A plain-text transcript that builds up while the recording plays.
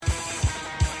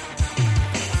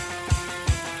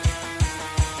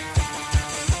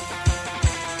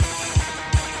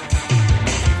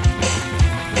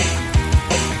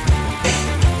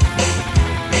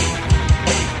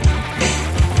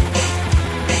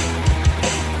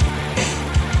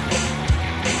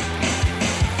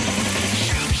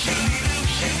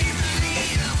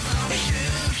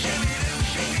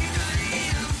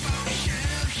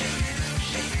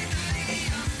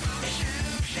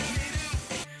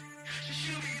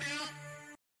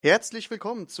Herzlich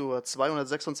willkommen zur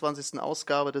 226.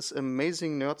 Ausgabe des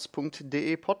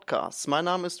AmazingNerds.de Podcasts. Mein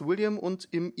Name ist William und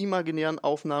im imaginären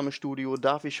Aufnahmestudio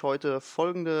darf ich heute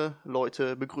folgende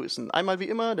Leute begrüßen. Einmal wie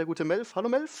immer der gute Melf. Hallo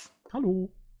Melf.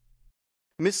 Hallo.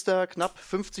 Mr. knapp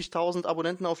 50.000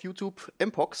 Abonnenten auf YouTube,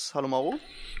 Mpox. Hallo Mauro.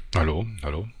 Hallo.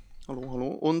 Hallo.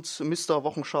 Und Mr.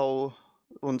 Wochenschau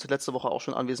und letzte Woche auch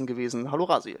schon anwesend gewesen. Hallo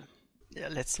Rasil. Ja,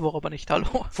 letzte Woche aber nicht,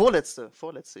 hallo. Vorletzte.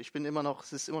 Ich bin immer noch,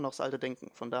 es ist immer noch das alte Denken,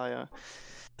 von daher.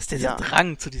 Das ist dieser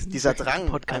Drang zu diesem Dieser Drang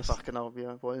Podcast. Einfach, genau,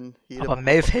 wir wollen jede Aber Woche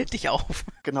Melf hält dich auf.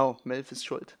 Genau, Melf ist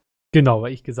schuld. Genau,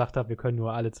 weil ich gesagt habe, wir können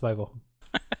nur alle 2 Wochen.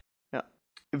 Ja.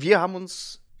 Wir haben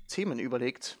uns Themen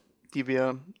überlegt, die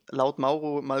wir laut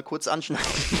Mauro mal kurz anschneiden.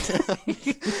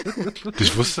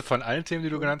 Ich wusste von allen Themen, die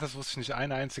du genannt hast, wusste ich nicht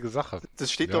eine einzige Sache.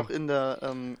 Das steht doch in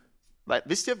der, weil,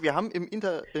 wisst ihr, wir haben im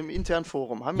internen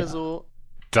Forum, haben wir so...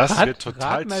 Das wird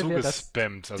total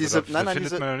zugespammt. Also da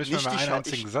findet man ja nicht mehr einen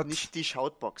einzigen Satz. Nicht die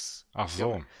Shoutbox. Ach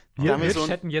so. Wir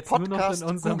chatten jetzt nur noch in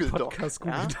unserem Podcast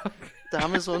Google Doc. Da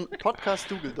haben wir so einen Podcast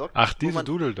Google Doc. Ach, diese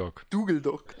Doodle Doc. Google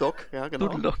Doc, ja genau.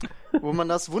 Doodle Doc. Wo man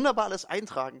das wunderbar alles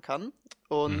eintragen kann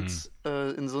und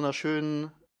in so einer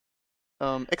schönen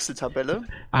Excel-Tabelle.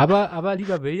 Aber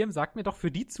lieber William, sag mir doch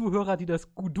für die Zuhörer, die das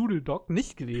Doodle Doc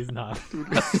nicht gelesen haben.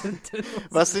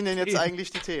 Was sind denn jetzt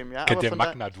eigentlich die Themen? Ja, kennt ihr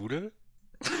Magna Doodle?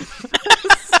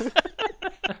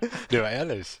 Ja,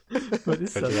 ehrlich. Was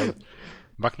ist das?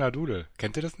 Magna Doodle.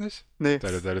 Kennt ihr das nicht? Nee.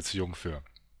 Seid ihr zu jung für.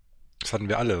 Das hatten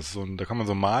wir alles. Da kann man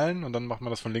so malen und dann macht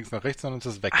man das von links nach rechts und dann ist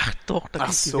das weg. Ach doch, da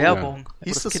gibt's die Ja.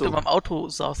 Hieß das Kind so? Immer im Auto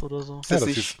saß oder so. Ja, das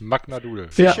ist Magna Doodle.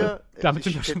 Ja, damit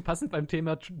sind wir schon passend beim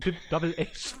Thema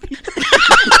AA-Spiel.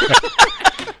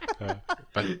 Ja.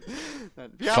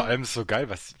 Vor allem ist so geil,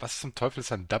 was zum Teufel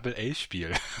ist ein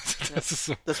AA-Spiel?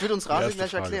 Das wird uns Rasil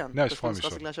gleich erklären. Ja, ich freue mich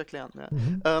schon.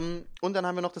 Ja. Und dann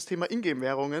haben wir noch das Thema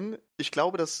Ingame-Währungen. Ich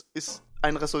glaube, das ist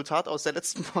ein Resultat aus der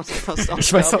letzten Podcast.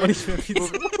 Ich weiß auch nicht mehr viel.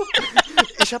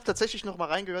 Ich habe tatsächlich noch mal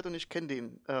reingehört und ich kenne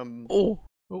den.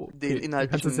 Den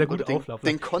inhaltlichen, sehr gut auflaufen.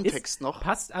 Den Kontext noch.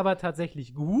 Passt aber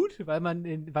tatsächlich gut,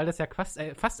 weil das ja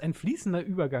fast ein fließender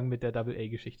Übergang mit der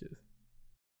AA-Geschichte ist.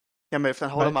 Ja, Melf,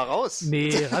 dann hau doch mal raus.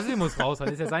 Nee, Rasil muss raus,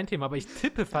 das ist ja sein Thema. Aber ich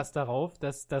tippe fast darauf,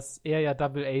 dass er ja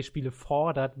AA-Spiele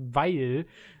fordert, weil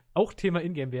auch Thema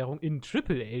Ingame-Währung in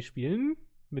AAA-Spielen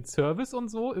mit Service und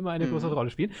so immer eine größere Rolle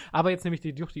spielen. Aber jetzt nehme ich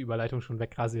die Überleitung schon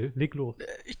weg, Rasil. Leg los.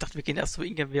 Ich dachte, wir gehen erst zur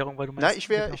Ingame-Währung, weil du meinst...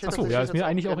 Achso, ja, ist mir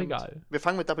eigentlich auch egal. Wir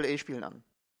fangen mit AA-Spielen an.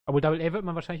 Aber AA wird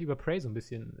man wahrscheinlich über Prey so ein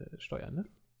bisschen steuern, ne?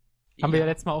 Haben wir ja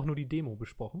letztes Mal auch nur die Demo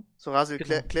besprochen. So, Rasil,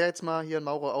 klär jetzt mal hier in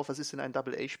Mauro auf, was ist denn ein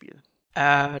AA-Spiel?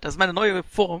 Das ist meine neue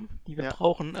Form, die wir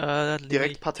brauchen.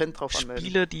 Direkt Patent drauf anmelden.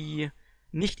 Spiele, die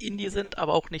nicht Indie sind,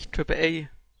 aber auch nicht AAA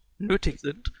nötig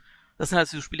sind. Das sind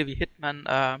also Spiele wie Hitman,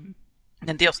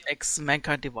 Deus Ex,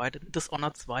 Mankind Divided,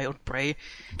 Dishonored 2 und Prey.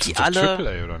 Die alle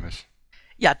AAA oder nicht?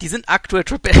 Ja, die sind aktuell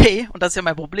AAA und das ist ja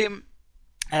mein Problem.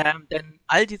 Denn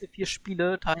all diese 4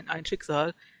 Spiele teilen ein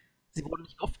Schicksal. Sie wurden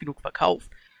nicht oft genug verkauft,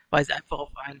 weil sie einfach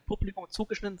auf ein Publikum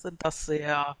zugeschnitten sind, das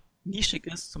sehr nischig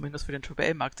ist, zumindest für den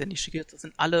AAA-Markt sehr nischig ist. Das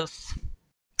sind alles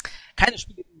keine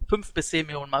Spiele, die 5 bis 10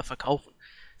 Millionen Mal verkaufen.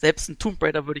 Selbst ein Tomb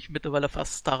Raider würde ich mittlerweile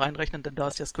fast da reinrechnen, denn da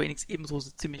ist ja Square Enix ebenso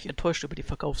ziemlich enttäuscht über die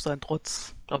Verkaufszahlen.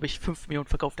 Trotz, glaube ich, 5 Millionen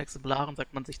verkauften Exemplaren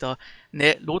sagt man sich da,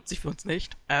 nee, lohnt sich für uns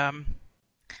nicht.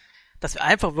 Dass wir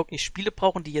einfach wirklich Spiele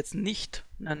brauchen, die jetzt nicht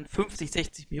ein 50,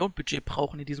 60 Millionen Budget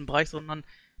brauchen in diesem Bereich, sondern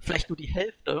vielleicht nur die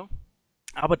Hälfte,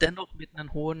 aber dennoch mit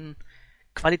einem hohen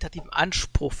qualitativen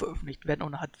Anspruch veröffentlicht werden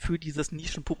und halt für dieses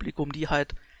Nischenpublikum, die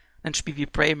halt ein Spiel wie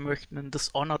Prey möchten, ein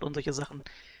Dishonored und solche Sachen,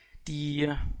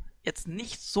 die jetzt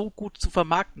nicht so gut zu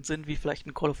vermarkten sind, wie vielleicht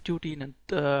ein Call of Duty, ein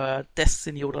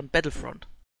Destiny oder ein Battlefront.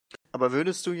 Aber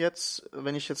würdest du jetzt,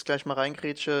 wenn ich jetzt gleich mal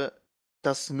reingrätsche,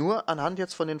 das nur anhand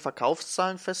jetzt von den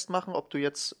Verkaufszahlen festmachen, ob du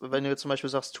jetzt, wenn du jetzt zum Beispiel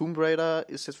sagst, Tomb Raider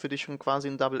ist jetzt für dich schon quasi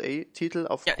ein AA-Titel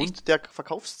aufgrund der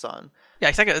Verkaufszahlen? Ja,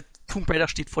 ich sage, Tomb Raider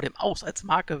steht vor dem Aus als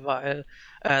Marke, weil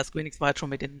Square Enix war jetzt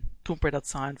schon mit den Tomb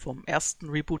Raider-Zahlen vom ersten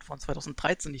Reboot von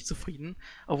 2013 nicht zufrieden,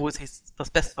 obwohl es hieß, das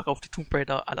bestverkaufte Tomb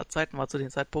Raider aller Zeiten war zu dem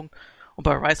Zeitpunkt. Und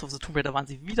bei Rise of the Tomb Raider waren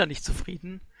sie wieder nicht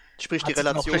zufrieden. Sprich, die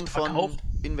Relation von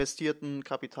investierten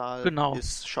Kapital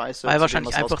ist scheiße. Weil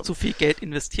wahrscheinlich einfach zu viel Geld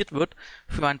investiert wird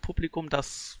für ein Publikum,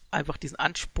 das einfach diesen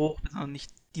Anspruch,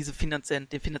 nicht den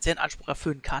finanziellen Anspruch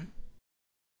erfüllen kann.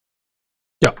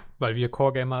 Ja, weil wir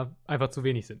Core-Gamer einfach zu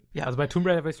wenig sind. Ja. Also bei Tomb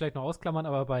Raider will ich vielleicht noch ausklammern,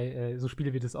 aber bei so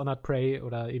Spiele wie Dishonored, Prey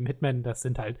oder eben Hitman, das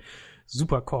sind halt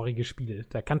super coreige Spiele.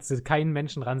 Da kannst du keinen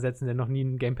Menschen ransetzen, der noch nie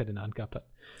ein Gamepad in der Hand gehabt hat.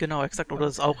 Genau, exakt. Oder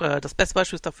das ist auch, das beste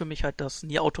Beispiel ist da für mich halt das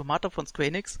Nier Automata von Square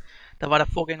Enix. Da war der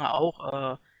Vorgänger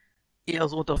auch eher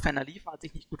so unter ferner Liefen, hat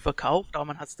sich nicht gut verkauft, aber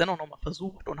man hat es dennoch nochmal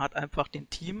versucht und hat einfach dem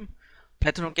Team,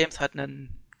 Platinum Games hat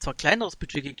ein zwar kleineres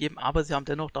Budget gegeben, aber sie haben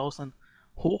dennoch daraus ein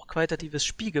hochqualitatives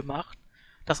Spiel gemacht,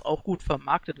 das auch gut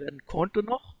vermarktet werden konnte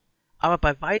noch, aber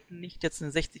bei weitem nicht jetzt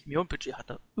ein 60 Millionen Budget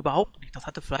hatte. Überhaupt nicht. Das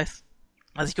hatte vielleicht,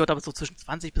 was ich gehört habe, so zwischen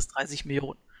 20 bis 30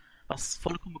 Millionen, was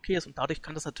vollkommen okay ist und dadurch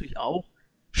kann das natürlich auch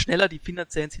schneller die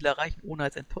finanziellen Ziele erreichen, ohne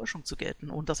als Enttäuschung zu gelten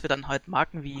und dass wir dann halt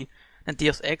Marken wie ein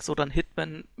Deus Ex oder ein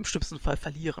Hitman im schlimmsten Fall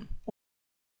verlieren.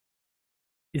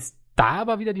 Ist da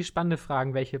aber wieder die spannende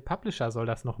Frage, welche Publisher soll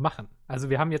das noch machen? Also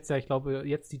wir haben jetzt ja, ich glaube,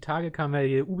 jetzt die Tage kam ja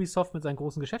hier Ubisoft mit seinen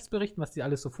großen Geschäftsberichten, was die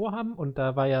alles so vorhaben und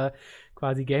da war ja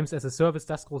quasi Games as a Service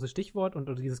das große Stichwort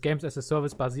und dieses Games as a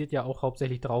Service basiert ja auch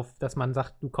hauptsächlich darauf, dass man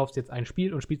sagt, du kaufst jetzt ein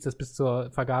Spiel und spielst das bis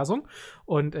zur Vergasung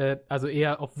und also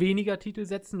eher auf weniger Titel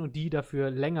setzen und die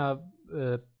dafür länger,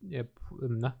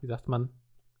 wie sagt man,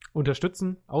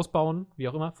 unterstützen, ausbauen, wie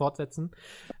auch immer, fortsetzen.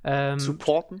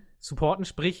 Supporten,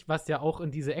 sprich, was ja auch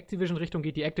in diese Activision-Richtung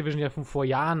geht, die Activision ja von vor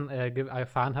Jahren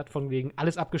erfahren hat, von wegen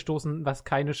alles abgestoßen, was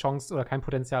keine Chance oder kein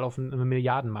Potenzial auf eine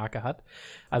Milliardenmarke hat.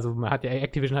 Also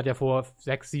Activision hat ja vor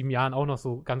 6, 7 Jahren auch noch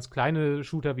so ganz kleine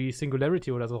Shooter wie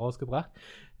Singularity oder so rausgebracht.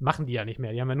 Machen die ja nicht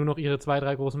mehr. Die haben ja nur noch ihre 2,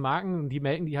 3 großen Marken und die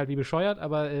melken die halt wie bescheuert,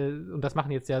 aber und das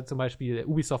machen jetzt ja zum Beispiel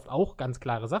Ubisoft auch, ganz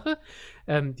klare Sache.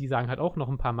 Die sagen halt auch noch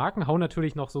ein paar Marken, hauen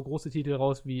natürlich noch so große Titel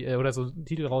raus wie, oder so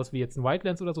Titel raus wie jetzt ein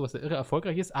Wildlands oder so, was ja irre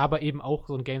erfolgreich ist, aber eben auch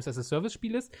so ein Games as a Service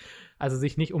Spiel ist. Also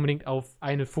sich nicht unbedingt auf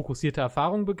eine fokussierte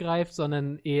Erfahrung begreift,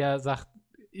 sondern eher sagt,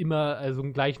 immer also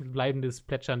ein gleichbleibendes,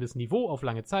 plätscherndes Niveau auf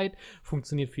lange Zeit,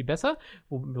 funktioniert viel besser,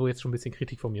 wo jetzt schon ein bisschen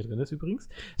Kritik von mir drin ist übrigens.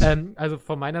 Also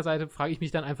von meiner Seite frage ich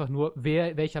mich dann einfach nur,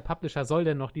 welcher Publisher soll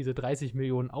denn noch diese 30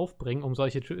 Millionen aufbringen, um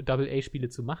solche AA-Spiele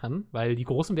zu machen, weil die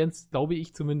Großen werden es, glaube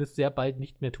ich, zumindest sehr bald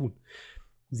nicht mehr tun.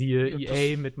 Siehe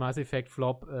EA mit Mass Effect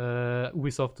Flop,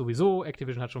 Ubisoft sowieso,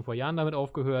 Activision hat schon vor Jahren damit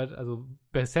aufgehört, also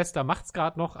Bethesda macht's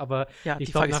gerade noch, aber ja,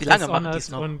 ich glaube, nach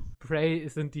Dishonored und Prey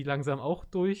sind die langsam auch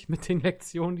durch mit den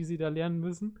Lektionen, die sie da lernen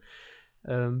müssen.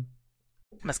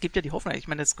 Es gibt ja die Hoffnung, ich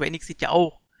meine, Square Enix sieht ja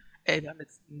auch, wir haben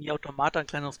jetzt Nier Automata ein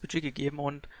kleineres Budget gegeben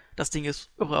und das Ding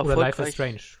ist irre erfolgreich. Oder Life is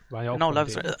Strange war ja auch genau, Life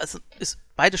is Strange. Also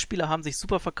beide Spiele haben sich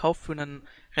super verkauft für ein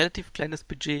relativ kleines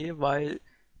Budget, weil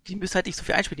die müssen halt nicht so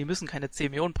viel einspielen, die müssen keine 10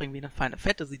 Millionen bringen wie eine Final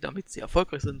Fantasy, damit sie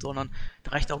erfolgreich sind, sondern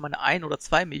da reicht auch mal eine 1 oder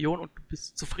 2 Millionen und du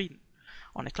bist zufrieden.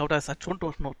 Und ich glaube, da ist halt schon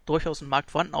durchaus ein Markt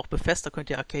vorhanden. Auch Bethesda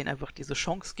könnte ja Arcane einfach diese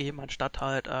Chance geben, anstatt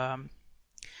halt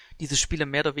diese Spiele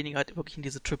mehr oder weniger halt wirklich in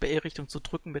diese AAA-Richtung zu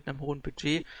drücken mit einem hohen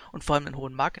Budget und vor allem einem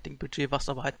hohen Marketing-Budget, was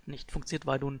aber halt nicht funktioniert,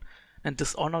 weil du einen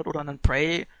Dishonored oder einen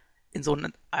Prey in so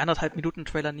einen 1,5 Minuten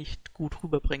Trailer nicht gut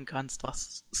rüberbringen kannst,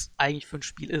 was es eigentlich für ein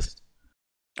Spiel ist.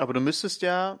 Aber du müsstest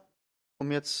ja, um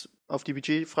jetzt auf die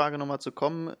Budgetfrage nochmal zu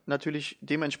kommen, natürlich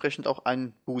dementsprechend auch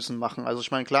Einbußen machen. Also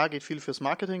ich meine, klar geht viel fürs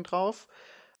Marketing drauf,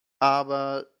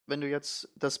 aber wenn du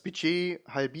jetzt das Budget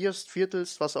halbierst,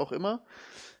 viertelst, was auch immer,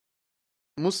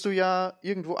 musst du ja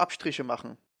irgendwo Abstriche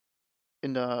machen.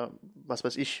 In der, was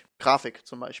weiß ich, Grafik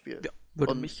zum Beispiel. Ja,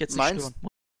 würde mich jetzt nicht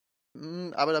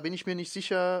stören. Aber da bin ich mir nicht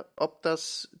sicher, ob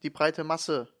das die breite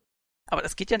Masse. Aber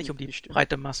es geht ja nicht um die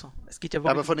breite Masse. Es geht ja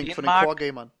wirklich aber von um den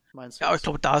Core-Gamern, meinst du? Ja, aber ich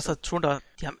glaube, da ist halt schon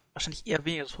die haben wahrscheinlich eher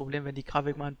weniger das Problem, wenn die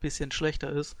Grafik mal ein bisschen schlechter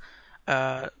ist.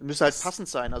 Müsste halt passend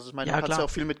sein. Also ich meine, ja, du kannst ja auch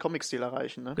viel mit Comic-Stil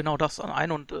erreichen, ne? Genau, das an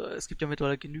ein und es gibt ja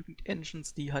mittlerweile genügend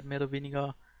Engines, die halt mehr oder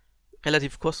weniger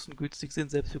relativ kostengünstig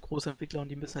sind, selbst für große Entwickler und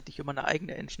die müssen halt nicht immer eine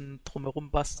eigene Engine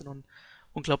drumherum basteln und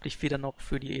unglaublich viel dann noch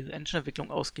für die Engine-Entwicklung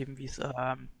ausgeben, wie es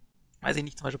weiß ich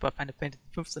nicht, zum Beispiel bei Final Fantasy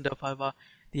 15 der Fall war,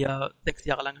 die ja 6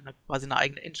 Jahre lang quasi eine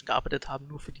eigene Engine gearbeitet haben,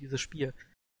 nur für dieses Spiel.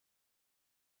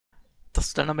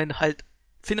 Dass du dann am Ende halt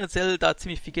finanziell da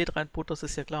ziemlich viel Geld reinputterst,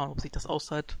 ist ja klar. Und ob sich das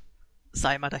auszahlt,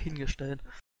 sei mal dahingestellt.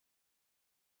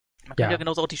 Man kann ja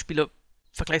genauso auch die Spiele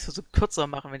vergleichsweise kürzer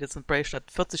machen, wenn jetzt ein Prey statt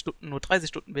 40 Stunden nur 30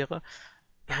 Stunden wäre.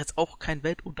 Wäre jetzt auch kein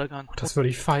Weltuntergang. Das würde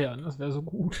ich feiern, das wäre so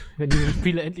gut, wenn diese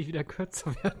Spiele endlich wieder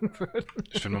kürzer werden würden.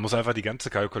 Ich finde, man muss einfach die ganze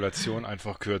Kalkulation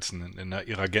einfach kürzen, in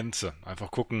ihrer Gänze.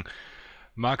 Einfach gucken,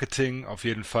 Marketing auf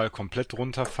jeden Fall komplett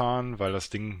runterfahren, weil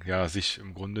das Ding ja sich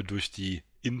im Grunde durch die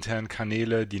internen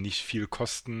Kanäle, die nicht viel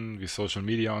kosten, wie Social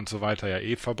Media und so weiter,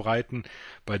 ja verbreiten,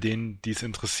 bei denen, die es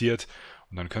interessiert.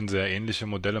 Und dann können sie ja ähnliche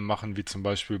Modelle machen, wie zum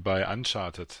Beispiel bei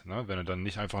Uncharted, ne? Wenn du dann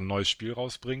nicht einfach ein neues Spiel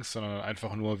rausbringst, sondern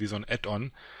einfach nur wie so ein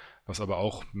Add-on, was aber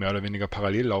auch mehr oder weniger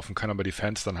parallel laufen kann, aber die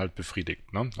Fans dann halt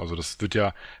befriedigt, ne? Also das wird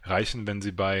ja reichen, wenn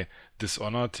sie bei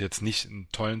Dishonored jetzt nicht einen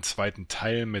tollen zweiten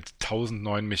Teil mit 1000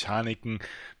 neuen Mechaniken,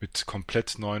 mit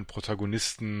komplett neuen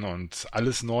Protagonisten und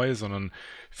alles neu, sondern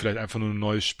vielleicht einfach nur eine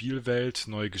neue Spielwelt,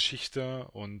 neue Geschichte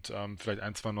und vielleicht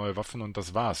 1, 2 neue Waffen und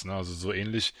das war's, ne? Also so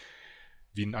ähnlich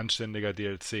wie ein anständiger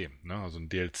DLC. Ne? Also ein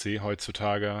DLC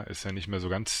heutzutage ist ja nicht mehr so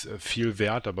ganz viel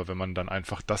wert, aber wenn man dann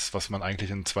einfach das, was man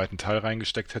eigentlich in den zweiten Teil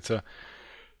reingesteckt hätte,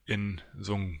 in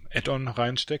so ein Add-on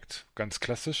reinsteckt, ganz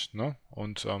klassisch, ne?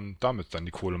 Und damit dann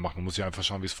die Kohle machen. Man muss ja einfach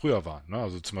schauen, wie es früher war. Ne?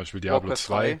 Also zum Beispiel Diablo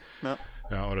 2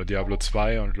 ja, oder Diablo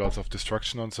 2 und Lords of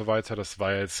Destruction und so weiter, das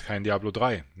war ja jetzt kein Diablo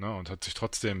 3, ne? Und hat sich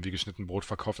trotzdem wie geschnitten Brot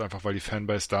verkauft, einfach weil die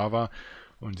Fanbase da war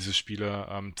und diese Spiele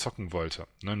zocken wollte.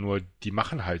 Ne? Nur die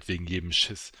machen halt wegen jedem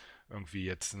Schiss irgendwie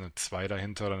jetzt eine 2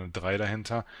 dahinter oder eine 3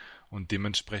 dahinter und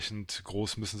dementsprechend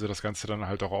groß müssen sie das Ganze dann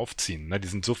halt auch aufziehen. Ne? Die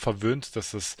sind so verwöhnt,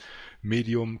 dass das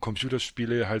Medium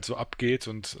Computerspiele halt so abgeht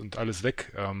und alles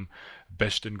weg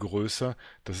basht in Größe,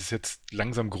 dass es jetzt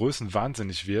langsam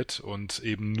größenwahnsinnig wird und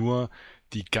eben nur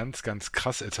die ganz, ganz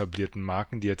krass etablierten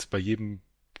Marken, die jetzt bei jedem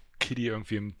Kiddie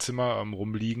irgendwie im Zimmer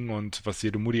rumliegen und was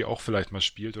jede Mutti auch vielleicht mal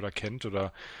spielt oder kennt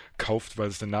oder kauft, weil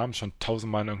es den Namen schon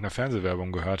 1000-mal in irgendeiner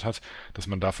Fernsehwerbung gehört hat, dass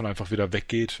man davon einfach wieder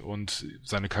weggeht und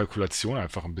seine Kalkulation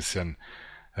einfach ein bisschen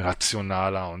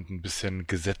rationaler und ein bisschen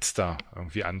gesetzter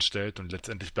irgendwie anstellt und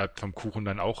letztendlich bleibt vom Kuchen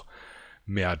dann auch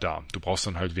mehr da. Du brauchst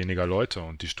dann halt weniger Leute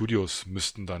und die Studios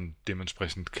müssten dann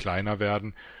dementsprechend kleiner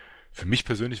werden. Für mich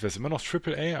persönlich wäre es immer noch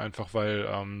AAA, einfach weil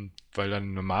dann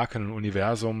eine Marke, ein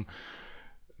Universum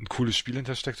ein cooles Spiel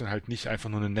hintersteckt und halt nicht einfach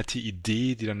nur eine nette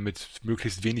Idee, die dann mit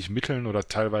möglichst wenig Mitteln oder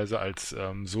teilweise als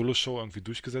Soloshow irgendwie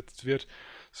durchgesetzt wird,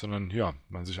 sondern ja,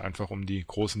 man sich einfach um die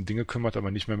großen Dinge kümmert,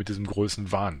 aber nicht mehr mit diesem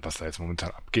großen Wahn, was da jetzt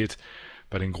momentan abgeht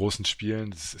bei den großen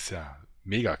Spielen. Das ist ja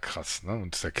mega krass, ne?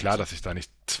 Und es ist ja klar, dass sich da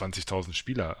nicht 20.000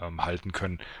 Spieler halten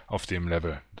können auf dem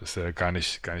Level. Das ist ja gar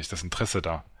nicht das Interesse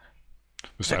da.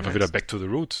 Müsste einfach wieder back to the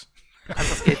roots.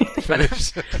 Das geht. Ich meine,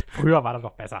 früher war das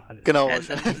doch besser alles. Genau,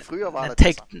 früher war das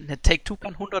besser. Eine Take-Two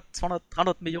kann 100, 200,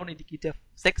 300 Millionen in die GTA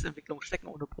 6 Entwicklung stecken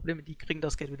ohne Probleme, die kriegen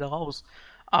das Geld wieder raus.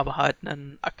 Aber halt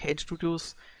einen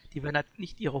Arcade-Studios, die werden halt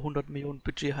nicht ihre 100 Millionen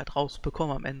Budget halt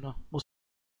rausbekommen am Ende.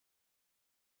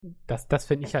 Das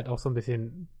finde ich halt auch so ein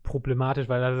bisschen problematisch,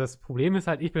 weil also das Problem ist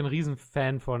halt, ich bin ein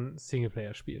Riesenfan von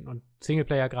Singleplayer-Spielen und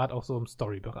Singleplayer gerade auch so im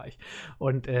Story-Bereich.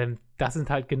 Und das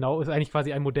sind halt ist eigentlich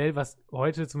quasi ein Modell, was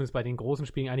heute, zumindest bei den großen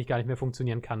Spielen, eigentlich gar nicht mehr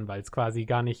funktionieren kann, weil es quasi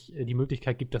gar nicht die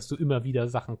Möglichkeit gibt, dass du immer wieder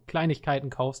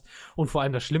Kleinigkeiten kaufst. Und vor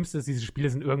allem das Schlimmste ist, diese Spiele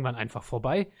sind irgendwann einfach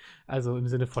vorbei. Also im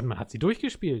Sinne von, man hat sie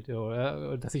durchgespielt.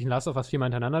 Oder dass ich ein Last of Us 4-mal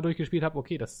hintereinander durchgespielt habe,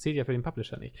 okay, das zählt ja für den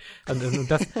Publisher nicht. Und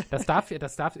das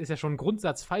ist ja schon ein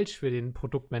Grundsatz falsch für den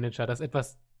Produktmanager, dass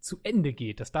etwas zu Ende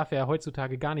geht. Das darf ja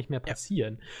heutzutage gar nicht mehr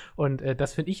passieren. Ja. Und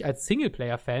das finde ich als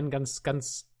Singleplayer-Fan ganz,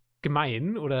 ganz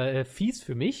gemein oder fies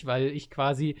für mich, weil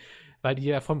die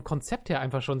ja vom Konzept her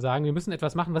einfach schon sagen, wir müssen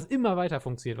etwas machen, was immer weiter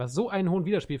funktioniert, was so einen hohen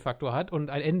Wiederspielfaktor hat und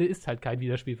ein Ende ist halt kein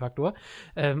Wiederspielfaktor.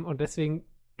 Und deswegen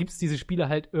gibt es diese Spiele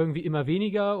halt irgendwie immer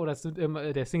weniger oder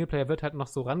der Singleplayer wird halt noch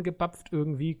so rangebapft,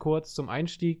 irgendwie kurz zum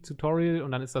Einstieg, Tutorial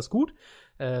und dann ist das gut.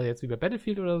 Jetzt wie bei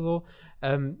Battlefield oder so.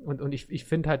 Und ich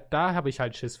finde halt, da habe ich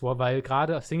halt Schiss vor, weil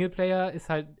gerade Singleplayer ist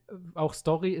halt, auch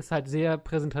Story ist halt sehr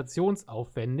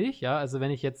präsentationsaufwendig, ja, also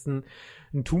wenn ich jetzt ein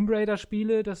Tomb Raider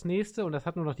spiele, das nächste, und das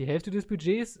hat nur noch die Hälfte des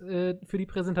Budgets für die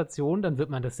Präsentation, dann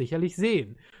wird man das sicherlich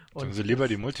sehen. Und also lieber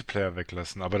die Multiplayer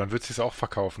weglassen, aber dann wird es auch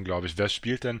verkaufen, glaube ich. Wer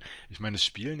spielt denn, ich meine, es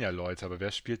spielen ja Leute, aber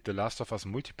wer spielt The Last of Us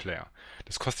Multiplayer?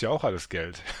 Das kostet ja auch alles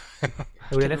Geld.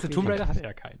 Aber der letzte Tomb Raider hatte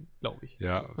ja keinen, glaube ich.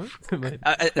 Ja.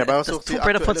 Das Tomb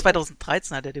Raider von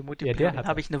 2013 hat er den Multiplayer, den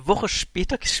habe ich eine Woche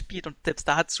später gespielt und selbst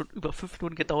da hat es schon über 5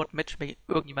 Minuten gedauert, Matchmaking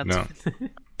irgendjemand zu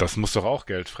finden. Das muss doch auch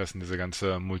Geld fressen, diese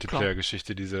ganze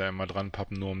Multiplayer-Geschichte, die sie da immer dran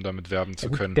pappen, nur um damit werben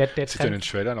zu können. Sieht ja in den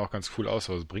Trailern auch ganz cool aus,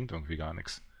 aber es bringt irgendwie gar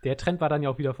nichts. Der Trend war dann ja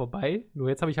auch wieder vorbei. Nur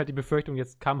jetzt habe ich halt die Befürchtung,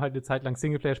 jetzt kamen halt eine Zeit lang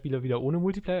Singleplayer-Spiele wieder ohne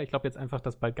Multiplayer. Ich glaube jetzt einfach,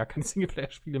 dass es bald gar keine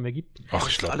Singleplayer-Spiele mehr gibt. Ach,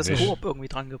 ich glaube alles nicht. Koop irgendwie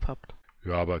dran gepappt.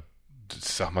 Ja, aber ich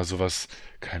sag mal sowas,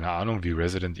 keine Ahnung, wie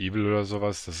Resident Evil oder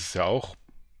sowas, das ist ja auch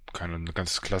ein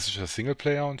ganz klassischer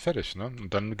Singleplayer und fertig, ne?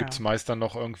 Und dann gibt's meist dann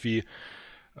noch irgendwie,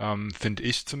 finde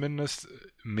ich zumindest,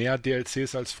 mehr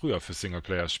DLCs als früher für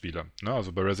Singleplayer-Spiele. Ne?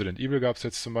 Also bei Resident Evil gab's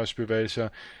jetzt zum Beispiel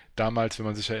welche. Damals, wenn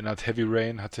man sich erinnert, Heavy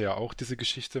Rain hatte ja auch diese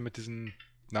Geschichte mit diesen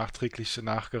nachträglich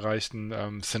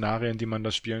nachgereichten Szenarien, die man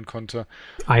da spielen konnte.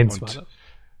 Eins war das.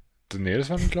 Nee, das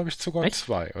waren, glaube ich, sogar Echt?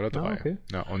 2 oder 3. Ah, okay.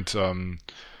 Ja,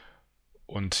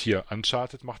 und hier,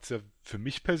 Uncharted macht es ja für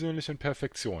mich persönlich in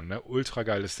Perfektion. Ne? Ultra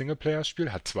geiles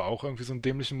Singleplayer-Spiel, hat zwar auch irgendwie so einen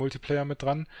dämlichen Multiplayer mit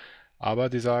dran, aber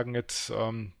die sagen jetzt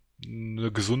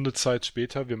eine gesunde Zeit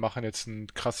später, wir machen jetzt ein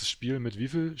krasses Spiel mit wie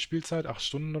viel Spielzeit? 8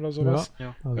 Stunden oder sowas?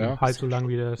 Ja, also halb so lang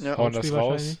wie das hauen das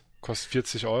raus. kostet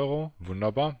 40 Euro,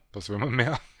 wunderbar, was will man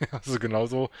mehr? Also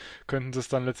genauso könnten sie es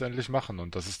dann letztendlich machen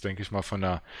und das ist, denke ich mal,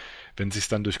 wenn sich es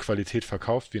dann durch Qualität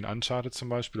verkauft, wie ein Uncharted zum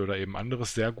Beispiel oder eben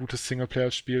anderes sehr gutes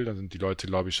Singleplayer-Spiel, dann sind die Leute,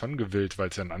 glaube ich, schon gewillt, weil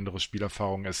es ja eine andere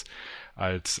Spielerfahrung ist,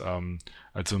 als so ein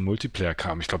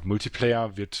Multiplayer-Kram. Ich glaube,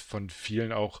 Multiplayer wird von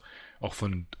vielen auch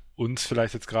von uns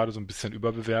vielleicht jetzt gerade so ein bisschen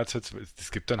überbewertet.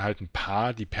 Es gibt dann halt ein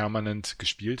paar, die permanent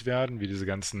gespielt werden, wie diese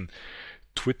ganzen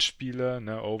Twitch-Spiele,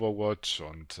 ne, Overwatch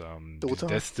und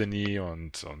Destiny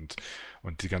und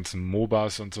die ganzen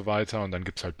MOBAs und so weiter. Und dann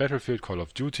gibt's halt Battlefield, Call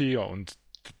of Duty und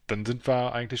dann sind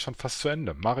wir eigentlich schon fast zu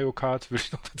Ende. Mario Kart will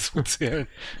ich noch dazu zählen.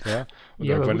 Ja? Und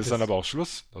Ja, irgendwann gut, ist dann aber auch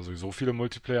Schluss. Also so viele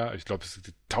Multiplayer, ich glaube, es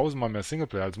sind 1000-mal mehr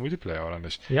Singleplayer als Multiplayer, oder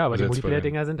nicht? Ja, aber Also die jetzt bei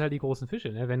Multiplayer-Dinger sind halt die großen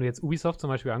Fische, ne? Wenn du jetzt Ubisoft zum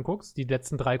Beispiel anguckst, die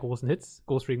letzten 3 großen Hits,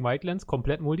 Ghost Recon Wildlands,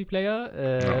 komplett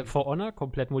Multiplayer, For Honor,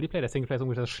 komplett Multiplayer, der Singleplayer ist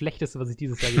ungefähr das Schlechteste, was ich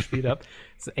dieses Jahr gespielt habe.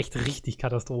 Das ist echt richtig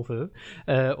Katastrophe.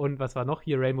 Und was war noch?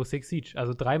 Hier Rainbow Six Siege,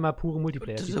 also 3-mal pure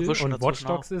Multiplayer-Titel. Und Watch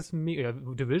Dogs ist mega,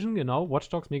 Division, genau, Watch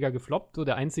Dogs mega gefloppt, so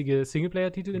der einzige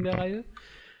Singleplayer-Titel in der Reihe.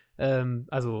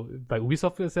 Also bei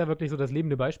Ubisoft ist ja wirklich so das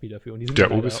lebende Beispiel dafür. Und die sind der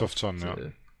ja Ubisoft schon, ja.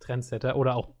 Trendsetter.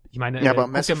 Oder auch, ich meine, Ja, aber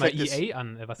guck Mass dir mal Effect EA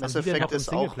an. Was Mass haben die denn Effect noch im ist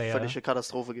auch Singleplayer? völlige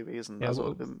Katastrophe gewesen. Ja,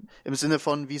 Also im Sinne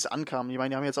von, wie es ankam. Ich meine,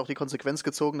 die haben jetzt auch die Konsequenz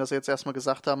gezogen, dass sie jetzt erstmal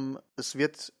gesagt haben, es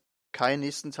wird kein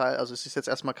nächsten Teil, also es ist jetzt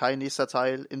erstmal kein nächster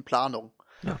Teil in Planung.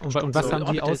 Ja, und was so,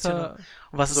 haben die außer...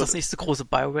 Und was ist das nächste große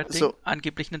BioWare-Ding? So.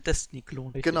 Angeblich einen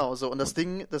Destiny-Klon. Genau, so. Und das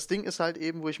Ding ist halt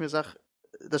eben, wo ich mir sage,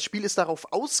 das Spiel ist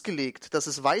darauf ausgelegt, dass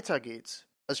es weitergeht.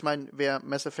 Also ich meine, wer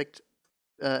Mass Effect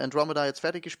Andromeda jetzt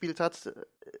fertig gespielt hat,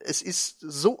 es ist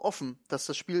so offen, dass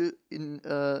das Spiel in,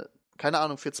 keine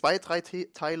Ahnung, für 2, 3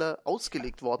 Teile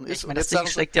ausgelegt worden ist. Ich meine, das Ding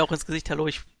schlägt ja auch ins Gesicht, hallo,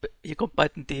 hier kommt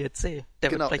bald ein DLC.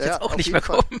 Der wird vielleicht jetzt auch nicht mehr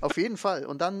kommen. Auf jeden Fall.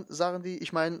 Und dann sagen die,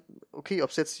 ich meine, okay,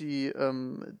 ob es jetzt die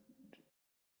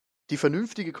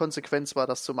vernünftige Konsequenz war,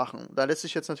 das zu machen, da lässt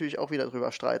sich jetzt natürlich auch wieder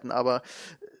drüber streiten, aber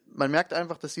man merkt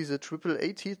einfach, dass diese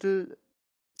AAA-Titel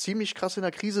ziemlich krass in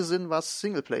der Krise sind, was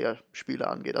Singleplayer-Spiele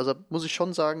angeht. Also muss ich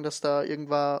schon sagen, dass da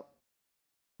irgendwann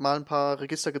mal ein paar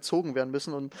Register gezogen werden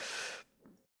müssen und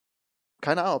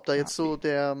keine Ahnung, ob da jetzt so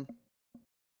der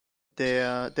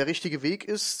richtige Weg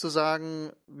ist, zu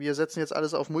sagen, wir setzen jetzt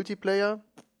alles auf Multiplayer,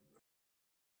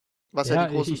 was ja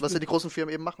die großen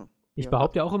Firmen eben machen. Ich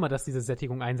behaupte ja auch immer, dass diese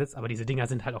Sättigung einsetzt, aber diese Dinger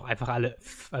sind halt auch einfach alle,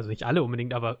 also nicht alle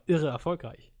unbedingt, aber irre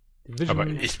erfolgreich. Division, aber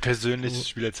ich persönlich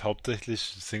spiele jetzt hauptsächlich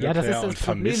Singleplayer und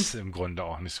vermisse im Grunde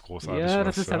auch nicht großartig. Ja,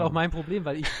 das ist halt auch mein Problem,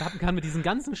 weil ich kann mit diesen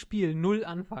ganzen Spielen null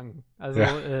anfangen. Also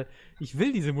ich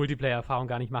will diese Multiplayer-Erfahrung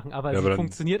gar nicht machen, aber sie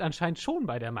funktioniert anscheinend schon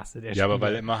bei der Masse der Spieler. Ja, aber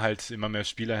weil immer mehr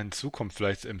Spieler hinzukommen,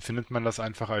 vielleicht empfindet man das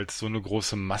einfach als so eine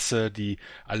große Masse, die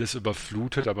alles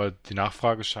überflutet, aber die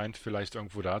Nachfrage scheint vielleicht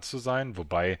irgendwo da zu sein,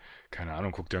 wobei, keine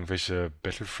Ahnung, guckt irgendwelche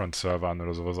Battlefront-Server an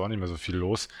oder sowas, auch nicht mehr so viel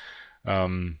los.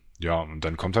 Ja, und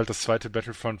dann kommt halt das zweite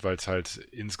Battlefront, weil es halt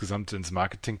insgesamt ins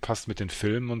Marketing passt mit den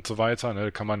Filmen und so weiter. Ne?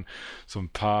 Da kann man so ein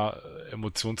paar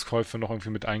Emotionskäufe noch irgendwie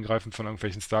mit eingreifen von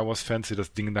irgendwelchen Star Wars-Fans, die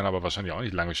das Ding dann aber wahrscheinlich auch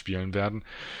nicht lange spielen werden.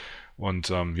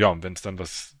 Und und wenn es dann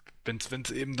wenn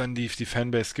es eben dann die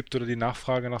Fanbase gibt oder die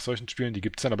Nachfrage nach solchen Spielen, die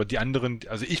gibt's dann. Aber die anderen,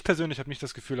 also ich persönlich habe nicht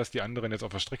das Gefühl, dass die anderen jetzt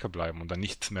auf der Strecke bleiben und dann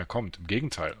nichts mehr kommt. Im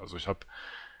Gegenteil. Also ich habe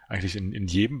eigentlich in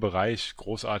jedem Bereich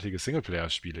großartige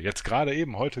Singleplayer-Spiele. Jetzt gerade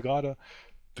eben, heute gerade,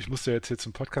 ich musste jetzt hier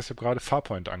zum Podcast, ich habe gerade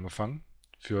Farpoint angefangen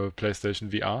für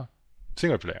PlayStation VR.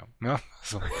 Singleplayer, ja.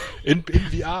 So. In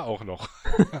VR auch noch.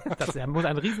 Das muss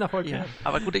ein Riesenerfolg werden.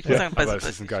 Aber gut, ich muss sagen, aber es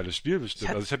ist ein geiles Spiel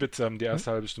bestimmt. Also ich habe jetzt die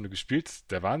erste halbe Stunde gespielt.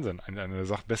 Der Wahnsinn. Eine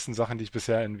der besten Sachen, die ich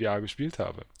bisher in VR gespielt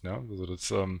habe. Ja, also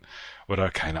das,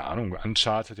 oder keine Ahnung,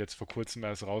 Uncharted jetzt vor kurzem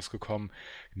erst rausgekommen.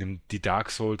 Die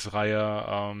Dark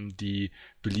Souls-Reihe, die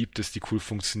beliebt ist, die cool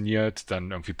funktioniert.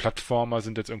 Dann irgendwie Plattformer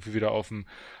sind jetzt irgendwie wieder auf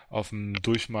dem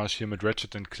Durchmarsch hier mit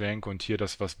Ratchet & Clank und hier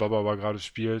das, was Baba gerade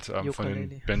spielt, von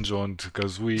den Banjo und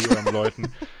Kazooie Leuten.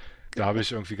 Da habe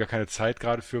ich irgendwie gar keine Zeit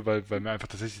gerade für, weil mir einfach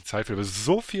tatsächlich die Zeit fehlt. Aber es ist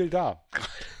so viel da.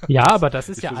 Ja, aber das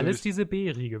ist ja alles diese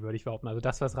B-Riege, würde ich behaupten. Also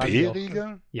das, was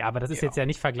B-Riege? Ja, aber das ist jetzt ja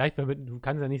nicht vergleichbar mit, du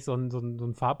kannst ja nicht so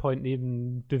ein Farpoint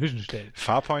neben Division stellen.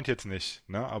 Farpoint jetzt nicht,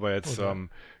 ne? Aber jetzt,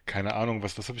 keine Ahnung,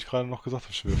 was habe ich gerade noch gesagt? Hab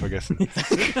ich schon wieder vergessen.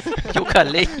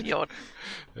 Yooka-Laylee.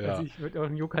 Ja. Also ich würde auch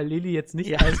ein Yooka-Laylee jetzt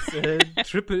nicht als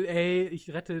AAA,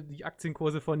 ich rette die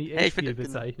Aktienkurse von EA-Spiel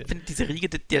bezeichnen. Ich finde diese Riege,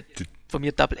 der von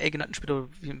mir AA genannten Spiele,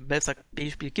 wie selbst sagt,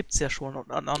 B-Spiel gibt's ja schon.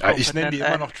 Ja, ich nenne die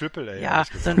immer noch AAA. Ja,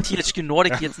 so ein THQ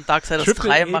Nordic, die jetzt ein Darksiders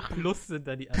 3 machen. Plus sind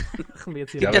da die machen wir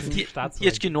jetzt hier. Ja,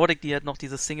 THQ Nordic, die halt noch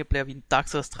dieses Singleplayer wie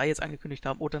Darksiders 3 jetzt angekündigt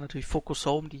haben, oder natürlich Focus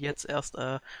Home, die jetzt erst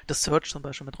das Search zum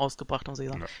Beispiel mit rausgebracht haben.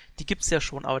 Ja. Die gibt's ja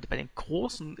schon, aber bei den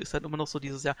Großen ist halt immer noch so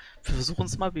dieses Jahr, wir versuchen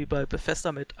es mal, wie bei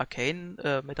Bethesda mit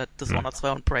Arcane, mit Dishonored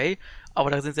 2 und Prey, aber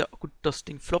da sind sie ja, gut, das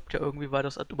Ding floppt ja irgendwie, weil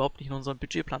das halt überhaupt nicht in unseren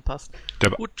Budgetplan passt.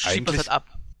 Gut, schiebt das halt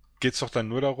ab. Geht's doch dann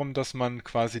nur darum, dass man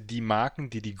quasi die Marken,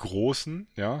 die großen,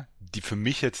 ja, die für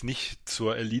mich jetzt nicht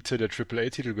zur Elite der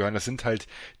AAA-Titel gehören, das sind halt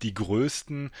die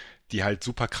größten, die halt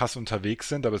super krass unterwegs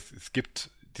sind, aber es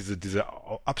gibt diese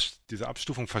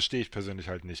Abstufung verstehe ich persönlich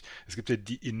halt nicht. Es gibt ja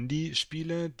die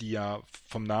Indie-Spiele, die ja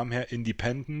vom Namen her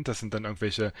Independent, das sind dann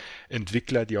irgendwelche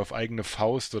Entwickler, die auf eigene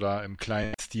Faust oder im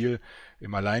kleinen Stil,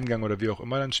 im Alleingang oder wie auch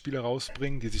immer dann Spiele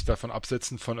rausbringen, die sich davon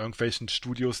absetzen von irgendwelchen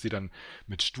Studios, die dann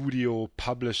mit Studio,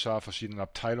 Publisher, verschiedenen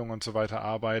Abteilungen und so weiter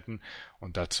arbeiten.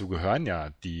 Und dazu gehören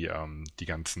ja die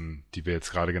ganzen, die wir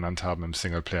jetzt gerade genannt haben im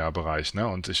Singleplayer-Bereich, ne?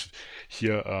 Und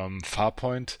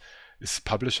Farpoint ist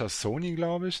Publisher Sony,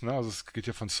 glaube ich, ne? Also es geht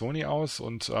ja von Sony aus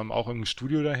und auch irgendein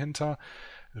Studio dahinter.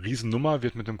 Riesennummer,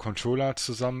 wird mit einem Controller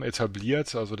zusammen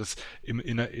etabliert, also das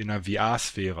in einer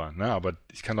VR-Sphäre, ne? Aber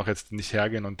ich kann doch jetzt nicht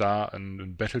hergehen und da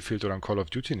ein Battlefield oder ein Call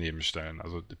of Duty nebenstellen.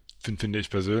 Also finde ich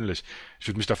persönlich. Ich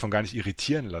würde mich davon gar nicht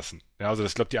irritieren lassen. Ja, also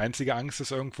ich glaube, die einzige Angst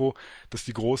ist irgendwo, dass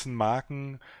die großen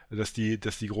Marken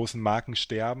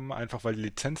sterben, einfach weil die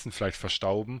Lizenzen vielleicht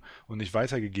verstauben und nicht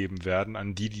weitergegeben werden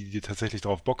an die tatsächlich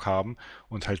darauf Bock haben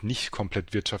und halt nicht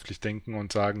komplett wirtschaftlich denken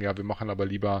und sagen, ja, wir machen aber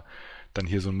lieber dann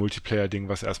hier so ein Multiplayer-Ding,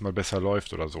 was erstmal besser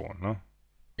läuft oder so, ne?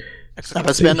 Aber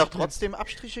es werden doch trotzdem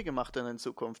Abstriche gemacht in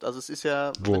Zukunft. Also es ist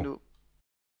ja,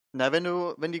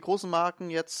 wenn die großen Marken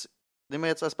jetzt, nehmen wir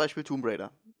jetzt als Beispiel Tomb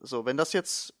Raider. So, wenn das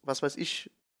jetzt, was weiß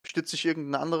ich, stützt sich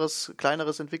irgendein anderes,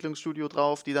 kleineres Entwicklungsstudio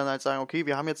drauf, die dann halt sagen, okay,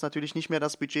 wir haben jetzt natürlich nicht mehr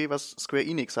das Budget, was Square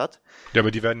Enix hat. Ja,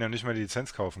 aber die werden ja nicht mehr die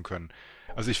Lizenz kaufen können.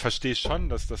 Also ich verstehe schon,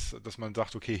 dass man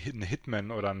sagt, okay, ein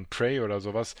Hitman oder ein Prey oder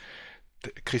sowas,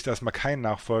 kriegt erstmal keinen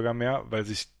Nachfolger mehr, weil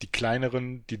sich die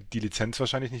kleineren die Lizenz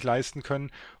wahrscheinlich nicht leisten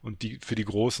können und für die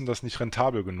Großen das nicht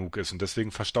rentabel genug ist. Und deswegen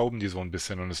verstauben die so ein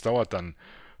bisschen und es dauert dann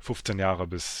 15 Jahre,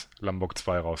 bis Lombok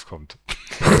 2 rauskommt.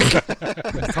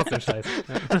 Das ist trotzdem scheiße.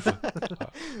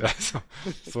 Ja,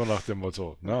 so nach dem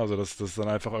Motto. Ne? Also das ist dann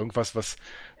einfach irgendwas, was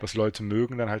Leute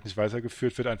mögen, dann halt nicht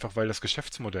weitergeführt wird, einfach weil das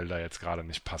Geschäftsmodell da jetzt gerade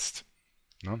nicht passt.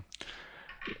 Ne?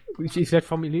 Vielleicht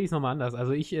formuliere ich es nochmal anders.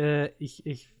 Also ich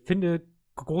finde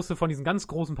große von diesen ganz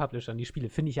großen Publishern, die Spiele,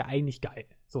 finde ich ja eigentlich geil.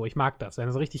 So, ich mag das,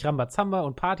 wenn so richtig Rambazamba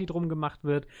und Party drum gemacht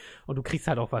wird und du kriegst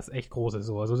halt auch was echt Großes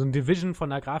so. Also so ein Division von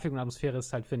der Grafik und Atmosphäre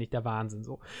ist halt, finde ich, der Wahnsinn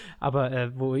so.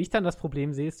 Aber wo ich dann das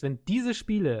Problem sehe, ist, wenn diese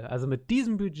Spiele, also mit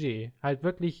diesem Budget, halt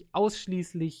wirklich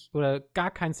ausschließlich oder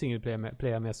gar kein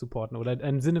Singleplayer mehr supporten oder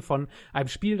im Sinne von einem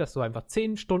Spiel, dass du einfach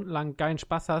 10 Stunden lang geilen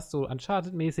Spaß hast, so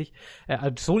Uncharted-mäßig.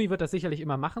 Also Sony wird das sicherlich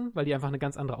immer machen, weil die einfach eine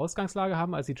ganz andere Ausgangslage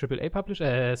haben als die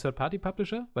AAA-Publisher,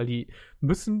 Third-Party-Publisher, weil die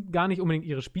müssen gar nicht unbedingt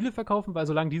ihre Spiele verkaufen, weil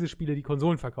solange diese Spiele die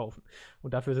Konsolen verkaufen.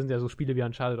 Und dafür sind ja so Spiele wie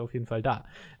Uncharted auf jeden Fall da.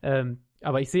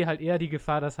 Aber ich sehe halt eher die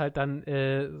Gefahr, dass halt dann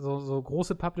so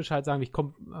große Publisher halt sagen, ich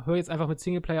höre jetzt einfach mit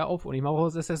Singleplayer auf und ich mache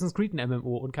aus Assassin's Creed ein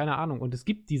MMO und keine Ahnung. Und es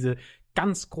gibt diese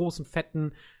ganz großen,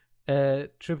 fetten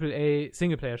AAA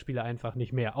Singleplayer-Spiele einfach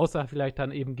nicht mehr. Außer vielleicht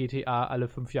dann eben GTA alle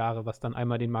 5 Jahre, was dann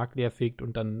einmal den Markt leer fegt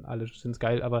und dann alle sind's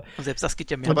geil. Aber und selbst das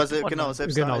geht ja mehr. Aber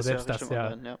selbst das,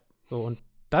 ja. So, und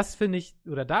das finde ich,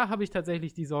 oder da habe ich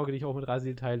tatsächlich die Sorge, die ich auch mit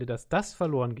Rasil teile, dass das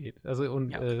verloren geht. Also,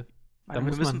 und ja. Wir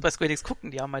müssen bei Square Enix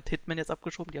gucken, die haben halt Hitman jetzt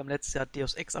abgeschoben, die haben letztes Jahr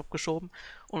Deus Ex abgeschoben.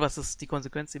 Und was ist die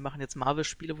Konsequenz? Die machen jetzt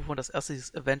Marvel-Spiele, wovon das erste,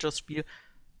 dieses Avengers-Spiel,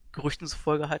 Gerüchten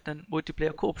zufolge halt ein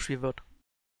Multiplayer-Koop-Spiel wird.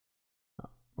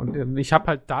 Und ich habe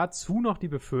halt dazu noch die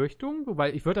Befürchtung,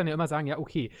 weil ich würde dann ja immer sagen, ja,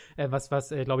 okay, was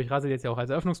glaube ich, Rasil jetzt ja auch als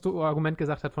Eröffnungsargument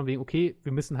gesagt hat, von wegen, okay,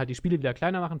 wir müssen halt die Spiele wieder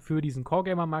kleiner machen für diesen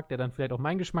Core-Gamer-Markt, der dann vielleicht auch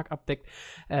meinen Geschmack abdeckt.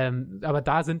 Aber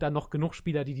da sind dann noch genug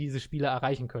Spieler, die diese Spiele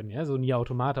erreichen können. Ja? So Nier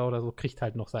Automata oder so kriegt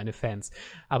halt noch seine Fans.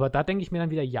 Aber da denke ich mir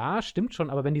dann wieder, ja, stimmt schon,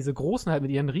 aber wenn diese Großen halt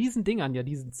mit ihren riesen Dingern, ja,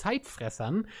 diesen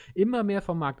Zeitfressern immer mehr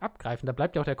vom Markt abgreifen, da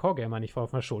bleibt ja auch der Core-Gamer nicht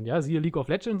verschont. Ja? Siehe League of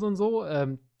Legends und so,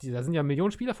 da sind ja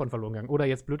Millionen Spieler von verloren gegangen. Oder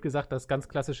jetzt blöd gesagt, das ganz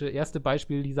klassische erste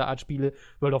Beispiel dieser Art Spiele,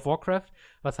 World of Warcraft,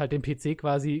 was halt den PC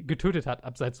quasi getötet hat,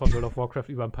 abseits von World of Warcraft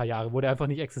über ein paar Jahre, wo der einfach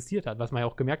nicht existiert hat, was man ja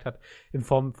auch gemerkt hat, in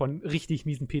Form von richtig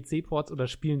miesen PC-Ports oder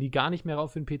Spielen, die gar nicht mehr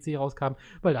auf den PC rauskamen,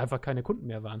 weil da einfach keine Kunden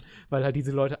mehr waren. Weil halt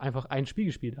diese Leute einfach ein Spiel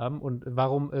gespielt haben. Und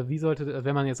warum, wie sollte,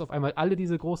 wenn man jetzt auf einmal alle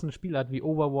diese großen Spiele hat, wie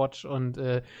Overwatch und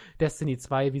Destiny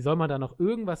 2, wie soll man da noch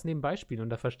irgendwas nebenbei spielen? Und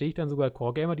da verstehe ich dann sogar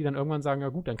Core-Gamer, die dann irgendwann sagen, ja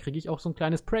gut, dann kriege ich auch so ein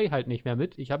kleines Prey halt nicht mehr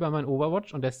mit. Ich habe ja mein Overwatch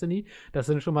Overwatch und Destiny. Das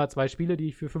sind schon mal 2 Spiele, die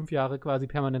ich für 5 Jahre quasi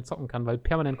permanent zocken kann, weil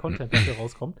permanent Content dafür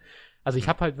rauskommt. Also ich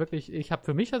habe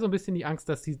für mich so ein bisschen die Angst,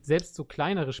 dass die selbst so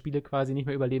kleinere Spiele quasi nicht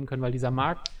mehr überleben können, weil dieser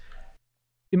Markt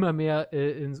immer mehr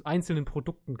in einzelnen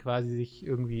Produkten quasi sich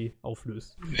irgendwie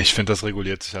auflöst. Ich finde, das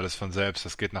reguliert sich alles von selbst.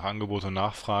 Das geht nach Angebot und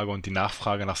Nachfrage und die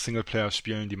Nachfrage nach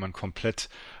Singleplayer-Spielen, die man komplett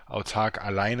autark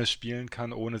alleine spielen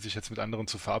kann, ohne sich jetzt mit anderen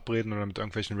zu verabreden oder mit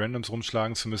irgendwelchen Randoms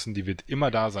rumschlagen zu müssen, die wird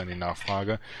immer da sein, die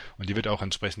Nachfrage, und die wird auch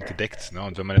entsprechend gedeckt. Ne?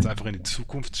 Und wenn man jetzt einfach in die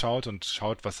Zukunft schaut und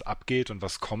schaut, was abgeht und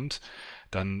was kommt,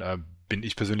 dann bin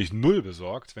ich persönlich null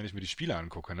besorgt, wenn ich mir die Spiele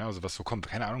angucke. Ne? Also was so kommt,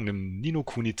 keine Ahnung, nimm Ni no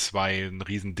Kuni 2, ein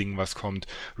Riesending, was kommt,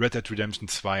 Red Dead Redemption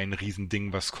 2, ein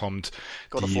Riesending, was kommt,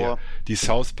 die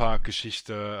South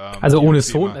Park-Geschichte. Also ohne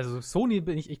Sony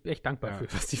bin ich echt dankbar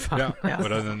für, was die fahren. Ja.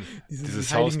 Oder dann diese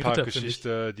South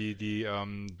Park-Geschichte,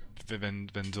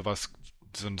 wenn sowas,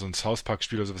 so ein South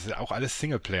Park-Spiel oder sowas, ist ja auch alles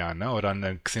Singleplayer, ne? Oder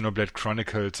ein Xenoblade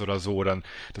Chronicles oder so, oder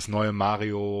das neue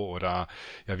Mario oder,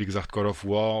 ja, wie gesagt, God of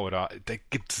War, oder da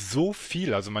gibt's so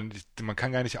viel, also man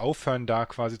kann gar nicht aufhören, da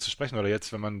quasi zu sprechen. Oder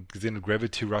jetzt, wenn man gesehen hat,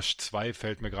 Gravity Rush 2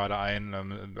 fällt mir gerade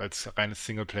ein, als reines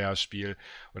Singleplayer-Spiel,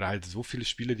 oder halt so viele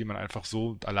Spiele, die man einfach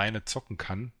so alleine zocken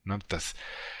kann, ne? Das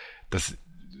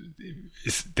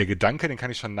ist der Gedanke, den kann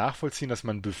ich schon nachvollziehen, dass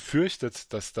man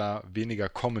befürchtet, dass da weniger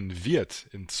kommen wird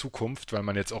in Zukunft, weil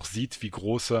man jetzt auch sieht, wie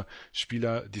große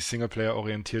Spieler, die Singleplayer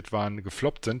orientiert waren,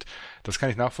 gefloppt sind. Das kann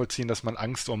ich nachvollziehen, dass man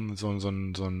Angst um so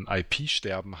ein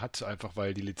IP-Sterben hat, einfach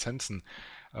weil die Lizenzen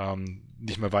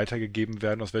nicht mehr weitergegeben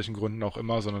werden, aus welchen Gründen auch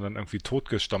immer, sondern dann irgendwie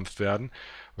totgestampft werden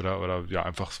oder ja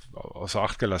einfach außer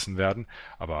Acht gelassen werden.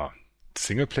 Aber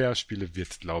Singleplayer-Spiele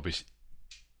wird, glaube ich,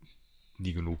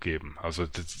 nie genug geben. Also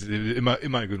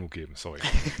immer genug geben, sorry.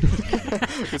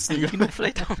 Jetzt nie genug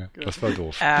vielleicht auch. Ja, das war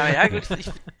doof. Ja gut,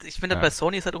 ich finde bei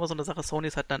Sony ist halt immer so eine Sache, Sony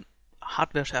ist halt dann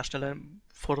Hardware-Hersteller im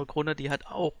Vordergrund, die halt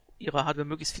auch ihre Hardware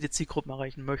möglichst viele Zielgruppen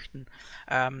erreichen möchten.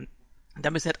 Da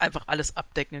müssen sie halt einfach alles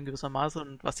abdecken in gewisser Maße,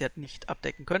 und was sie halt nicht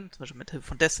abdecken können, zum Beispiel mit Hilfe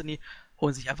von Destiny,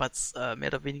 holen sich einfach jetzt, mehr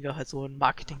oder weniger halt so ein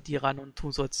Marketing-Deal ran und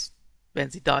tun so, als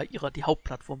wären sie da die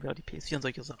Hauptplattform wäre, die PS4 und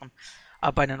solche Sachen.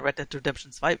 Aber bei einem Red Dead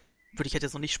Redemption 2 würde ich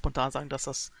jetzt noch nicht spontan sagen, dass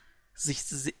das sich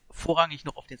vorrangig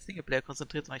noch auf den Singleplayer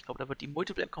konzentriert, sondern ich glaube, da wird die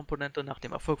Multiplayer-Komponente nach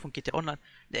dem Erfolg von GTA Online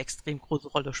eine extrem große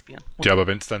Rolle spielen. Ja, aber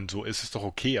wenn es dann so ist, ist doch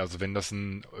okay. Also wenn das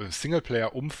ein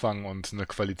Singleplayer-Umfang und eine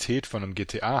Qualität von einem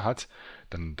GTA hat,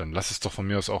 dann lass es doch von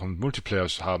mir aus auch einen Multiplayer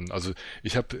haben. Also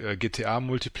ich habe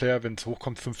GTA-Multiplayer, wenn es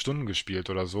hochkommt, 5 Stunden gespielt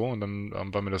oder so, und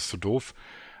dann war mir das zu doof.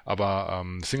 Aber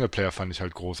Singleplayer fand ich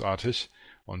halt großartig.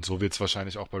 Und so wird es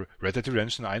wahrscheinlich auch bei Red Dead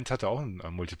Redemption 1 hatte auch einen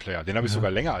Multiplayer. Den habe ich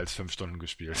sogar länger als 5 Stunden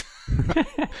gespielt.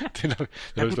 Den habe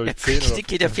ich, glaube ich, 10 oder 15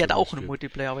 GTA 4 hat auch einen gespielt.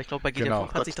 Multiplayer, aber ich glaube, bei GTA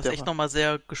 5 hat sich das echt nochmal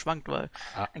sehr geschwankt, weil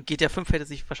ein GTA 5 hätte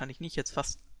sich wahrscheinlich nicht jetzt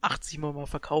fast 80 Mal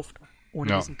verkauft,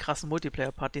 ohne diesen krassen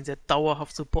Multiplayer-Part, den sie ja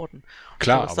dauerhaft supporten.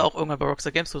 Klar, was da auch irgendwann bei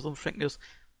Rockstar Games so umschwenken ist.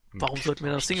 Warum sollten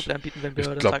wir das Singleplayer anbieten, wenn wir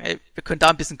dann sagen, ey, wir können da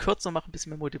ein bisschen kürzer machen, ein bisschen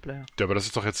mehr Multiplayer? Ja, aber das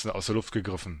ist doch jetzt aus der Luft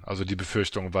gegriffen, also die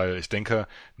Befürchtung, weil ich denke,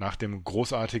 nach dem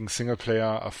großartigen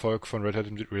Singleplayer-Erfolg von Red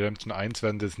Dead Redemption 1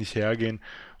 werden sie jetzt nicht hergehen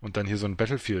und dann hier so einen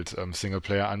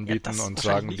Battlefield-Singleplayer anbieten und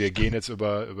sagen, wir gehen jetzt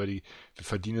wir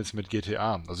verdienen jetzt mit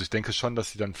GTA. Also ich denke schon,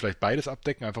 dass sie dann vielleicht beides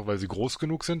abdecken, einfach weil sie groß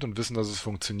genug sind und wissen, dass es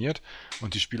funktioniert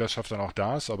und die Spielerschaft dann auch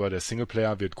da ist, aber der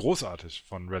Singleplayer wird großartig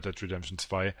von Red Dead Redemption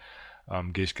 2.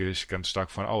 Gehe ich ganz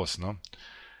stark von aus, ne?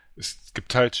 Es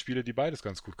gibt halt Spiele, die beides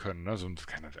ganz gut können, ne? So ein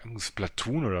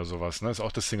Splatoon oder sowas, ne? Ist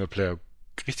auch das Singleplayer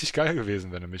richtig geil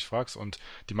gewesen, wenn du mich fragst. Und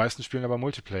die meisten spielen aber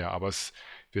Multiplayer, aber es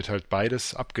wird halt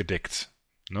beides abgedeckt,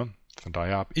 ne? Von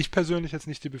daher habe ich persönlich jetzt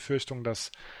nicht die Befürchtung,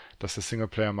 dass der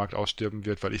Singleplayer-Markt aussterben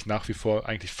wird, weil ich nach wie vor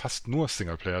eigentlich fast nur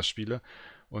Singleplayer spiele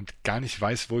und gar nicht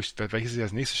weiß, welches ich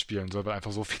als nächstes spielen soll, weil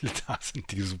einfach so viele da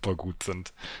sind, die super gut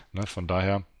sind, ne? Von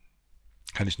daher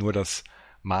kann ich nur das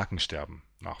Markensterben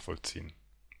nachvollziehen.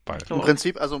 Im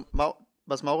Prinzip, also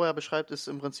was Mauro ja beschreibt, ist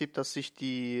im Prinzip, dass sich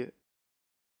die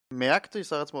Märkte, ich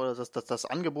sage jetzt mal, dass das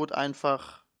Angebot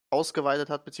einfach ausgeweitet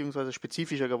hat, beziehungsweise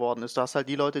spezifischer geworden ist. Du hast halt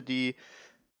die Leute, die,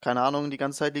 keine Ahnung, die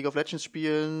ganze Zeit League of Legends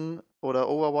spielen oder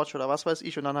Overwatch oder was weiß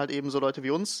ich, und dann halt eben so Leute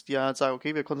wie uns, die halt sagen,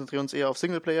 okay, wir konzentrieren uns eher auf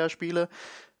Singleplayer-Spiele,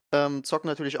 zocken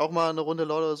natürlich auch mal eine Runde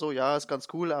LoL oder so, ja, ist ganz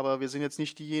cool, aber wir sind jetzt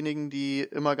nicht diejenigen, die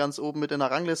immer ganz oben mit in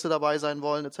der Rangliste dabei sein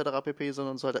wollen, etc. pp.,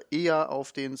 sondern uns halt eher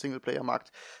auf den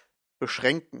Singleplayer-Markt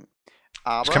beschränken.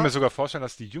 Aber ich kann mir sogar vorstellen,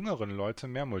 dass die jüngeren Leute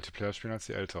mehr Multiplayer spielen als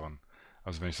die älteren.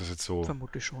 Also wenn ich das jetzt so...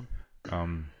 Vermutlich schon.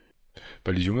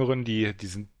 Weil die Jüngeren, die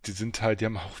sind halt, die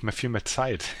haben auch viel mehr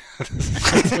Zeit.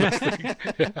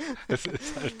 Das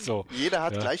ist halt so. Jeder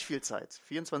hat gleich viel Zeit.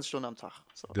 24 Stunden am Tag.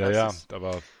 So, ja,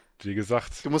 aber wie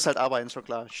gesagt. Du musst halt arbeiten, schon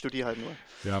klar. Ich studiere halt nur.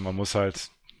 Ja, man muss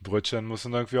halt Brötchen muss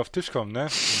dann irgendwie auf den Tisch kommen, ne? Um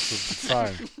zu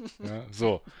bezahlen. Ja,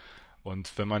 so.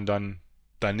 Und wenn man dann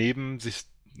daneben sich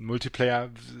Multiplayer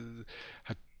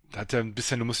hat ja ein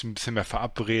bisschen, du musst ein bisschen mehr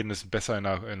verabreden, ist besser in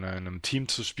einem Team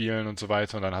zu spielen und so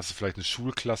weiter. Und dann hast du vielleicht eine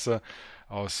Schulklasse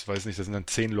aus, weiß nicht, das sind dann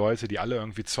 10 Leute, die alle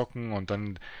irgendwie zocken und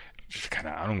dann,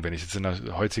 keine Ahnung, wenn ich jetzt in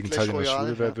der heutigen Clash Zeit in der Royale,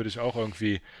 Schule wäre, ja. würde ich auch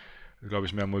irgendwie, glaube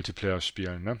ich, mehr Multiplayer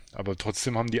spielen, ne? Aber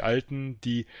trotzdem haben die Alten,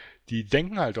 die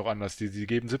denken halt auch anders. Die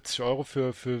geben 70 Euro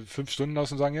für 5 Stunden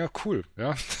aus und sagen, ja, cool,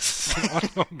 ja, das ist in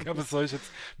Ordnung. Ja, was soll ich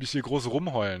jetzt mich hier groß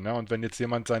rumheulen, ne? Und wenn jetzt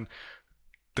jemand sein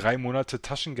 3 Monate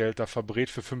Taschengeld da verbrät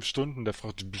für 5 Stunden, der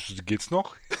fragt, geht's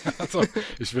noch? Also,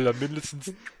 ich will da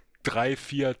mindestens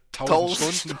 3.000,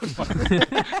 4.000 Stunden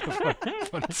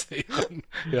von zehren.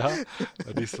 Ja,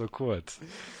 nicht so kurz.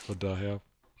 Von daher.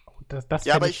 Das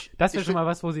Ja, aber das wäre schon mal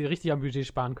was, wo sie richtig am Budget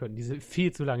sparen können. Diese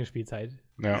viel zu lange Spielzeit.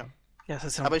 Ja. Ja, das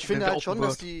ist ja Aber ich finde wenn wir halt schon,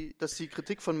 Open dass die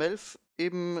Kritik von Melf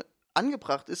eben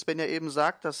angebracht ist, wenn er eben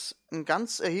sagt, dass ein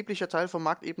ganz erheblicher Teil vom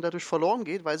Markt eben dadurch verloren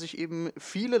geht, weil sich eben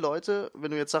viele Leute,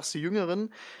 wenn du jetzt sagst, die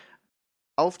Jüngeren,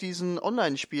 auf diesen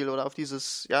Online-Spiel oder auf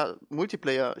dieses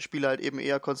Multiplayer-Spiel halt eben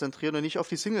eher konzentrieren und nicht auf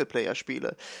die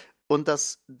Singleplayer-Spiele. Und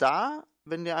dass da,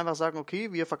 wenn wir einfach sagen,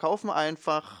 okay, wir verkaufen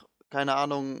einfach, keine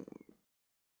Ahnung,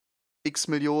 x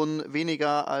Millionen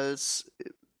weniger als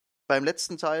beim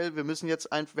letzten Teil, wir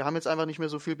haben jetzt einfach nicht mehr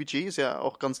so viel Budget, ist ja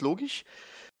auch ganz logisch.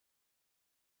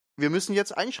 Wir müssen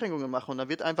jetzt Einschränkungen machen und dann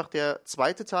wird einfach der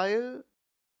zweite Teil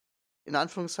in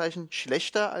Anführungszeichen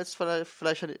schlechter als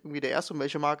vielleicht irgendwie der erste, um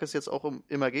welche Marke es jetzt auch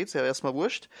immer geht, ist ja erstmal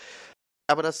wurscht.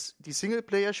 Aber dass die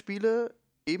Singleplayer-Spiele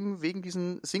eben wegen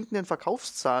diesen sinkenden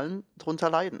Verkaufszahlen drunter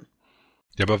leiden.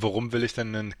 Ja, aber warum will ich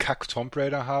denn einen Kack-Tomb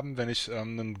Raider haben, wenn ich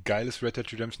ein geiles Red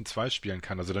Dead Redemption 2 spielen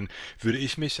kann? Also dann würde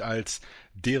ich mich als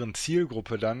deren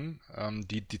Zielgruppe dann,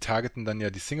 die targeten dann ja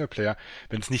die Singleplayer,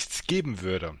 wenn es nichts geben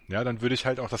würde, ja, dann würde ich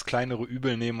halt auch das kleinere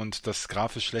Übel nehmen und das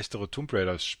grafisch schlechtere Tomb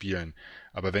Raider spielen.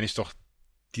 Aber wenn ich doch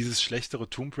dieses schlechtere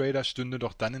Tomb Raider stünde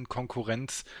doch dann in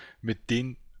Konkurrenz mit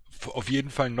den auf jeden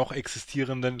Fall noch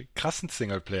existierenden krassen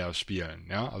Singleplayer spielen,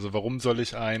 ja, also warum soll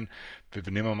ich wir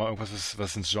nehmen mal irgendwas,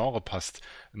 was ins Genre passt,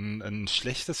 ein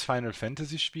schlechtes Final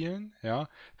Fantasy spielen, ja,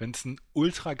 wenn es ein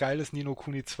ultra geiles Ni no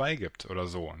Kuni 2 gibt oder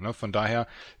so, ne, von daher,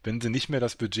 wenn sie nicht mehr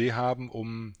das Budget haben,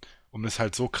 um es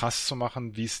halt so krass zu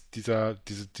machen, wie es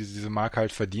diese Marke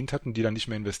halt verdient hat und die dann nicht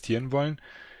mehr investieren wollen,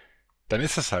 dann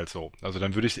ist das halt so, also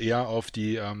dann würde ich eher auf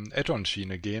die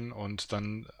Add-on-Schiene gehen und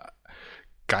dann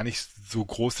gar nicht so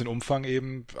groß den Umfang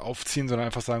eben aufziehen, sondern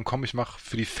einfach sagen, komm, ich mache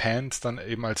für die Fans dann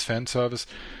eben als Fanservice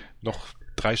noch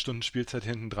 3 Stunden Spielzeit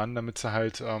hinten dran, damit sie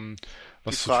halt was zu tun haben.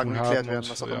 Die Fragen geklärt werden,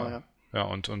 was auch immer, ja. Ja,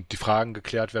 und die Fragen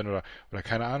geklärt werden oder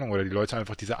keine Ahnung, oder die Leute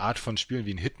einfach diese Art von Spielen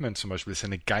wie ein Hitman zum Beispiel, ist ja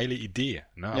eine geile Idee,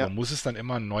 ne? Ja. Aber muss es dann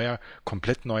immer ein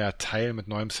komplett neuer Teil mit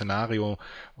neuem Szenario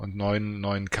und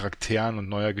neuen Charakteren und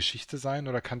neuer Geschichte sein,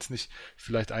 oder kann es nicht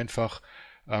vielleicht einfach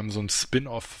so ein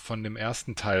Spin-off von dem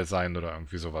ersten Teil sein oder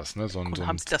irgendwie sowas, ne? So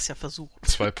haben sie das ja versucht.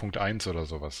 2.1 oder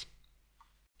sowas.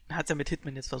 Man hat es ja mit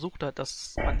Hitman jetzt versucht,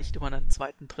 dass man nicht immer einen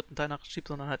zweiten, dritten Teil nachschiebt,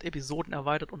 sondern halt Episoden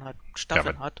erweitert und halt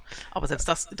Staffeln hat. Aber selbst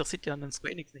das interessiert ja dann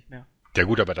Square Enix nicht mehr. Ja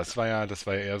gut, aber das war ja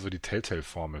eher so die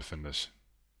Telltale-Formel, finde ich.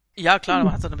 Ja, klar,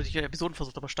 man hat dann natürlich Episoden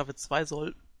versucht, aber Staffel 2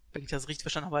 soll, wenn ich das richtig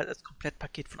verstanden habe, als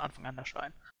Komplettpaket von Anfang an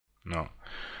erscheinen. Ja.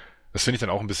 Das finde ich dann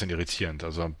auch ein bisschen irritierend.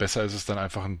 Also besser ist es dann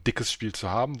einfach ein dickes Spiel zu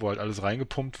haben, wo halt alles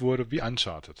reingepumpt wurde, wie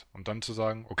Uncharted. Und dann zu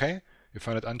sagen, okay, ihr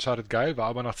fandet Uncharted geil, war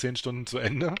aber nach 10 Stunden zu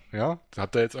Ende, ja,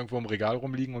 habt ihr jetzt irgendwo im Regal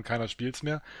rumliegen und keiner spielt's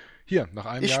mehr. Hier, nach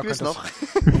einem Jahr könnt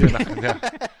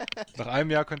nach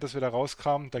einem Jahr könnt ihr das wieder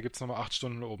rauskramen, da gibt's nochmal 8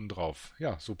 Stunden oben drauf.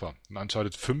 Ja, super. Ein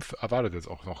Uncharted 5 erwartet jetzt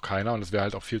auch noch keiner und es wäre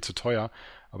halt auch viel zu teuer.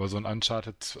 Aber so ein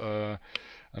Uncharted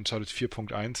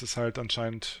 4.1 ist halt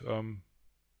anscheinend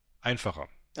einfacher.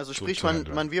 Also sprich,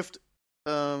 man wirft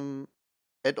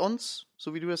Add-ons,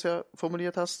 so wie du das ja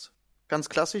formuliert hast, ganz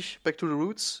klassisch, Back to the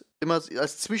Roots, immer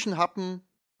als Zwischenhappen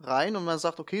rein und man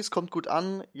sagt, okay, es kommt gut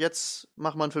an, jetzt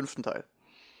machen wir einen 5. Teil.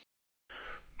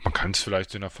 Man kann es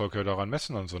vielleicht den Erfolg ja daran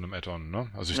messen an so einem Add-on,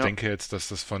 ne? Also ich denke jetzt, dass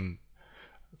das von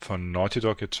Naughty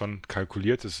Dog jetzt schon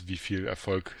kalkuliert ist, wie viel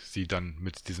Erfolg sie dann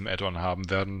mit diesem Add-on haben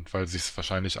werden, weil sich es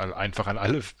wahrscheinlich einfach an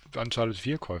alle Uncharted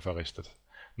 4-Käufer richtet.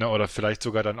 Ne? Oder vielleicht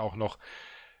sogar dann auch noch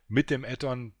mit dem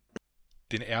Add-on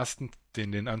den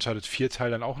Uncharted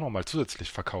 4-Teil dann auch nochmal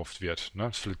zusätzlich verkauft wird. Ne?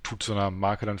 Das tut so einer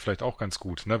Marke dann vielleicht auch ganz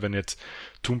gut. Ne? Wenn jetzt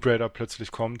Tomb Raider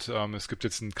plötzlich kommt, es gibt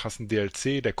jetzt einen krassen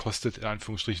DLC, der kostet in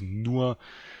Anführungsstrichen nur,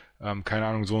 keine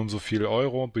Ahnung, so und so viel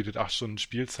Euro, bietet 8 Stunden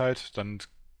Spielzeit, dann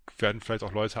werden vielleicht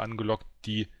auch Leute angelockt,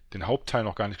 die den Hauptteil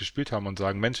noch gar nicht gespielt haben und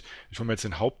sagen, Mensch, ich hole mir jetzt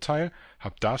den Hauptteil,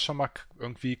 hab da schon mal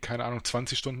irgendwie, keine Ahnung,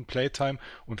 20 Stunden Playtime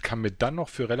und kann mir dann noch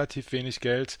für relativ wenig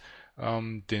Geld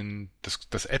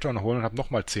das Add-on holen und habe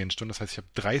nochmal 10 Stunden. Das heißt, ich habe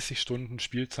 30 Stunden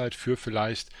Spielzeit für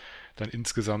vielleicht dann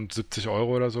insgesamt 70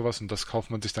 Euro oder sowas und das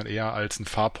kauft man sich dann eher als ein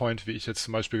Farpoint, wie ich jetzt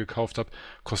zum Beispiel gekauft habe,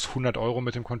 kostet 100 Euro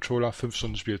mit dem Controller, 5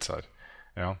 Stunden Spielzeit.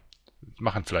 Ja,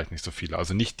 machen vielleicht nicht so viele,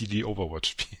 also nicht die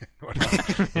Overwatch spielen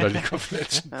oder League of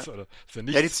Legends. Ja. Oder,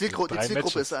 Die Zielgruppe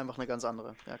ist einfach eine ganz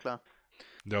andere, ja klar.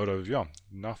 Ja, oder ja,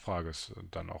 die Nachfrage ist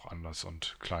dann auch anders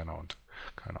und kleiner und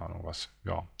keine Ahnung was,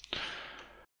 ja.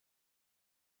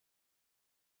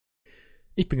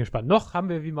 Ich bin gespannt. Noch haben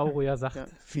wir, wie Mauro ja sagt,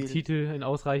 viel Titel in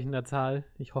ausreichender Zahl.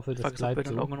 Ich hoffe, das bleibt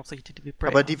so.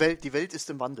 Aber die Welt ist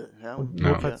im Wandel. Ja? Und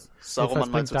notfalls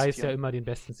bringt DICE ja immer den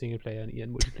besten Singleplayer in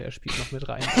ihren Multiplayer-Spiel noch mit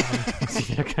rein. Muss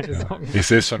ich ja keine Sorgen. Ich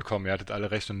sehe es schon kommen. Ihr hattet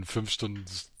alle recht und in 5 Stunden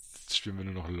spielen wir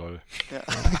nur noch LOL. Ja.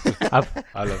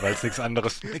 Alle, weil es nichts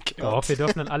anderes mehr gibt. Ja, wir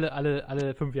dürfen dann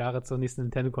alle 5 Jahre zur nächsten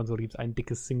Nintendo-Konsole gibt es ein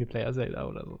dickes Singleplayer-Zelda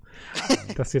oder so.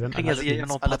 Dass wir dann kriegen ja sie ja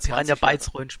noch ein paar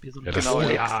Piranha-Bytes-Rollenspiel.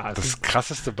 Ja, das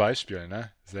krasseste Beispiel,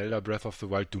 ne? Zelda Breath of the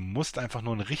Wild. Du musst einfach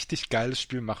nur ein richtig geiles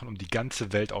Spiel machen, um die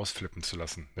ganze Welt ausflippen zu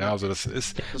lassen. Ja, also das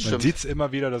man sieht es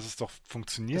immer wieder, dass es doch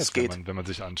funktioniert, wenn man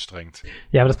sich anstrengt.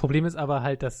 Ja, aber das Problem ist aber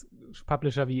halt, dass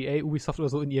Publisher wie EA, Ubisoft oder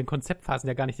so in ihren Konzeptphasen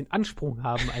ja gar nicht den Anspruch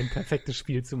haben, ein perfektes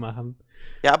Spiel zu machen.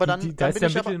 Ja, aber dann da ist der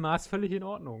Mittelmaß völlig in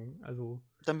Ordnung. Also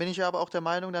dann bin ich ja aber auch der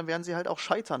Meinung, dann werden sie halt auch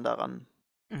scheitern daran.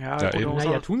 Ja,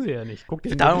 tun sie ja nicht. Guck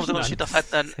dir darum steht das halt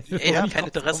dann, EA hat kein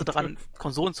Interesse daran,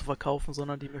 Konsolen zu verkaufen,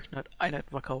 sondern die möchten halt Einheiten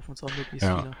verkaufen, und zwar möglichst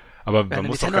viele. Aber man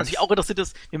muss Nintendo natürlich auch interessiert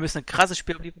ist, wir müssen ein krasses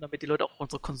Spiel liefern, damit die Leute auch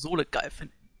unsere Konsole geil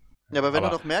finden. Ja, aber wenn du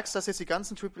doch merkst, dass jetzt die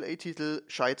ganzen AAA-Titel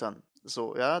scheitern,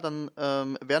 so, ja, dann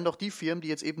werden doch die Firmen, die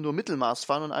jetzt eben nur Mittelmaß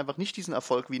fahren und einfach nicht diesen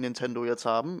Erfolg wie Nintendo jetzt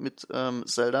haben mit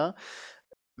Zelda,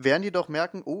 werden die doch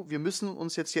merken, oh, wir müssen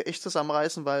uns jetzt hier echt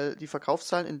zusammenreißen, weil die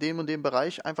Verkaufszahlen in dem und dem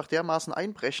Bereich einfach dermaßen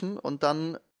einbrechen und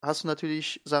dann hast du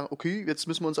natürlich sagen, okay, jetzt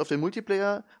müssen wir uns auf den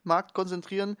Multiplayer-Markt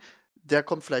konzentrieren, der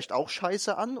kommt vielleicht auch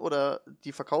scheiße an oder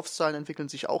die Verkaufszahlen entwickeln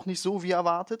sich auch nicht so wie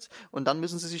erwartet und dann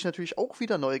müssen sie sich natürlich auch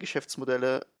wieder neue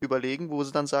Geschäftsmodelle überlegen, wo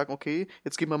sie dann sagen, okay,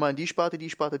 jetzt gehen wir mal in die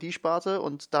Sparte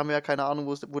und da haben wir ja keine Ahnung,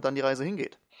 wo dann die Reise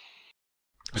hingeht.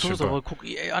 So, aber guck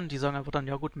EA an, die sagen einfach dann,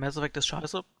 ja gut, Mass Effect ist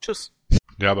scheiße, tschüss.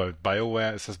 Ja, aber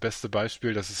BioWare ist das beste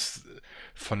Beispiel, das ist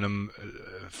von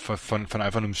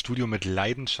einfach einem Studio mit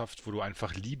Leidenschaft, wo du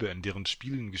einfach Liebe in deren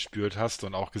Spielen gespürt hast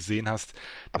und auch gesehen hast,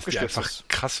 dass die einfach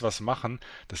krass was machen,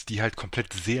 dass die halt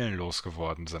komplett seelenlos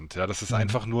geworden sind. Ja, das ist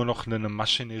einfach nur noch eine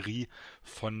Maschinerie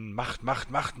von Macht.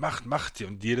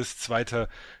 Und jedes zweite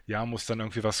Jahr muss dann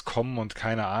irgendwie was kommen und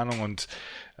keine Ahnung und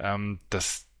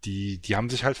die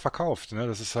haben sich halt verkauft, ne?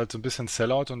 Das ist halt so ein bisschen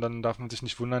Sellout und dann darf man sich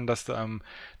nicht wundern, dass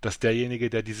derjenige,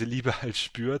 der diese Liebe halt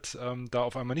spürt, da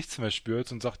auf einmal nichts mehr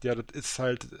spürt und sagt, ja, das ist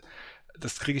halt,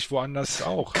 das kriege ich woanders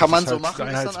auch. Kann man so halt machen,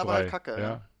 ist dann aber halt Kacke.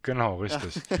 Ja, genau,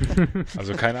 richtig. Ja.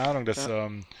 Also keine Ahnung, ich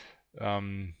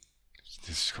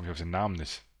komme auf den Namen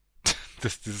nicht.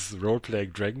 Dieses Roleplay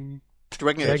Dragon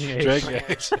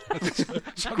Age.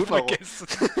 Schon vergessen.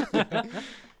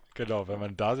 Genau, wenn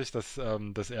man da sich das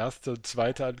erste,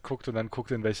 zweite anguckt und dann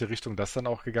guckt, in welche Richtung das dann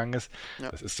auch gegangen ist,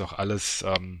 das ist doch alles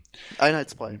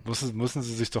einheitsbrei. Müssen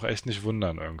sie sich doch echt nicht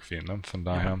wundern irgendwie, ne? Von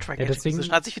daher. Ja, deswegen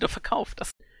hat sich wieder verkauft.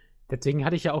 Deswegen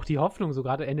hatte ich ja auch die Hoffnung, so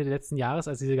gerade Ende des letzten Jahres,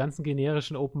 als diese ganzen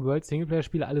generischen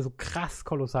Open-World-Singleplayer-Spiele alle so krass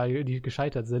kolossal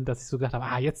gescheitert sind, dass ich so gedacht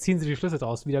habe, jetzt ziehen sie die Schlüsse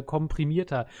draus, wieder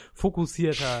komprimierter,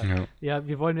 fokussierter. Ja,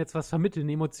 wir wollen jetzt was vermitteln,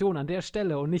 Emotionen an der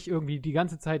Stelle und nicht irgendwie die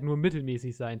ganze Zeit nur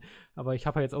mittelmäßig sein. Aber ich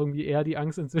habe ja jetzt irgendwie eher die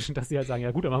Angst inzwischen, dass sie halt sagen,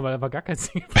 ja gut, dann machen wir aber gar kein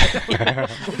Singleplayer.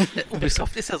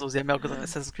 Ubisoft ist ja so, sie haben ja auch gesagt,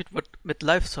 Assassin's Creed wird mit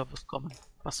Live-Service kommen.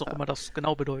 Was auch immer das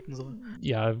genau bedeuten soll.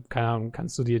 Ja, keine Ahnung,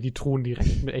 kannst du dir die Truhen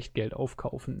direkt mit Echtgeld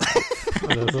aufkaufen.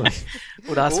 Oder so.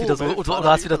 Oder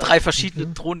hast wieder 3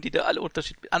 verschiedene Truhen, die du alle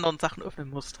mit anderen Sachen öffnen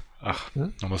musst. Ach,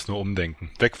 man muss nur umdenken.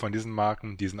 Weg von diesen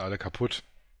Marken, die sind alle kaputt.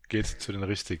 Geht zu den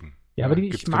richtigen. Ja, aber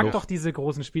ich mag doch diese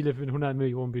großen Spiele für 100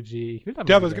 Millionen Budget. Ich will da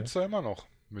ja, aber es gibt's da immer noch.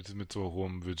 Mit so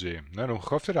hohem Budget. Ne, du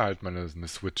kaufst dir da halt mal eine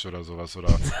Switch oder sowas.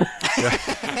 Oder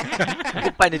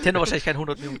Bei Nintendo wahrscheinlich kein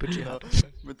 100 Millionen Budget hat.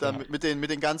 Mit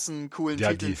den ganzen coolen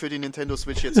Titeln für die Nintendo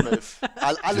Switch jetzt 11.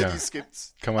 Alle, die es gibt.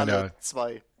 Kann man alle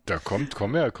 2. Da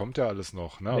kommt ja alles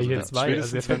noch. Ne? Also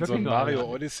spätestens, wenn so ein Mario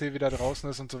Odyssey wieder draußen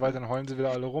ist und so weiter, dann heulen sie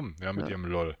wieder alle rum. Ja, mit ihrem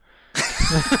LOL.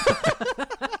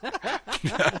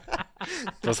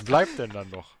 Was bleibt denn dann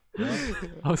noch? Ja?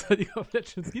 Außer League of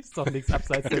Legends gibt's doch nichts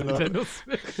abseits der Nintendo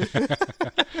Switch.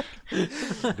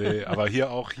 Nee, aber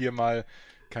hier mal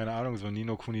keine Ahnung, so Ni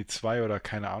no Kuni 2 oder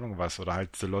keine Ahnung was, oder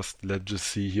halt The Lost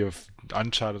Legacy hier,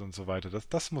 Uncharted und so weiter,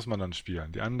 das muss man dann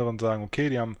spielen. Die anderen sagen, okay,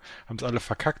 die haben es alle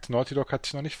verkackt, Naughty Dog hat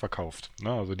sich noch nicht verkauft.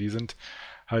 Ne? Also die sind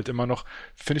halt immer noch,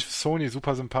 finde ich Sony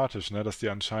super sympathisch, ne? Dass die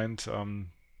anscheinend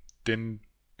den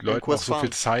Leuten auch so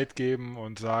viel Zeit geben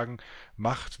und sagen,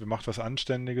 wir macht was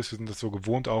Anständiges, wir sind das so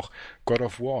gewohnt, auch God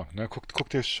of War, ne? Guck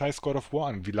dir scheiß God of War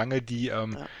an, wie lange die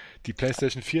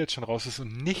PlayStation 4 jetzt schon raus ist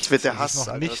und nichts, wird der Hass, ist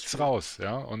noch nichts raus,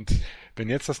 ja, und wenn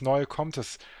jetzt das Neue kommt,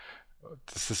 das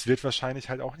wird wahrscheinlich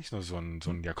halt auch nicht nur so ein,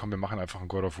 ja komm, wir machen einfach ein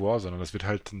God of War, sondern das wird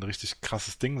halt ein richtig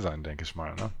krasses Ding sein, denke ich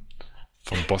mal, ne?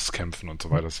 Vom Bosskämpfen und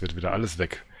so weiter, das wird wieder alles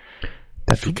weg.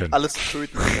 Alles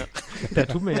töten, ja. Da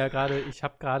tut mir ja gerade,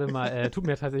 tut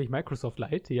mir tatsächlich Microsoft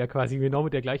leid, die ja quasi genau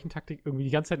mit der gleichen Taktik irgendwie die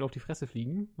ganze Zeit nur auf die Fresse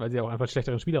fliegen, weil sie auch einfach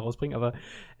schlechtere Spiele rausbringen, aber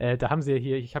da haben sie ja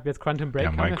hier, ich habe jetzt Quantum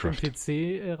Break für den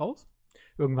PC raus,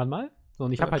 irgendwann mal. So,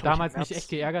 und ich habe halt damals mich echt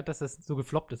geärgert, dass das so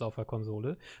gefloppt ist auf der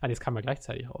Konsole. Jetzt kam er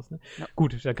gleichzeitig raus, ne? Ja.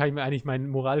 Gut, dann kann ich mir eigentlich meinen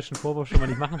moralischen Vorwurf schon mal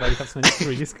nicht machen, weil ich habe es mir nicht für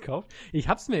Release gekauft. Ich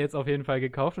habe es mir jetzt auf jeden Fall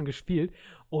gekauft und gespielt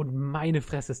und meine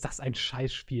Fresse, ist das ein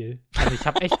Scheißspiel. Also ich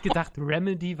habe echt gedacht,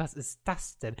 Remedy, was ist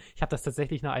das denn? Ich habe das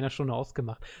tatsächlich nach einer Stunde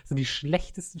ausgemacht. Das sind die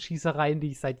schlechtesten Schießereien,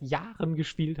 die ich seit Jahren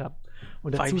gespielt habe.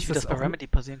 Und dazu ist das bei Remedy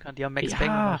passieren kann. Die haben Max Payne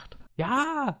gemacht.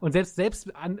 Ja, und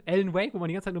selbst an Alan Wake, wo man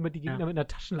die ganze Zeit nur mit die Gegner mit einer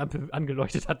Taschenlampe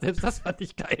angeleuchtet hat, selbst das fand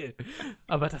ich geil.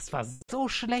 Aber das war so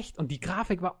schlecht und die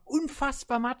Grafik war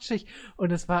unfassbar matschig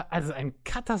und es war also ein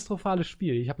katastrophales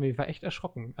Spiel. Ich war echt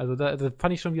erschrocken. Also da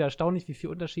fand ich schon wieder erstaunlich, wie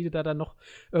viele Unterschiede da dann noch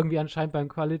irgendwie anscheinend beim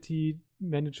Quality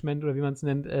Management oder wie man es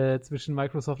nennt, zwischen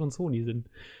Microsoft und Sony sind.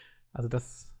 Also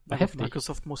das war heftig.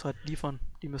 Microsoft muss halt liefern.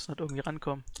 Die müssen halt irgendwie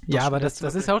rankommen. Ja, aber das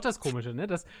ist ja auch das Komische, ne?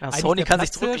 Sony kann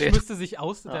sich zurücklehnen.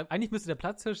 Eigentlich müsste der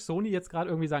Platzhirsch Sony jetzt gerade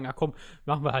irgendwie sagen, komm,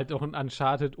 machen wir halt auch ein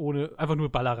Uncharted ohne, einfach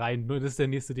nur Ballereien. Das ist der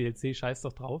nächste DLC, scheiß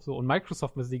doch drauf. So. Und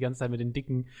Microsoft müsste die ganze Zeit mit den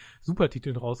dicken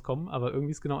Supertiteln rauskommen, aber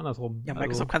irgendwie ist es genau andersrum. Ja,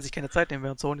 Microsoft kann sich keine Zeit nehmen,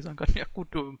 während Sony sagen kann, ja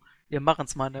gut, wir machen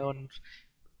es mal, ne? Und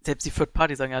selbst die Third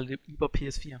Party sagen ja über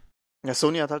PS4. Ja,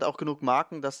 Sony hat halt auch genug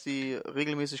Marken, dass die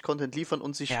regelmäßig Content liefern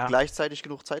und sich gleichzeitig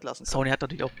genug Zeit lassen können. Sony hat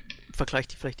natürlich auch im Vergleich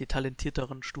vielleicht die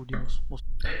talentierteren Studios.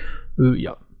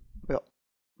 Ja.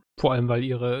 Vor allem, weil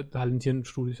ihre talentierten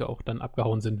Studios ja auch dann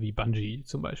abgehauen sind, wie Bungie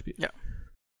zum Beispiel. Ja.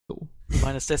 So. Ich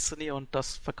meine, es ist Destiny und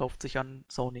das verkauft sich an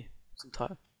Sony zum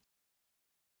Teil.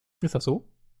 Ist das so?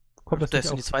 Kommt das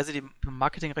Destiny 2 sind die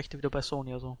Marketingrechte wieder bei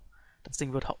Sony, also das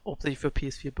Ding wird hauptsächlich für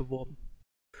PS4 beworben.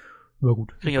 Ja,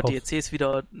 gut. Kriegen ja DLCs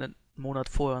wieder einen Monat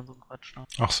vorher und so ein Quatsch. Ne?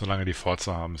 Ach, solange die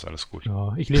Forza haben, ist alles gut.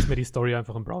 Ja, ich lese mir die Story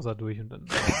einfach im Browser durch und dann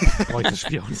brauche ich das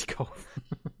Spiel auch nicht kaufen.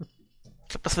 Ich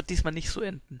glaube, das wird diesmal nicht so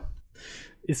enden.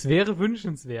 Es wäre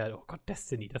wünschenswert. Oh Gott,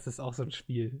 Destiny, das ist auch so ein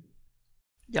Spiel.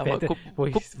 Ja, aber guck,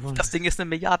 das Ding ist eine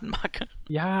Milliardenmarke.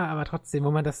 Ja, aber trotzdem,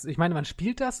 man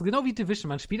spielt das, genau wie Division,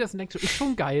 man spielt das und denkt, ist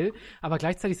schon geil, aber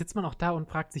gleichzeitig sitzt man auch da und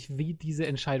fragt sich, wie diese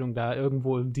Entscheidungen da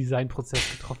irgendwo im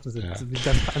Designprozess getroffen sind, wie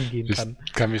das angehen kann.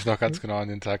 Ich kann mich noch ganz genau an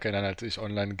den Tag erinnern, als ich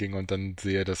online ging und dann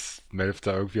sehe, dass Melf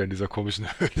da irgendwie an dieser komischen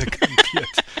Höhle campiert,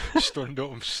 Stunde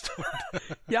um Stunde.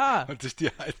 Ja. Und sich die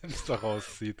Items da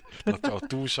rauszieht. Ich dachte auch,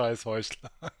 du scheiß Heuchler.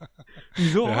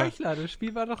 Wieso Heuchler? Das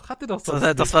Spiel hatte doch so.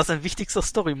 Das war sein wichtigster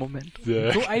Story-Moment.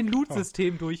 Ja. So ein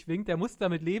Loot-System durchwinkt, der muss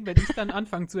damit leben, wenn ich dann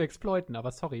anfange zu exploiten.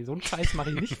 Aber sorry, so einen Scheiß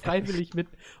mache ich nicht freiwillig mit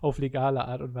auf legale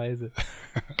Art und Weise.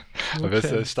 Okay. Aber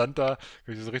er stand da,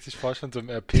 kann ich mir so richtig vorstellen, so im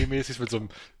RP-mäßig mit so einem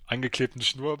angeklebten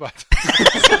Schnurrbart.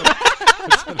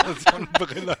 mit so einer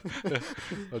Sonnenbrille.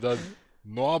 Und dann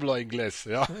Norbler Ingles,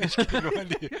 ja. Ich gehe nur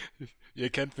ihr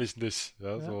kennt mich nicht.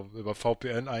 Ja, so über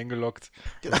VPN eingeloggt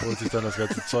und holt sich dann das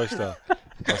ganze Zeug da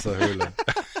aus der Höhle.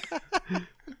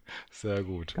 Sehr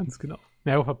gut. Ganz genau.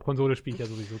 Ja, auf der Konsole spiele ich ja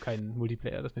sowieso keinen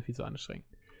Multiplayer, das ist mir viel zu anstrengend.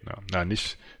 Ja,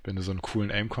 nicht, wenn du so einen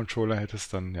coolen Aim-Controller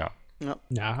hättest, dann ja.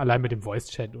 Ja, allein mit dem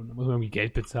Voice-Chat und da muss man irgendwie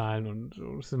Geld bezahlen und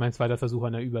das ist mein zweiter Versuch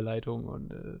an der Überleitung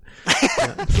und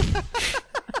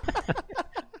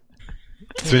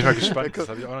Jetzt bin ich mal gespannt, das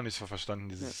habe ich auch noch nicht so verstanden,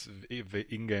 dieses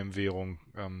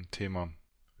Ingame-Währung-Thema.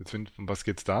 Um was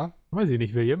geht's da? Weiß ich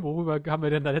nicht, William. Worüber haben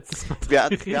wir denn da letztes Mal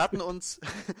wir hatten uns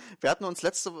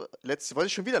letzte wollte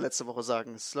ich schon wieder letzte Woche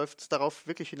sagen. Es läuft darauf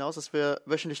wirklich hinaus, dass wir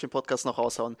wöchentlich den Podcast noch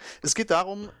raushauen. Es geht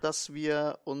darum, dass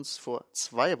wir uns vor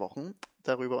 2 Wochen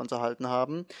darüber unterhalten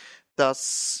haben,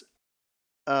 dass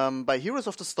bei Heroes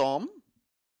of the Storm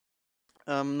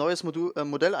neues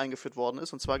Modell eingeführt worden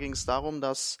ist. Und zwar ging es darum,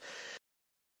 dass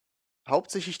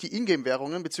hauptsächlich die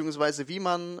Ingame-Währungen, beziehungsweise wie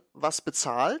man was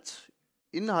bezahlt,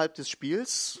 innerhalb des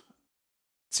Spiels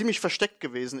ziemlich versteckt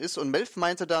gewesen ist. Und Melf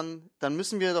meinte dann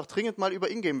müssen wir doch dringend mal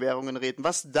über Ingame-Währungen reden.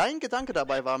 Was dein Gedanke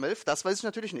dabei war, Melf, das weiß ich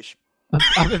natürlich nicht.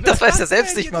 Aber Das weiß er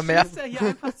selbst nicht mal mehr. Jetzt schießt er hier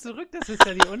einfach zurück, das ist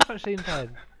ja die Unverschämtheit.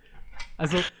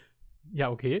 Also, ja,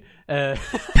 okay.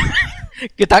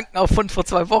 Gedanken auf von vor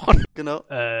 2 Wochen. Genau.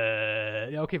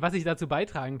 Ja, okay, was ich dazu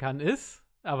beitragen kann ist,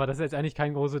 aber das ist jetzt eigentlich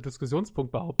kein großer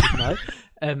Diskussionspunkt, behaupte ich mal.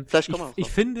 Vielleicht kommen wir ich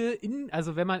finde,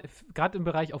 also wenn man, gerade im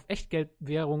Bereich auf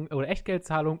Echtgeldwährung oder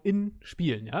Echtgeldzahlung in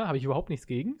Spielen, ja, habe ich überhaupt nichts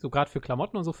gegen. So gerade für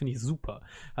Klamotten und so finde ich super.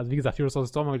 Also wie gesagt, Heroes of the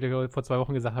Storm, habe ich vor 2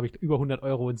 Wochen gesagt, habe ich über 100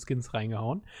 € in Skins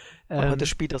reingehauen. Aber das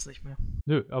spielt das nicht mehr.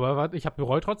 Nö, aber ich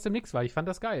bereue trotzdem nichts, weil ich fand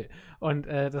das geil. Und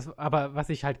aber was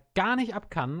ich halt gar nicht ab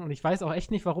kann, und ich weiß auch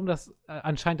echt nicht, warum das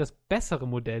anscheinend das bessere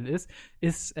Modell ist,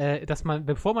 dass man,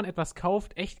 bevor man etwas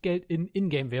kauft, Echtgeld in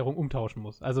Ingame-Währung umtauschen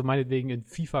muss. Also meinetwegen in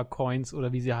FIFA-Coins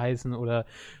oder wie sie heißen oder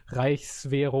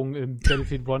Reichswährung im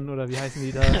Battlefield One oder wie heißen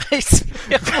die da?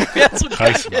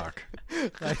 Reichsmark.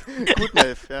 Gut,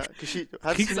 Melf, ja.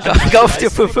 Kauf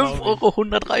dir für 5 €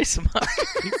 100 Reichsmark.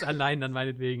 Kriegsanleihen dann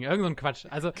meinetwegen. Irgend so ein Quatsch.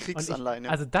 Also, Kriegsanleihen,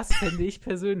 ja. Also das fände ich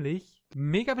persönlich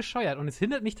mega bescheuert und es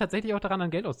hindert mich tatsächlich auch daran,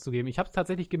 an Geld auszugeben. Ich habe es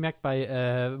tatsächlich gemerkt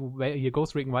bei hier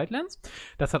Ghost Recon Wildlands.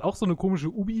 Das hat auch so eine komische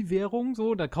Ubi-Währung,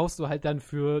 so. Da kaufst du halt dann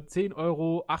für 10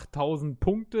 € 8.000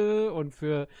 Punkte und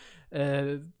für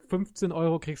 15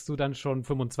 € kriegst du dann schon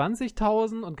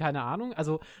 25.000 und keine Ahnung.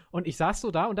 Also, und ich saß so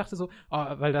da und dachte so, oh,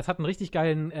 weil das hat einen richtig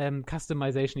geilen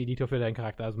Customization-Editor für deinen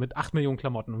Charakter, also mit 8 Millionen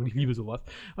Klamotten und ich liebe sowas.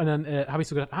 Und dann habe ich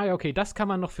so gedacht, ja, okay, das kann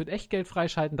man noch für Echtgeld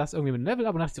freischalten, das irgendwie mit einem Level,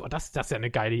 aber dann dachte ich so, oh, das ist ja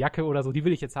eine geile Jacke oder so, die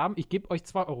will ich jetzt haben, ich gebe euch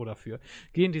 2 € dafür.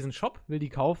 Geh in diesen Shop, will die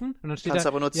kaufen und dann steht Kannst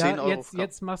da, aber nur 10 ja, Euro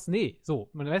jetzt machst, nee, so.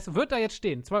 Und dann wird da jetzt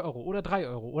stehen, 2 € oder 3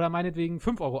 € oder meinetwegen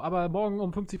 5 €, aber morgen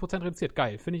um 50% reduziert,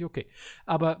 geil, finde ich okay.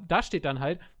 Aber da steht dann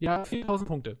halt, ja, 4.000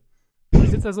 Punkte. Und ich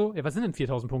sitze da so, ja, was sind denn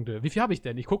 4.000 Punkte? Wie viel habe ich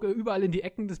denn? Ich gucke überall in die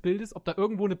Ecken des Bildes, ob da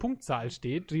irgendwo eine Punktzahl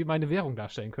steht, die meine Währung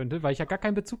darstellen könnte, weil ich ja gar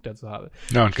keinen Bezug dazu habe.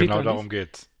 Ja, und Steht genau da darum nicht.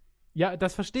 geht's. Ja,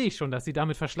 das verstehe ich schon, dass sie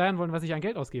damit verschleiern wollen, was ich an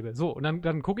Geld ausgebe. So, und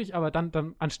dann gucke ich aber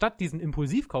dann anstatt diesen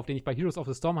Impulsivkauf, den ich bei Heroes of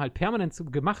the Storm halt permanent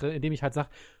mache, indem ich halt sage,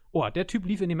 oh, der Typ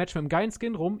lief in dem Match mit einem geilen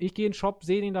Skin rum, ich gehe in den Shop,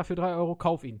 sehe den da für 3 €,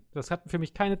 kauf ihn. Das hat für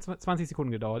mich keine 20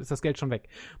 Sekunden gedauert, ist das Geld schon weg.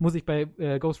 Muss ich bei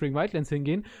Ghost Recon Wildlands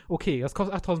hingehen, okay, das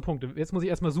kostet 8.000 Punkte, jetzt muss ich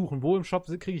erstmal suchen, wo im Shop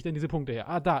kriege ich denn diese Punkte her?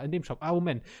 Ah, da, in dem Shop,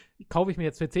 Moment, kaufe ich mir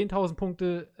jetzt für 10.000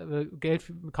 Punkte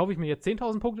kaufe ich mir jetzt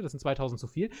 10.000 Punkte, das sind 2.000 zu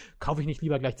viel, kaufe ich nicht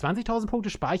lieber gleich 20.000 Punkte,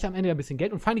 spare ich am Ende ein bisschen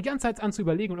Geld und fange die ganze Zeit an zu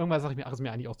überlegen und irgendwann sage ich mir, ach, ist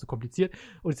mir eigentlich auch zu kompliziert.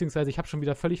 Und beziehungsweise ich habe schon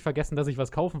wieder völlig vergessen, dass ich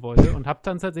was kaufen wollte und habe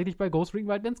dann tatsächlich bei Ghost Recon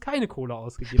Wildlands keine Kohle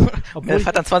ausgegeben. Er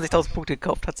hat dann 20.000 Punkte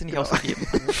gekauft, hat sie nicht ausgegeben.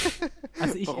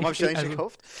 Also warum habe ich die eigentlich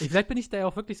gekauft? Vielleicht bin ich da ja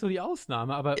auch wirklich so die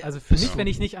Ausnahme, aber also für mich, wenn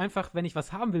ich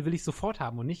was haben will, will ich sofort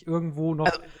haben und nicht irgendwo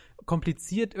noch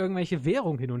kompliziert irgendwelche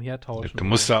Währungen hin und her tauschen. Du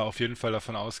musst da auf jeden Fall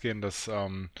davon ausgehen, dass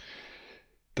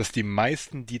die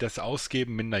meisten, die das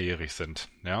ausgeben, minderjährig sind.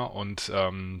 Ja, und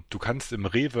du kannst im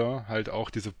Rewe halt auch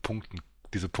diese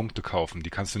Punkte kaufen. Die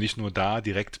kannst du nicht nur da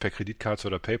direkt per Kreditkarte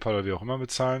oder PayPal oder wie auch immer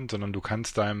bezahlen, sondern du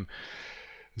kannst deinem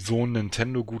Sohn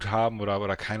Nintendo-Guthaben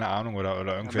oder keine Ahnung oder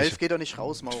irgendwelche geht doch nicht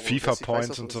raus, Mauro.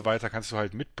 FIFA-Points und so weiter kannst du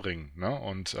halt mitbringen. Ne?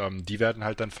 Und die werden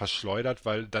halt dann verschleudert,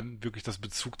 weil dann wirklich das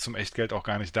Bezug zum Echtgeld auch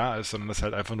gar nicht da ist, sondern das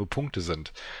halt einfach nur Punkte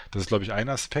sind. Das ist, glaube ich, ein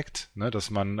Aspekt, ne? Dass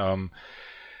man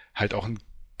halt auch ein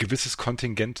gewisses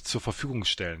Kontingent zur Verfügung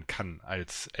stellen kann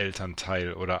als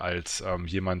Elternteil oder als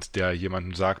jemand, der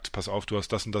jemandem sagt, pass auf, du hast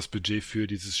das und das Budget für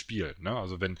dieses Spiel. Ne?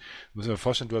 Also müssen wir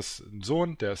vorstellen, du hast einen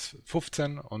Sohn, der ist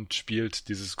 15 und spielt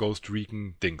dieses Ghost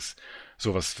Recon Dings.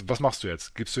 So, was machst du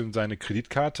jetzt? Gibst du ihm seine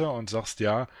Kreditkarte und sagst,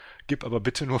 ja, gib aber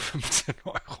bitte nur 15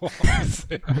 € aus.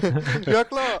 Ja,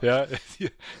 klar. Ja, hier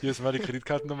ist mal die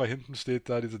Kreditkartennummer, hinten steht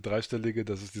da diese dreistellige,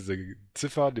 das ist diese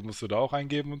Ziffer, die musst du da auch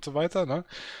eingeben und so weiter, ne?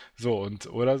 So,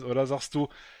 oder sagst du,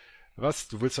 was,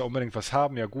 du willst ja unbedingt was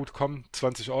haben, ja gut, komm,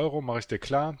 20 € mache ich dir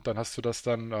klar, dann hast du das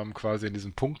dann quasi in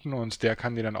diesen Punkten und der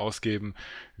kann dir dann ausgeben,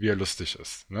 wie er lustig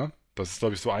ist, ne? Das ist,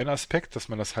 glaube ich, so ein Aspekt, dass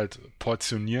man das halt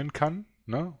portionieren kann,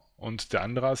 ne? Und der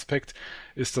andere Aspekt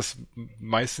ist, dass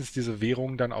meistens diese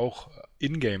Währungen dann auch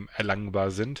in-game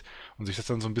erlangbar sind und sich das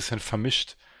dann so ein bisschen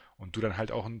vermischt und du dann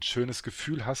halt auch ein schönes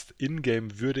Gefühl hast,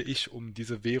 in-game würde ich, um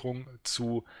diese Währung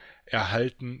zu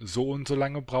erhalten, so und so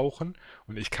lange brauchen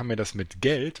und ich kann mir das mit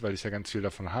Geld, weil ich ja ganz viel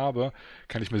davon habe,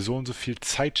 kann ich mir so und so viel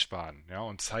Zeit sparen. Ja,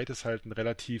 und Zeit ist halt ein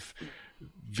relativ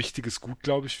wichtiges Gut,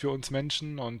 glaube ich, für uns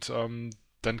Menschen und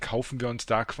dann kaufen wir uns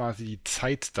da quasi die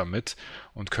Zeit damit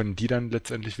und können die dann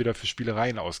letztendlich wieder für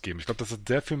Spielereien ausgeben. Ich glaube, das hat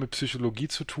sehr viel mit Psychologie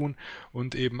zu tun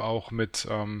und eben auch mit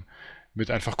mit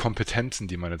einfach Kompetenzen,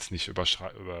 die man jetzt nicht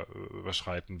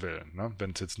überschreiten will, ne?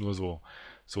 Wenn es jetzt nur so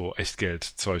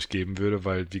Echtgeldzeug geben würde,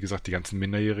 weil, wie gesagt, die ganzen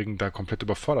Minderjährigen da komplett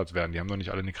überfordert werden. Die haben doch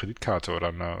nicht alle eine Kreditkarte oder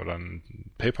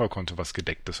ein PayPal-Konto, was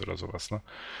gedeckt ist oder sowas, ne?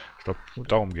 Ich glaube,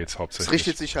 darum geht's hauptsächlich. Es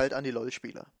richtet sich halt an die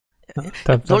LoL-Spieler.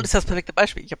 LoL ist das perfekte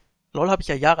Beispiel. LoL habe ich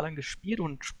ja jahrelang gespielt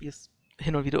und spiele es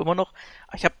hin und wieder immer noch.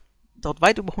 Aber ich habe dort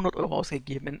weit über 100 Euro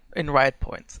ausgegeben in Riot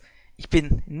Points. Ich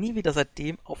bin nie wieder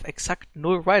seitdem auf exakt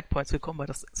 0 Riot Points gekommen, weil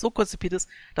das so konzipiert ist,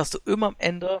 dass du immer am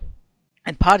Ende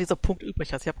ein paar dieser Punkte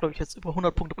übrig hast. Ich habe, glaube ich, jetzt über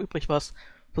 100 Punkte übrig, was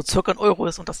so circa 1 Euro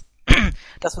ist, und das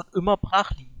wird immer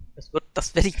brach liegen.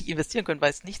 Das werde ich nicht investieren können,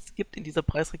 weil es nichts gibt in dieser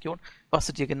Preisregion, was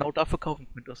du dir genau dafür kaufen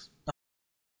könntest.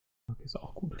 Okay, ist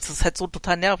auch gut. Es ist halt so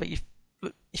total nervig.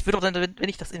 Ich würde auch dann, wenn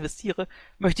ich das investiere,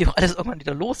 möchte ich auch alles irgendwann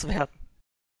wieder loswerden.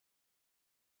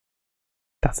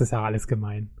 Das ist ja alles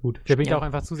gemein. Gut, da bin ich auch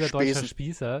einfach zu sehr deutscher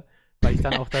Spießer, weil ich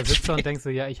dann auch da sitze und denke so,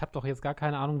 ja, ich habe doch jetzt gar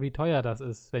keine Ahnung, wie teuer das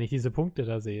ist, wenn ich diese Punkte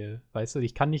da sehe. Weißt du,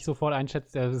 ich kann nicht sofort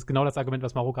einschätzen, das ist genau das Argument,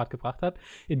 was Maro gerade gebracht hat,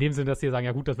 in dem Sinne, dass die sagen,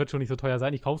 ja gut, das wird schon nicht so teuer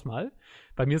sein, ich kauf's mal.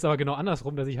 Bei mir ist aber genau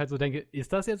andersrum, dass ich halt so denke,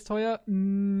 ist das jetzt teuer?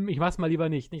 Ich mach's mal lieber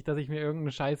nicht. Nicht, dass ich mir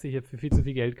irgendeine Scheiße hier für viel zu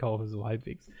viel Geld kaufe, so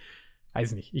halbwegs.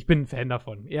 Weiß nicht, ich bin ein Fan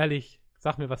davon. Ehrlich,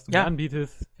 sag mir, was du mir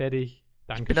anbietest, fertig.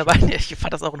 Danke. Ich bin dabei, ich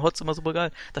fand das auch in Hotz immer super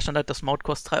geil. Da stand halt, das Maut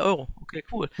kostet 3 Euro. Okay,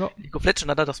 cool. Ja. In League of Legends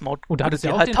stand halt das Maut, und da hat es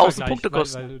ja auch halt 1000 Punkte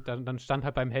kosten. Weil dann stand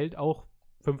halt beim Held auch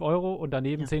 5 Euro und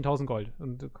daneben 10.000 Gold.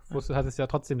 Und du hattest ja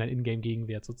trotzdem deinen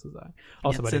Ingame-Gegenwert sozusagen.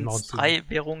 Außer bei den Mounts. Es sind 3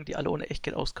 Währungen, die alle ohne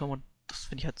Echtgeld auskommen, und das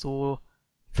finde ich halt so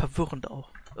verwirrend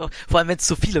auch. Vor allem, wenn es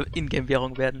zu viele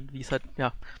Ingame-Währungen werden, wie es halt,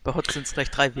 ja, bei Hotz sind es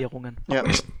gleich 3 Währungen. Ja.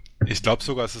 Ich glaube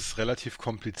sogar, es ist relativ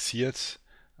kompliziert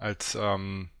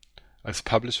als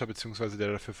Publisher, beziehungsweise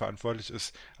der dafür verantwortlich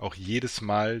ist, auch jedes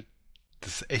Mal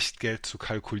das Echtgeld zu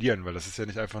kalkulieren, weil das ist ja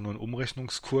nicht einfach nur ein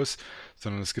Umrechnungskurs,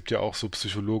 sondern es gibt ja auch so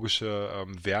psychologische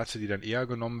Werte, die dann eher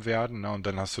genommen werden, ne? Und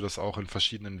dann hast du das auch in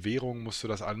verschiedenen Währungen, musst du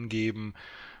das angeben,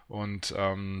 und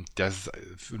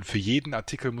für jeden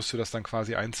Artikel musst du das dann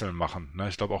quasi einzeln machen, ne?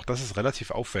 Ich glaube, auch das ist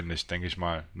relativ aufwendig, denke ich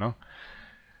mal, ne?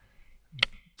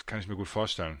 Kann ich mir gut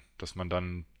vorstellen, dass man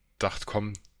dann dacht,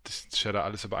 komm, ich share da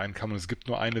alles über einen Kamm und es gibt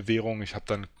nur eine Währung. Ich habe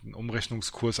dann einen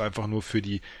Umrechnungskurs einfach nur für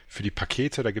die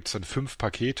Pakete. Da gibt es dann 5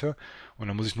 Pakete und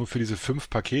dann muss ich nur für diese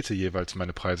 5 Pakete jeweils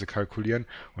meine Preise kalkulieren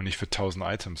und nicht für 1000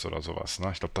 Items oder sowas,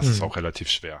 ne? Ich glaube, das ist auch relativ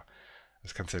schwer.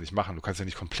 Das kannst du ja nicht machen. Du kannst ja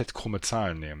nicht komplett krumme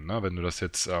Zahlen nehmen, ne? Wenn du das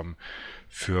jetzt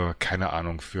für, keine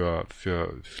Ahnung, für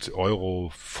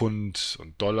Euro, Pfund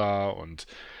und Dollar und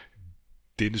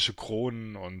dänische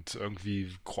Kronen und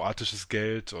irgendwie kroatisches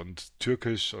Geld und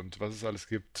türkisch und was es alles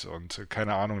gibt und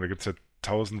keine Ahnung, da gibt es ja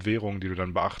 1000 Währungen, die du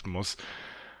dann beachten musst,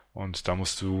 und da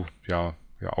musst du ja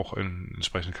auch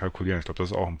entsprechend kalkulieren. Ich glaube, das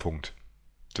ist auch ein Punkt,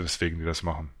 weswegen die das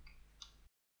machen.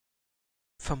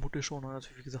 Vermute schon,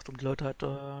 natürlich, wie gesagt, um die Leute halt,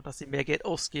 dass sie mehr Geld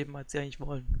ausgeben, als sie eigentlich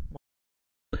wollen.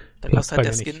 Da kostet halt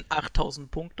der Skin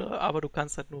 8000 Punkte, aber du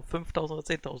kannst halt nur 5000 oder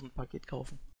 10.000 Paket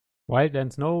kaufen.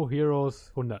 Wildlands No, Heroes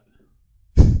 100.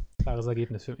 Klares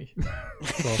Ergebnis für mich.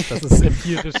 So, das ist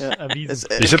empirisch erwiesen.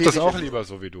 Ich habe das auch lieber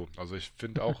so wie du. Also ich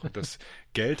finde auch, das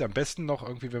Geld am besten noch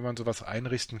irgendwie, wenn man sowas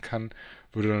einrichten kann,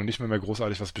 würde dann nicht mehr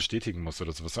großartig was bestätigen muss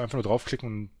oder sowas. Einfach nur draufklicken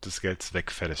und das Geld ist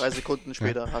weg, fertig. 3 Sekunden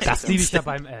später hast du das liebe ich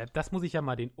ja das muss ich ja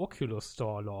mal den Oculus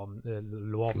Store lorben.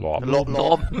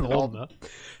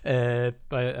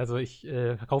 Also ich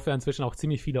kaufe ja inzwischen auch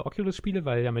ziemlich viele Oculus-Spiele,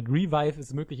 weil ja mit Revive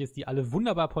es möglich ist, die alle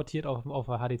wunderbar portiert auf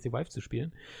der HTC Vive zu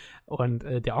spielen. Und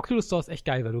der Oculus Store ist echt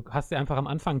geil, weil du hast ja einfach am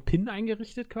Anfang einen PIN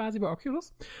eingerichtet quasi bei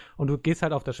Oculus und du gehst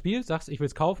halt auf das Spiel, sagst, ich will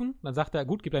es kaufen, dann sagt er,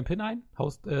 gut, gib deinen PIN ein,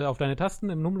 haust auf deine Tasten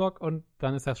im Numlock und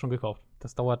dann ist das schon gekauft.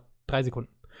 Das dauert 3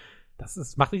 Sekunden.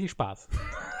 Macht richtig Spaß.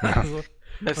 Also,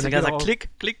 das ist ein Klick.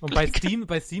 Und bei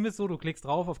Steam ist so, du klickst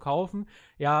drauf auf Kaufen.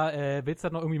 Ja, willst du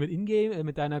das noch irgendwie mit Ingame,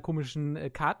 mit deiner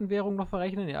komischen Kartenwährung noch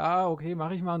verrechnen? Ja, okay, mach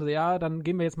ich mal. Und so, ja, dann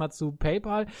gehen wir jetzt mal zu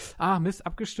PayPal. Mist,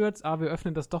 abgestürzt. Wir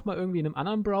öffnen das doch mal irgendwie in einem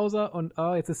anderen Browser. Und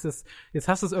jetzt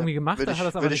hast du es irgendwie gemacht.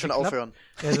 Würde ich schon aufhören.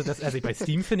 Also bei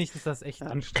Steam finde ich, ist das echt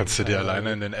anstrengend. Kannst du dir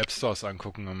alleine in den App Stores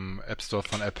angucken, im App Store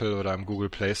von Apple oder im Google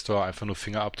Play Store, einfach nur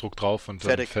Fingerabdruck drauf und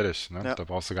dann fertig. Ne? Ja. Da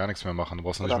brauchst du gar nichts mehr machen. Du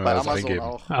brauchst noch nicht mehr was eingeben.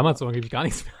 Auch. Bei Amazon gebe ich gar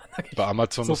nichts mehr. Bei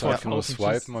Amazon musst du einfach nur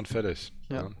swipen und fertig.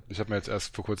 Ja. Ich habe mir jetzt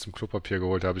erst vor kurzem Klopapier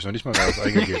geholt, da habe ich noch nicht mal mehr was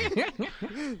eingegeben.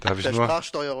 Da habe ich nur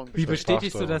Sprachsteuerung. Wie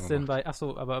bestätigst du das denn bei,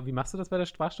 aber wie machst du das bei der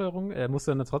Sprachsteuerung? Musst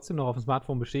du dann trotzdem noch auf dem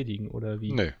Smartphone bestätigen, oder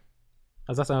wie? Nee.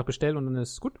 Also sagst du einfach bestellen und dann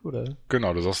ist es gut, oder?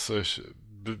 Genau, du sagst, ich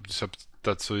habe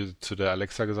dazu zu der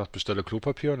Alexa gesagt, bestelle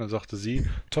Klopapier, und dann sagte sie,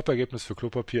 Top-Ergebnis für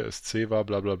Klopapier ist C war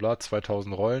bla bla bla,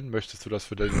 2000 Rollen, möchtest du das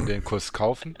für den Kurs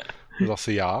kaufen? Und dann sagst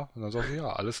du ja, und dann sagst du ja,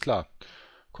 alles klar.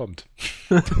 kommt.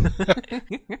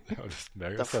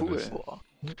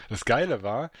 Das Geile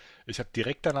war, ich habe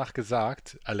direkt danach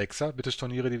gesagt, Alexa, bitte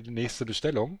storniere die letzte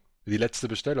Bestellung.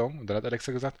 Und dann hat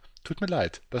Alexa gesagt, tut mir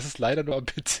leid, das ist leider nur am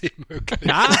PC möglich.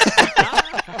 Ja.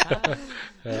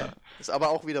 Ist aber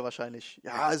auch wieder wahrscheinlich.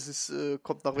 Ja, es ist,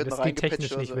 kommt noch, wird noch reingepatcht.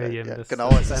 Technisch nicht, William. Ja, das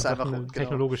ist einfach ein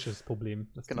technologisches Problem,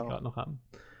 das wir gerade noch haben.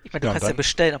 Ich meine, du kannst ja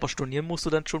bestellen, aber stornieren musst du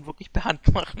dann schon wirklich per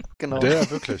Hand machen. Genau. Ja,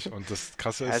 wirklich. Und das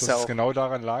Krasse ist, dass es genau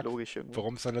daran lag,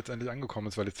 warum es dann letztendlich angekommen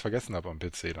ist, weil ich es vergessen habe am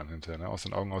PC dann hinterher. Ne? Aus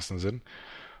den Augen, aus dem Sinn.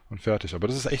 Und fertig. Aber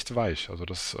das ist echt weich. Also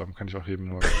das kann ich auch jedem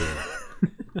nur empfehlen.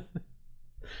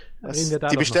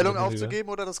 Die Bestellung aufzugeben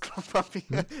oder das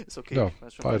Klopfpapier? Ist okay. Ja,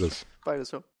 beides.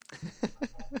 Beides, ja.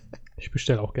 Ich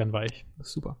bestelle auch gern weich. Das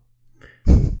ist super.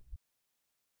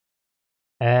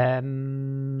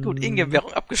 Gut,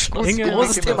 Ingame-Währung abgeschlossen.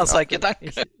 Großes Thema, Seike,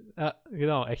 danke.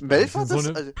 Genau, echt. Melf hat das?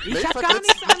 Ich hab gar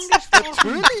nichts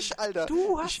angesprochen. Natürlich, Alter.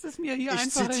 Du hast es mir hier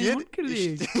einfach in den Mund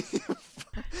gelegt.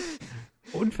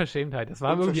 Unverschämtheit. Das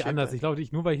war irgendwie anders. Ich glaube,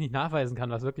 nur weil ich nicht nachweisen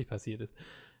kann, was wirklich passiert ist.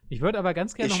 Ich würde aber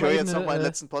ganz gerne noch meinen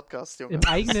letzten Podcast, Junge. Im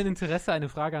eigenen Interesse eine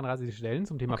Frage an Rasi stellen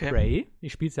zum Thema Prey.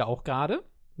 Ich spiele es ja auch gerade,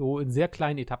 so in sehr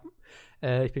kleinen Etappen.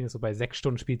 Ich bin jetzt so bei 6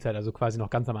 Stunden Spielzeit, also quasi noch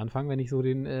ganz am Anfang, wenn ich so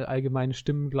den allgemeinen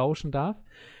Stimmen lauschen darf.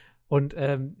 Und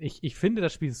ich finde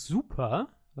das Spiel super,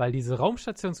 weil diese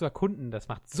Raumstation zu erkunden, das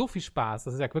macht so viel Spaß.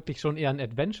 Das ist ja wirklich schon eher ein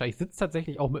Adventure. Ich sitze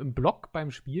tatsächlich auch mit einem Block beim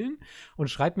Spielen und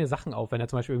schreibe mir Sachen auf. Wenn er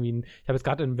zum Beispiel irgendwie ich habe jetzt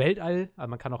gerade im Weltall, also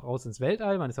man kann auch raus ins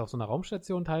Weltall, man ist ja auf so einer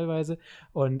Raumstation teilweise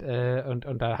und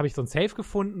da habe ich so ein Safe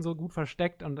gefunden, so gut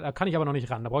versteckt und da kann ich aber noch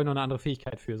nicht ran. Da brauche ich noch eine andere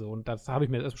Fähigkeit für so. Und das schreibe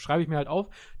ich mir halt auf.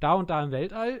 Da und da im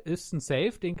Weltall ist ein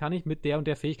Safe, den kann ich mit der und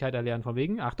der Fähigkeit erlernen. Von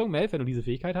wegen, Achtung, Melf, wenn du diese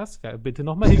Fähigkeit hast, bitte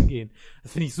nochmal hingehen.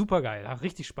 Das finde ich super geil. Hat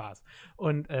richtig Spaß.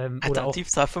 Und, oder auch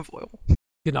 5 Euro.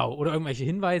 Genau, oder irgendwelche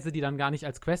Hinweise, die dann gar nicht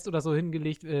als Quest oder so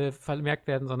hingelegt, vermerkt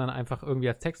werden, sondern einfach irgendwie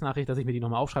als Textnachricht, dass ich mir die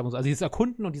nochmal aufschreibe und so. Also dieses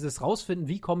Erkunden und dieses Rausfinden,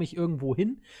 wie komme ich irgendwo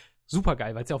hin, super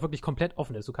geil, weil es ja auch wirklich komplett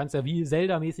offen ist. Du kannst ja wie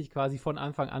Zelda-mäßig quasi von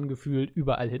Anfang an gefühlt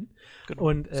überall hin. Genau,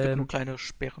 und, es gibt nur kleine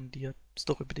Sperren, die ja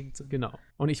storybedingt sind. Genau.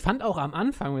 Und ich fand auch am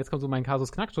Anfang, und jetzt kommt so mein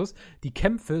Kasus Knacktus, die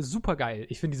Kämpfe super geil.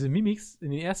 Ich finde diese Mimics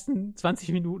in den ersten 20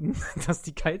 Minuten, das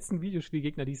die geilsten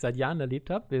Videospielgegner, die ich seit Jahren erlebt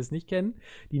habe. Wer es nicht kennt,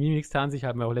 die Mimics tarnen sich,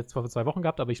 haben wir auch letztes Mal vor 2 Wochen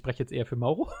gehabt, aber ich spreche jetzt eher für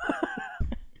Mauro.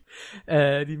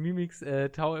 Die Mimics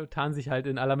tarnen sich halt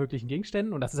in aller möglichen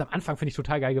Gegenständen und das ist am Anfang, finde ich,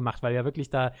 total geil gemacht, weil ja wirklich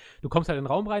du kommst halt in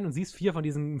den Raum rein und siehst 4 von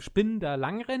diesen Spinnen da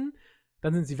langrennen,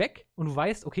 dann sind sie weg und du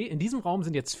weißt, okay, in diesem Raum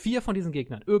sind jetzt 4 von diesen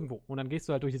Gegnern, irgendwo. Und dann gehst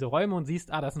du halt durch diese Räume und siehst,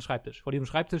 da ist ein Schreibtisch. Vor diesem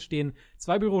Schreibtisch stehen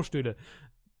 2 Bürostühle.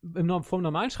 Vom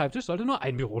normalen Schreibtisch sollte nur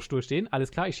ein Bürostuhl stehen.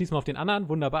 Alles klar, ich schieße mal auf den anderen.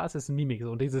 Wunderbar, es ist ein Mimik.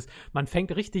 Und man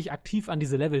fängt richtig aktiv an,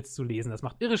 diese Levels zu lesen. Das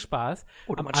macht irre Spaß.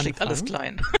 Oder man schlägt alles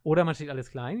klein. Oder man schlägt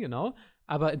alles klein, genau.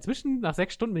 Aber inzwischen, nach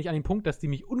 6 Stunden, bin ich an dem Punkt, dass die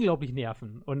mich unglaublich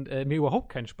nerven und mir überhaupt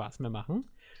keinen Spaß mehr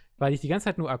machen, weil ich die ganze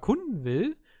Zeit nur erkunden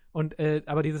will. Und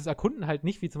aber dieses Erkunden halt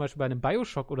nicht wie zum Beispiel bei einem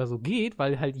Bioshock oder so geht,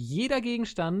 weil halt jeder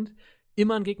Gegenstand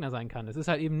immer ein Gegner sein kann. Es ist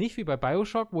halt eben nicht wie bei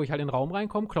Bioshock, wo ich halt in den Raum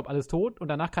reinkomme, klopp alles tot und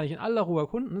danach kann ich in aller Ruhe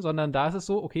erkunden, sondern da ist es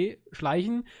so, okay,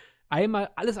 schleichen, einmal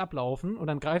alles ablaufen und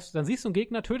dann siehst du einen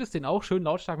Gegner, tötest den auch schön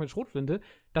lautstark mit Schrotflinte.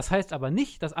 Das heißt aber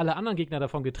nicht, dass alle anderen Gegner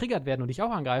davon getriggert werden und dich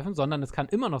auch angreifen, sondern es kann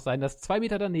immer noch sein, dass 2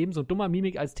 Meter daneben so ein dummer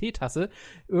Mimik als Teetasse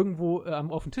irgendwo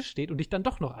auf dem Tisch steht und dich dann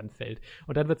doch noch anfällt.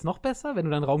 Und dann wird's noch besser, wenn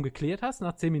du deinen Raum geklärt hast,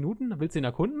 nach 10 Minuten, willst du ihn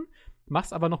erkunden,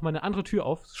 machst aber noch mal eine andere Tür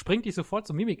auf, springt dich sofort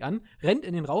zum Mimik an, rennt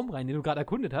in den Raum rein, den du gerade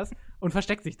erkundet hast und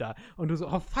versteckt sich da. Und du so,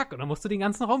 oh fuck, und dann musst du den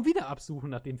ganzen Raum wieder absuchen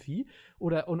nach dem Vieh.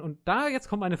 Und da jetzt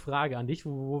kommt meine Frage an dich,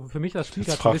 wo für mich das Spiel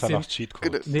gerade so ein bisschen... Nach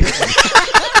Cheatcodes. Nee,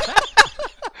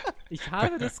 ich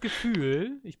habe das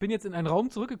Gefühl, ich bin jetzt in einen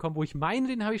Raum zurückgekommen, wo ich meine,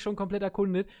 den habe ich schon komplett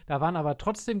erkundet, da waren aber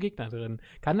trotzdem Gegner drin.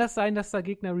 Kann das sein, dass da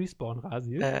Gegner respawnen,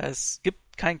 Rasi? Es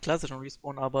gibt keinen klassischen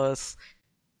Respawn, aber es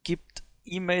gibt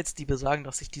E-Mails, die besagen,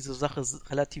 dass sich diese Sache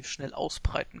relativ schnell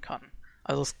ausbreiten kann.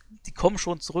 Also die kommen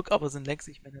schon zurück, aber sind längst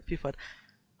nicht mehr in der Vielfalt.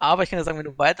 Aber ich kann dir sagen, wenn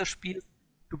du weiterspielst,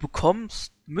 du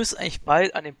müsst eigentlich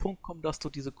bald an den Punkt kommen, dass du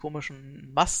diese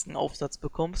komischen Maskenaufsatz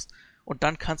bekommst und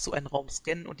dann kannst du einen Raum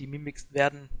scannen und die Mimics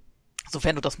werden,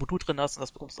 sofern du das Modul drin hast, und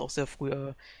das bekommst du auch sehr früh,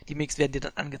 die Mimics werden dir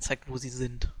dann angezeigt, wo sie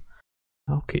sind.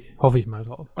 Okay, hoffe ich mal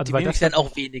drauf. Also, die Mimics werden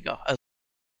auch weniger. Also,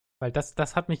 weil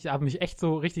das hat mich echt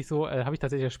so richtig so, habe ich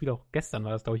tatsächlich das Spiel auch gestern,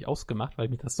 war das glaube ich ausgemacht, weil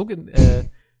mich das so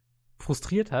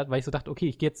frustriert hat, weil ich so dachte, okay,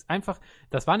 ich gehe jetzt einfach,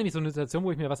 das war nämlich so eine Situation,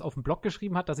 wo ich mir was auf dem Blog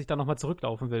geschrieben hat, dass ich dann nochmal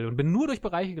zurücklaufen will und bin nur durch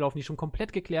Bereiche gelaufen, die ich schon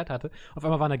komplett geklärt hatte. Auf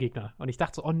einmal waren da Gegner und ich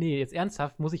dachte so, oh nee, jetzt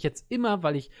ernsthaft muss ich jetzt immer,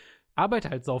 weil ich arbeite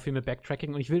halt so viel mit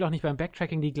Backtracking und ich will doch nicht beim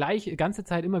Backtracking die ganze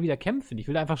Zeit immer wieder kämpfen. Ich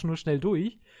will einfach nur schnell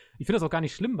durch. Ich finde das auch gar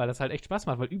nicht schlimm, weil das halt echt Spaß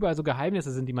macht, weil überall so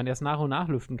Geheimnisse sind, die man erst nach und nach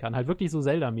lüften kann. Halt wirklich so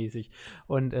Zelda-mäßig.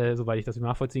 Und soweit ich das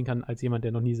nachvollziehen kann, als jemand,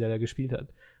 der noch nie Zelda gespielt hat.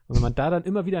 Und wenn man da dann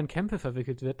immer wieder in Kämpfe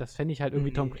verwickelt wird, das fände ich halt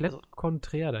irgendwie komplett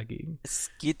konträr dagegen. Es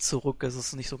geht zurück, es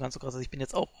ist nicht so ganz so krass. Also ich bin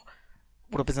jetzt auch,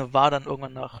 oder bisher war dann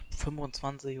irgendwann nach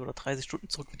 25 oder 30 Stunden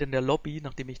zurück wieder in der Lobby,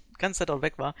 nachdem ich die ganze Zeit dort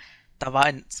weg war. Da war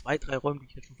in 2, 3 Räumen, die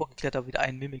ich jetzt schon vorgeklärt habe, wieder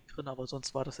ein Mimik drin, aber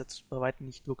sonst war das jetzt bei weitem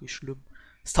nicht wirklich schlimm.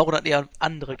 Es tauchen dann eher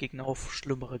andere Gegner auf,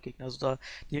 schlimmere Gegner. Also da,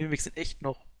 die Mimiks sind echt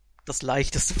noch das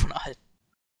leichteste von allen.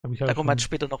 Da kommen halt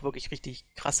später noch wirklich richtig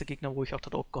krasse Gegner, wo ich auch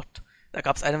dachte, oh Gott. Da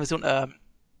gab es eine Mission,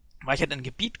 war ich halt in ein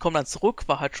Gebiet, komme dann zurück,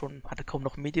 hatte kaum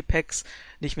noch Medipacks,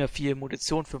 nicht mehr viel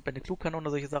Munition für eine Klugkanone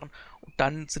oder solche Sachen. Und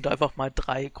dann sind da einfach mal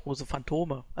 3 große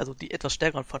Phantome, also die etwas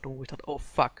stärkeren Phantome, wo ich dachte, oh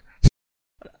fuck.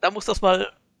 Da muss das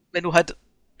mal, wenn du halt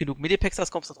genug Medipacks hast,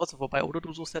 kommst du trotzdem vorbei, oder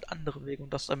du suchst halt andere Wege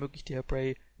und das ermöglicht dir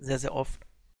Bray sehr, sehr oft.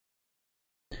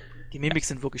 Die Mimics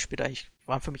sind wirklich später eigentlich,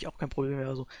 waren für mich auch kein Problem mehr.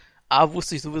 Also,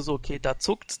 wusste ich sowieso, okay, da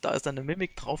zuckt, da ist dann eine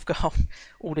Mimik draufgehauen.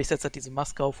 Oder ich setze halt diese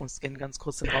Maske auf und scanne ganz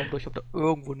kurz den Raum durch, ob da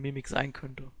irgendwo ein Mimik sein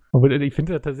könnte. Aber ich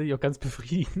finde das tatsächlich auch ganz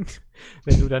befriedigend,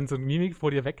 wenn du dann so ein Mimik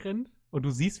vor dir wegrennt und du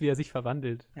siehst, wie er sich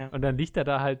verwandelt. Ja. Und dann liegt er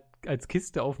da halt als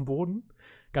Kiste auf dem Boden,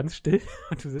 ganz still.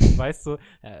 Und du weißt so,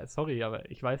 sorry, aber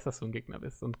ich weiß, dass du ein Gegner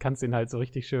bist. Und kannst ihn halt so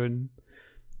richtig schön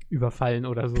überfallen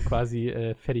oder so quasi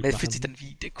fertig machen. Er fühlt sich dann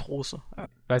wie der Große. Ja.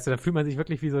 Weißt du, da fühlt man sich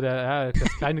wirklich wie so das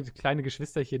kleine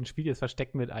Geschwisterchen spielt jetzt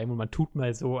Verstecken mit einem und man tut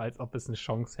mal so, als ob es eine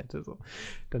Chance hätte. So.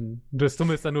 Dann, das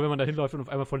Dumme ist dann nur, wenn man da hinläuft und auf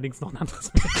einmal von links noch ein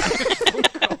anderes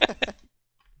kommt.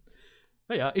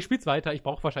 Naja, ich spiel's weiter. Ich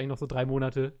brauche wahrscheinlich noch so 3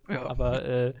 Monate. Ja.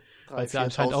 Aber weil es ja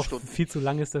anscheinend auch viel zu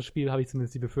lang ist, das Spiel, habe ich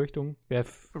zumindest die Befürchtung.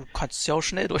 Du kannst es ja auch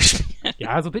schnell durchspielen.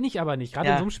 Ja, so bin ich aber nicht. Gerade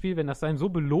in so einem Spiel, wenn das einen so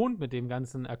belohnt mit dem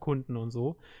ganzen Erkunden und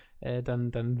so,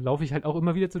 dann laufe ich halt auch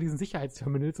immer wieder zu diesen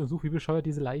Sicherheitsterminals und suche wie bescheuert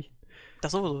diese Leichen.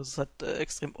 Das sowieso, es ist halt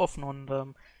extrem offen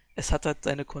und es hat halt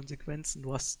seine Konsequenzen.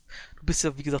 Du bist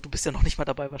ja, wie gesagt, du bist ja noch nicht mal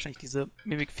dabei, wahrscheinlich diese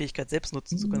Mimikfähigkeit selbst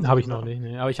nutzen zu können. Habe ich noch nicht,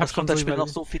 ne. Aber ich habe schon kommt dann später noch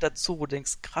so viel dazu, wo du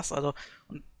denkst, krass, also,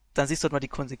 und dann siehst du halt mal die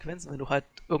Konsequenzen, wenn du halt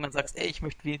irgendwann sagst, ey, ich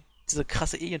möchte wie dieser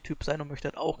krasse Alien-Typ sein und möchte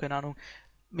halt auch, keine Ahnung,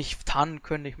 mich tarnen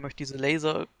können, ich möchte diese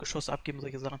Lasergeschosse abgeben,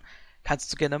 solche Sachen.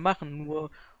 Kannst du gerne machen,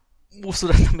 nur musst du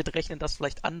dann damit rechnen, dass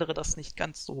vielleicht andere das nicht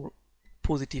ganz so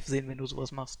positiv sehen, wenn du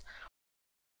sowas machst.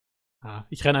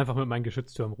 Ich renne einfach mit meinen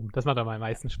Geschütztürmen rum. Das macht am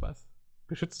meisten Spaß.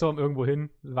 Geschützturm irgendwo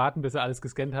hin, warten, bis er alles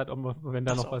gescannt hat. Und wenn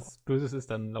da noch was Böses ist,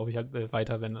 dann laufe ich halt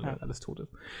weiter, wenn dann alles tot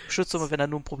ist. Geschütztürme wären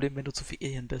dann nur ein Problem, wenn du zu viel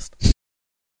Alien bist.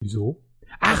 Wieso?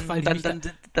 Weil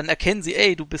dann erkennen sie,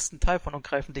 ey, du bist ein Teil von und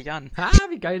greifen dich an.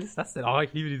 Wie geil ist das denn? Oh,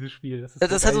 ich liebe dieses Spiel. Das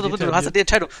heißt also, du hast ja die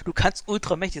Entscheidung. Du kannst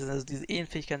ultra mächtig sein. Also diese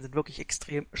Alien-Fähigkeiten sind wirklich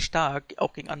extrem stark,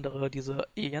 auch gegen andere, diese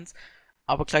Aliens.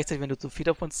 Aber gleichzeitig, wenn du zu viel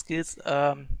davon skillst,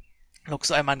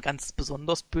 lockst du einmal ein ganz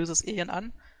besonders böses Alien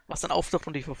an, was dann auftaucht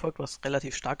und dich verfolgt, was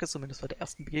relativ stark ist, zumindest bei der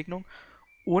ersten Begegnung.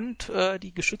 Und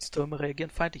die Geschütztürme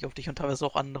reagieren feindlich auf dich und teilweise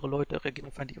auch andere Leute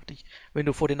reagieren feindlich auf dich, wenn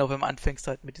du vor denen auf einmal anfängst,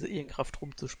 halt mit dieser Alienkraft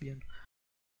rumzuspielen.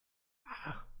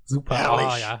 Super.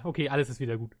 Ja, okay, alles ist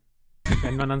wieder gut.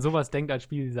 Wenn man an sowas denkt als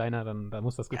Spieldesigner, dann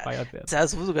muss das gefeiert werden. Ja,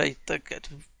 sowieso, du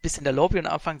bist in der Lobby und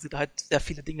am Anfang sind halt sehr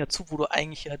viele Dinge dazu, wo du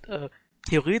eigentlich halt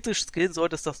theoretisch skillen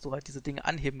solltest, dass du halt diese Dinge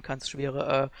anheben kannst,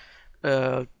 schwere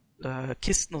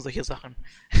Kisten und solche Sachen.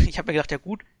 Ich habe mir gedacht, ja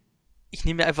gut, ich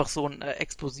nehme mir einfach so ein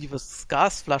explosives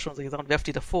Gasflasche und solche Sachen, werfe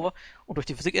die davor und durch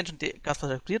die Physik-Engine die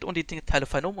Gasflasche explodiert und die Teile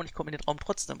fallen um und ich komme in den Raum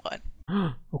trotzdem rein.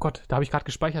 Oh Gott, da habe ich gerade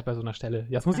gespeichert bei so einer Stelle.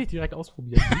 Ja, das muss ich direkt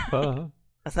ausprobieren. Super.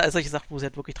 Das sind all solche Sachen, wo sie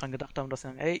halt wirklich dran gedacht haben, dass sie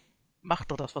sagen, hey, mach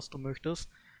doch das, was du möchtest.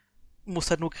 Du musst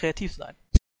halt nur kreativ sein.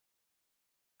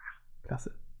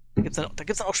 Klasse. Da gibt's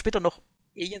dann auch später noch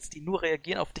Aliens, die nur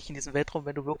reagieren auf dich in diesem Weltraum,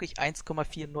 wenn du wirklich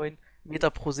 1,49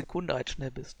 Meter pro Sekunde halt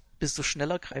schnell bist. Bist du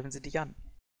schneller, greifen sie dich an.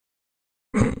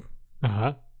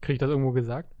 Aha. Krieg ich das irgendwo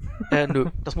gesagt? Nö,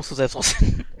 das musst du selbst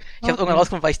rausfinden. Ich habe irgendwann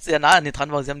rausgefunden, weil ich sehr nah an denen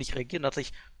dran war, sie haben nicht reagiert. Dann dachte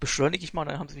ich, beschleunige ich mal und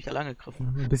dann haben sie mich allein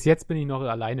gegriffen. Bis jetzt bin ich noch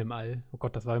alleine im All. Oh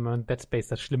Gott, das war immer in Dead Space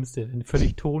das Schlimmste, wenn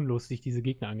völlig tonlos sich diese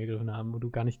Gegner angegriffen haben, wo du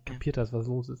gar nicht kapiert hast, was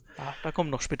los ist. Da kommen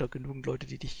noch später genügend Leute,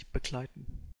 die dich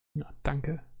begleiten. Ja,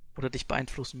 danke. Oder dich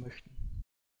beeinflussen möchten.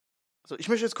 Also ich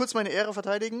möchte jetzt kurz meine Ehre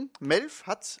verteidigen. Melf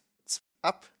hat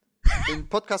ab in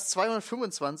Podcast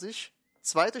 225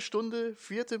 2. Stunde,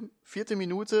 4.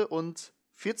 Minute und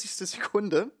 40.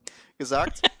 Sekunde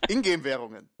gesagt,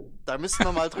 Ingame-Währungen. Da müssen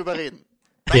wir mal drüber reden.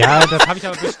 Ja, das habe ich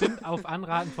aber bestimmt auf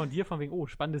Anraten von dir, von wegen,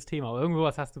 spannendes Thema. Aber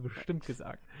irgendwas hast du bestimmt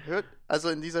gesagt. Also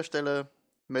in dieser Stelle,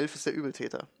 Melf ist der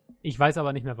Übeltäter. Ich weiß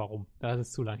aber nicht mehr warum. Das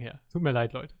ist zu lang her. Tut mir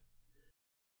leid, Leute.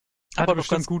 Hat Aber noch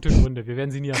bestimmt ganz, gute Gründe, wir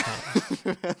werden sie nie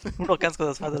erfahren. nur noch ganz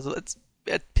kurz, das war so als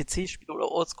PC-Spieler oder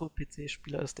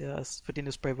Oldschool-PC-Spieler ist für den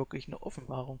ist Spray wirklich eine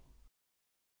Offenbarung.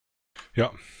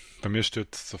 Ja, bei mir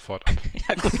stürzt sofort ab.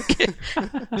 Ja, gut, okay.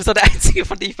 Du bist doch der Einzige,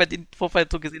 von dem ich bei den Vorfall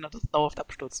so gesehen habe, dass es dauerhaft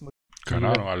abstürzen muss. Keine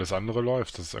Ja. Ahnung, alles andere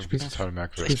läuft. Das ist irgendwie Spielst- total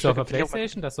merkwürdig. Spielst du auf der Bin ich auch mal-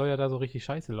 Playstation? Das soll ja da so richtig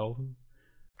scheiße laufen.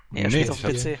 Nee, er Nee, spielt auf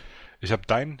dem PC. Ich habe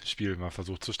dein Spiel mal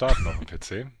versucht zu starten auf dem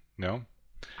PC. Ja,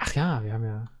 Ach ja, wir haben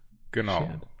ja... genau.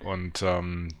 Shared. Und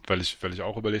weil ich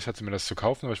auch überlegt hatte, mir das zu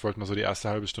kaufen, aber ich wollte mal so die erste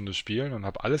halbe Stunde spielen und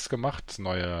habe alles gemacht.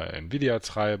 Neue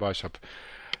Nvidia-Treiber. Ich habe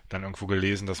dann irgendwo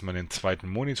gelesen, dass man den zweiten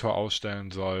Monitor ausstellen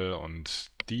soll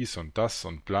und dies und das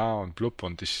und bla und blub.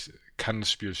 Und ich kann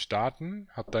das Spiel starten,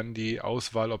 habe dann die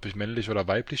Auswahl, ob ich männlich oder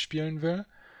weiblich spielen will.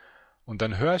 Und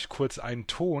dann höre ich kurz einen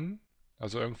Ton,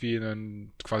 also irgendwie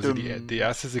quasi die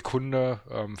erste Sekunde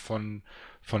von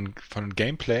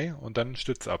Gameplay und dann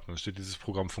stürzt ab. Dann steht, dieses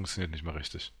Programm funktioniert nicht mehr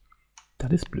richtig.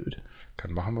 Das ist blöd.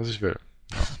 Kann machen, was ich will.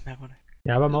 Merkwürdig.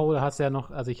 Ja, aber Mauro, da hast du ja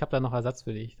noch, also ich habe da noch Ersatz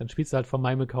für dich. Dann spielst du halt von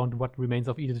meinem Account What Remains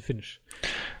of Edith Finch.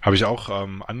 Habe ich auch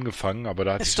angefangen, aber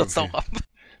da hatte Es ich stürzt auch ab.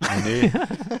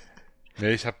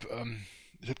 Nee, ich hab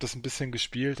das ein bisschen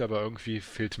gespielt, aber irgendwie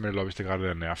fehlte mir, glaube ich, da gerade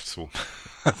der Nerv zu.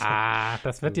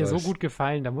 Das wird dir so gut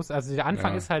gefallen. Also der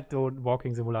Anfang Ja. ist halt so ein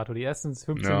Walking-Simulator, die ersten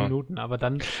 15 Ja. Minuten, aber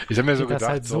dann Ich habe mir so geht das gedacht,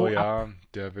 halt so, so ja,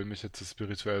 der will mich jetzt so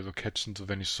spirituell so catchen, so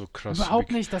wenn ich so krass überhaupt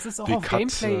wie- nicht. Das ist auch wie auf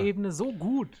Katze. Gameplay-Ebene so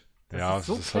gut. Ja, ist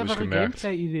so das hab ich clevere gemerkt.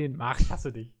 Gameplay-Ideen. Ach, ich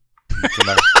hasse dich. so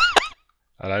lang.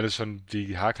 Alleine schon,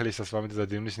 wie hakelig das war mit dieser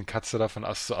dämlichen Katze da von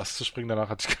Ast zu Ast zu springen, danach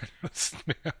hatte ich keine Lust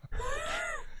mehr.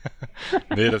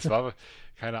 Nee, das war,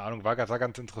 keine Ahnung, sah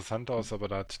ganz interessant aus, aber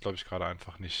da hatte ich, glaube ich, gerade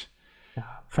einfach nicht.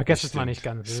 Ja, vergesst Nicht es mal den nicht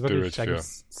ganz. Das ist Spirit wirklich, da für. gibt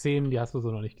es Szenen, die hast du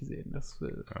so noch nicht gesehen. Das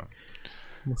Ja.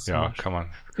 musst du Ja, mal kann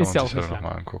man Ist ja auch sich ja nicht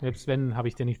nochmal lang. angucken. Selbst wenn, habe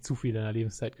ich dir nicht zu viel deiner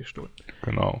Lebenszeit gestohlen.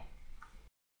 Genau.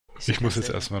 Ich muss jetzt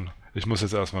erstmal.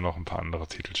 erstmal noch ein paar andere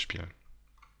Titel spielen.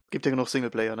 Gibt ja genug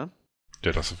Singleplayer, ne?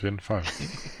 Ja, das auf jeden Fall.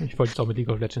 Ich wollte doch mit League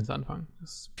of Legends anfangen.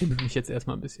 Das bindet mich jetzt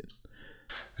erstmal ein bisschen.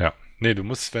 Ja. Nee, du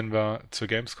musst, wenn wir zur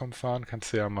Gamescom fahren,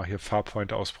 kannst du ja mal hier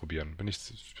Farpoint ausprobieren. Bin ich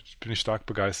stark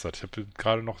begeistert. Ich habe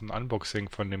gerade noch ein Unboxing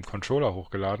von dem Controller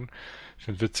hochgeladen. Ich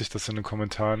finde witzig, dass in den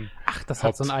Kommentaren... Ach, das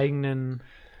hat so einen eigenen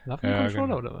Waffencontroller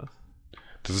genau. oder was?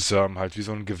 Das ist halt wie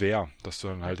so ein Gewehr, das du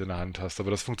dann halt in der Hand hast. Aber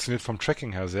das funktioniert vom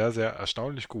Tracking her sehr, sehr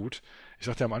erstaunlich gut. Ich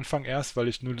dachte am Anfang erst, weil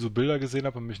ich nur so Bilder gesehen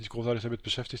habe und mich nicht großartig damit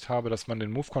beschäftigt habe, dass man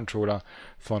den Move-Controller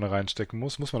vorne reinstecken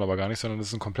muss. Muss man aber gar nicht, sondern das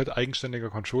ist ein komplett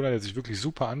eigenständiger Controller, der sich wirklich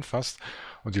super anfasst.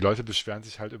 Und die Leute beschweren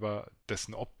sich halt über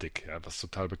dessen Optik, ja, was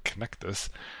total beknackt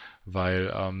ist, weil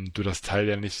du das Teil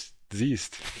ja nicht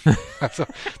siehst. Also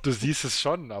du siehst es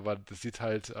schon, aber das sieht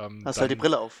halt... Hast halt die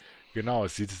Brille auf. Genau,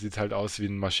 es sieht halt aus wie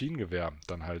ein Maschinengewehr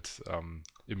dann halt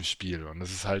im Spiel. Und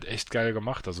das ist halt echt geil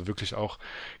gemacht. Also wirklich auch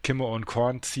Kimme und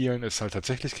Korn zielen ist halt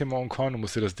tatsächlich Kimme und Korn. Du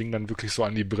musst dir das Ding dann wirklich so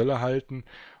an die Brille halten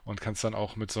und kannst dann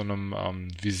auch mit so einem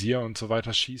Visier und so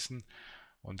weiter schießen.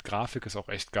 Und Grafik ist auch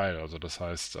echt geil. Also das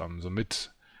heißt,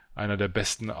 somit einer der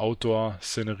besten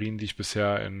Outdoor-Szenerien, die ich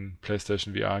bisher in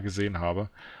PlayStation VR gesehen habe.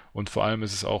 Und vor allem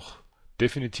ist es auch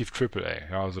definitiv AAA,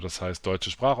 ja, also das heißt deutsche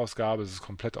Sprachausgabe, es ist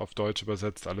komplett auf Deutsch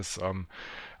übersetzt, alles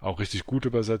auch richtig gut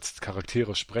übersetzt,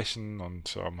 Charaktere sprechen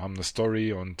und haben eine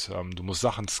Story und du musst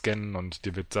Sachen scannen und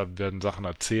dir werden Sachen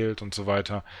erzählt und so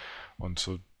weiter und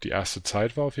so die erste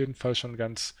Zeit war auf jeden Fall schon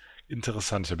ganz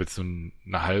interessant. Ich habe jetzt nur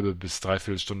eine halbe bis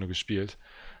dreiviertel Stunde gespielt,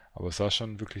 aber es sah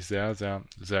schon wirklich sehr, sehr,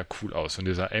 sehr cool aus. Und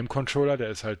dieser Aim-Controller, der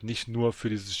ist halt nicht nur für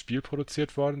dieses Spiel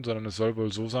produziert worden, sondern es soll wohl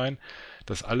so sein,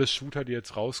 dass alle Shooter, die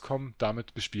jetzt rauskommen,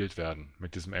 damit bespielt werden,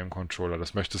 mit diesem Aim-Controller.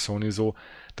 Das möchte Sony so,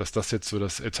 dass das jetzt so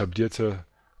das etablierte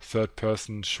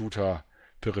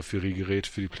Third-Person-Shooter-Peripheriegerät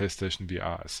für die PlayStation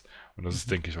VR ist. Und das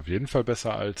ist, denke ich, auf jeden Fall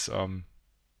besser als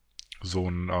so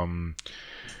ein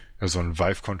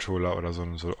Vive-Controller oder so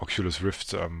ein Oculus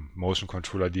Rift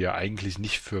Motion-Controller, die ja eigentlich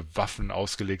nicht für Waffen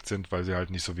ausgelegt sind, weil sie halt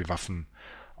nicht so wie Waffen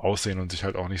aussehen und sich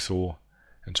halt auch nicht so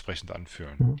entsprechend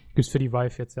anfühlen. Mhm. Gibt's für die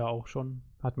Vive jetzt ja auch schon.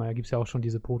 Gibt's ja auch schon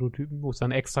diese Prototypen, wo es dann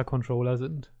extra Controller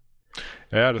sind.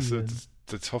 Ja, das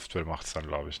Software macht's dann,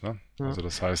 glaube ich, ne? Ja. Also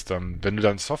das heißt, wenn du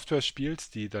dann Software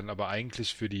spielst, die dann aber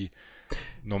eigentlich für die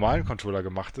normalen Controller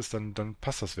gemacht ist, dann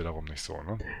passt das wiederum nicht so,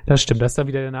 ne? Das stimmt, das ist dann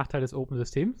wieder der Nachteil des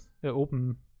Open-Systems,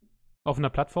 offener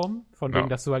Plattform, von wegen,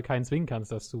 dass du halt keinen zwingen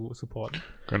kannst, das zu supporten.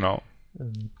 Genau.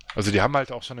 Also die haben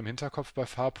halt auch schon im Hinterkopf bei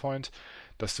Farpoint,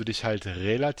 dass du dich halt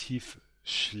relativ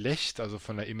schlecht, also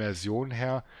von der Immersion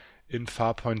her, in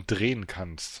Farpoint drehen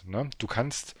kannst, ne? Du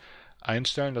kannst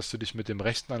einstellen, dass du dich mit dem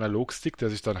rechten Analogstick, der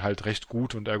sich dann halt recht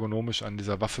gut und ergonomisch an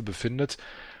dieser Waffe befindet,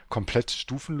 komplett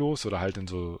stufenlos oder halt in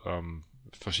so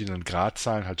verschiedenen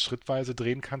Gradzahlen halt schrittweise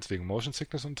drehen kannst, wegen Motion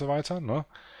Sickness und so weiter, ne?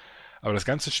 Aber das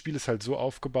ganze Spiel ist halt so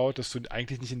aufgebaut, dass du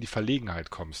eigentlich nicht in die Verlegenheit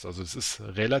kommst. Also es ist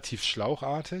relativ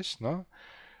schlauchartig, ne?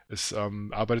 Es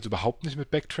arbeitet überhaupt nicht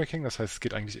mit Backtracking, das heißt, es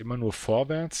geht eigentlich immer nur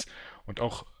vorwärts und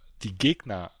auch die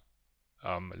Gegner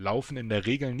laufen in der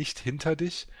Regel nicht hinter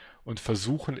dich und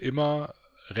versuchen immer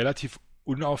relativ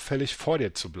unauffällig vor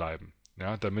dir zu bleiben.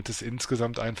 Ja, damit es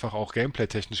insgesamt einfach auch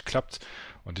gameplay-technisch klappt.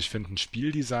 Und ich finde ein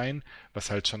Spieldesign,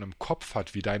 was halt schon im Kopf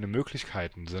hat, wie deine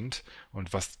Möglichkeiten sind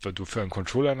und was du für einen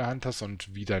Controller in der Hand hast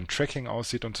und wie dein Tracking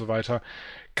aussieht und so weiter,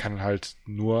 kann halt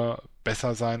nur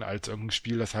besser sein als irgendein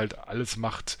Spiel, das halt alles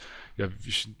macht. Ja,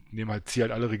 ich ziehe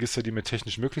halt alle Register, die mir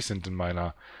technisch möglich sind in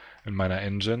meiner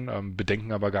Engine,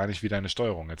 bedenken aber gar nicht, wie deine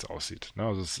Steuerung jetzt aussieht. Ne?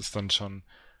 Also es ist dann schon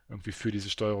irgendwie für diese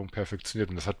Steuerung perfektioniert.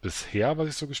 Und das hat bisher, was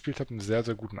ich so gespielt habe, einen sehr,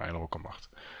 sehr guten Eindruck gemacht.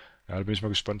 Ja, da bin ich mal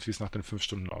gespannt, wie es nach den 5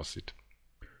 Stunden aussieht.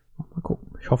 Mal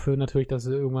gucken. Ich hoffe natürlich, dass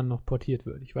es irgendwann noch portiert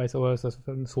wird. Ich weiß aber, dass das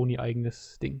ein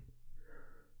Sony-eigenes Ding.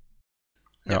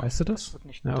 Ja. Weißt du das? Das wird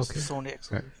nicht, Ja, das okay. ist Sony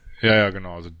exklusiv. Ja,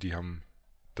 genau. Also die haben,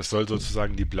 das soll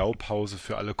sozusagen die Blaupause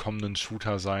für alle kommenden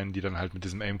Shooter sein, die dann halt mit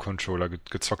diesem Aim-Controller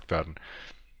gezockt werden.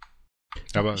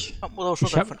 Aber Man muss auch schon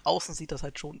sagen, von außen sieht das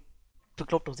halt schon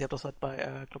bekloppt aus. Ich habe das halt bei,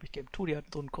 glaube ich, Game 2, die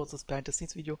hatten so ein kurzes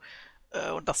Behind-the-Scenes-Video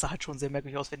und das sah halt schon sehr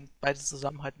merkwürdig aus, wenn beide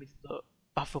zusammen halt mit dieser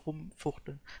Waffe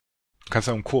rumfuchteln. du kannst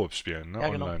ja im Koop spielen, ne? Ja,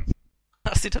 genau. Online.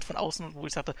 Das sieht halt von außen, wo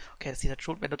ich sagte, okay, das sieht halt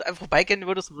schon, wenn du da einfach vorbeigehen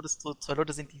würdest so 2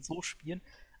 Leute sehen, die so spielen,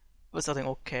 würdest du auch denken,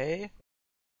 okay.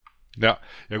 Ja,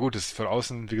 gut, ist von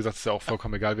außen, wie gesagt, ist ja auch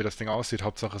vollkommen egal, wie das Ding aussieht.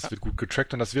 Hauptsache, es wird gut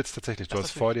getrackt und das wird's tatsächlich. Du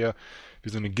hast vor dir wie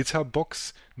so eine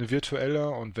Gitterbox, eine virtuelle,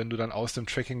 und wenn du dann aus dem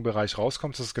Tracking-Bereich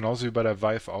rauskommst, das ist genauso wie bei der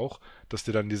Vive auch, dass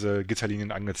dir dann diese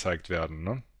Gitterlinien angezeigt werden,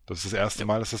 ne? Das ist das erste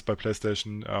Mal, dass das bei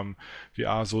PlayStation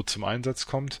VR so zum Einsatz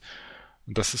kommt.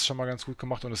 Und das ist schon mal ganz gut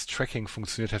gemacht und das Tracking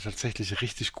funktioniert ja tatsächlich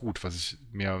richtig gut, was ich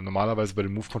mir normalerweise bei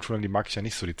den Move-Controllern, die mag ich ja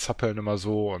nicht so, die zappeln immer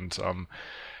so und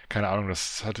keine Ahnung,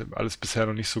 das hat alles bisher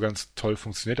noch nicht so ganz toll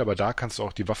funktioniert, aber da kannst du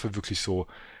auch die Waffe wirklich so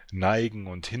neigen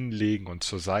und hinlegen und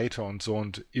zur Seite und so,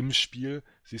 und im Spiel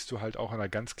siehst du halt auch in einer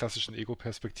ganz klassischen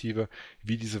Ego-Perspektive,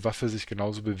 wie diese Waffe sich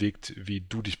genauso bewegt, wie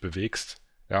du dich bewegst.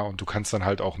 Ja, und du kannst dann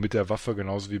halt auch mit der Waffe,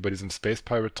 genauso wie bei diesem Space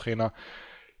Pirate Trainer,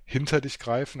 hinter dich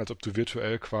greifen, als ob du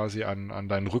virtuell quasi an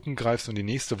deinen Rücken greifst und die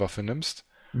nächste Waffe nimmst.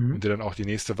 Und dir dann auch die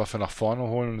nächste Waffe nach vorne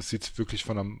holen, und es sieht wirklich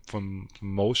vom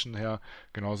Motion her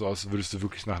genauso aus, als würdest du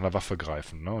wirklich nach einer Waffe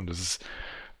greifen, ne? Und das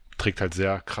trägt halt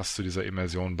sehr krass zu dieser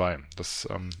Immersion bei. Das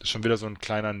ist schon wieder so ein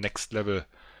kleiner Next-Level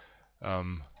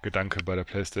Gedanke bei der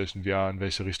PlayStation VR, in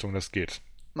welche Richtung das geht.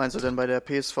 Meinst du denn, bei der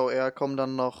PSVR kommen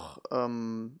dann noch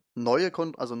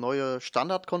neue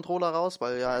Standard-Controller raus?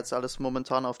 Weil ja jetzt alles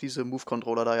momentan auf diese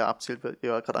Move-Controller da ja abzielt, wie du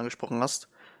ja gerade angesprochen hast.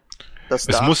 Es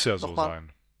muss ja so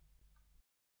sein.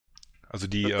 Also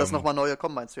dass nochmal neue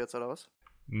kommen, meinst du jetzt, oder was?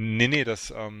 Nee,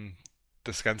 das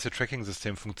ganze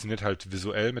Tracking-System funktioniert halt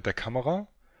visuell mit der Kamera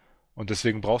und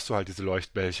deswegen brauchst du halt diese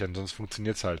Leuchtbällchen, sonst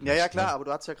funktioniert's halt nicht. Ja, klar, ne? aber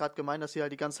du hast ja gerade gemeint, dass sie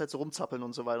halt die ganze Zeit so rumzappeln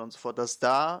und so weiter und so fort. Dass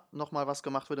da nochmal was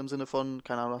gemacht wird im Sinne von,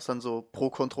 keine Ahnung, hast dann so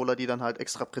Pro-Controller, die dann halt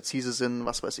extra präzise sind,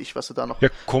 was weiß ich, was du da noch... Ja,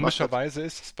 komischerweise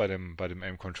ist es bei dem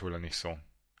Aim-Controller nicht so.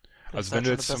 Also wenn du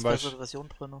jetzt zum Beispiel,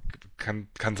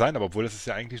 kann sein, aber obwohl es ist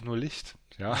ja eigentlich nur Licht,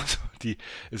 ja, also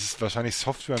es ist wahrscheinlich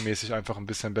softwaremäßig einfach ein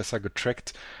bisschen besser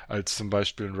getrackt als zum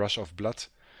Beispiel ein Rush of Blood,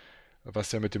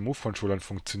 was ja mit den Move-Controllern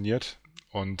funktioniert,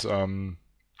 und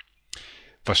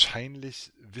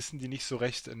wahrscheinlich wissen die nicht so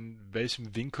recht, in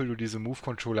welchem Winkel du diese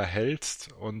Move-Controller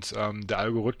hältst, und der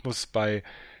Algorithmus bei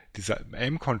dieser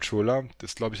Aim-Controller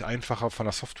ist, glaube ich, einfacher von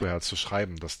der Software her zu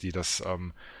schreiben, dass die das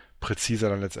präziser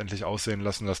dann letztendlich aussehen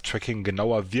lassen, das Tracking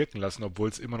genauer wirken lassen, obwohl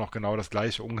es immer noch genau das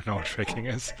gleiche ungenaue Tracking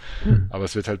ist. Aber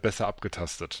es wird halt besser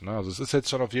abgetastet. Ne? Also es ist jetzt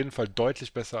schon auf jeden Fall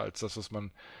deutlich besser als das, was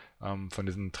man von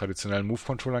diesen traditionellen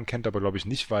Move-Controllern kennt, aber glaube ich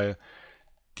nicht, weil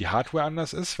die Hardware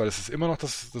anders ist, weil es ist immer noch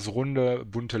das runde,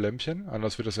 bunte Lämpchen,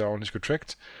 anders wird das ja auch nicht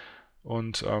getrackt,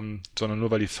 und sondern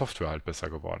nur, weil die Software halt besser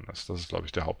geworden ist. Das ist, glaube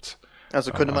ich, der Haupt.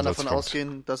 Also könnte man davon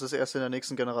ausgehen, dass es erst in der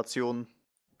nächsten Generation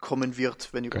kommen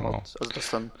wird, wenn überhaupt. Also das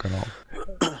dann. Genau.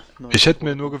 Ich hätte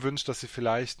mir nur gewünscht, dass sie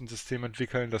vielleicht ein System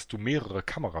entwickeln, dass du mehrere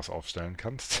Kameras aufstellen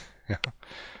kannst. Ja.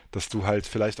 Dass du halt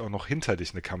vielleicht auch noch hinter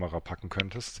dich eine Kamera packen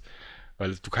könntest.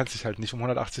 Weil du kannst dich halt nicht um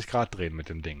 180 Grad drehen mit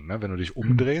dem Ding. Ne? Wenn du dich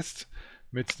umdrehst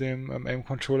mit dem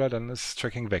Aim-Controller, dann ist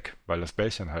Tracking weg, weil das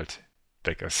Bällchen halt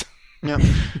weg ist. Ja.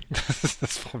 Das ist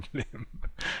das Problem.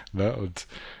 Ne? Und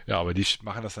ja, aber die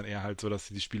machen das dann eher halt so, dass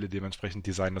sie die Spiele dementsprechend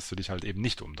designen, dass du dich halt eben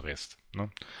nicht umdrehst.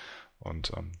 Ne?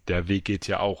 Und der Weg geht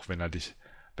ja auch, wenn er dich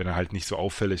wenn er halt nicht so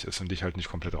auffällig ist und dich halt nicht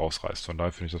komplett rausreißt. Von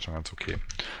daher finde ich das schon ganz okay.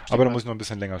 Aber da muss ich noch ein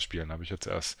bisschen länger spielen. Da habe ich jetzt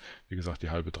erst, wie gesagt, die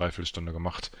halbe, dreiviertel Stunde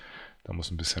gemacht. Da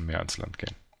muss ein bisschen mehr ans Land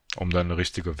gehen, um dann eine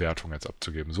richtige Wertung jetzt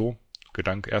abzugeben. So,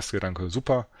 erster Gedanke,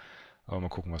 super. Aber mal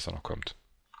gucken, was da noch kommt.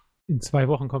 In 2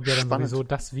 Wochen kommt ja dann Spannend. sowieso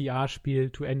das VR-Spiel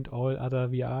To End All Other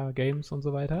VR-Games und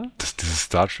so weiter. Dieses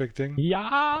Star Trek-Ding?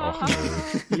 Ja! Och,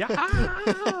 nee. Ja!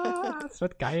 Es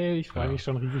wird geil, ich freue mich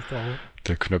schon riesig drauf.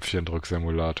 Der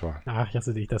Knöpfchendrück-Simulator. Ach, ich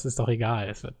hasse dich, das ist doch egal.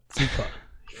 Es wird super.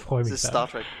 Ich freue mich. Das ist Star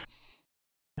Trek.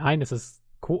 Nein, es ist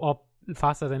Co-op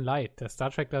Faster Than Light. Der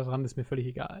Star Trek da dran ist mir völlig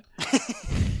egal.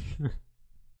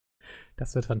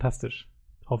 Das wird fantastisch.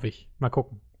 Hoffe ich. Mal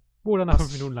gucken. Oder nach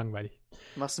 5 Minuten langweilig.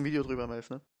 Machst ein Video drüber, Melf,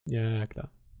 ne? Ja,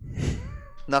 klar.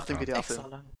 Nach dem Extra GTA-Film.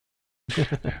 lang.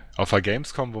 Auf der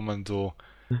Gamescom, wo man so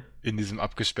in diesem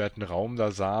abgesperrten Raum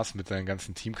da saß mit seinen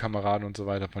ganzen Teamkameraden und so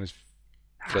weiter, fand ich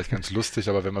vielleicht ganz lustig,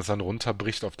 aber wenn man es dann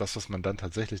runterbricht auf das, was man dann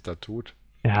tatsächlich da tut.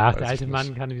 Ja, weiß der alte ich Mann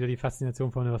nicht. kann wieder die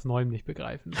Faszination von etwas Neuem nicht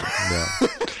begreifen. Ja,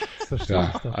 Das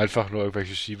verstehe ich doch. einfach nur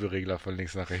irgendwelche Schieberegler von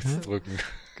links nach rechts drücken.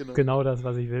 Genau. Genau das,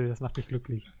 was ich will. Das macht mich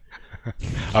glücklich.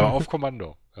 Aber auf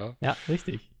Kommando. Ja? Ja,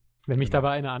 richtig. Wenn mich Genau.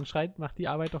 dabei einer anschreit, macht die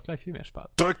Arbeit doch gleich viel mehr Spaß.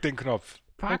 Drück den Knopf.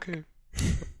 Fuck. Okay.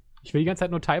 Ich will die ganze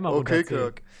Zeit nur Timer Okay, runterzählen.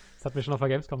 Kirk. Das hat mir schon auf der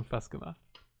Gamescom Spaß gemacht.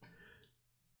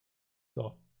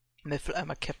 So. Mel will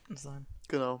einmal Captain sein.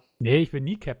 Genau. Nee, ich will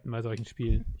nie Captain bei solchen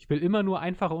Spielen. Ich will immer nur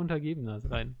einfache Untergebene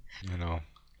sein. Genau.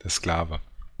 Der Sklave.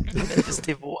 Mel ist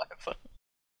Devo einfach.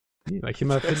 Nee, weil ich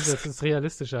immer finde, das ist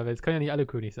realistischer, weil es können ja nicht alle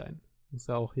König sein. Muss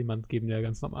ja auch jemand geben, der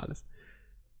ganz normal ist.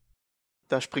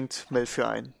 Da springt Melf für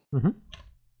ein. Mhm.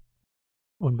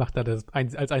 Und macht da das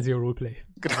als einziger Roleplay.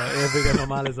 Genau. Weil er will der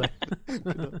Normale sein.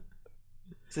 Genau.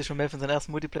 Ich sehe schon Mel in seiner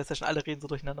ersten Multiplayer-Session, alle reden so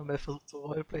durcheinander und Mel versucht so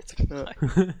Roleplay zu Ja.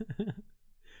 betreiben.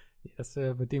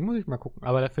 Mit dem muss ich mal gucken.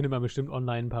 Aber da findet man bestimmt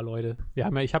online ein paar Leute.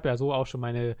 Ich habe ja so auch schon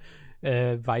meine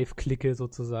Vive-Clique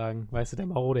sozusagen. Weißt du, der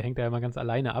Marode hängt da ja immer ganz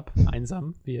alleine ab,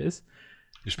 einsam, wie er ist.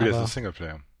 Ich spiele jetzt Aber- nur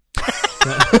Singleplayer.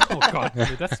 Oh Gott, nee,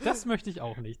 das möchte ich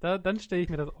auch nicht. Dann stelle ich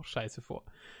mir das auch scheiße vor.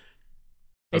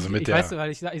 Also mit ich der- weiß, weil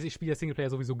ich spiele ja Singleplayer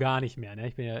sowieso gar nicht mehr. Ne?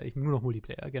 Ich bin nur noch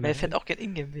Multiplayer. Mel Generell. fährt auch gern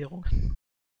Ingame-Währung.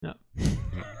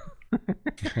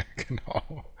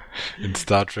 Genau. In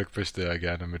Star Trek möchte er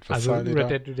gerne mit. Was Also zahlen die da?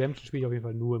 Red Dead Redemption spiele ich auf jeden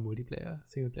Fall nur im Multiplayer.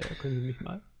 Singleplayer können sie nicht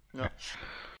mal. Ja.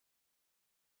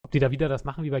 Ob die da wieder das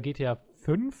machen wie bei GTA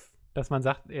 5, dass man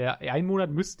sagt, einen Monat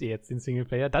müsst ihr jetzt den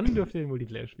Singleplayer, dann dürft ihr den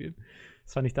Multiplayer spielen.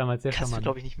 Das fand ich damals sehr Kannst du mir, charmant.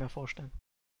 glaube ich, nicht mehr vorstellen.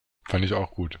 Fand ich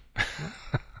auch gut.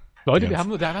 Leute, Ja.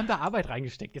 wir haben da Arbeit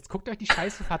reingesteckt. Jetzt guckt euch die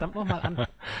Scheiße verdammt nochmal an.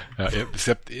 Ja, ihr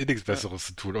habt nichts Besseres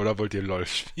zu tun, oder wollt ihr LOL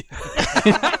spielen?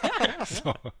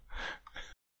 So.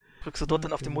 Drückst du dort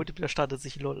dann auf den Multiplayer, startet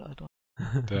sich LOL, Alter.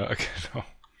 Ja, genau.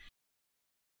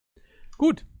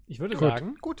 Gut, ich würde Gut.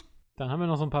 sagen, Gut. dann haben wir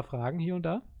noch so ein paar Fragen hier und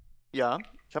da. Ja,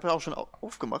 ich habe ja auch schon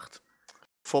aufgemacht.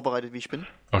 Vorbereitet, wie ich bin.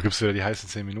 Ach, gibt's wieder die heißen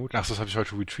 10 Minuten? Ach, das habe ich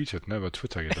heute retweetet, ne? Über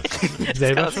Twitter geht das.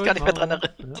 Selber kann er sich gar nicht mehr dran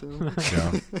erinnern.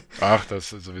 Ja. Ach,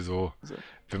 das ist sowieso. So.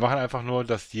 Wir machen einfach nur,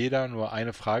 dass jeder nur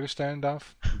eine Frage stellen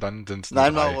darf. Dann sind's nur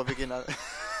Nein, 3. Mauro, wir gehen alle.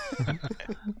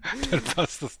 Dann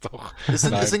passt es doch. Es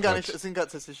sind, Nein, es sind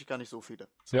tatsächlich gar nicht so viele.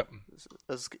 So. Ja.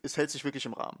 Es hält sich wirklich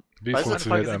im Rahmen. Wie Weißt du,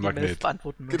 funktioniert Frage, ein die Mel Magnet?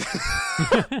 beantworten will.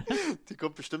 Die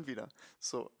kommt bestimmt wieder.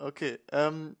 So, okay.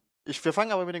 Wir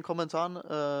fangen aber mit den Kommentaren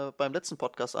beim letzten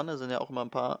Podcast an. Da sind ja auch immer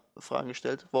ein paar Fragen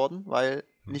gestellt worden, weil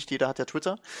nicht jeder hat ja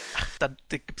Twitter. Dann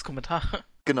gibt's Kommentare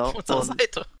Genau. auf unserer Und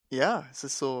Seite. ja, es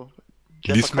ist so.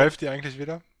 der Liest Verkauf- Melf die eigentlich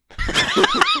wieder?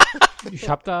 Ich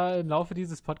habe da im Laufe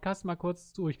dieses Podcasts mal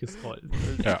kurz durchgescrollt.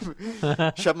 Ja.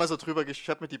 Ich habe mal so ich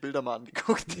habe mir die Bilder mal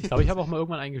angeguckt. Ich glaube, ich habe auch mal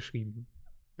irgendwann eingeschrieben.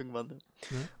 Irgendwann. Ne?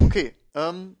 Ja. Okay.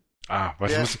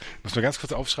 Warte, Ja. ich muss nur ganz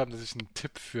kurz aufschreiben, dass ich einen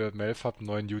Tipp für Melf habe, einen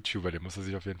neuen YouTuber, den muss er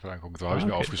sich auf jeden Fall angucken. So habe ich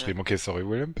mir Okay. aufgeschrieben. Okay, sorry,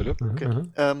 William, bitte. Okay.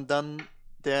 Mhm. Dann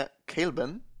der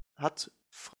Caleben hat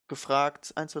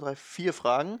gefragt, 1, 2, 3, 4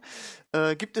 Fragen.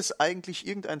 Gibt es eigentlich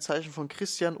irgendein Zeichen von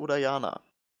Christian oder Jana?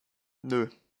 Nö.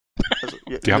 Also,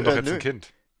 Die haben doch jetzt nö. ein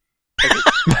Kind.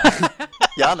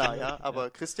 Jana, ja, aber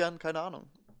Christian, keine Ahnung.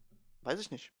 Weiß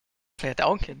ich nicht. Vielleicht hat er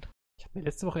auch ein Kind. Ich habe mir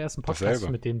letzte Woche erst einen Podcast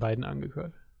Dasselbe. mit den beiden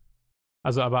angehört.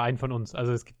 Also aber einen von uns.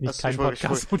 Also es gibt nicht Also, keinen ich wollte-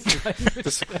 Podcast, wo die beiden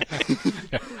Das,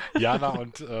 Jana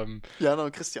und Jana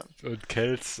und Christian.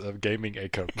 Kells Gaming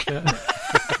Acre. Ja.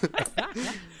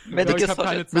 Metal Ja, ich Gear hab keine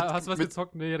Solid. Zeit. Hast du was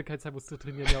gezockt? Nee, ich hatte keine Zeit, musst du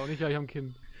trainieren. Ja, auch nicht. Ja, ich habe ein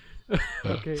Kind.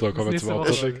 Okay, So, bis kommen wir nächste zum Woche.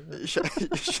 Haupttopic.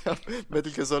 Ich habe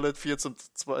Metal Gear Solid 4 zum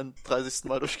 32.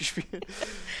 Mal durchgespielt.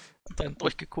 Dann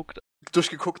durchgeguckt.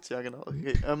 Durchgeguckt, ja, genau.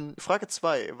 Okay. Frage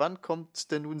 2. Wann kommt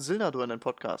denn nun Silnador in den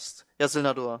Podcast? Ja,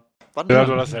 Silnador. Wann? Ja,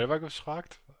 du hast selber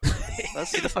gefragt?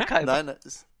 Was? Das war keiner. Nein,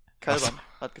 ist Kalban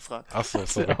hat gefragt. Achso,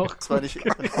 sorry. Auch Das war nicht.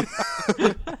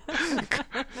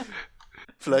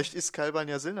 Vielleicht ist Kalban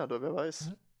ja Silnador, wer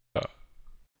weiß.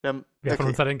 Ja. Wer von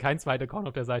uns hat denn keinen zweiten Account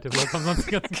auf der Seite? Woher kommen sonst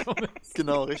die ganzen Comments?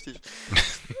 Genau, richtig.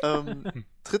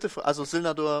 Dritte Frage, also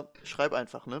Silnador, schreib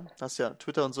einfach, ne? Hast ja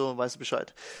Twitter und so, weißt du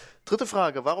Bescheid. Dritte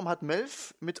Frage, warum hat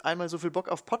Melf mit einmal so viel Bock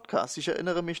auf Podcasts? Ich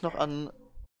erinnere mich noch an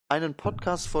einen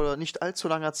Podcast vor nicht allzu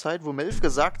langer Zeit, wo Melf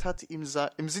gesagt hat, ihm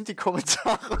sind die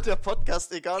Kommentare und der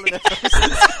Podcast egal und er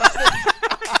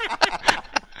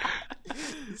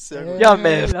Sehr gut. Ja,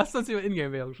 Melf. Lasst uns über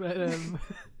Ingame-Währung sprechen.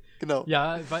 Genau.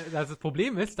 Ja, weil das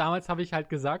Problem ist, damals habe ich halt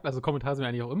gesagt, also Kommentare sind mir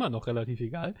eigentlich auch immer noch relativ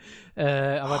egal,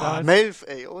 aber damals... Melf,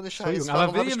 ey, ohne Scheiß. Entschuldigung,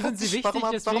 aber William, sind Sie wichtig,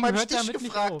 deswegen warum hab hört ich damit dich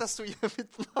nicht gefragt, auf. dass du hier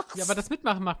mitmachst? Ja, aber das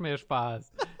Mitmachen macht mir ja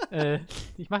Spaß.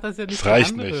 Ich mache das ja nicht Das für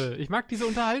reicht andere. nicht. Ich mag diese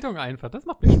Unterhaltung einfach, das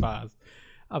macht mir Spaß.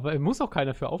 Aber muss auch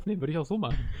keiner für aufnehmen, würde ich auch so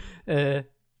machen.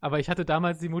 Aber ich hatte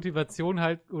damals die Motivation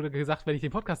halt, oder gesagt, wenn ich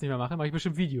den Podcast nicht mehr mache, mache ich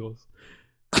bestimmt Videos.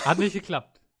 Hat nicht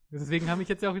geklappt. Deswegen kann ich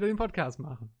jetzt ja auch wieder den Podcast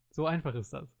machen. So einfach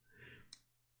ist das.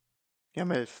 Ja,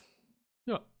 Melf.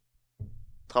 Ja.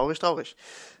 Traurig, traurig.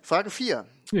 Frage 4.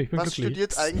 Nee, ich bin Was glücklich.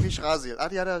 studiert eigentlich Rasiel?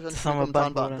 Die hat er schon haben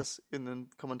wir in den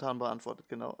Kommentaren beantwortet,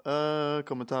 genau.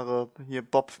 Kommentare, hier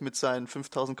Bob mit seinen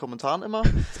 5000 Kommentaren immer.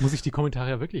 Jetzt muss ich die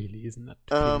Kommentare ja wirklich lesen.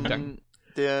 Vielen Dank.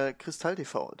 Der Kristall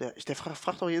TV, der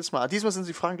fragt doch jedes Mal. Diesmal sind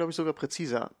die Fragen, glaube ich, sogar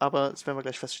präziser, aber das werden wir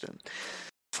gleich feststellen.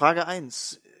 Frage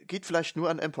 1. Geht vielleicht nur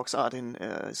an Mpox. Den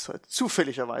ist heute,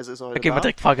 zufälligerweise ist er heute Da gehen wir da.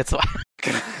 direkt Frage 2.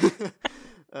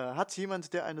 Hat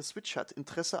jemand, der eine Switch hat,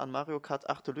 Interesse an Mario Kart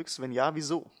 8 Deluxe? Wenn ja,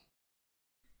 wieso?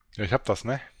 Ja, ich hab das,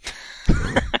 ne?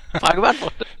 Frage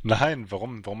beantwortet. Nein,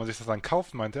 warum man sich das dann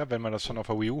kauft, meint er, wenn man das schon auf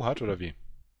der Wii U hat, oder wie?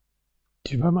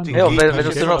 Die will man Die nicht. Ja, geht wenn du nicht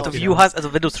es schon auf genau. der Wii U hast,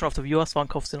 also wenn du es schon auf der Wii U hast, warum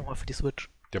kaufst du nochmal für die Switch?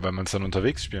 Ja, weil man es dann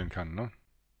unterwegs spielen kann, ne?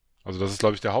 Also das ist,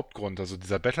 glaube ich, der Hauptgrund. Also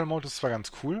dieser Battle-Mode ist zwar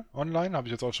ganz cool online, habe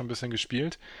ich jetzt auch schon ein bisschen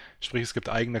gespielt. Sprich, es gibt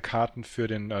eigene Karten für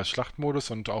den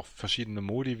Schlachtmodus und auch verschiedene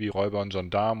Modi wie Räuber und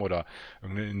Gendarm oder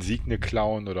irgendeine Insigne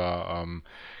klauen oder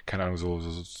keine Ahnung,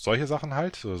 solche Sachen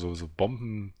halt. So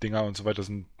Bombendinger und so weiter. Das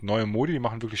sind neue Modi, die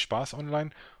machen wirklich Spaß online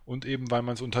und eben, weil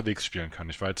man es unterwegs spielen kann.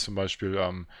 Ich war jetzt zum Beispiel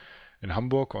in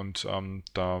Hamburg und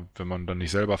da, wenn man dann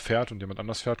nicht selber fährt und jemand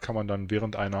anders fährt, kann man dann,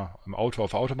 während einer im Auto auf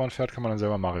der Autobahn fährt, kann man dann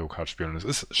selber Mario Kart spielen. Und es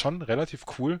ist schon relativ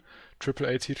cool,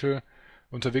 AAA-Titel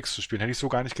unterwegs zu spielen. Hätte ich so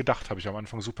gar nicht gedacht, habe ich am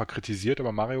Anfang super kritisiert,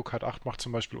 aber Mario Kart 8 macht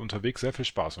zum Beispiel unterwegs sehr viel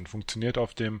Spaß und funktioniert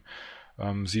auf dem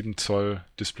 7 Zoll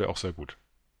Display auch sehr gut.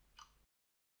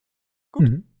 Gut.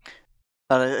 Mhm.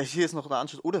 Hier ist noch ein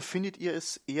Anschluss. Oder findet ihr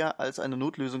es eher als eine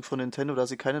Notlösung von Nintendo, da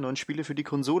sie keine neuen Spiele für die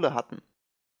Konsole hatten?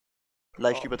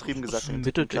 Leicht übertrieben das gesagt. ist ein in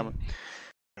Mittelding. Klammern.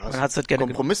 Ja, Man hat es halt gerne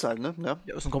Kompromiss halt, ne? Ja.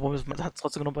 Ja, ist ein Kompromiss. Man hat es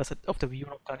trotzdem genommen, weil es halt auf der Wii U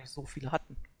noch gar nicht so viele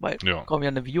hatten. Weil Ja. kaum ja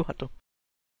eine Wii U hatte.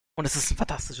 Und es ist ein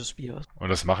fantastisches Spiel. Und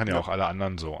das machen ja Ja. auch alle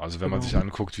anderen so. Also wenn man Genau. sich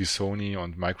anguckt, wie Sony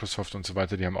und Microsoft und so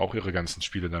weiter, die haben auch ihre ganzen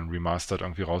Spiele dann remastered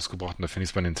irgendwie rausgebracht. Und da finde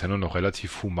ich es bei Nintendo noch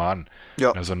relativ human.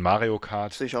 Ja, Also ein Mario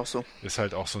Kart sehe ich auch so. ist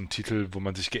halt auch so ein Titel, wo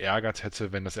man sich geärgert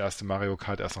hätte, wenn das erste Mario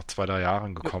Kart erst nach 2-3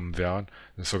 Jahren gekommen wäre.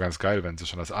 Das ist so ganz geil, wenn sie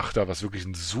schon das 8er, was wirklich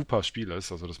ein super Spiel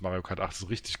ist, also das Mario Kart 8 ist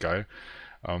richtig geil,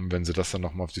 wenn sie das dann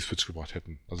nochmal auf die Switch gebracht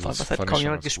hätten. Also Was halt kaum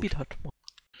jemand gespielt hat.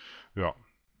 Ja,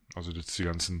 also jetzt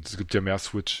es gibt ja mehr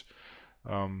Switch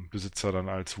Besitzer dann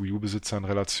als Wii U-Besitzer in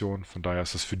Relation. Von daher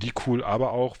ist das für die cool,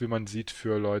 aber auch, wie man sieht,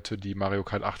 für Leute, die Mario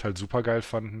Kart 8 halt super geil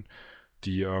fanden,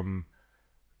 die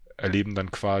erleben dann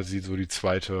quasi so die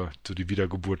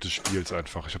Wiedergeburt des Spiels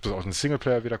einfach. Ich habe das auch in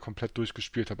Singleplayer wieder komplett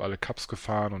durchgespielt, habe alle Cups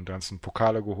gefahren und ganzen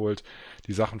Pokale geholt,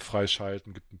 die Sachen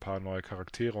freischalten, gibt ein paar neue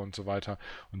Charaktere und so weiter.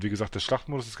 Und wie gesagt, der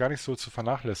Schlachtmodus ist gar nicht so zu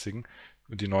vernachlässigen.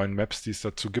 Und die neuen Maps, die es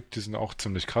dazu gibt, die sind auch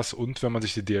ziemlich krass. Und wenn man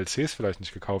sich die DLCs vielleicht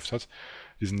nicht gekauft hat,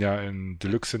 die sind ja in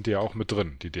Deluxe sind die ja auch mit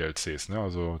drin, die DLCs, ne?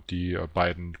 Also die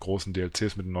beiden großen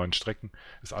DLCs mit den neuen Strecken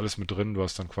ist alles mit drin. Du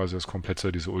hast dann quasi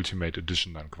diese Ultimate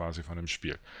Edition dann quasi von dem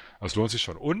Spiel. Also lohnt sich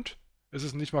schon. Und es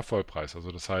ist nicht mal Vollpreis.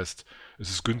 Also das heißt, es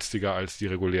ist günstiger als die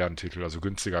regulären Titel, also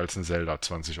günstiger als ein Zelda,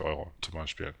 20 € zum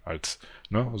Beispiel.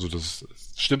 Also das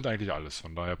stimmt eigentlich alles.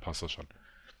 Von daher passt das schon.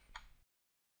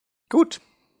 Gut.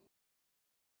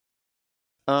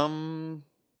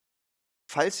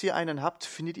 Falls ihr einen habt,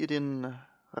 findet ihr den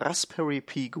Raspberry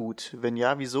Pi gut? Wenn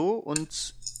ja, wieso? Und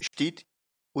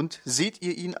seht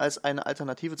ihr ihn als eine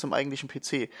Alternative zum eigentlichen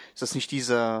PC? Ist das nicht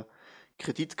dieser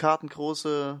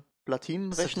kreditkartengroße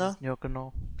Platinenrechner? Ja,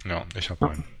 genau. Ja, ich habe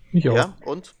einen. Ich auch. Ja,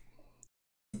 und?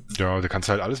 Ja, da kannst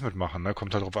du halt alles mitmachen, ne?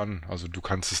 Kommt halt drauf an. Also du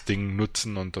kannst das Ding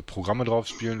nutzen und da Programme drauf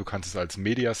spielen, du kannst es als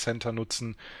Media Center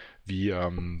nutzen, wie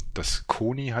das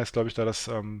Koni heißt, glaube ich, da das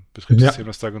Betriebssystem,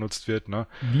 das da genutzt wird. Ne?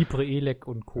 Libre, Elec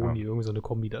und Koni, irgendwie so eine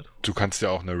Kombi da. Du kannst ja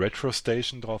auch eine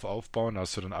Retro-Station drauf aufbauen, da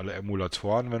hast du dann alle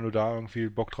Emulatoren, wenn du da irgendwie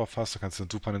Bock drauf hast. Da kannst du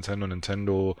Super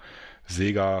Nintendo,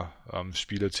 Sega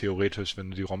Spiele theoretisch,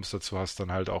 wenn du die ROMs dazu hast,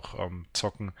 dann halt auch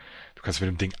zocken. Du kannst mit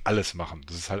dem Ding alles machen.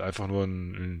 Das ist halt einfach nur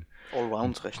ein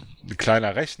Allround-Rechner. Ein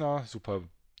kleiner Rechner, super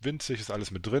winzig, ist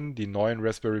alles mit drin. Die neuen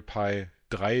Raspberry Pi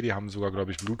 3, die haben sogar,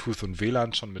 glaube ich, Bluetooth und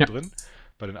WLAN schon mit drin.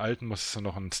 Bei den alten musstest du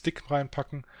noch einen Stick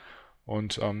reinpacken.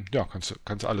 Und kannst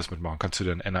du alles mitmachen. Kannst du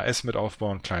den NAS mit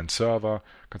aufbauen, einen kleinen Server,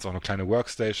 kannst auch eine kleine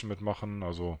Workstation mitmachen.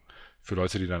 Also für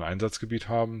Leute, die dann ein Einsatzgebiet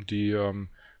haben, die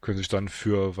können sich dann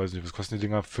für, weiß nicht, was kosten die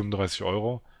Dinger? 35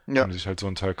 €, können sich halt so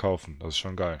ein Teil kaufen. Das ist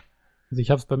schon geil. Also ich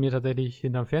habe es bei mir tatsächlich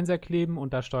hinterm Fernseher kleben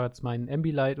und da steuert es meinen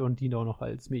Ambilight und dient auch noch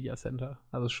als Media Center.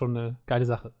 Also ist schon eine geile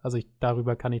Sache. Also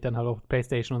darüber kann ich dann halt auch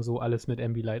PlayStation und so alles mit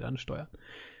Ambilight ansteuern.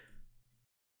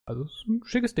 Also ist ein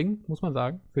schickes Ding, muss man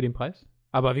sagen, für den Preis.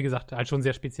 Aber wie gesagt, halt schon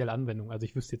sehr spezielle Anwendung. Also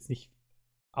ich wüsste jetzt nicht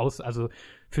also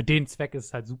für den Zweck ist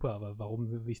es halt super, aber warum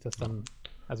will ich das dann,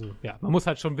 also ja, man muss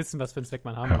halt schon wissen, was für einen Zweck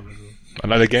man haben will. Also.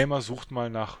 An alle Gamer, sucht mal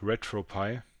nach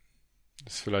RetroPie.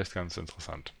 Ist vielleicht ganz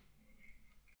interessant.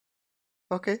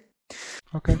 Okay.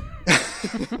 Okay.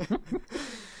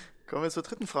 Kommen wir zur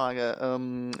dritten Frage.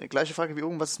 Gleiche Frage wie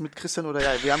oben, was ist mit Christian oder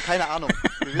ja? Wir haben keine Ahnung.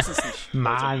 Wir wissen es nicht.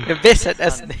 Mann. Wir wissen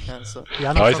es nicht. Ja, so.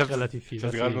 Ja, Aber ich noch habe relativ viel.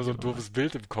 hatte gerade nur so ein doofes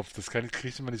Bild im Kopf. Das kriege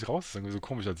ich immer nicht raus. Das ist irgendwie so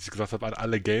komisch. Als ich gesagt habe, an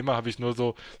alle Gamer, habe ich nur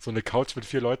so eine Couch mit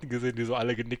 4 Leuten gesehen, die so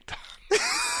alle genickt haben.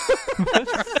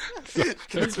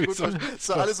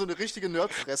 So alle so eine richtige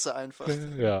Nerdfresse einfach.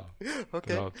 Ja.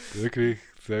 Okay. Genau. Wirklich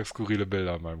sehr skurrile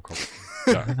Bilder in meinem Kopf.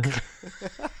 Ja.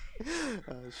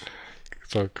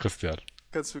 So, Christian.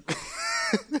 Kannst du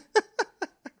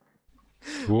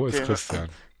Wo ist Christian?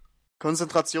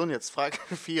 Konzentration jetzt, Frage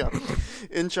 4.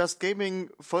 In Just Gaming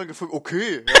Folge 5,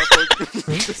 okay,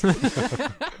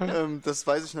 ja, das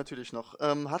weiß ich natürlich noch.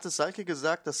 Hatte Salke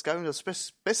gesagt, dass Skyrim das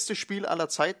beste Spiel aller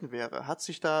Zeiten wäre? Hat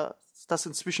sich das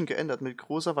inzwischen geändert? Mit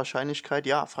großer Wahrscheinlichkeit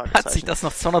ja, Fragezeichen. Hat sich das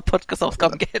nach 200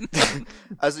 Podcast-Aufgaben geändert?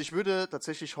 Also ich würde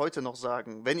tatsächlich heute noch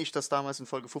sagen, wenn ich das damals in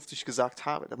Folge 50 gesagt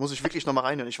habe, da muss ich wirklich noch mal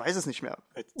reinhören, ich weiß es nicht mehr.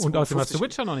 Und außerdem hast du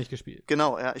Witcher noch nicht gespielt.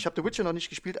 Genau, ja, ich habe The Witcher noch nicht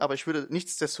gespielt, aber ich würde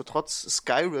nichtsdestotrotz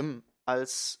Skyrim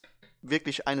als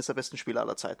wirklich eines der besten Spiele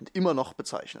aller Zeiten immer noch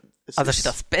bezeichnen. Also steht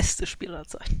das beste Spiel aller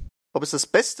Zeiten. Ob es das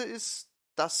Beste ist,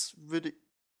 das würde...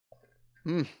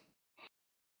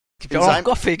 Gibt ja auch noch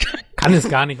Gothic. Kann es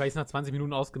gar nicht, weil ich es nach 20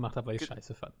 Minuten ausgemacht habe, weil ich es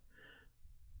scheiße fand.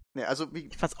 Nee, also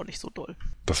ich fand's auch nicht so doll.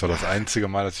 Das war das einzige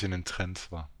Mal, dass ich in den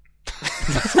Trends war.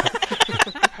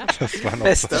 Das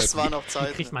war noch Zeit.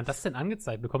 Wie kriegt man das denn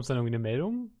angezeigt? Bekommst du dann irgendwie eine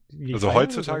Meldung? Also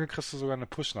heutzutage kriegst du sogar eine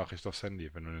Push-Nachricht aufs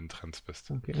Handy, wenn du in den Trends bist.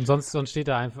 Okay. Und sonst steht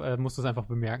da einfach, musst du es einfach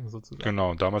bemerken sozusagen.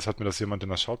 Genau, damals hat mir das jemand in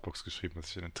der Shoutbox geschrieben,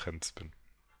 dass ich in den Trends bin.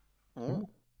 Oh.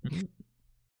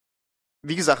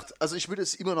 Wie gesagt, also ich würde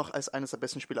es immer noch als eines der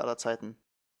besten Spiele aller Zeiten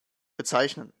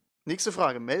bezeichnen. Nächste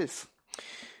Frage, Melf.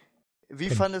 Wie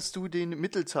fandest du den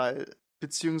Mittelteil,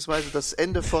 beziehungsweise das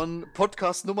Ende von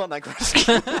Podcast Nummer, nein, Quatsch,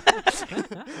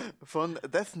 von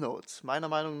Death Note? Meiner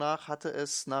Meinung nach hatte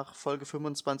es nach Folge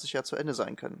 25 ja zu Ende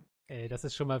sein können. Das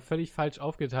ist schon mal völlig falsch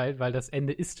aufgeteilt, weil das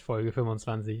Ende ist Folge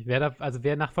 25.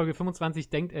 Wer nach Folge 25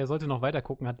 denkt, er sollte noch weiter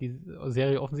gucken, hat die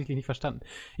Serie offensichtlich nicht verstanden.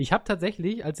 Ich habe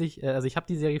tatsächlich, ich habe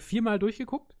die Serie 4-mal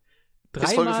durchgeguckt.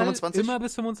 3-mal immer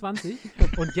bis 25.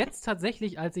 Und jetzt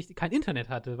tatsächlich, als ich kein Internet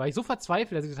hatte, war ich so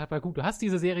verzweifelt, dass ich gesagt habe, gut, du hast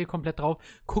diese Serie komplett drauf,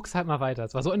 guck's halt mal weiter.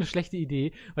 Es war so eine schlechte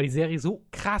Idee, weil die Serie so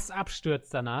krass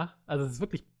abstürzt danach. Also es ist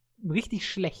wirklich richtig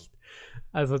schlecht.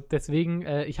 Also deswegen,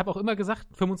 ich habe auch immer gesagt,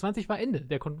 25 war Ende.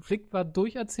 Der Konflikt war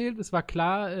durcherzählt, es war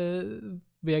klar,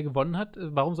 wer gewonnen hat.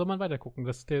 Warum soll man weitergucken?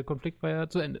 Der Konflikt war ja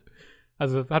zu Ende.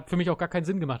 Also hat für mich auch gar keinen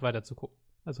Sinn gemacht, weiter zu gucken.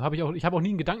 Also ich habe auch nie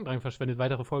einen Gedanken dran verschwendet,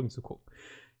 weitere Folgen zu gucken.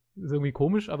 Ist irgendwie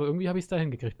komisch, aber irgendwie habe ich es da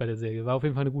hingekriegt bei der Serie. War auf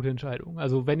jeden Fall eine gute Entscheidung.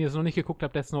 Also wenn ihr es noch nicht geguckt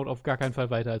habt, Death Note auf gar keinen Fall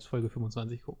weiter als Folge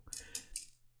 25 gucken.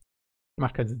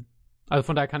 Macht keinen Sinn. Also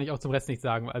von daher kann ich auch zum Rest nichts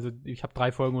sagen. Also ich habe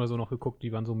 3 Folgen oder so noch geguckt,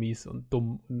 die waren so mies und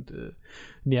dumm und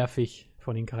nervig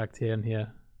von den Charakteren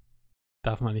her.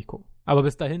 Darf man nicht gucken. Aber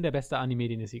bis dahin der beste Anime,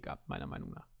 den es je gab, meiner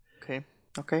Meinung nach. Okay.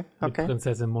 Mit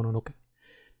Prinzessin Mononoke.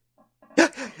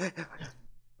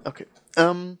 Okay.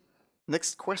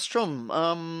 Next question.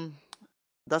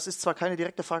 Das ist zwar keine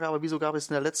direkte Frage, aber wieso gab es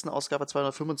in der letzten Ausgabe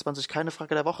 225 keine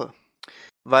Frage der Woche?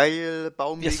 Weil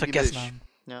Baum wir es vergessen haben.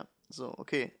 Ja, so,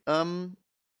 okay.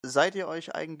 Seid ihr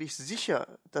euch eigentlich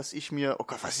sicher, dass ich mir... Oh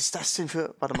Gott, was ist das denn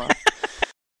für... Warte mal.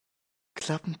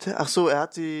 Klappente... Ach so, er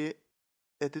hat die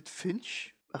Edith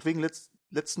Finch... Ach, wegen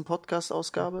letzten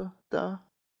Podcast-Ausgabe da?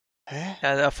 Hä? Ja,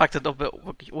 er fragt dann, ob er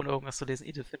wirklich ohne irgendwas zu lesen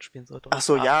Edith Finch spielen sollte. Ach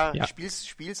so, ja, Ja.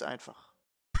 spiel's einfach.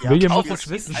 William auf muss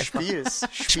und wissen. Spiel's.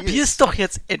 Spiel's doch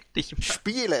jetzt endlich.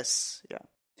 Spiel es. Ja.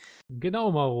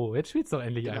 Genau, Mauro. Jetzt spiel's doch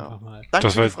endlich Genau. einfach mal. Danke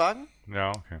Das für die war- Fragen. Ja,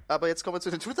 okay. Aber jetzt kommen wir zu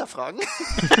den Twitter-Fragen.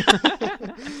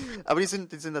 Aber die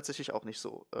sind tatsächlich auch nicht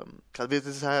so. Das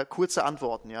sind ja kurze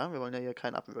Antworten, ja. Wir wollen ja hier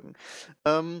keinen abwürgen.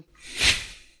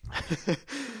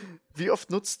 Wie oft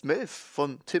nutzt Melf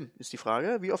von Tim, ist die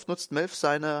Frage. Wie oft nutzt Melf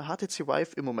seine HTC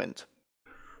Vive im Moment?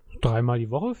 3-mal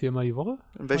die Woche, 4-mal die Woche.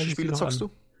 Und welche Weiß ich Spiele noch zockst an.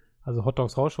 du? Also Hot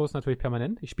Dogs Rausshows natürlich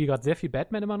permanent. Ich spiele gerade sehr viel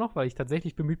Batman immer noch, weil ich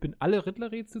tatsächlich bemüht bin, alle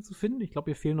Riddler-Rätsel zu finden. Ich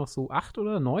glaube, mir fehlen noch so 8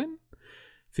 oder 9.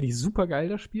 Finde ich super geil,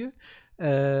 das Spiel.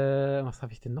 Was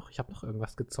habe ich denn noch? Ich habe noch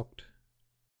irgendwas gezockt.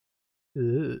 So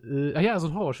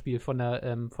ein Horrorspiel von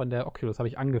der Oculus habe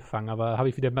ich angefangen, aber habe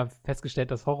ich wieder mal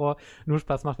festgestellt, dass Horror nur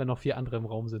Spaß macht, wenn noch 4 andere im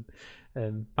Raum sind.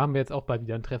 Machen wir jetzt auch bald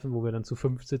wieder ein Treffen, wo wir dann zu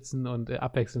 5 sitzen und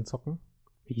abwechselnd zocken.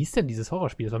 Wie hieß denn dieses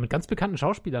Horrorspiel? Das war mit ganz bekannten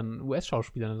Schauspielern,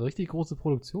 US-Schauspielern, also richtig große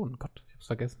Produktion. Gott, ich hab's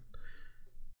vergessen.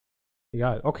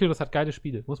 Egal, Oculus hat geile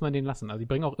Spiele, muss man denen lassen. Also die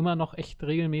bringen auch immer noch echt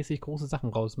regelmäßig große Sachen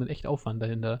raus, mit echt Aufwand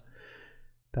dahinter.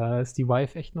 Da ist die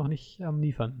Vive echt noch nicht am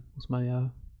Liefern. Muss man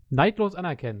ja neidlos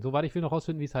anerkennen. So, warte, ich will noch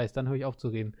rausfinden, wie es heißt, dann höre ich auf zu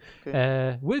reden.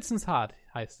 Okay. Wilson's Heart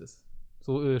heißt es.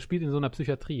 So, spielt in so einer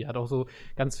Psychiatrie. Hat auch so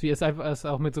ganz viel, ist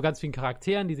auch mit so ganz vielen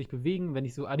Charakteren, die sich bewegen. Wenn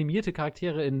ich so animierte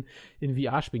Charaktere in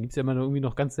VR spiele, gibt es ja immer irgendwie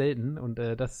noch ganz selten. Und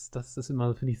das ist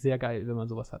immer, finde ich, sehr geil, wenn man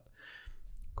sowas hat.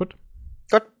 Gut.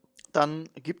 Gut. Dann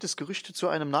gibt es Gerüchte zu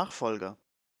einem Nachfolger.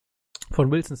 Von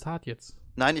Wilson's Heart jetzt.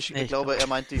 Nein, ich glaube, er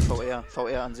meint die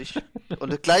VR an sich.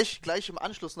 Und gleich im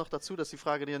Anschluss noch dazu, dass die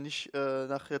Frage ja nicht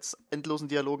nach jetzt endlosen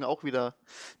Dialogen auch wieder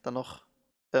dann noch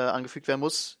angefügt werden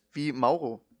muss, wie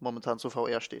Mauro momentan zur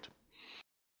VR steht.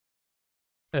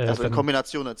 Also in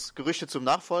Kombination jetzt Gerüchte zum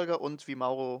Nachfolger und wie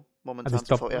Mauro momentan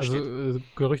zur VR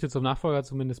steht. Gerüchte zum Nachfolger,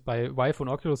 zumindest bei Vive und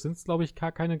Oculus sind es, glaube ich,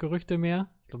 gar keine Gerüchte mehr.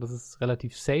 Ich glaube, das ist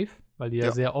relativ safe, weil die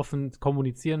ja sehr offen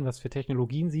kommunizieren, was für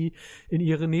Technologien sie in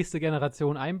ihre nächste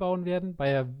Generation einbauen werden.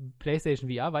 Bei der PlayStation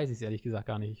VR weiß ich es ehrlich gesagt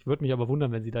gar nicht. Ich würde mich aber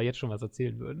wundern, wenn sie da jetzt schon was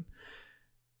erzählen würden.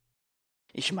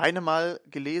 Ich meine mal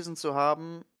gelesen zu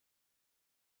haben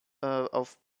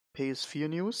auf PS4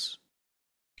 News,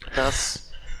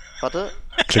 dass warte.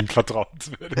 Klingt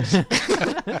vertrauenswürdig.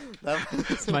 Das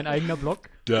ist mein eigener Blog.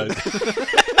 Ja.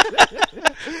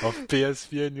 Auf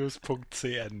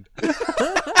ps4news.cn.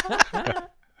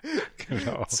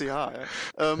 Genau. CH, ja.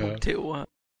 TO.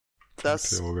 Dass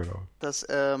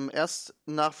genau. erst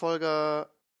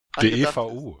Nachfolger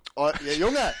DEVU. Oh, ja,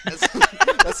 Junge!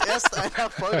 Dass erst ein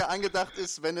Nachfolger angedacht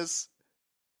ist, wenn es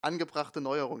angebrachte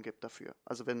Neuerungen gibt dafür.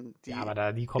 Also wenn die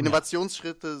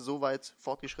Innovationsschritte so weit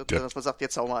fortgeschritten sind, dass man sagt,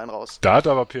 jetzt hau mal einen raus. Da hat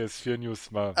aber PS4 News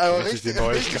mal richtig die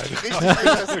Neuigkeit.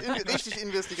 Richtig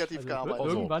investigativ gearbeitet.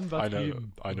 Also irgendwann was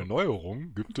eine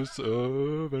Neuerung gibt es,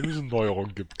 wenn es eine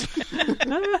Neuerung gibt.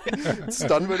 It's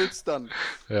done when it's done.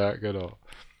 Ja, genau.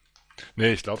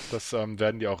 Nee, ich glaube, das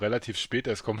werden die auch relativ spät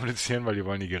erst kommunizieren, weil die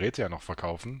wollen die Geräte ja noch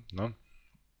verkaufen, ne?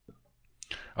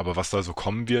 Aber was da so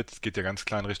kommen wird, geht ja ganz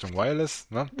klar in Richtung Wireless,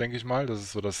 ne, denke ich mal. Das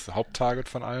ist so das Haupttarget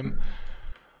von allem.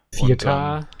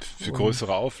 4K. Und, für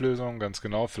größere Auflösung, ganz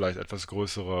genau. Vielleicht etwas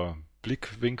größere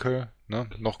Blickwinkel, ne,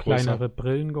 noch größer. Kleinere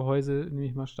Brillengehäuse, nehme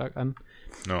ich mal stark an.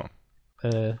 Ja.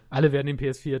 Alle werden den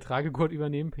PS4-Tragegurt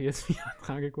übernehmen,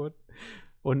 PS4-Tragegurt.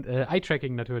 Und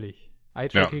Eye-Tracking natürlich.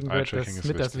 Eye-Tracking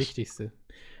wird das Wichtigste,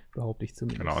 behaupte ich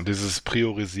zumindest. Genau, und dieses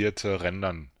priorisierte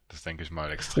Rendern, das denke ich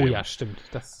mal extrem. Oh ja, stimmt.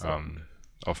 Das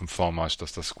auf dem Vormarsch,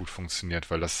 dass das gut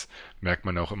funktioniert, weil das merkt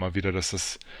man ja auch immer wieder, dass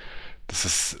es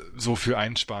so viel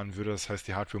einsparen würde. Das heißt,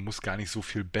 die Hardware muss gar nicht so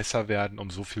viel besser werden, um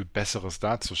so viel Besseres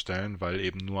darzustellen, weil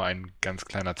eben nur ein ganz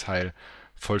kleiner Teil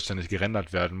vollständig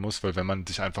gerendert werden muss, weil wenn man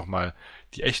sich einfach mal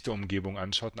die echte Umgebung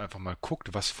anschaut und einfach mal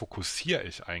guckt, was fokussiere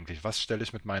ich eigentlich, was stelle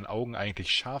ich mit meinen Augen eigentlich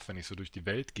scharf, wenn ich so durch die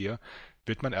Welt gehe,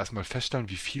 wird man erstmal feststellen,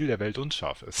 wie viel der Welt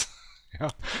unscharf ist. Ja,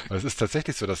 also es ist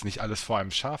tatsächlich so, dass nicht alles vor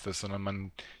einem scharf ist, sondern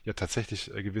man ja tatsächlich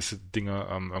gewisse Dinge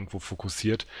irgendwo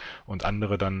fokussiert und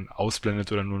andere dann ausblendet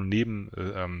oder nur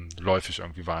nebenläufig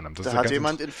irgendwie wahrnimmt. Da hat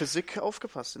jemand in Physik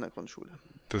aufgepasst in der Grundschule.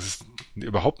 Das ist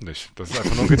überhaupt nicht. Das ist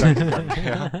einfach nur ein Gedankengang.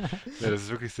 Ja, das ist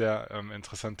wirklich sehr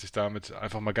interessant, sich damit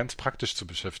einfach mal ganz praktisch zu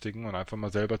beschäftigen und einfach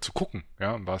mal selber zu gucken,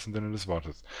 ja, im wahrsten Sinne des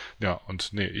Wortes. Ja,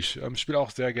 und nee, ich spiele auch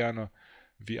sehr gerne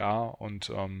VR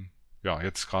und ja,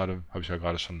 jetzt gerade, habe ich ja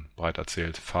gerade schon breit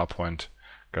erzählt, Farpoint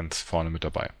ganz vorne mit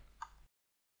dabei.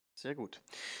 Sehr gut.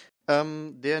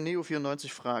 Der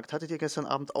Neo94 fragt, hattet ihr gestern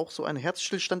Abend auch so einen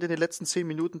Herzstillstand in den letzten 10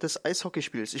 Minuten des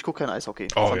Eishockeyspiels? Ich gucke kein Eishockey.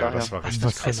 Oh ja, das war richtig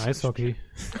krass. Was für ein Eishockey?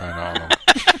 Keine Ahnung.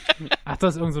 Ach,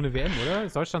 das ist irgend so eine WM, oder?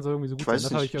 Ist Deutschland so irgendwie so gut? Ich weiß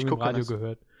Das habe ich nicht, irgendwie im Radio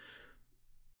gehört.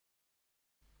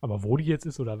 Aber wo die jetzt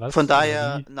ist oder was? Von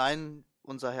daher, nein,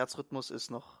 unser Herzrhythmus ist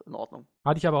noch in Ordnung.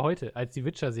 Hatte ich aber heute, als die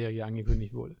Witcher-Serie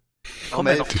angekündigt wurde.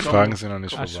 Die Fragen sind noch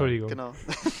nicht vorbei. Entschuldigung. Genau.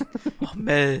 Oh,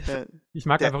 Mel. Ich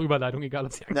mag einfach Überleitung, egal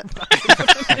ob sie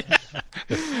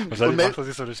Wahrscheinlich macht er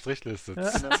sich so eine Strichliste.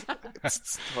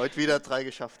 Heute wieder 3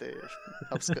 geschafft, ey.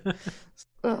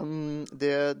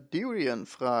 Der Durian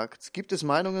fragt, gibt es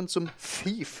Meinungen zum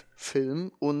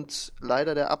Thief-Film und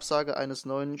leider der Absage eines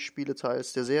neuen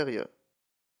Spieleteils der Serie?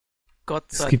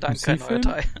 Gott sei Dank kein neuer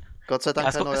Teil. Gott sei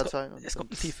Dank kein neuer Teil. Es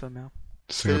kommt ein Thief-Film, ja.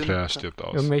 Singleplayer stirbt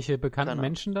aus. Irgendwelche bekannten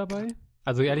Menschen dabei?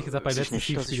 Also ehrlich gesagt, bei letzten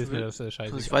Thief-Spiel ist mir das scheiße.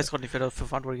 Also ich weiß gerade nicht, wer dafür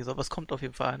verantwortlich ist, aber es kommt auf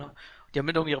jeden Fall einer. Die haben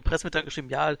mit ihrer Pressemitteilung geschrieben,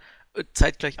 ja,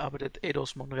 zeitgleich arbeitet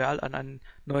Eidos Montreal an einem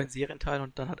neuen Serienteil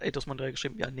und dann hat Eidos Montreal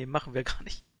geschrieben, ja, nee, machen wir gar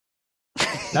nicht.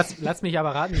 Lass mich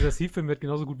aber raten, dieser Thief-Film wird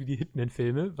genauso gut wie die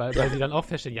Hitman-Filme, weil sie dann auch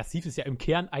feststellen, ja, Thief ist ja im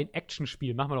Kern ein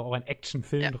Actionspiel, machen wir doch auch einen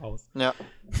Action-Film draus. Ja.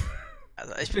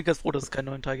 Also ich bin ganz froh, dass es keinen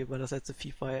neuen Teil gibt, weil das letzte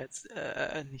FIFA war jetzt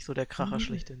nicht so der Kracher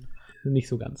schlechthin. Nicht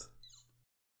so ganz.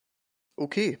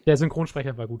 Okay. Der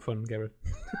Synchronsprecher war gut von Garrett.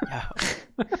 Ja.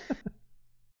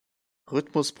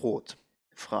 Rhythmusbrot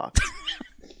fragt.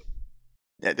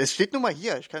 Ja, das steht nun mal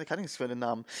hier. Ich kann nichts für den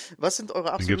Namen. Was sind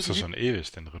eure absoluten... Den gibt's doch schon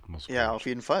ewig, den Rhythmusbrot. Ja, auf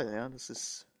jeden Fall. Ja, das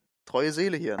ist treue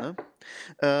Seele hier, ne?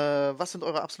 Was sind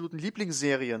eure absoluten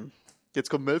Lieblingsserien? Jetzt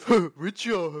kommt Melf.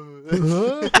 Witcher.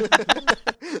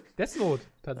 Death Note,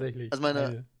 tatsächlich. Also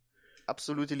meine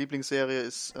absolute Lieblingsserie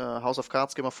ist House of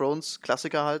Cards, Game of Thrones,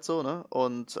 Klassiker halt so, ne?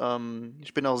 Und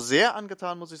ich bin auch sehr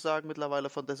angetan, muss ich sagen, mittlerweile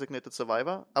von Designated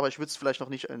Survivor, aber ich würde es vielleicht noch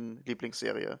nicht in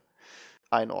Lieblingsserie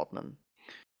einordnen.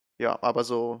 Ja, aber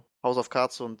so House of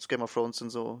Cards und Game of Thrones sind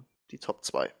so die Top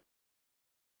 2.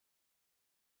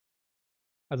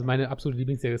 Also meine absolute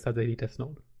Lieblingsserie ist tatsächlich Death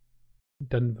Note.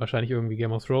 Dann wahrscheinlich irgendwie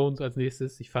Game of Thrones als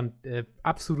nächstes. Ich fand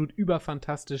absolut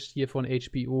überfantastisch hier von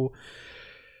HBO.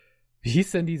 Wie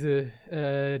hieß denn diese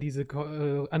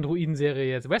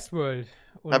Androiden-Serie jetzt? Westworld.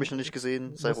 Habe ich noch nicht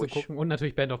gesehen, sei ruhig. Gucken. Und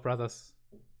natürlich Band of Brothers.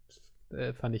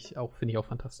 Finde ich auch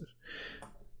fantastisch.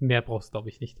 Mehr brauchst du, glaube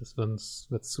ich, nicht, sonst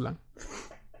wird es zu lang.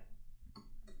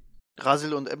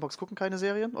 Rasil und Mbox gucken keine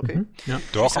Serien? Okay. Ja.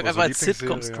 Doch, ich sag aber einfach so als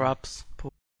Sitcom Scrubs.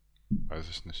 Weiß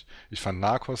ich nicht. Ich fand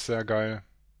Narcos sehr geil.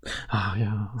 Ah,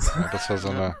 ja. Das war so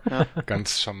eine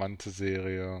ganz charmante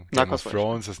Serie. Game of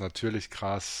Thrones ist natürlich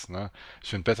krass, ne?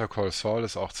 Ich finde Better Call Saul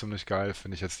ist auch ziemlich geil.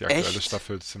 Finde ich jetzt die aktuelle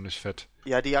Staffel ziemlich fett.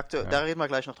 Ja, da reden wir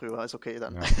gleich noch drüber. Ist okay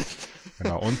dann. Ja.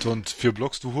 Genau. Und 4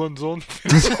 Blocks, du Hurensohn.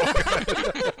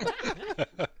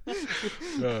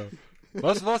 Ja.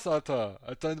 Was, Alter?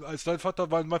 Als dein Vater,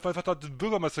 mein Vater hat den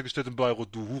Bürgermeister gestellt in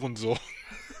Beirut, du Hurensohn.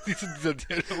 Dieser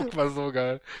Dialog war so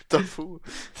geil.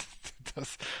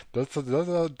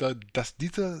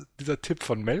 Dieser Tipp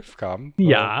von Melf kam.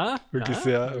 Ja. Wirklich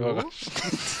sehr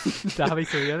überraschend. Da habe ich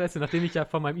so gedacht, nachdem ich ja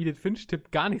von meinem Edith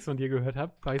Finch-Tipp gar nichts von dir gehört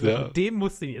habe, war ich so, dem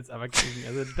musst du ihn jetzt aber kriegen.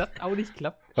 Also, das auch nicht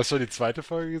klappt. Hast du die zweite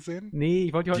Folge gesehen? Nee,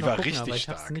 ich wollte die heute noch gucken, aber ich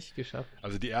stark. habe es nicht geschafft.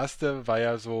 Also die erste war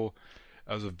ja so,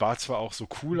 also war zwar auch so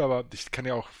cool, aber ich kann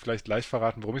ja auch vielleicht gleich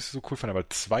verraten, warum ich sie so cool fand, aber die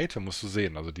zweite musst du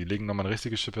sehen. Also die legen nochmal eine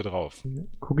richtige Schippe drauf.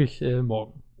 Gucke ich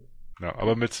morgen. Ja,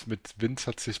 aber mit Vince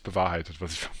hat sich bewahrheitet,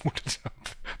 was ich vermutet habe.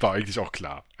 War eigentlich auch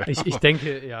klar. Ich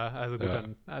denke, ja, also gut, Ja,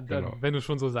 dann genau. Wenn du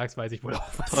schon so sagst, weiß ich wohl auch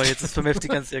was. Oh, jetzt ist für Melf die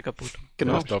ganze Serie kaputt.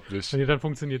 Genau. Ja, ich glaube nicht. Und dann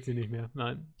funktioniert sie nicht mehr.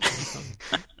 Nein.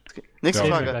 Okay. Nächste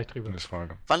Reden wir Frage. gleich drüber. Nächste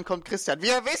Frage. Wann kommt Christian?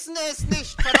 Wir wissen es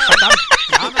nicht, verdammt!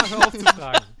 Jana, hör auf zu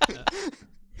fragen. Ja.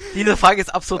 Diese Frage ist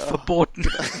absolut verboten.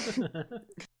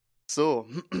 So,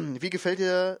 wie gefällt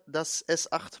dir das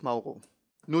S8, Mauro?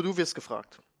 Nur du wirst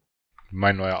gefragt.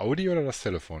 Mein neuer Audi oder das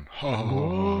Telefon?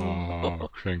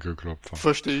 Schenkelklopfer.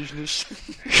 Verstehe ich nicht.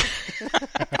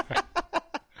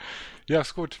 Ja,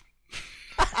 ist gut.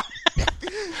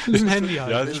 Das ist ein Handy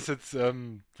halt. Ja, es ist jetzt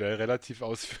relativ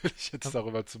ausführlich jetzt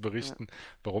darüber zu berichten,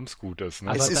 warum es gut ist.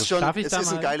 Ne? Aber Es ist darf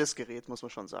ein geiles Gerät, muss man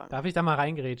schon sagen. Darf ich da mal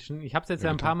reingrätschen? Ich habe es jetzt ja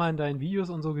ein paar Mal in deinen Videos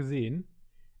und so gesehen.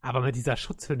 Aber mit dieser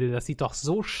Schutzhülle, das sieht doch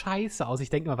so scheiße aus.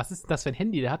 Ich denke mal, was ist denn das für ein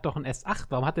Handy? Der hat doch ein S8.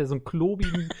 Warum hat der so einen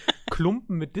klobigen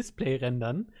Klumpen mit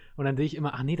Displayrändern? Und dann sehe ich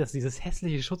immer, ach nee, das ist dieses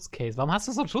hässliche Schutzcase. Warum hast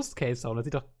du so ein Schutzcase? Macht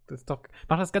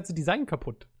das ganze Design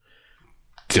kaputt.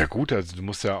 Ja gut, also du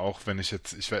musst ja auch,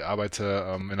 ich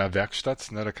arbeite in einer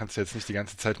Werkstatt, ne, da kannst du jetzt nicht die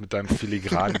ganze Zeit mit deinem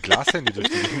filigranen Glashandy durch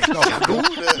die Gegend laufen.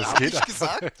 Das geht ich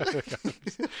gesagt.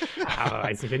 Aber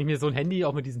weiß nicht, wenn ich mir so ein Handy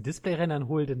auch mit diesen Displayrändern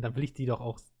hole, dann will ich die doch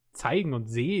auch zeigen und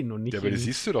sehen und nicht. Ja, aber die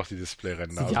siehst du doch, die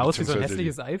Displayränder. Sieht ja aus wie so ein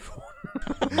hässliches iPhone.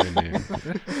 Nee.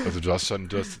 Also das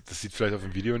sieht vielleicht auf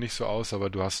dem Video nicht so aus, aber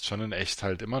du hast schon in echt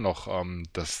halt immer noch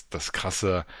das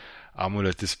krasse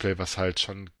AMOLED-Display, was halt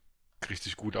schon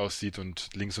richtig gut aussieht und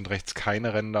links und rechts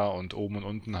keine Ränder und oben und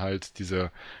unten halt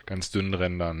diese ganz dünnen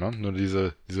Ränder, ne? Nur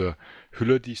diese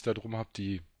Hülle, die ich da drum habe,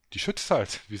 die schützt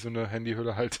halt, wie so eine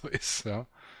Handyhülle halt so ist, ja.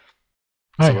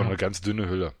 Ist aber eine ganz dünne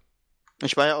Hülle.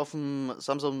 Ich war ja auf dem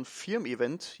Samsung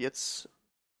Firmen-Event jetzt,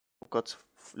 oh Gott,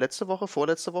 vorletzte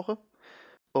Woche.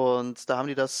 Und da haben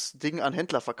die das Ding an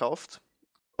Händler verkauft.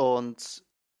 Und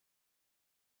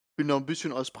bin da ein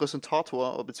bisschen als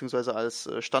Präsentator beziehungsweise als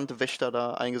Standwächter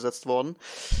da eingesetzt worden.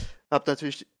 Hab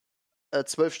natürlich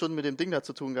 12 Stunden mit dem Ding da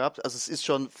zu tun gehabt. Also es ist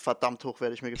schon verdammt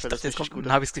hochwertig, mir gefällt das richtig gut.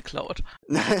 Dann habe ich es geklaut.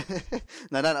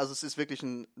 Nein, also es ist wirklich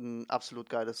ein absolut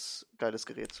geiles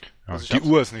Gerät. Ja, also die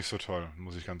Uhr ist nicht so toll,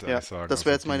 muss ich ganz ehrlich sagen. Das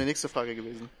wäre jetzt meine nächste Frage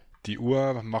gewesen. Die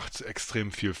Uhr macht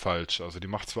extrem viel falsch. Also die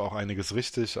macht zwar auch einiges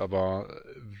richtig, aber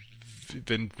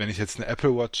wenn ich jetzt eine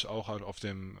Apple Watch auch auf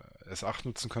dem S8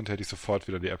 nutzen könnte, hätte ich sofort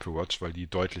wieder die Apple Watch, weil die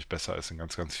deutlich besser ist in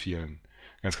ganz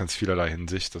vielerlei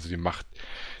Hinsicht. Also die macht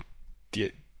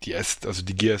die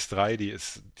GS3, die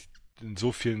ist in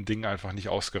so vielen Dingen einfach nicht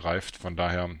ausgereift, von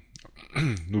daher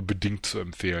nur bedingt zu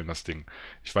empfehlen, das Ding.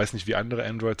 Ich weiß nicht, wie andere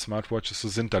Android-Smartwatches so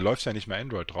sind, da läuft ja nicht mehr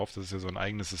Android drauf, das ist ja so ein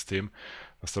eigenes System,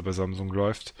 was da bei Samsung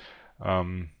läuft.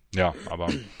 Ja,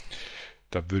 aber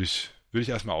da würde ich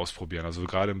erstmal ausprobieren. Also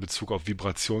gerade in Bezug auf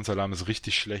Vibrationsalarm ist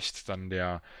richtig schlecht, dann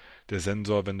der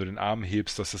Sensor, wenn du den Arm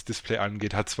hebst, dass das Display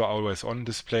angeht, hat zwar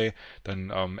Always-On-Display,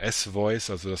 dann S-Voice,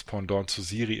 also das Pendant zu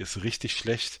Siri, ist richtig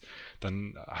schlecht.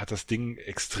 Dann hat das Ding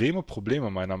extreme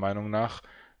Probleme, meiner Meinung nach,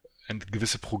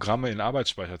 gewisse Programme in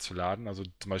Arbeitsspeicher zu laden. Also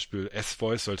zum Beispiel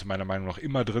S-Voice sollte meiner Meinung nach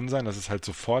immer drin sein, dass es halt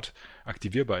sofort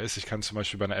aktivierbar ist. Ich kann zum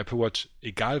Beispiel bei einer Apple Watch,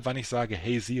 egal wann ich sage,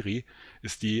 hey Siri,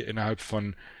 ist die innerhalb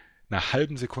von einer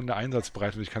halben Sekunde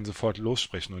einsatzbereit und ich kann sofort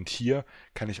lossprechen. Und hier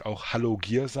kann ich auch Hallo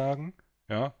Gear sagen,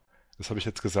 ja. Das habe ich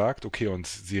jetzt gesagt, okay, und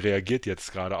sie reagiert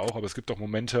jetzt gerade auch, aber es gibt auch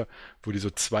Momente, wo die so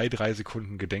 2-3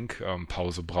 Sekunden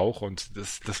Gedenkpause braucht und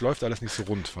das läuft alles nicht so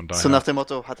rund, von daher. So nach dem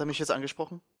Motto, hat er mich jetzt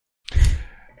angesprochen?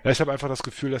 Ja, ich habe einfach das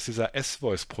Gefühl, dass dieser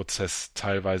S-Voice-Prozess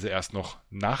teilweise erst noch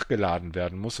nachgeladen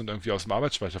werden muss und irgendwie aus dem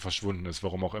Arbeitsspeicher verschwunden ist,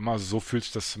 warum auch immer. Also so fühlt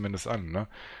sich das zumindest an, ne?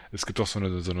 Es gibt auch so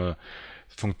eine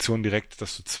Funktion direkt,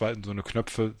 dass du so einen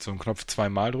Knopf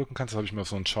zweimal drücken kannst. Das habe ich mir auf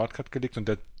so einen Shortcut gelegt und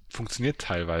der funktioniert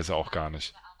teilweise auch gar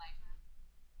nicht.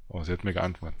 Oh, sie hat mir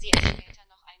geantwortet. Sie später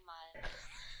noch einmal.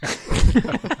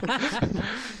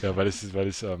 Ja, weil ich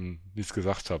nichts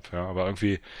gesagt habe, ja, aber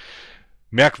irgendwie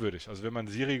merkwürdig. Also wenn man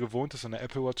Siri gewohnt ist und eine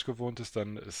Apple Watch gewohnt ist,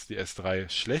 dann ist die S3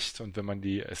 schlecht und wenn man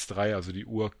die S3, also die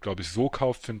Uhr, glaube ich, so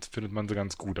kauft, findet man sie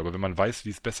ganz gut. Aber wenn man weiß, wie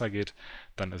es besser geht,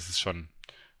 dann ist es schon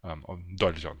ein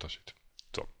deutlicher Unterschied.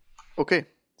 So. Okay,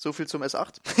 so viel zum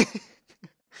S8.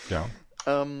 Ja.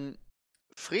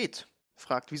 Fred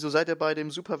fragt, wieso seid ihr bei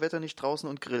dem Superwetter nicht draußen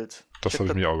und grillt? Das habe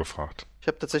ich mich auch gefragt. Ich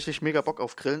habe tatsächlich mega Bock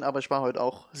auf Grillen, aber ich war heute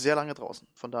auch sehr lange draußen.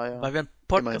 Von daher. Weil wir einen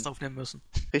Podcast aufnehmen müssen.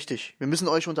 Richtig, wir müssen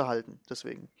euch unterhalten,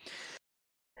 deswegen.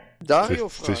 Dario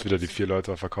fragt. Sehe ich wieder die 4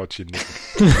 Leute auf der Couch hier nicken.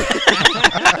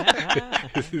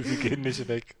 Sie gehen nicht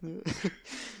weg.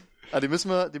 Die müssen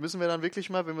wir dann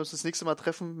wirklich mal, wenn wir uns das nächste Mal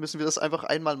treffen, müssen wir das einfach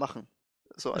einmal machen.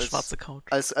 So als schwarze Couch.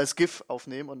 Als GIF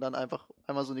aufnehmen und dann einfach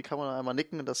einmal so in die Kamera einmal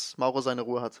nicken, dass Mauro seine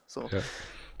Ruhe hat. So. Ja.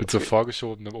 Mit so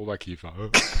vorgeschobenem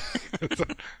Oberkiefer.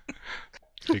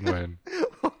 Kriegen wir hin.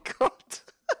 Oh Gott.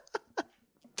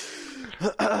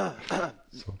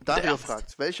 So. Dario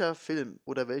fragt, welcher Film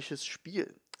oder welches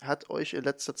Spiel hat euch in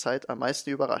letzter Zeit am meisten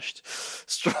überrascht?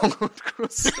 Stronghold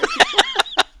Crusader.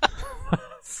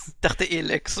 Dachte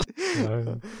Elex. Ja.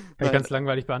 Kann ich ganz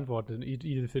langweilig beantworten.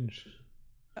 Edith Finch.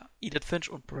 Ja, Edith Finch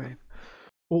und Prey.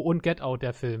 Oh, und Get Out,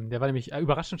 der Film. Der war nämlich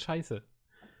überraschend scheiße.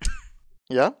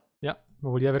 Ja? Ja,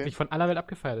 obwohl die ja wirklich von aller Welt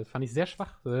abgefeiert ist. Fand ich sehr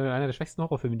schwach. Einer der schwächsten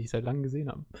Horrorfilme, die ich seit langem gesehen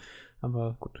habe.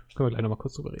 Aber gut, können wir gleich nochmal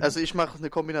kurz drüber reden. Also ich mache eine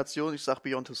Kombination, ich sag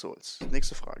Beyond Two Souls.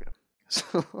 Nächste Frage.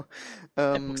 So,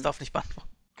 Netflix darf nicht beantworten.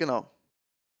 Genau.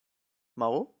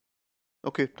 Mauro?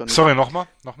 Okay, dann. Sorry, nochmal?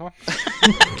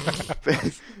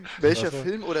 Welcher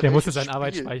Film oder der welches musste seinen Spiel?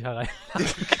 Arbeitsspeicher rein.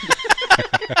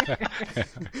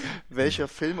 Welcher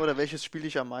Film oder welches Spiel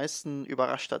dich am meisten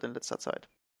überrascht hat in letzter Zeit?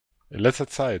 In letzter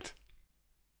Zeit?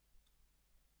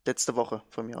 Letzte Woche,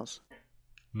 von mir aus.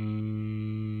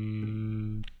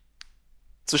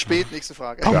 Zu spät, nächste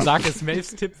Frage. Komm, sag es,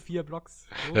 Melvs Tipp, 4 Blocks.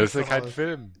 Ja, das ist ja kein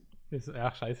Film.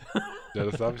 Ja, scheiße. Ja,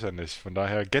 das darf ich ja nicht. Von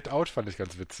daher, Get Out fand ich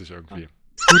ganz witzig irgendwie.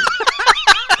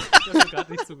 Dass du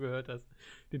gerade nicht zugehört hast.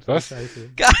 Den Was?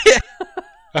 Scheiße. Geil!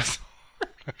 Achso.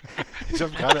 Ich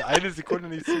habe gerade eine Sekunde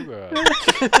nicht zugehört.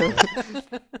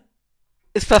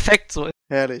 Ist perfekt so.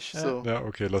 Herrlich, Ja. so. Ja,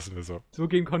 okay, lassen wir so. So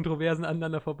gehen Kontroversen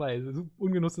aneinander vorbei. So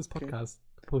ungenutztes Podcast.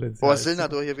 Potenzial. Silna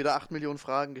hat doch hier wieder 8 Millionen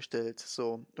Fragen gestellt.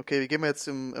 So, okay, wie gehen wir jetzt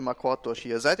im Akkord durch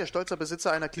hier? Seid ihr stolzer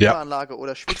Besitzer einer Klimaanlage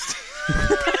oder schwitzt...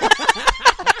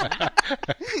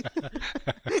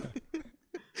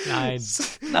 Nein.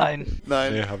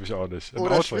 Nein. Nee, habe ich auch nicht. Im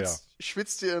Oder Auto,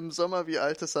 schwitzt ihr im Sommer wie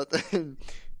alte Sardellen?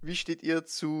 Wie steht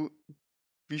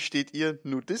ihr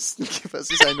Nudisten? Was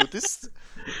ist ein Nudist?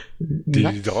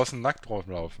 Die draußen nackt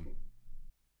rumlaufen.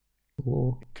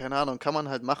 Oh. Keine Ahnung, kann man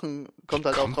halt machen, kommt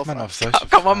halt auch drauf man an. auf solche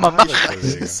Kann man mal Fragen, machen. Ich weiß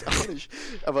Kollege? es auch nicht.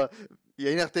 Aber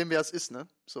je nachdem, wer es ist, ne?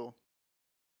 So.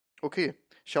 Okay.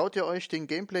 Schaut ihr euch den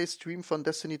Gameplay-Stream von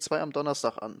Destiny 2 am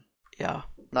Donnerstag an? Ja.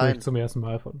 Nein. Zum ersten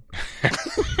Mal von.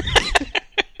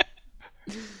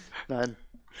 Nein.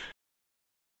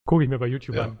 Gucke ich mir bei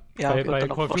YouTube Ja. an. Ja, bei und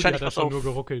dann auch Call of Duty wahrscheinlich hat das was schon auf- nur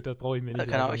geruckelt, das brauche ich mir nicht.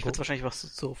 Keine Ahnung, live ich würde angucken. wahrscheinlich was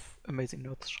so auf Amazing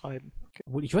Nerds schreiben.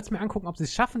 Obwohl, ich würde es mir angucken, ob sie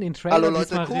es schaffen, den Trailer Hallo, Leute,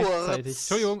 diesmal kurz. rechtzeitig.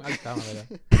 Entschuldigung, alles klar, mal weiter.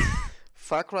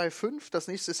 Far Cry 5, das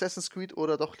nächste Assassin's Creed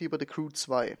oder doch lieber The Crew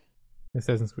 2?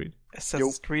 Assassin's Creed.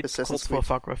 Assassin's Creed, Assassin's kurz vor Creed.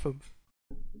 Far Cry 5.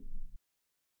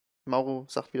 Mauro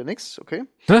sagt wieder nichts, okay.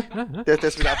 Hä? Der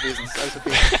ist wieder abwesend, ist alles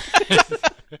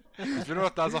okay. Ich will nur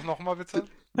noch da, sag nochmal bitte.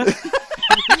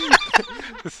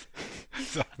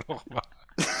 Sag nochmal.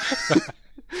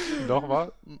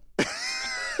 Nochmal?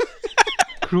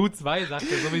 Crew 2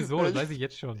 sagt er sowieso, das weiß ich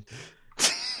jetzt schon.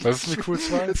 Was ist mit Cool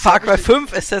 2? Far Cry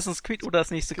 5, Assassin's Creed oder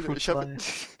das nächste Crew Ich 2.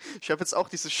 hab jetzt auch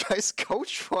diese scheiß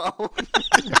Couch vor Augen.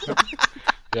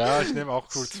 Ja, ich nehme auch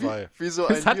Cool 2. Wie so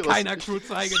ein Es hat Virus. keiner Crew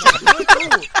 2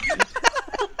 genannt.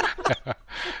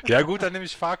 Ja gut, dann nehme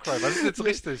ich Far Cry. Was ist jetzt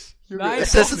richtig? Junge, Nein,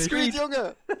 Assassin's doch Creed, nicht.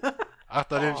 Junge! Ach,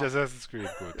 dann nehme ich Assassin's Creed.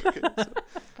 Gut.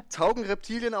 Taugen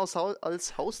Reptilien als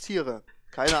Haustiere?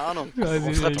 Keine Ahnung. Weiß ich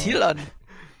Ruf's nicht. Reptil an.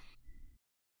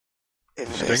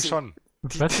 Ich denke schon.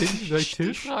 Was denn? Soll ich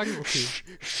Till fragen? Okay.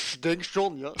 Ich denk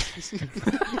schon, ja.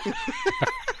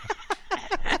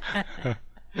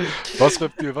 Was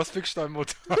Reptil? Was fickst deine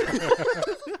Mutter?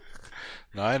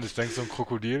 Nein, ich denke so ein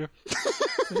Krokodil.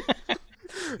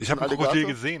 Ich habe ein Alligator? Krokodil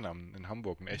gesehen in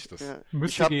Hamburg, ein echtes. Ja.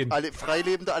 Müsste Ich habe gehen.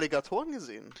 freilebende Alligatoren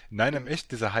gesehen. Nein, im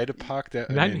echt, dieser Heidepark,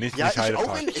 der... Nein, nicht ja, ich auch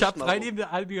Heidepark. in- Ich habe Echt, freilebende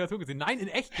Alligatoren gesehen. Nein, in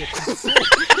echt jetzt.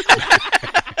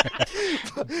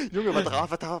 Junge,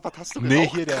 was hast du Nee,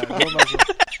 geraucht? hier nur mal so.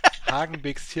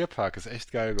 Hagenbecks Tierpark ist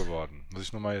echt geil geworden. Muss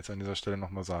ich nur mal jetzt an dieser Stelle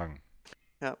nochmal sagen.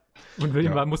 Ja, Und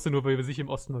William Ja. musste nur bei sich im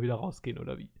Osten mal wieder rausgehen,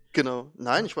 oder wie? genau.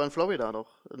 Nein, ich war in Florida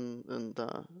noch.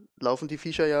 Da laufen die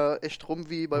Viecher ja echt rum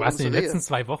wie bei Du warst uns in den Rehe. letzten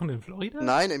 2 Wochen in Florida?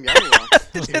 Nein, im Januar.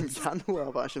 Im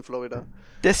Januar war ich in Florida.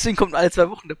 Deswegen kommt alle 2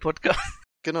 Wochen der Podcast.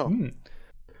 Genau. Hm.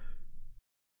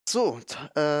 So,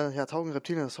 Taugen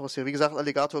Reptilien, das Haustier. Wie gesagt,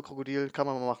 Alligator, Krokodil, kann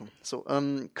man mal machen. So,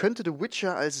 könnte The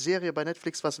Witcher als Serie bei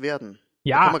Netflix was werden?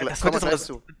 Ja, Kommen wir Das kommen wird wir jetzt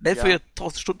gleich aber zu. Nett für Ja. ihr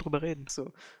 1000 Stunden drüber reden.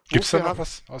 So. Gibt's da Wofür noch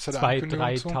was außer der 2.000,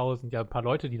 Ankündigung zu? 3.000. Ja, ein paar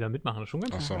Leute, die da mitmachen. Das ist schon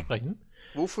ganz Ach so. versprechen.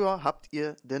 Wofür habt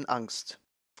ihr denn Angst?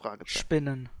 Fragezeichen.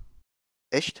 Spinnen.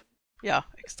 Echt? Ja,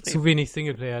 extrem. Zu wenig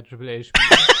Singleplayer AAA-Spiele.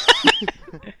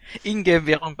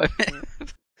 Ingame-Währung bei mir.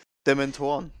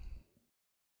 Dementoren.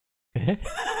 Hä?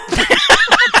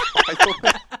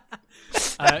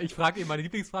 Ich frage eben meine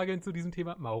Lieblingsfrage zu diesem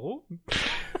Thema. Mauro?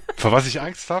 Vor was ich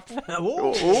Angst habe?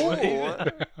 Oh.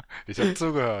 Ich habe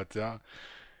zugehört, ja.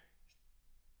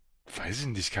 Weiß ich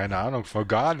nicht, keine Ahnung, vor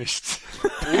gar nichts.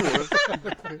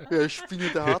 Ja, ich bin hier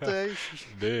der Harte, ey.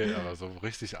 Nee, aber so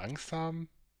richtig Angst haben?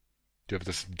 Ja,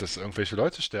 dass irgendwelche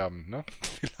Leute sterben, ne?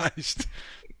 Vielleicht.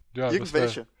 Ja,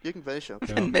 Irgendwelche.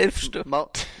 Ja. Melf stirbt.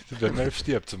 Wenn Melf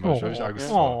stirbt zum Beispiel, habe ich Angst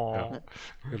vor.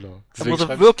 Ja, genau. Da Deswegen muss er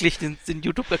schreib- wirklich den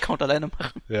YouTube-Account alleine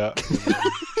machen. Ja,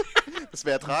 Das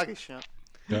wäre tragisch, ja.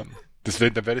 ja.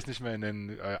 Deswegen, dann werde ich nicht mehr in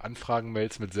den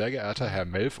Anfragen-Mails mit sehr geehrter Herr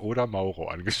Melf oder Mauro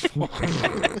angesprochen.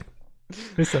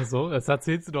 Ist das so? Das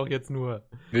erzählst du doch jetzt nur.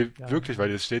 Nee, Ja. wirklich,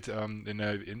 weil es steht in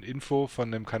der Info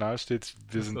von dem Kanal steht,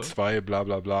 wir sind Ach so. 2, bla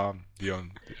bla bla. Ja,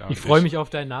 Ich freue mich auf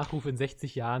deinen Nachruf in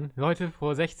 60 Jahren. Leute,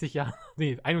 vor 60 Jahren,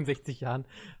 nee, 61 Jahren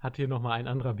hat hier nochmal ein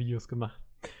anderer Videos gemacht.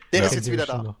 Der Ja. ist jetzt wieder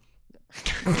da. Noch.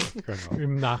 Genau.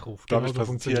 Im Nachruf. Darf ich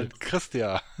Genauso präsentieren? funktioniert.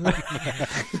 Christian.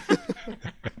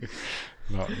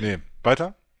 Ja, nee,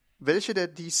 weiter? Welche der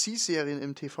DC-Serien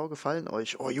im TV gefallen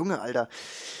euch? Oh, Junge, Alter.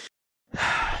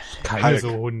 Keine Hulk. so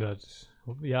 100.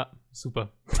 Ja,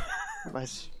 super.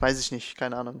 Weiß ich nicht,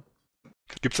 keine Ahnung.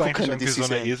 Gibt es Guck eigentlich keine irgendwie so eine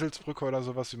DC-Serien. Eselsbrücke oder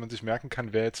sowas, wie man sich merken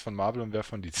kann, wer jetzt von Marvel und wer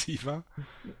von DC war?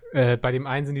 Bei dem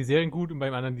einen sind die Serien gut und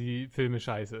beim anderen die Filme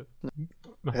scheiße.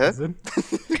 Macht Hä? das Sinn?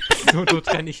 so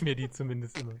trenne ich mir die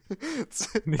zumindest immer.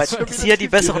 Nicht Bei so- DC ja die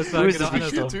besseren Das war genau Bösewichte. Vier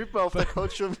andersrum. Typen auf der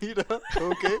Couch schon wieder.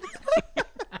 Okay.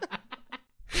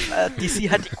 DC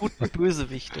hat die guten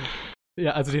Bösewichte.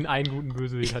 Ja, also den einen guten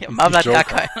Bösewicht hat Ja, die- Marvel hat gar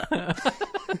Joker.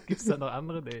 keinen. Gibt's da noch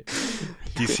andere? Nee.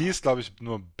 DC ist, glaube ich,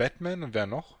 nur Batman und wer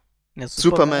noch? Ja,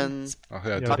 Superman, Ach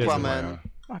ja, Ja, Aquaman,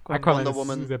 Aquaman Wonder ist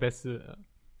Woman. der Beste.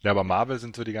 Ja, aber Marvel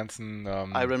sind so die ganzen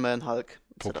Iron Man, Hulk,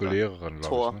 etc. populäreren,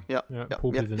 Thor, glaube ich. Ne? Ja, ja.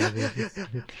 Popel sind erwähnt.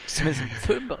 Zumindest im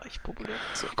Filmbereich populär.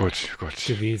 Gut.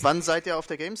 gewesen. Wann seid ihr auf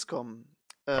der Gamescom?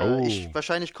 Oh. Ich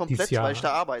wahrscheinlich komplett, Dieses Jahr. weil ich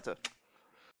da arbeite.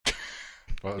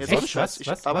 Was- Jetzt was- ohne Scheiß, ich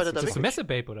arbeite da Bist du wirklich.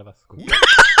 Messebabe oder was?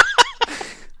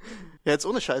 Ja, jetzt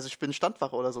ohne Scheiß, ich bin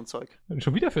Standwache oder so ein Zeug.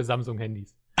 Schon wieder für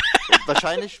Samsung-Handys.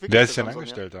 Wahrscheinlich wirklich. Wer ist für denn Samsung,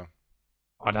 Angestellter?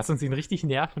 Oh, lass uns ihn richtig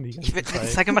nerven die ganze Zeit.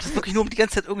 Sage macht das wirklich nur, um die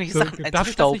ganze Zeit irgendwelche Sachen Darf ich das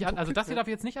einzustauben. nicht also das hier darf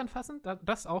ich jetzt nicht anfassen?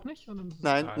 Das auch nicht?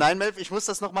 Nein, Melf, ich muss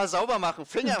das nochmal sauber machen.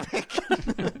 Finger weg.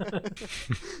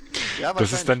 Ja,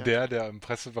 Das ist dann wahrscheinlich, der im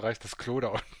Pressebereich das Klo da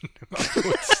unten immer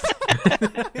putzt.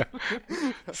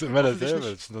 Das ist immer derselbe.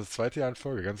 Das ist das zweite Jahr in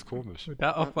Folge, ganz komisch.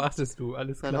 Darauf wartest du,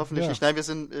 alles Nein, klar. hoffentlich Ja. nicht.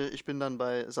 Nein, ich bin dann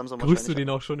bei Samsung Grüßt du wahrscheinlich. den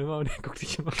auch schon immer und er guckt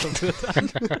dich immer verwirrt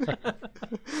an.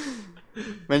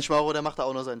 Mensch, Mauro, der macht da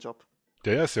auch nur seinen Job.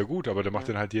 Der ist ja gut, aber der macht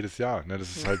den halt jedes Jahr. Ne?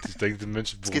 Das ist halt, ich denke, den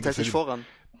Menschen, Es geht halt nicht voran.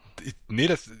 Nee,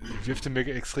 das wirft mir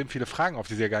extrem viele Fragen auf,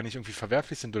 die ja gar nicht irgendwie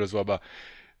verwerflich sind oder so, aber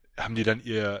haben die dann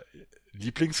ihr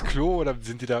Lieblingsklo oder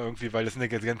sind die da irgendwie, weil das sind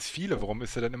ja ganz viele, warum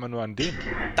ist er dann immer nur an dem?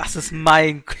 Das ist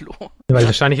mein Klo. Weil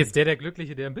wahrscheinlich jetzt der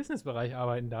Glückliche, der im Businessbereich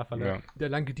arbeiten darf, weil Ja. er der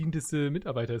lang gedienteste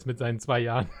Mitarbeiter ist mit seinen 2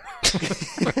 Jahren.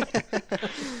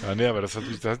 Ja, nee, aber das hat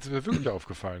mir wirklich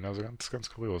aufgefallen, also ganz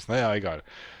kurios. Naja, egal.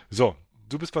 So,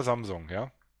 du bist bei Samsung,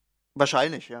 ja?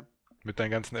 Wahrscheinlich, ja. Mit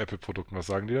deinen ganzen Apple-Produkten, was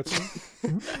sagen die dazu?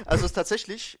 Also es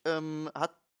tatsächlich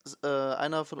hat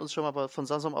einer von uns schon mal von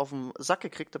Samsung auf den Sack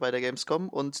gekriegt bei der Gamescom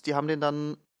und die haben den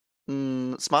dann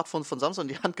ein Smartphone von Samsung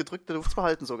in die Hand gedrückt, der durfte es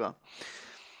behalten sogar.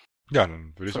 Ja,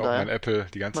 dann würde ich Von auch daher- mein Apple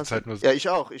die ganze Zeit nur Ja, ich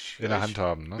auch. Ich in der Hand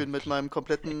haben. Ne? bin mit meinem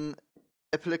kompletten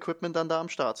Apple-Equipment dann da am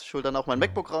Start. Ich hol dann auch mein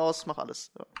MacBook raus, mach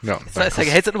alles. Ja. Ja, Das dann heißt, er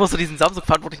hält dann immer so diesen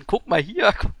Samsung-Verantwortlichen. Guck mal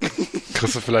hier.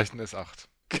 kriegst du vielleicht ein S8.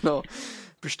 Genau.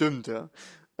 Bestimmt, ja.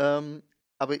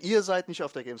 Aber ihr seid nicht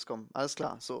auf der Gamescom. Alles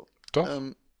klar. So. Doch.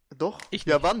 Doch? Ich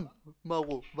Ja, nicht. wann?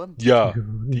 Mauro, wann? Ja.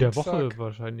 In der Dienstag. Woche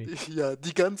wahrscheinlich. Ja,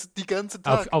 die ganze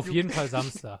Tag. Auf jeden Fall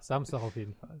Samstag. Samstag auf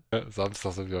jeden Fall.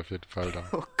 Samstag sind wir auf jeden Fall da.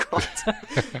 Oh Gott.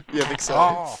 Ihr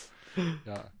Wichser. Oh.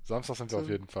 Ja, Samstag sind wir auf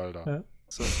jeden Fall da. Ja.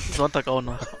 So. Sonntag auch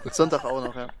noch. Sonntag auch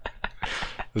noch, ja.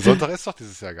 Sonntag ist doch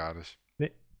dieses Jahr gar nicht.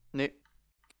 Nee.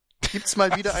 Gibt's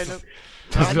mal wieder eine.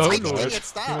 Das Wann ist auch seid ihr denn unlogisch.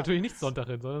 jetzt Gehen da? natürlich nicht Sonntag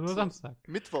hin, sondern nur Samstag.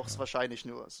 Mittwochs wahrscheinlich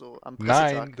nur, so am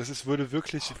Pressetag. Nein, das wurde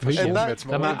wirklich Nein. verschoben. Nein. Jetzt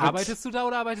Sag mal, ohne Witz. arbeitest du da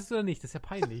oder arbeitest du da nicht? Das ist ja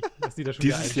peinlich, dass die da schon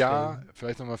wieder Dieses Jahr, einstellen.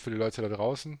 vielleicht nochmal für die Leute da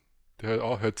draußen,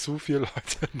 hört zu, viele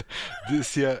Leute, das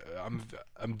ist hier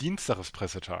am Dienstag ist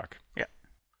Pressetag. Ja.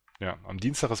 Ja, am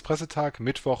Dienstag ist Pressetag,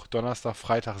 Mittwoch, Donnerstag,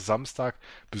 Freitag, Samstag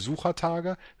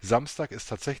Besuchertage. Samstag ist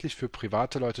tatsächlich für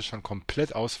private Leute schon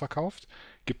komplett ausverkauft.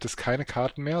 Gibt es keine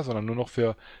Karten mehr, sondern nur noch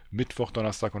für Mittwoch,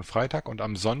 Donnerstag und Freitag. Und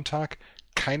am Sonntag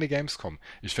keine Gamescom.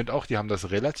 Ich finde auch, die haben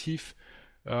das relativ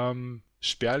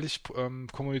spärlich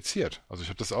kommuniziert. Also ich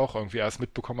habe das auch irgendwie erst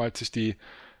mitbekommen, als ich die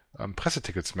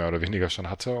Pressetickets mehr oder weniger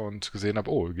schon hatte und gesehen habe,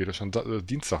 oh, geht ja schon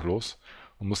Dienstag los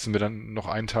und musste mir dann noch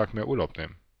einen Tag mehr Urlaub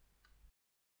nehmen.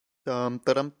 Dam,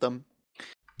 dam, dam.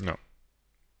 Ja.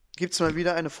 Gibt's mal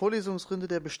wieder eine Vorlesungsrunde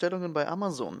der Bestellungen bei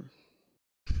Amazon?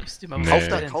 Müsst ihr mal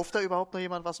Nee. Kauft da überhaupt noch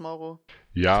jemand was, Mauro?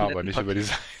 Ja, aber nicht über die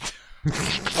Seite.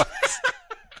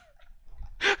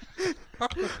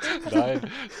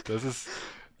 Nein, das ist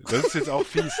jetzt auch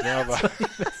fies, ne, aber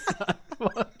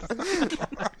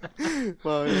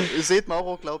Ihr seht,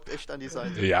 Mauro glaubt echt an die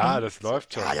Seite. ja, das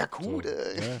läuft schon. Ja, gut,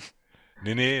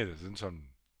 Ne? Nee, das sind schon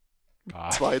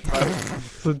 2, 3.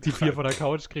 So die 4 von der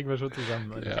Couch kriegen wir schon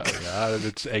zusammen. Alter. Ja, das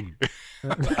wird eng.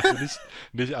 Also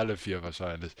nicht alle 4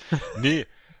 wahrscheinlich. Nee,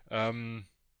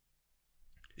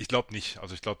 ich glaube nicht.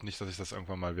 Also ich glaube nicht, dass ich das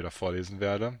irgendwann mal wieder vorlesen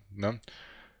werde. Ne?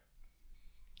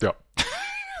 Ja.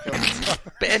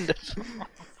 Beendet.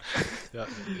 Ja,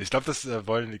 ich glaube, das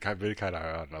will keiner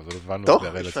hören. Also das war nur Doch,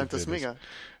 relativ ich fand das wenig. mega.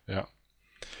 Ja.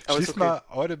 Aber ist Schließ okay. mal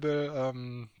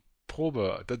Audible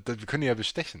Probe. Wir können die ja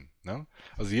bestechen. Ne?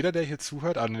 Also jeder, der hier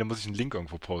zuhört, da muss ich einen Link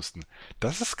irgendwo posten.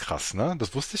 Das ist krass, ne?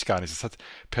 Das wusste ich gar nicht.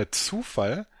 Per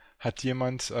Zufall hat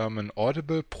jemand ein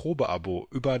Audible Probeabo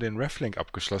über den Reflink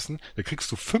abgeschlossen. Da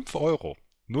kriegst du 5 €.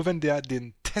 Nur wenn der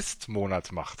den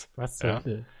Testmonat macht. Was Ja.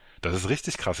 sollte? Das ist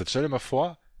richtig krass. Jetzt stell dir mal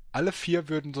vor, alle 4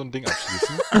 würden so ein Ding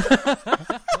abschließen.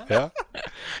 Ja?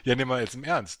 Ja, nehmen wir jetzt im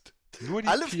Ernst. Nur die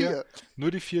Alle 4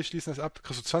 4. schließen das ab,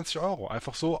 kriegst du 20 €.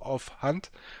 Einfach so auf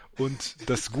Hand. Und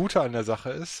das Gute an der Sache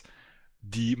ist,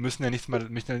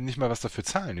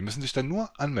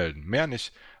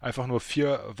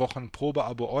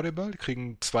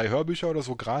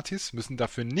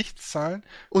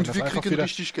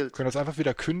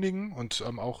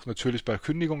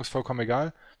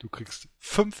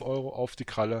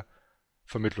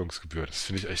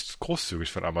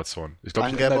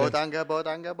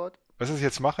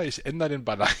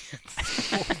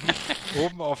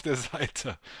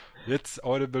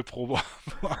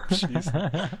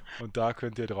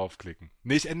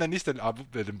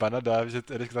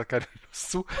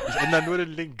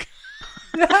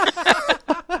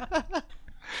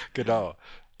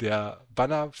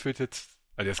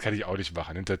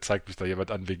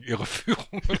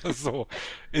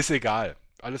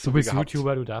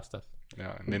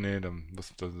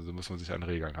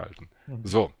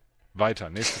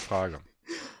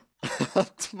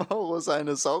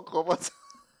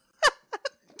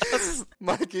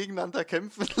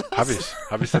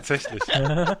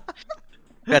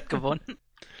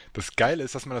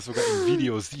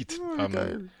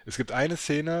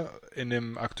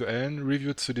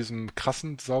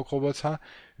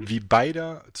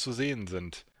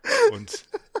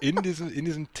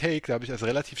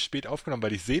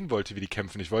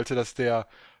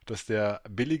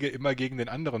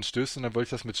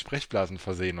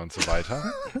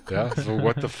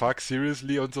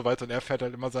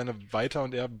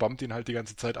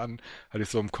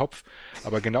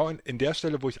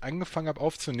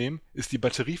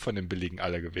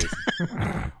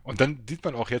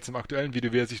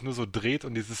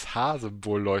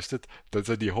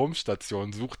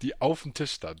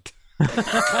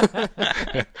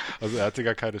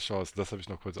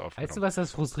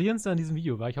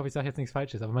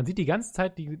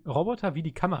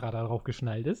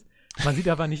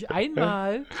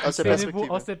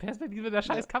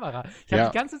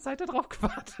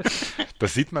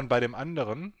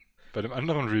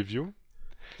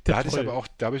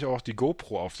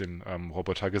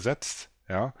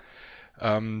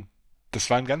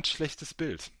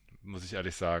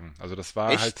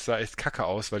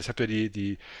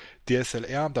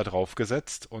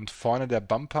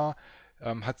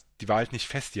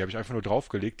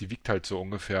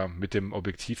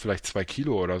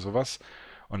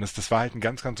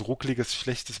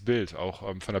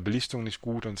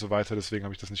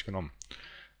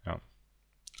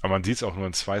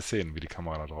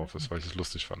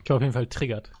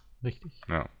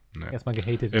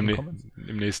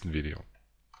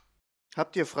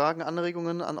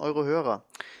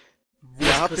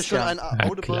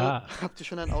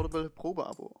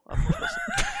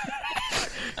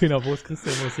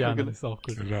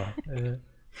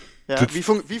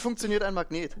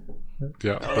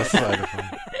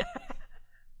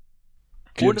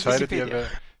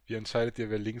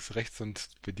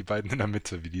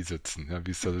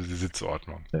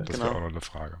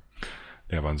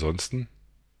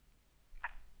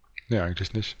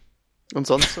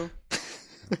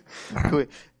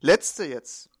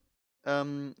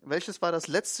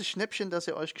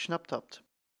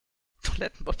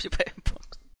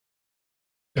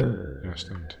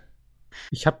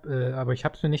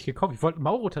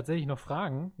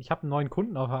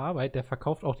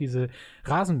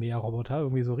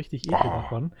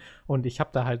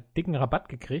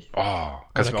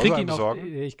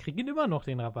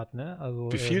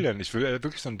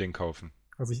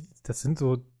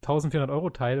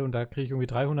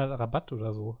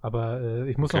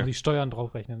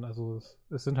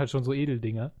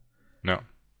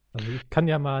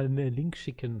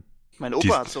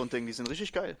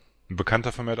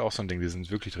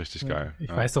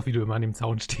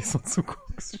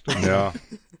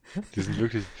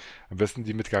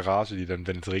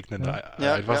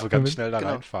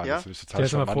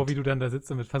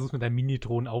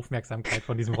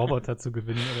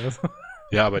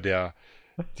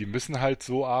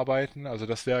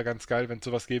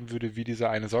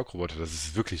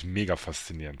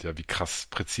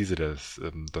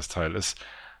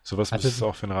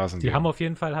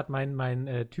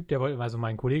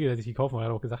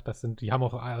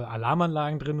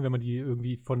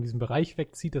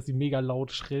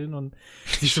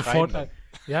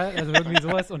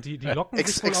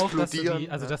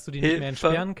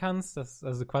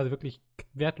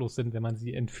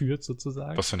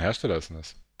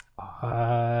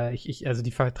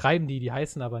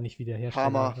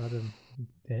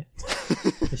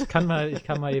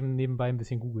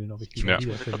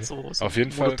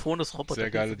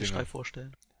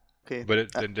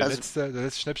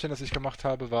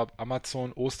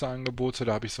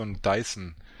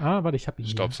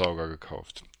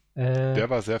 Der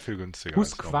war sehr viel günstiger.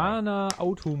 Husqvarna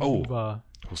Automover.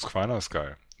 Husqvarna ist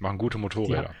geil. Machen gute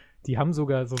Motorräder. Die haben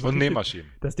sogar so... Und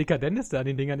Nähmaschinen. Das Dekadenteste an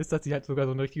den Dingern ist, dass die halt sogar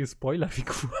so eine richtige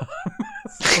Spoilerfigur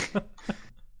haben.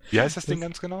 Wie heißt das Ding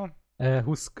ganz genau?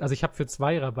 Also ich habe für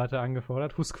 2 Rabatte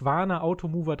angefordert. Husqvarna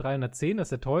Automover 310, das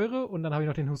ist der teure. Und dann habe ich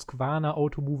noch den Husqvarna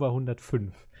Automover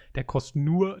 105. Der kostet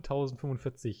nur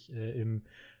 1045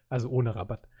 also ohne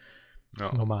Rabatt.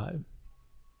 Ja. Normal.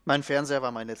 Mein Fernseher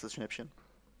war mein letztes Schnäppchen.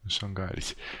 Ist schon geil.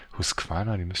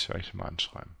 Husqvarna, die müsst ihr eigentlich mal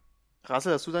anschreiben.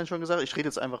 Rasel, hast du deinen schon gesagt? Ich rede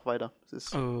jetzt einfach weiter.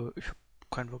 Ich habe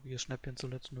kein wirkliches Schnäppchen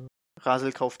zuletzt. Nö.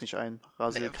 Rasel kauft nicht ein.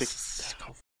 Rasel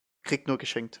kriegt nur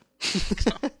geschenkt.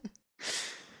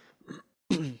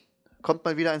 Kommt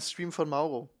mal wieder ein Stream von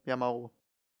Mauro. Ja, Mauro.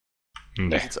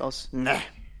 Nee. Wie sieht's aus? Nee.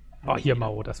 Oh, hier,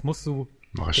 Mauro, das musst du...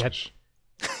 Mach ich nicht.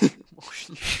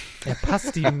 Er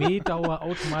passt die Mähdauer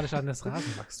automatisch an das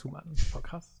Rasenwachstum an. Voll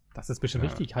krass. Das ist bestimmt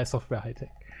richtig High Software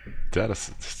Hightech. Ja,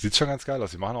 das sieht schon ganz geil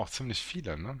aus. Die machen auch ziemlich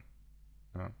viele, ne?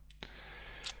 Ja.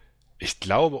 Ich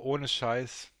glaube, ohne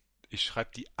Scheiß, ich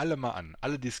schreibe die alle mal an.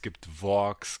 Alle, die es gibt.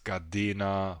 Works,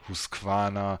 Gardena,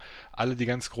 Husqvarna, alle die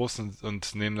ganz großen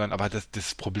und nehmen dann, aber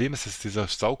das Problem ist, dass diese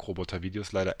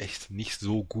Saugroboter-Videos leider echt nicht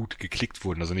so gut geklickt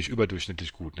wurden, also nicht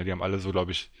überdurchschnittlich gut. Ne? Die haben alle so,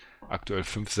 glaube ich, aktuell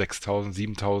 5.000,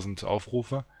 6.000, 7.000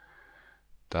 Aufrufe.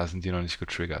 Da sind die noch nicht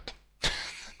getriggert.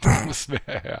 Das muss mehr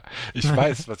her. Ich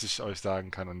weiß, was ich euch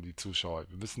sagen kann an die Zuschauer.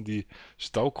 Wir müssen die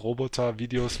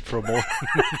Staugroboter-Videos promoten,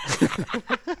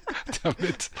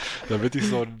 damit ich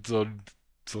so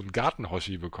ein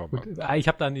Gartenhoshi bekomme. Gut, ich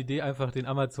habe da eine Idee, einfach den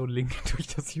Amazon-Link durch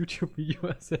das YouTube-Video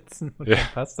ersetzen und dann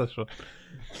passt das schon.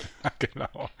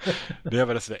 Genau. Nee,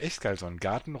 aber das wäre echt geil, so ein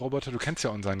Gartenroboter. Du kennst ja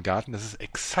unseren Garten, das ist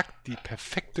exakt die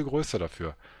perfekte Größe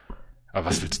dafür. Aber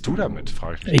was willst du damit,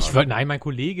 frage ich mich. Nein, mein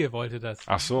Kollege wollte das.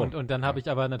 Ach so. Und dann habe ich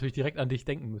aber natürlich direkt an dich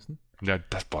denken müssen. Ja,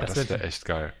 das wäre echt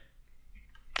geil.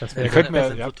 Das Ihr könnt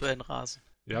mir, virtuellen Rasen.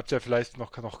 Ihr habt ja vielleicht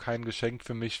noch kein Geschenk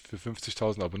für mich für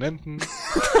 50.000 Abonnenten.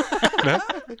 Ne?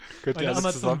 Könnt ihr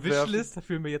alles zusammenwerfen. Wishlist, da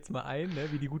führen wir jetzt mal ein,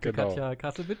 ne? Wie die gute Katja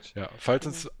Kasewitsch. Ja,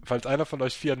 falls einer von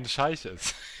euch 4 ein Scheich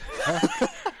ist,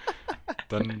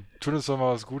 dann tut uns doch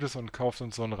mal was Gutes und kauft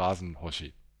uns so einen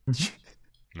Rasenhoshi.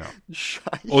 Ja.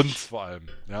 Scheiße. Uns vor allem,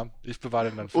 ja. Ich bewahre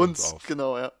den dann für uns auf.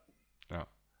 Genau, ja. Ja.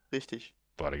 Richtig.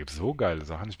 Boah, da gibt's so geile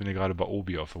Sachen. Ich bin hier gerade bei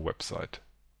Obi auf der Website.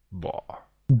 Boah.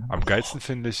 Am geilsten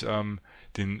finde ich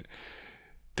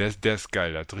der ist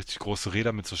geil. Der hat richtig große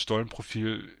Räder mit so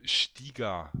Stollenprofil.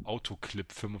 Stiga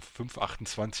Autoclip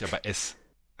 528, aber S.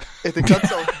 Den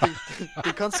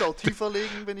kannst du auch tiefer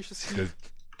legen, wenn ich das hier...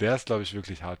 Der ist, glaube ich,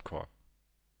 wirklich hardcore.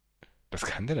 Was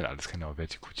kann der denn alles? Kann der auch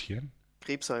vertikutieren?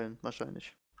 Krebsheilen,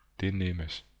 wahrscheinlich. Den nehme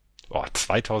ich. Oh,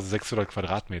 2600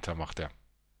 Quadratmeter macht er.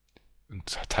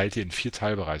 Und teilt die in 4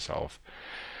 Teilbereiche auf.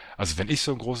 Also wenn ich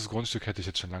so ein großes Grundstück hätte, ich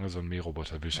jetzt schon lange so einen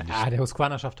Mähroboter. Der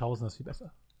Husqvarna schafft 1000, das ist viel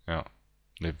besser. Ja.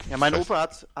 Nee, ja, mein Opa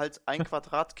hat halt 1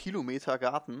 Quadratkilometer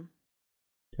Garten.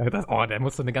 Ja, der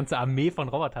muss so eine ganze Armee von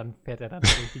Robotern fährt er dann.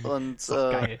 Und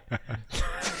geil.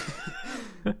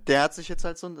 Der hat sich jetzt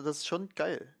halt das ist schon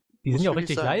geil. Die sind ja auch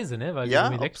richtig leise, ne? Weil die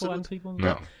haben Elektroantrieb und so.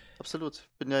 Ja. Absolut.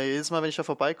 Bin ja jedes Mal, wenn ich da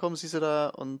vorbeikomme, siehst du da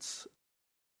und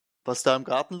was ist da im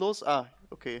Garten los? Ah,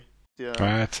 okay.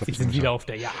 Die sind wieder auf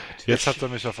der Jagd. Jetzt hat er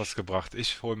mich auf was gebracht.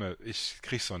 Ich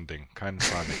krieg so ein Ding. Keine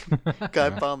Panik.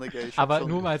 Keine Panik, ey. Aber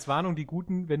nur mal als Warnung, die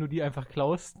Guten, wenn du die einfach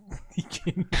klaust, die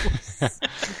gehen los.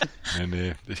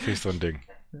 Nee, ich krieg so ein Ding.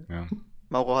 Ja.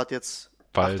 Mauro hat jetzt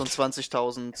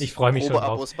 28.000 Ich freue mich schon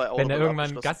drauf. Bei Audible, wenn er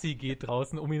irgendwann Gassi geht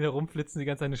draußen, um ihn herum flitzen die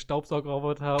ganze Zeit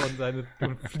Staubsaugerroboter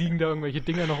und fliegen da irgendwelche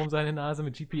Dinger noch um seine Nase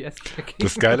mit GPS-Tracking.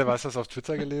 Das Geile war, hast du das auf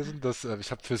Twitter gelesen?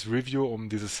 Ich habe fürs Review, um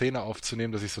diese Szene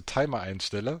aufzunehmen, dass ich so Timer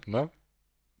einstelle, ne?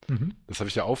 Mhm. Das habe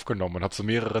ich ja aufgenommen und habe so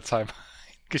mehrere Timer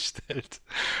eingestellt.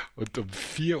 Und um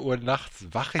 4 Uhr nachts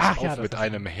wache ich auf mit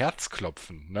einem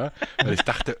Herzklopfen, ne? Weil ich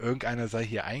dachte, irgendeiner sei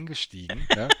hier eingestiegen,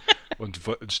 ne? Und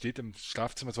steht im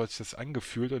Schlafzimmer, so hat sich das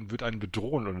angefühlt und wird einen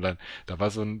bedrohen. Und dann, da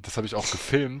war das habe ich auch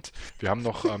gefilmt. Wir haben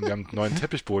einen neuen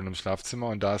Teppichboden im Schlafzimmer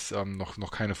und da ist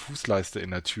noch keine Fußleiste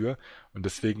in der Tür. Und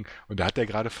deswegen, und da hat er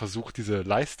gerade versucht, diese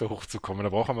Leiste hochzukommen. Und da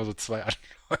braucht er mal so 2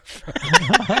 Anläufe.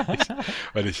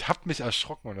 Weil ich habe mich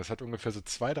erschrocken und das hat ungefähr so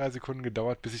 2-3 Sekunden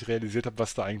gedauert, bis ich realisiert habe,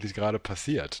 was da eigentlich gerade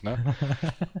passiert. Ne?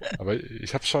 Aber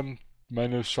ich habe schon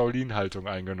meine Shaolin-Haltung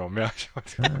eingenommen. Ja, ich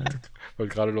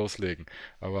wollte gerade loslegen.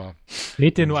 Aber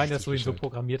red dir nur ein, dass du ihn so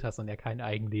programmiert hast und er kein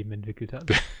Eigenleben entwickelt hat.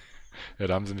 Ja,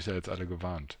 da haben sie mich ja jetzt alle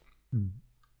gewarnt.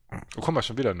 Oh, komm mal,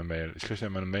 schon wieder eine Mail. Ich kriege ja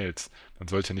immer eine Mails. Man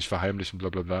sollte nicht verheimlichen, bla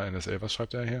bla bla. NSA, was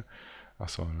schreibt er hier?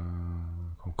 Achso,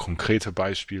 konkrete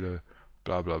Beispiele,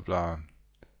 bla bla bla.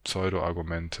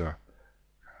 Pseudo-Argumente.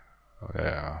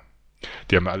 Ja.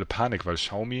 Die haben ja alle Panik, weil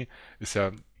Xiaomi ist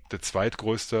ja der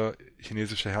zweitgrößte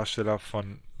chinesische Hersteller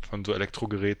von so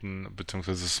Elektrogeräten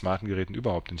beziehungsweise smarten Geräten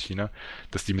überhaupt in China,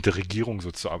 dass die mit der Regierung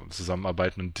so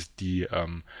zusammenarbeiten und die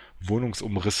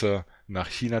Wohnungsumrisse nach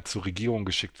China zur Regierung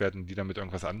geschickt werden, die damit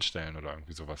irgendwas anstellen oder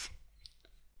irgendwie sowas.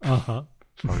 Aha.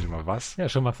 Frag ich mal, was? Ja,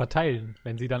 schon mal verteilen.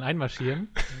 Wenn sie dann einmarschieren,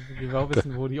 wir genau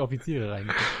wissen, wo die Offiziere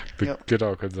reinkommen. Ja.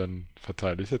 Genau, können sie dann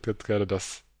verteilen. Ich hätte jetzt gerne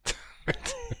das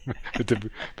mit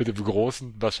dem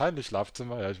großen, wahrscheinlich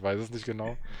Schlafzimmer, ja, ich weiß es nicht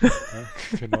genau. Ja,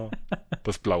 genau.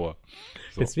 Das Blaue.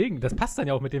 So. Deswegen, das passt dann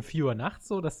ja auch mit dem 4 Uhr nachts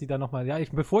so, dass die dann nochmal, ja,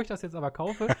 bevor ich das jetzt aber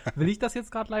kaufe, will ich das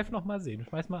jetzt gerade live nochmal sehen.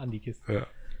 Schmeiß mal an die Kiste. Ja.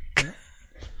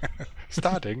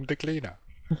 Starting the cleaner.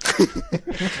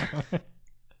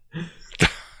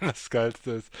 Das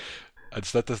Geilste ist,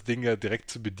 anstatt das Ding ja direkt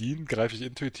zu bedienen, greife ich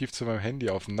intuitiv zu meinem Handy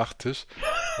auf den Nachttisch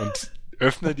und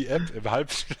öffne die App im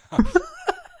Halbschlaf.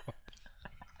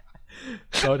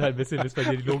 Dauert halt ein bisschen, bis bei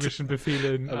dir die logischen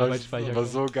Befehle in Arbeitsspeicher Aber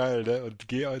so geil, ne? Und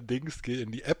geh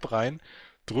in die App rein,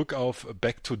 drück auf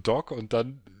Back to Dock und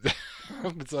dann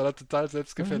mit so einer total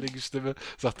selbstgefälligen Stimme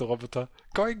sagt der Roboter,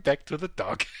 going back to the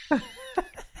dock.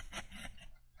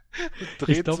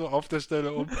 Dreht so auf der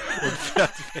Stelle um und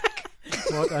fährt weg.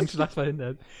 Mordanschlag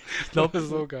verhindert. Ich glaube,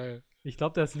 so geil. Ich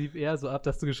glaube, das lief eher so ab,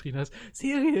 dass du geschrien hast,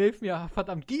 Siri, hilf mir,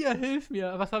 verdammt, Gia, hilf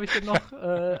mir, was habe ich denn noch?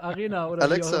 Arena oder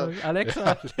Alexa.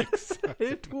 Alexa,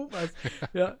 hilf du was.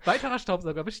 Ja, weiterer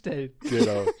Staubsauger bestellt.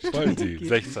 Genau, wollen Sie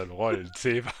 16 Rollen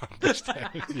C-Waren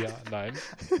bestellen? Ja, nein.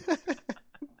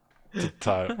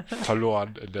 Total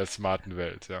verloren in der smarten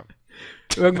Welt, ja.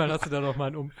 Irgendwann hast du da noch mal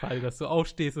einen Unfall, dass du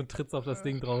aufstehst und trittst auf das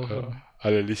Ding drauf. Ja,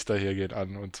 alle Lichter hier gehen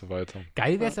an und so weiter.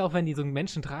 Geil wäre es ja auch, wenn die so einen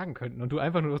Menschen tragen könnten und du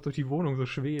einfach nur durch die Wohnung so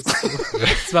schwebst.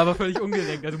 Das war aber völlig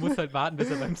ungelenkt. Also du musst halt warten, bis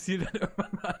er beim Ziel dann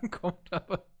irgendwann mal ankommt.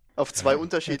 Aber Auf zwei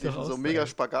unterschiedlichen, auch so sein. mega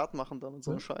Spagat machen dann und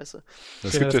so eine Scheiße.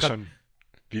 Es Ja, gibt das ja kann- schon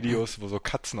Videos, wo so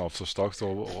Katzen auf so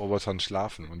Staubsaugerrobotern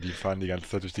schlafen und die fahren die ganze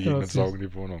Zeit durch die Gegend Ja, und saugen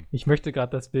die Wohnung. ich möchte gerade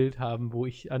das Bild haben, wo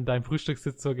ich an deinem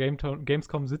Frühstückssitz zur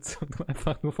Gamescom sitze und du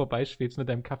einfach nur vorbeischwebst mit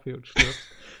deinem Kaffee und stirbst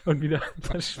und wieder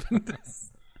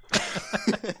verschwindest.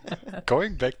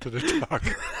 Going back to the dock.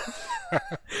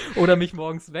 Oder mich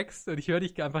morgens wächst und ich höre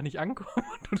dich einfach nicht ankommen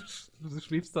und du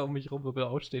schwebst da um mich rum und will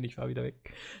aufstehen, ich fahr wieder weg.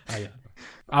 Ah ja.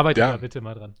 Arbeite Ja. da bitte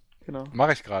mal dran. Genau.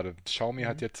 Mache ich gerade. Xiaomi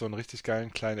hat jetzt so einen richtig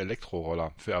geilen kleinen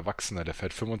Elektroroller für Erwachsene. Der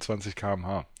fährt 25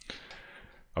 km/h.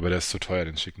 Aber der ist zu teuer,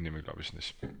 den schicken die mir, glaube ich,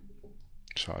 nicht.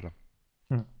 Schade.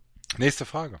 Hm. Nächste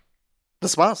Frage.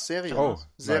 Das war's, Serien. Oh,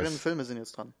 Serien nice. und Filme sind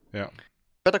jetzt dran. Ja.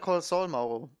 Better Call Saul,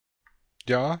 Mauro.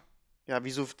 Ja, Ja,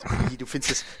 wieso? Wie, du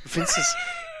findest es.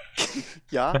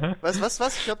 Ja? Was?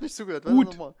 Ich hab nicht zugehört. Was? Gut.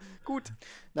 Nochmal. Gut.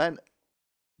 Nein.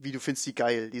 Wie, du findest die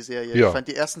geil, die Serie? Ja. Ich fand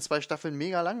die ersten 2 Staffeln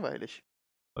mega langweilig.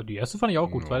 Die erste fand ich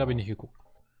auch gut, Ja. weiter habe ich nicht geguckt.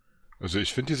 also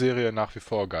ich finde die Serie nach wie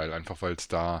vor geil, einfach weil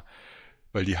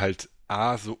die halt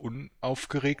so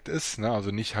unaufgeregt ist, ne?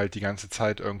 Also nicht halt die ganze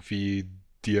Zeit irgendwie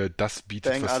dir das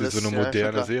bietet, Bang, was dir alles, so eine ja, schon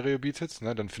moderne klar. Serie bietet,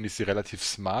 ne? Dann finde ich sie relativ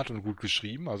smart und gut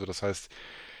geschrieben. Also das heißt,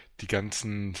 die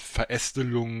ganzen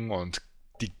Verästelungen und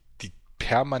die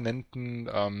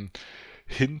permanenten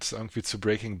Hints irgendwie zu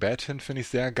Breaking Bad hin, finde ich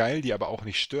sehr geil, die aber auch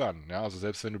nicht stören. Ja, also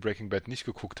selbst wenn du Breaking Bad nicht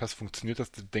geguckt hast, funktioniert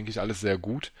das, denke ich, alles sehr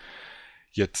gut.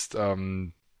 Jetzt,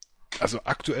 also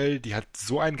aktuell, die hat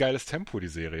so ein geiles Tempo, die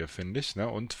Serie, finde ich, ne?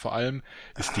 Und vor allem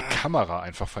ist die Kamera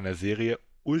einfach von der Serie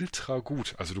ultra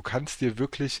gut. Also du kannst dir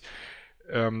wirklich,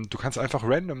 du kannst einfach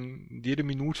random jede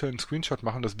Minute einen Screenshot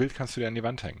machen, das Bild kannst du dir an die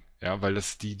Wand hängen. Ja, weil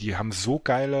die haben so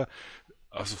geile,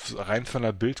 also rein von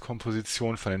der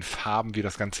Bildkomposition, von den Farben, wie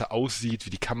das Ganze aussieht, wie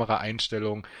die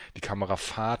Kameraeinstellungen, die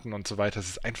Kamerafahrten und so weiter. Es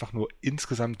ist einfach nur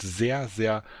insgesamt sehr,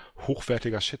 sehr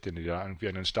hochwertiger Shit, den die da irgendwie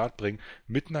an den Start bringen.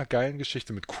 Mit einer geilen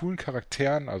Geschichte, mit coolen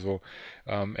Charakteren. Also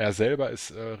er selber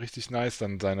ist richtig nice,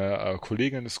 dann seine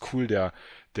Kollegin ist cool, der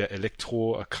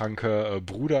elektrokranke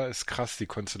Bruder ist krass, die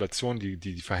Konstellation,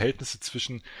 die Verhältnisse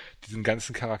zwischen diesen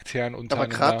ganzen Charakteren Aber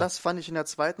untereinander. gerade das fand ich in der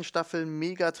zweiten Staffel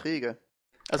mega träge.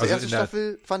 Also Also erste in der-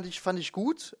 Staffel fand ich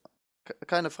gut,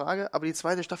 keine Frage, aber die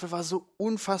zweite Staffel war so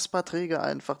unfassbar träge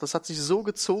einfach. Das hat sich so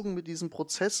gezogen mit diesem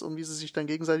Prozess und wie sie sich dann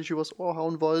gegenseitig übers Ohr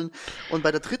hauen wollen. Und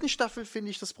bei der dritten Staffel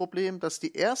finde ich das Problem, dass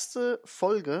die erste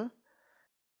Folge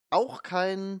auch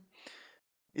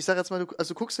ich sag jetzt mal,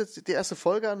 du guckst jetzt die erste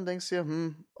Folge an und denkst dir,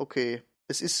 okay,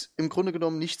 es ist im Grunde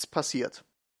genommen nichts passiert.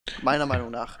 Meiner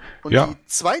Meinung nach. Und Ja. die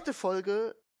zweite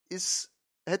Folge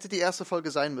hätte die erste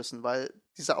Folge sein müssen, weil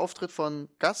dieser Auftritt von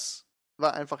Gus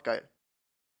war einfach geil.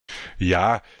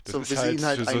 Ja, das So, ist wie sie halt ihn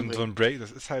halt für so ein einbringen. Break,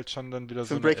 das ist halt schon dann wieder Für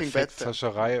so einen eine Breaking Bad-Fan.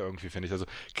 Effekthascherei irgendwie, finde ich. Also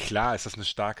klar ist das eine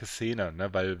starke Szene,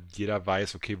 ne, weil jeder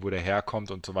weiß, okay, wo der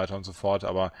herkommt und so weiter und so fort,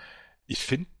 aber ich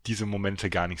finde diese Momente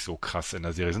gar nicht so krass in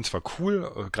der Serie. Sind zwar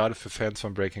cool, gerade für Fans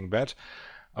von Breaking Bad,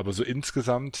 aber so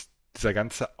insgesamt dieser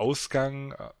ganze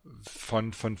Ausgang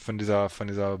von dieser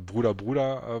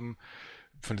Bruder-Bruder,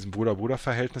 von diesem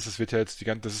Bruder-Bruder-Verhältnis, das wird ja jetzt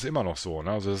das ist immer noch so,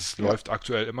 ne? Also es läuft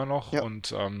aktuell immer noch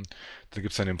und da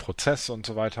gibt's dann den Prozess und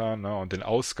so weiter, ne? Und den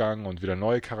Ausgang und wieder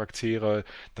neue Charaktere,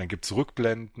 dann gibt's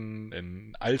Rückblenden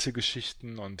in alte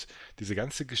Geschichten und diese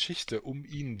ganze Geschichte um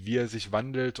ihn, wie er sich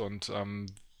wandelt und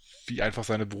wie einfach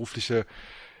seine berufliche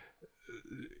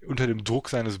unter dem Druck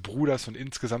seines Bruders und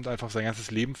insgesamt einfach sein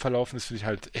ganzes Leben verlaufen ist, finde ich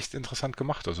halt echt interessant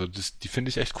gemacht. Also die finde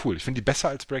ich echt cool. Ich finde die besser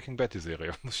als Breaking Bad, die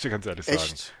Serie, muss ich dir ganz ehrlich sagen.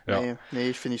 Echt? Ja. Nee,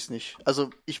 ich finde es nicht.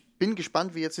 Also ich bin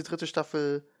gespannt, wie jetzt die dritte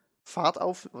Staffel Fahrt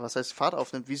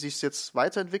aufnimmt, wie sich es jetzt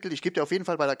weiterentwickelt. Ich gebe dir auf jeden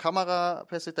Fall bei der Kamera,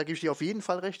 da gebe ich dir auf jeden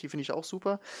Fall recht, die finde ich auch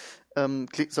super.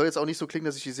 Soll jetzt auch nicht so klingen,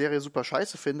 dass ich die Serie super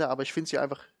scheiße finde, aber ich finde sie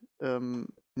einfach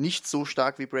nicht so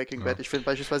stark wie Breaking Bad. Ich finde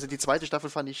beispielsweise die zweite Staffel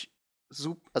fand ich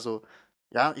super, also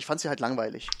ja, ich fand sie halt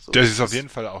langweilig. So, das ist auf jeden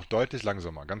Fall auch deutlich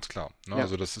langsamer, ganz klar. Ne? Ja.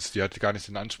 Also die hat gar nicht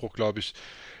den Anspruch, glaube ich,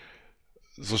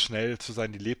 so schnell zu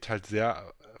sein. Die lebt halt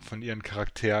sehr von ihren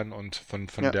Charakteren und von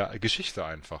der Geschichte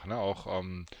einfach. Ne? Auch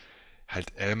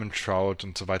halt Trout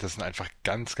und so weiter, das sind einfach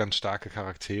ganz, ganz starke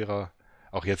Charaktere.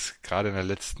 Auch jetzt gerade in der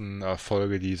letzten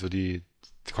Folge, die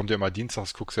kommt ja immer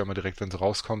dienstags, guckst du ja immer direkt, wenn sie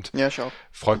rauskommt. Ja, ich auch.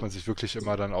 Freut man sich wirklich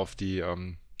immer dann auf die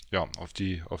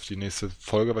auf die nächste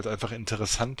Folge, weil es einfach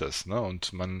interessant ist, ne?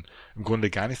 Und man im Grunde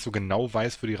gar nicht so genau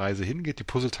weiß, wo die Reise hingeht. Die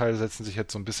Puzzleteile setzen sich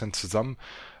jetzt so ein bisschen zusammen,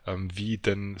 wie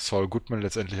denn Saul Goodman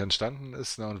letztendlich entstanden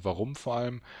ist, ne? Und warum vor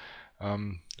allem.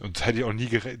 Und hätte ich auch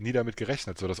nie damit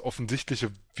gerechnet. So das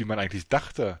Offensichtliche, wie man eigentlich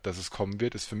dachte, dass es kommen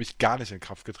wird, ist für mich gar nicht in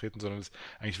Kraft getreten, sondern ist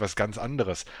eigentlich was ganz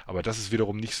anderes. Aber das ist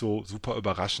wiederum nicht so super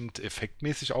überraschend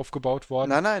effektmäßig aufgebaut worden.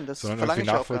 Nein, das sondern verlange irgendwie ich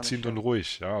auch gar nachvollziehend nicht, und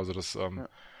ruhig. Ja, also das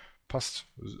passt.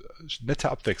 Nette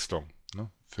Abwechslung,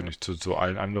 ne? Finde ich zu so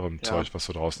allen anderen Zeug, was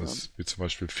so draußen ist, wie zum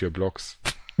Beispiel 4 Blocks.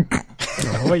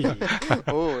 Oh,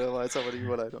 da war jetzt aber die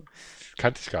Überleitung.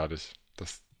 Kannte ich gar nicht.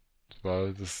 Das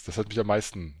hat mich am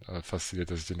meisten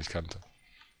fasziniert, dass ich den nicht kannte.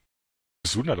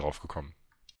 Bist du denn da drauf gekommen?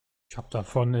 Ich habe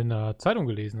davon in der Zeitung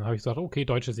gelesen. Da habe ich gesagt, okay,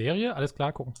 deutsche Serie, alles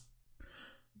klar, gucken.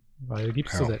 Weil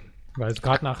gibt's zu selten. Weil es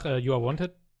gerade nach You Are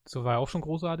Wanted, so war ja auch schon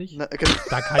großartig.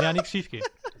 Da kann ja nichts schief gehen.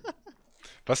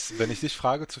 Was, wenn ich dich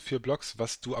frage zu 4 Blocks,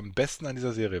 was du am besten an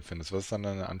dieser Serie findest, was ist dann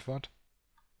deine Antwort?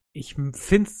 Ich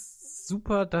find's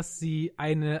super, dass sie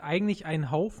eigentlich einen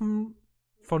Haufen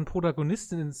von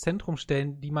Protagonisten ins Zentrum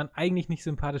stellen, die man eigentlich nicht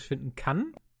sympathisch finden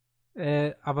kann,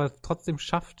 aber trotzdem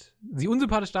schafft, sie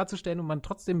unsympathisch darzustellen und man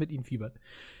trotzdem mit ihnen fiebert.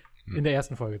 In der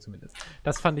ersten Folge zumindest.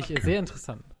 Das fand ich sehr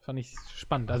interessant. Fand ich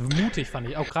spannend. Also mutig fand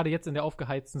ich. Auch gerade jetzt in der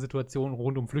aufgeheizten Situation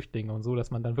rund um Flüchtlinge und so,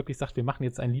 dass man dann wirklich sagt, wir machen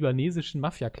jetzt einen libanesischen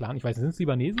Mafia-Clan. Ich weiß nicht, sind es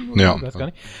Libanesen? Oder? Ja. Ich weiß gar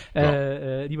nicht.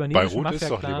 Beirut Libanesischen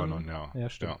Mafia-Clan. ist doch Libanon, ja. Ja,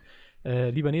 stimmt.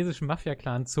 Libanesischen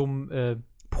Mafia-Clan zum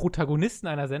Protagonisten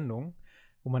einer Sendung,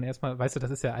 wo man erstmal, weißt du, das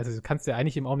ist ja, also du kannst ja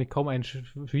eigentlich im Augenblick kaum ein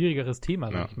schwierigeres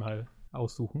Thema, sag ich mal,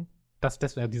 aussuchen. Das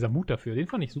wäre dieser Mut dafür, den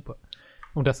fand ich super.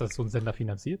 Und dass das so ein Sender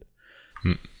finanziert.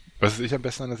 Was ich am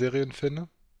besten an der Serie finde?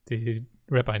 Die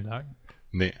Rap-Einlagen.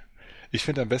 Nee. Ich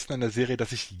finde am besten an der Serie,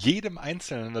 dass ich jedem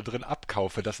Einzelnen da drin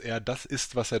abkaufe, dass er das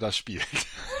ist, was er da spielt.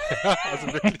 Ja,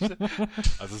 also wirklich.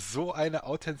 Also so eine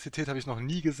Authentizität habe ich noch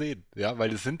nie gesehen. Ja,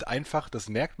 weil es sind einfach, das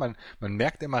merkt man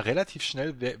merkt immer relativ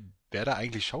schnell, wer da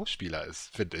eigentlich Schauspieler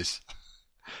ist, finde ich.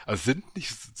 Also sind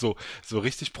nicht so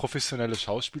richtig professionelle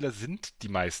Schauspieler, sind die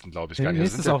meisten, glaube ich, gar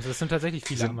nicht. Das sind tatsächlich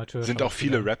viele Amateure. Sind auch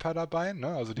viele Rapper dabei,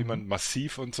 ne? Also die man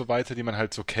massiv und so weiter, die man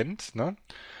halt so kennt, ne?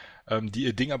 Die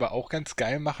ihr Ding aber auch ganz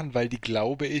geil machen, weil die,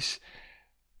 glaube ich,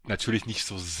 natürlich nicht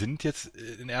so sind jetzt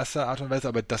in erster Art und Weise,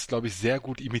 aber das, glaube ich, sehr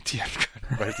gut imitieren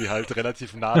können, weil sie halt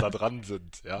relativ nah da dran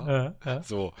sind, ja?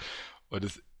 So.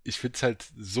 Und ich finde es halt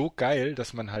so geil,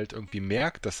 dass man halt irgendwie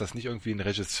merkt, dass das nicht irgendwie ein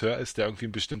Regisseur ist, der irgendwie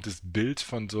ein bestimmtes Bild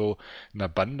von so einer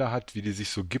Bande hat, wie die sich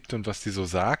so gibt und was die so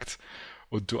sagt.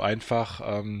 Und du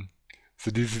einfach, so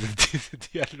diese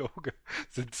Dialoge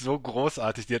sind so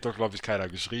großartig, die hat doch, glaube ich, keiner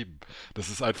geschrieben. Das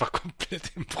ist einfach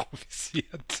komplett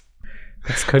improvisiert.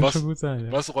 Das könnte schon gut sein,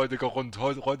 ja. Was, räudiger Hund?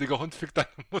 Räudiger Hund fickt deine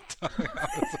Mutter.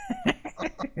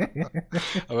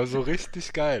 Aber so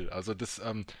richtig geil. Also das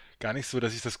gar nicht so,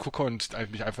 dass ich das gucke und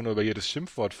mich einfach nur über jedes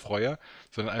Schimpfwort freue,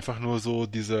 sondern einfach nur so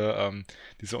diese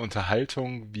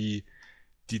Unterhaltung, wie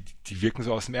die wirken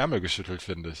so aus dem Ärmel geschüttelt,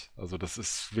 finde ich. Also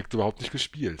wirkt überhaupt nicht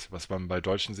gespielt, was man bei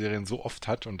deutschen Serien so oft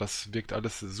hat, und das wirkt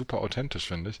alles super authentisch,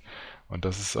 finde ich. Und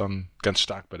das ist ganz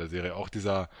stark bei der Serie. Auch die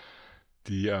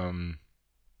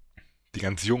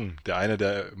ganz Jungen, der eine,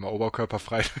 der immer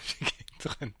oberkörperfrei durch die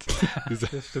Gegend rennt.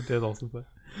 Das stimmt, der ist auch super.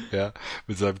 Ja,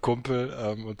 mit seinem Kumpel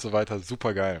und so weiter.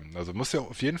 Super geil. Also muss ja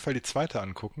auf jeden Fall die zweite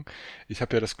angucken. Ich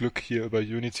habe ja das Glück, hier über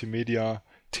Unity Media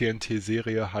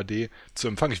TNT-Serie HD zu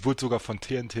empfangen. Ich wurde sogar von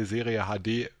TNT-Serie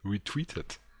HD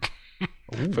retweetet.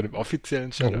 Von dem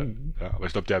offiziellen Channel. Ja, aber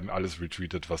ich glaube, die haben alles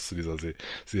retweetet, was zu dieser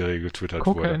Serie getwittert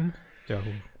wurde. Ja,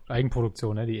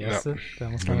 Eigenproduktion, ne? Die erste. Ja, Da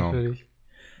muss man natürlich.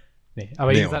 Nee,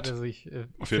 aber wie gesagt, also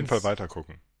auf jeden Fall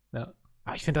weitergucken. Ja.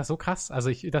 Aber ich finde das so krass,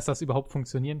 also dass das überhaupt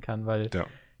funktionieren kann, weil Ja.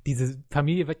 diese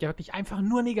Familie wird ja wirklich einfach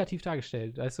nur negativ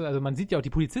dargestellt, weißt du? Also man sieht ja auch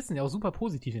die Polizisten ja auch super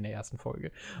positiv in der ersten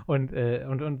Folge. Und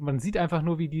man sieht einfach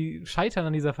nur, wie die scheitern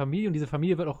an dieser Familie und diese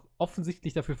Familie wird auch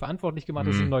offensichtlich dafür verantwortlich gemacht,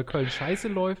 dass in Neukölln Scheiße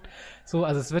läuft. So,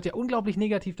 also es wird ja unglaublich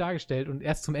negativ dargestellt und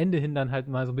erst zum Ende hin dann halt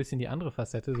mal so ein bisschen die andere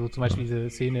Facette. So zum Beispiel diese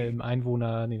Szene im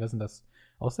was ist denn das?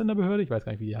 Ausländerbehörde? Ich weiß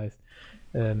gar nicht, wie die heißt.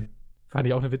 Fand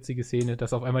ich auch eine witzige Szene,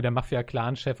 dass auf einmal der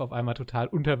Mafia-Clan-Chef auf einmal total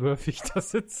unterwürfig da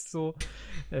sitzt, so,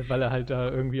 weil er halt da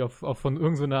irgendwie von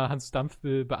irgendeiner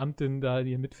Hans-Dampf-Beamtin da,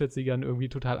 die in Mit-40ern irgendwie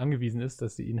total angewiesen ist,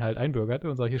 dass sie ihn halt einbürgert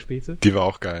und solche Späße. Die war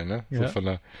auch geil, ne? Ja.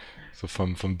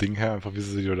 Vom Ding her, einfach wie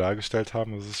sie da dargestellt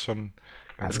haben, das ist schon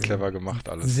ganz clever gemacht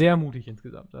alles. Sehr mutig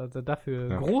insgesamt. Also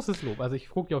dafür großes Lob. Also ich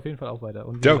gucke die auf jeden Fall auch weiter.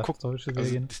 Und deutsche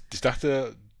Serien. Also ich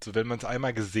dachte, so wenn man es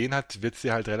einmal gesehen hat, wird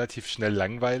sie halt relativ schnell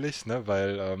langweilig, ne?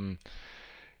 Weil,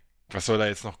 was soll da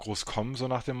jetzt noch groß kommen, so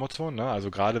nach dem Motto, ne? Also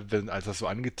gerade als das so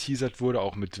angeteasert wurde,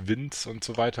 auch mit Vince und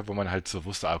so weiter, wo man halt so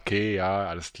wusste, okay, ja,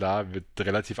 alles klar, wird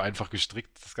relativ einfach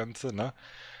gestrickt, das Ganze, ne?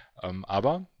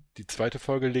 Aber die zweite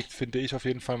Folge legt, finde ich, auf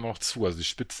jeden Fall mal noch zu. Also sie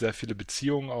spitzt sehr viele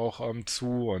Beziehungen auch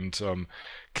zu und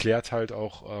klärt halt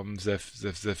auch sehr,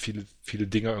 sehr, sehr viele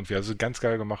Dinge irgendwie. Also ganz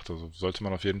geil gemacht. Also sollte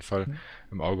man auf jeden Fall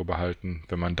im Auge behalten,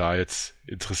 wenn man da jetzt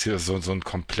interessiert ist. So ein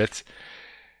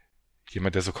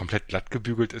jemand, der so komplett glatt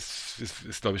gebügelt ist,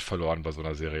 glaube ich, verloren bei so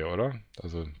einer Serie, oder?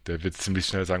 Also der wird ziemlich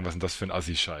schnell sagen, was ist denn das für ein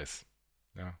Assi-Scheiß?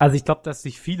 Ja. Also ich glaube, dass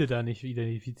sich viele da nicht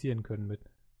identifizieren können mit.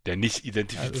 Der nicht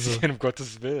identifizieren, um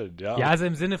Gottes Willen, ja. Ja, also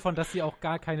im Sinne von, dass sie auch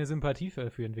gar keine Sympathie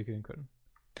dafür entwickeln können.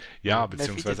 Ja,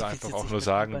 beziehungsweise einfach auch nur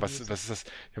sagen, was ist das?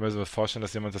 Ich kann mir so vorstellen,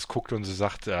 dass jemand das guckt und so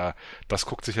sagt, das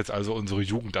guckt sich jetzt also unsere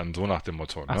Jugend an, so nach dem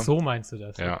Motto. Ne? Ach so, meinst du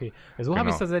das? Ja, okay. Ja, so habe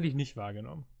ich es tatsächlich nicht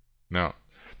wahrgenommen. Ja,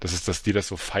 das ist, dass die das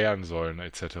so feiern sollen,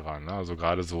 etc. Ne? Also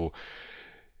gerade so,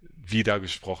 wie da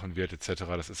gesprochen wird, etc.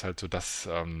 Das ist halt so das,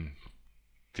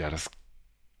 das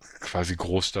quasi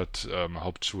Großstadt,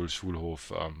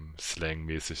 Schulhof,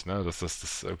 Slang-mäßig, ne?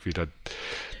 Das irgendwie da,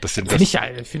 das sind Ich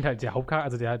finde halt der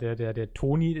Hauptcharakter, also der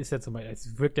Toni ist ja zum Beispiel,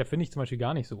 es wirkt ja, finde ich, zum Beispiel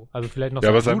gar nicht so. Also vielleicht noch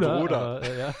sein Bruder.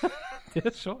 Aber, ja, der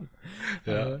ist schon.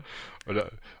 Ja.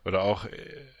 Oder auch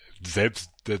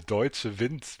selbst der deutsche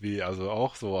Vince, also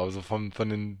auch so, also von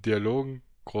den Dialogen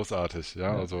großartig,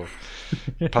 ja, also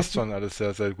passt schon alles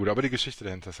sehr, sehr gut. Aber die Geschichte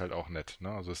dahinter ist halt auch nett,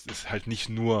 ne? Also es ist halt nicht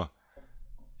nur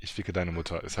ich ficke deine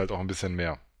Mutter, ist halt auch ein bisschen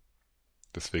mehr.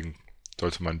 Deswegen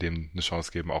sollte man dem eine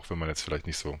Chance geben, auch wenn man jetzt vielleicht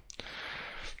nicht so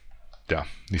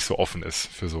offen ist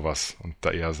für sowas und da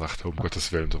eher sagt, um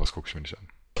Gottes Willen, sowas gucke ich mir nicht an.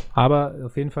 Aber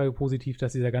auf jeden Fall positiv,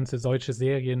 dass dieser ganze deutsche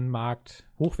Serienmarkt,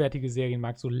 hochwertige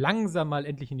Serienmarkt, so langsam mal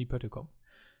endlich in die Pötte kommt.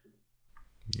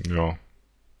 Ja.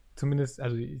 Zumindest,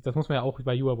 also das muss man ja auch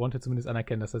bei You Are Wanted zumindest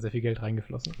anerkennen, dass da sehr viel Geld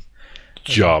reingeflossen ist.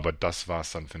 Ja, aber das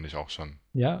war's dann, finde ich auch schon.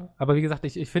 Ja, aber wie gesagt,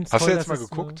 ich finde es toll, hast du jetzt mal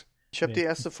geguckt? Ich habe die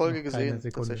erste Folge gesehen,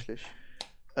 tatsächlich.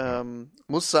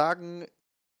 Muss sagen,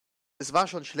 es war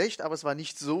schon schlecht, aber es war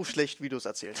nicht so schlecht, wie du es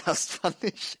erzählt hast, fand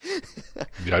ich.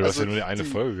 Ja, du hast ja nur die eine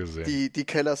Folge gesehen. Die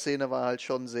Kellerszene war halt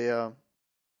schon sehr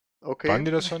okay. Waren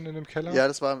die das schon in dem Keller? Ja,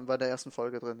 das war in der ersten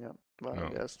Folge drin, ja.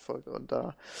 In der ersten Folge. Und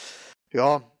da,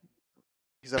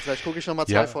 wie gesagt, vielleicht gucke ich noch mal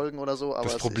 2 Folgen oder so. Aber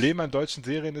das Problem an deutschen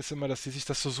Serien ist immer, dass die sich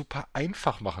das so super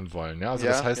einfach machen wollen. Ja? Also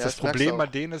das heißt, das das Problem bei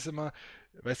denen ist immer,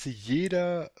 weißt du,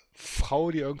 jede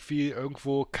Frau, die irgendwie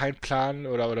irgendwo keinen Plan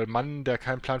oder Mann, der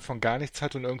keinen Plan von gar nichts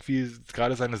hat und irgendwie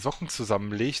gerade seine Socken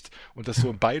zusammenlegt und das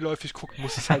so beiläufig guckt,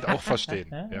 muss es halt auch verstehen.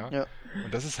 Ja?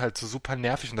 Und das ist halt so super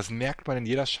nervig und das merkt man in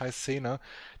jeder scheiß Szene,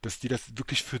 dass die das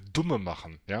wirklich für Dumme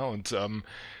machen. Ja, und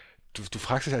du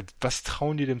fragst dich halt, was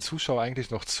trauen die dem Zuschauer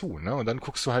eigentlich noch zu, ne? Und dann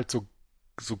guckst du halt so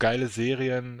geile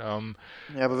Serien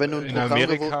aber wenn du in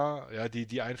Amerika,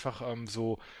 die einfach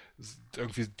so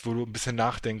irgendwie, wo du ein bisschen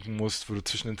nachdenken musst, wo du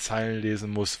zwischen den Zeilen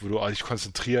lesen musst, wo du dich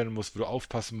konzentrieren musst, wo du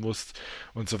aufpassen musst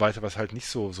und so weiter, was halt nicht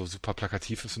so super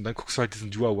plakativ ist. Und dann guckst du halt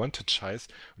diesen You Are Wanted Scheiß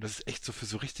und das ist echt so für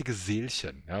so richtige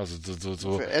Seelchen. Ja, so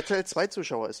für RTL 2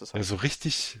 Zuschauer ist das halt. Ja, so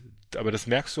richtig, aber das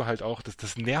merkst du halt auch,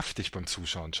 das nervt dich beim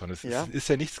Zuschauen schon. Es ist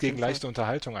ja nichts gegen leichte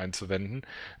Unterhaltung einzuwenden,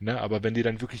 ne? Aber wenn die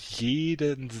dann wirklich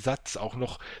jeden Satz auch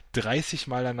noch 30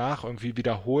 Mal danach irgendwie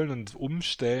wiederholen und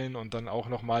umstellen und dann auch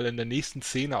nochmal in der nächsten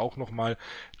Szene auch auch nochmal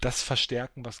das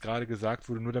verstärken, was gerade gesagt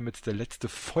wurde, nur damit der letzte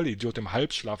Vollidiot im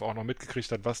Halbschlaf auch noch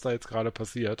mitgekriegt hat, was da jetzt gerade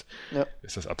passiert,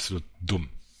 ist das absolut dumm.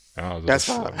 Ja, also das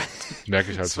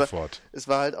merke ich halt sofort. Es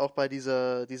war halt auch bei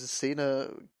diese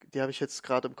Szene, die habe ich jetzt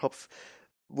gerade im Kopf,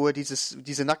 wo er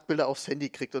diese Nacktbilder aufs Handy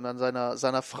kriegt und dann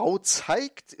seiner Frau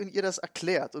zeigt und ihr das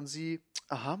erklärt. Und sie,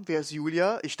 aha, wer ist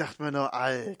Julia? Ich dachte mir nur,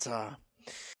 Alter.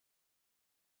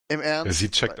 Im Ernst. Ja,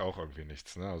 sie checkt auch irgendwie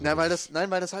nichts, ne? Also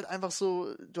weil das halt einfach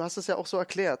so, du hast es ja auch so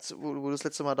erklärt, wo du das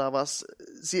letzte Mal da warst.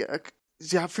 Sie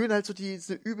führen halt so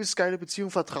eine übelst geile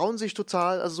Beziehung, vertrauen sich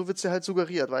total, also so wird's ja halt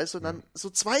suggeriert, weißt du? Und dann so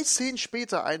 2 Szenen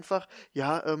später einfach,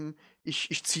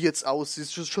 ich ziehe jetzt aus, sie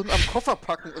ist schon am Koffer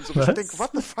packen und so. Ich denke,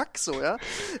 what the fuck, so, ja?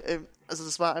 Also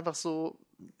das war einfach so,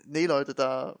 nee, Leute,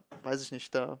 da, weiß ich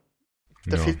nicht, da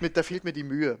fehlt mir die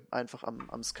Mühe einfach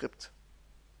am Skript.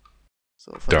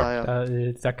 So, von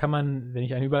daher. Da kann man, wenn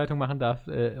ich eine Überleitung machen darf,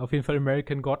 auf jeden Fall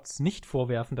American Gods nicht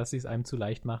vorwerfen, dass sie es einem zu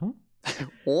leicht machen.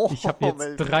 Ich habe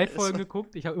jetzt 3 Folgen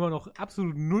geguckt, ich habe immer noch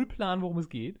absolut null Plan, worum es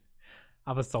geht.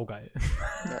 Aber es ist saugeil.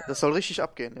 Ja, das soll richtig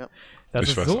abgehen, ja.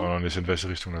 Ich weiß auch noch nicht, in welche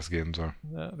Richtung das gehen soll.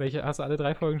 Welche, hast du alle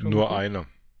 3 Folgen schon Nur geguckt? eine.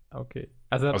 Okay.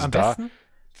 Also am besten?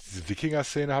 Diese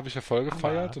Wikinger-Szene habe ich ja voll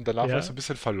gefeiert und danach war ich so ein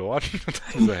bisschen verloren.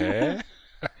 Und so, hä?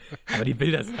 Aber die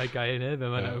Bilder sind halt geil, ne?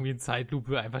 Wenn man da irgendwie in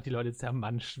Zeitlupe einfach die Leute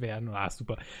zermanscht werden.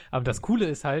 Super. Aber das Coole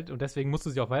ist halt, und deswegen musst du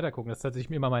sie auch weitergucken, das ist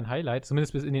tatsächlich immer mein Highlight,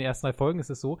 zumindest bis in den ersten 3 Folgen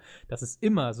ist es so, dass es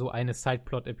immer so eine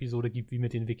Sideplot-Episode gibt, wie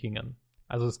mit den Wikingern.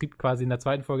 Also es gibt quasi in der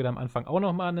 2. Folge dann am Anfang auch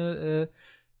noch mal eine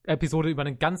Episode über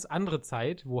eine ganz andere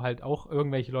Zeit, wo halt auch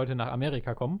irgendwelche Leute nach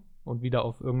Amerika kommen und wieder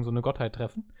auf irgend so eine Gottheit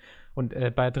treffen. Und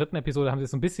bei der 3. Episode haben sie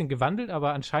es so ein bisschen gewandelt,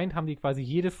 aber anscheinend haben die quasi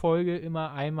jede Folge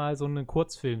immer einmal so einen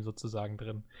Kurzfilm sozusagen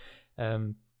drin.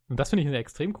 Und das finde ich eine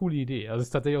extrem coole Idee. Also das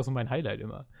ist tatsächlich auch so mein Highlight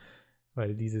immer.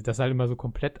 Weil das halt immer so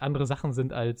komplett andere Sachen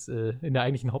sind als in der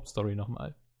eigentlichen Hauptstory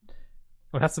nochmal.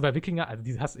 Und hast du bei Wikinger, also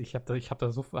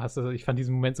ich fand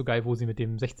diesen Moment so geil, wo sie mit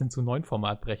dem 16:9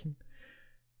 Format brechen.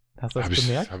 Hast du das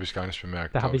bemerkt? Habe ich gar nicht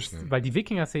bemerkt. Weil die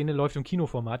Wikinger-Szene läuft im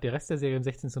Kinoformat, der Rest der Serie im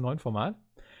 16:9 Format.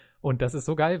 Und das ist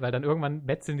so geil, weil dann irgendwann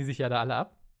metzeln die sich ja da alle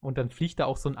ab und dann fliegt da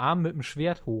auch so ein Arm mit dem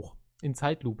Schwert hoch in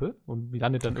Zeitlupe und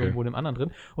landet dann irgendwo in dem anderen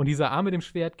drin. Und dieser Arm mit dem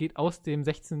Schwert geht aus dem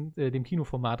dem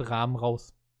Kinoformat-Rahmen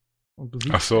raus. Und du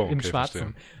siehst im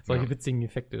Schwarzen solche witzigen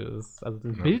Effekte.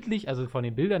 Bildlich, also von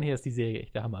den Bildern her ist die Serie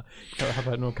echt der Hammer. Ich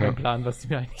habe halt nur keinen Plan, was die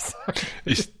mir eigentlich sagen.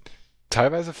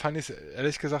 Teilweise fand ich es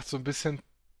ehrlich gesagt so ein bisschen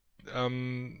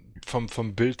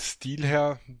vom Bildstil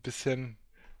her ein bisschen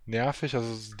nervig.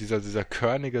 Also dieser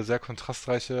körnige, sehr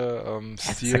kontrastreiche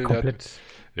Stil. Ist ja komplett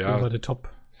over the top.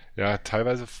 Ja,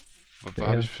 teilweise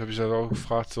habe ich dann auch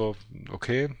gefragt, so,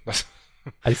 okay, was...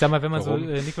 Also ich sag mal, wenn man so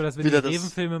Nicolas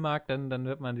Winding-Refn-Filme mag, dann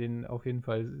wird man den auf jeden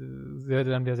Fall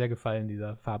sehr gefallen,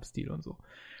 dieser Farbstil und so.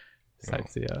 Ist halt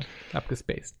sehr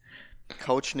abgespaced.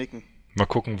 Couchnicken. Mal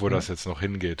gucken, wo das jetzt noch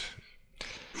hingeht.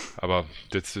 Aber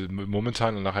jetzt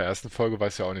momentan und nach der ersten Folge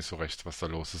weiß ja auch nicht so recht, was da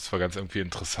los ist. Es war ganz irgendwie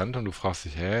interessant und du fragst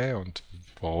dich, und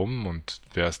warum und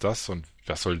wer ist das und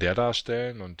was soll der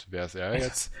darstellen und wer ist er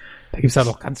jetzt? Da gibt es aber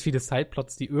auch ganz viele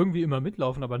Sideplots, die irgendwie immer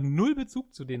mitlaufen, aber null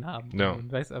Bezug zu denen haben. Ja.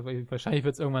 Und wahrscheinlich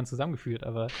wird es irgendwann zusammengeführt,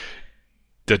 aber...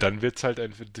 Ja, dann wird es halt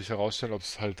dich herausstellen, ob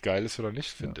es halt geil ist oder nicht,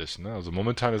 finde ich. Ne? Also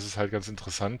momentan ist es halt ganz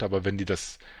interessant, aber wenn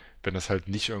das halt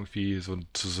nicht irgendwie so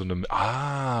zu so einem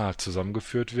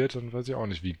zusammengeführt wird, dann weiß ich auch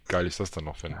nicht, wie geil ich das dann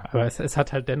noch finde. Aber es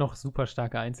hat halt dennoch super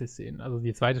starke Einzelszenen. Also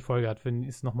die 2. Folge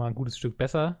ist noch mal ein gutes Stück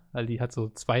besser, weil die hat so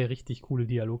 2 richtig coole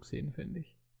Dialogszenen, finde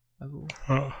ich. Also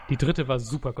die 3. war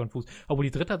super konfus. Obwohl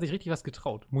die 3. hat sich richtig was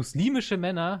getraut. Muslimische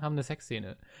Männer haben eine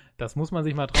Sexszene. Das muss man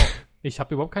sich mal trauen. Ich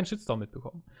habe überhaupt keinen Shitstorm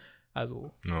mitbekommen.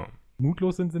 Also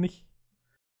mutlos sind sie nicht.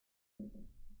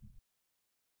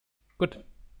 Gut.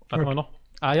 Was haben wir noch?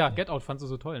 Get Out fandst du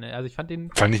so toll, ne? Also ich fand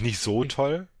ich nicht so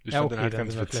toll. Ich fand den halt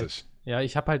ganz witzig. Ja,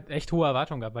 ich habe halt echt hohe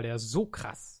Erwartungen gehabt, weil der so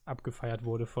krass abgefeiert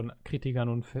wurde von Kritikern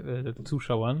und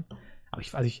Zuschauern. Aber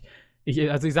ich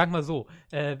sag mal so,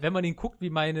 wenn man ihn guckt,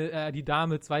 wie die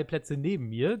Dame 2 Plätze neben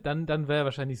mir, dann wäre er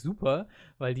wahrscheinlich super,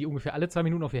 weil die ungefähr alle 2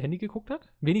 Minuten auf ihr Handy geguckt hat.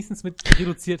 Wenigstens mit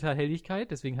reduzierter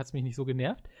Helligkeit, deswegen hat es mich nicht so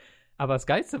genervt. Aber das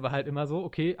Geilste war halt immer so,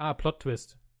 okay,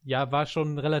 Plot-Twist. Ja, war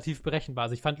schon relativ berechenbar.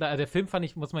 Also ich fand, der Film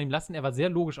muss man ihm lassen, er war sehr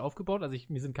logisch aufgebaut, also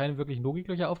mir sind keine wirklichen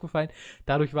Logiklöcher aufgefallen.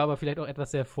 Dadurch war aber vielleicht auch etwas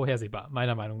sehr vorhersehbar,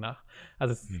 meiner Meinung nach.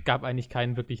 Also es gab eigentlich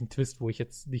keinen wirklichen Twist, wo ich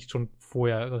jetzt nicht schon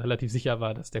vorher relativ sicher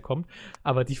war, dass der kommt.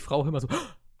 Aber die Frau immer so,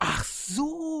 ach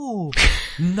so,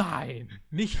 nein,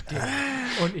 nicht der.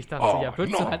 Und ich dachte,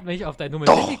 würdest du halt, wenn ich auf dein dummes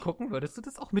Handy gucken, würdest du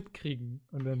das auch mitkriegen.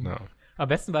 Und dann, am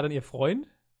besten war dann ihr Freund,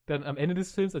 dann am Ende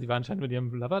des Films, also die waren anscheinend mit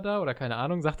ihrem Lover da oder keine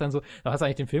Ahnung, sagt dann so, hast du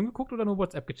eigentlich den Film geguckt oder nur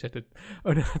WhatsApp gechattet?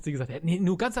 Und dann hat sie gesagt, nee,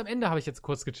 nur ganz am Ende habe ich jetzt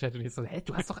kurz gechattet. Und ich so,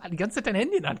 du hast doch die ganze Zeit dein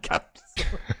Handy in der Hand gehabt. So.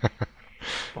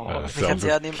 Boah, ich kann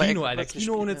ja nebenbei Kino, Alter,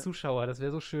 Kino ohne Zuschauer, das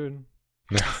wäre so schön.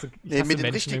 Mit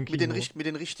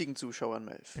den richtigen Zuschauern,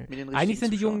 Melf. Eigentlich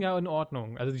sind die Jungen ja in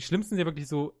Ordnung. Also die Schlimmsten sind ja wirklich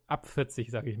so ab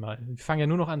 40, sag ich mal. Die fangen ja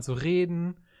nur noch an zu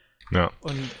reden. Ja.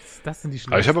 Und das sind die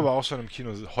Schlimmsten. Aber ich habe aber auch schon im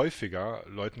Kino häufiger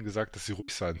Leuten gesagt, dass sie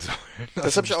ruhig sein sollen.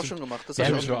 Das habe ich auch schon gemacht. Das habe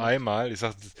ich nicht nur einmal. Ich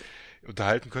sag,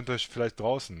 unterhalten könnt ihr euch vielleicht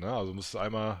draußen, ne? Also musst du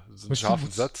einmal so einen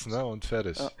scharfen Satz, ne? Und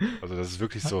fertig. Ja. Also das ist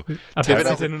wirklich so. Ab jetzt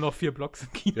sind ja nur noch 4 Blocks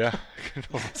im Kino. Ja,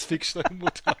 genau. Was fickst deine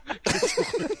Mutter?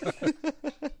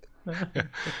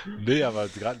 Nee, aber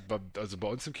gerade bei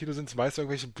uns im Kino sind es meist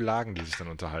irgendwelche Blagen, die sich dann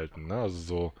unterhalten, ne? Also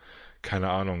so, keine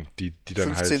Ahnung, die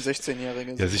dann 15-,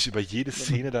 16-Jährige. Ja, sich über jede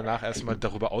Szene danach erstmal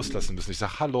darüber auslassen müssen. Ich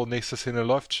sag, hallo, nächste Szene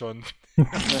läuft schon.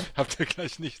 Habt ihr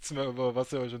gleich nichts mehr, über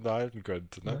was ihr euch unterhalten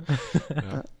könnt, ne?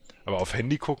 Ja. Aber auf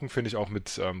Handy gucken finde ich auch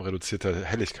mit reduzierter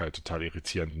Helligkeit total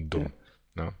irritierend und dumm,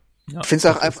 ne? Ja, ich finde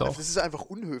es auch einfach, es ist einfach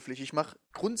unhöflich. Ich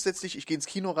gehe ins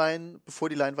Kino rein, bevor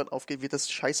die Leinwand aufgeht, wird das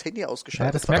scheiß Handy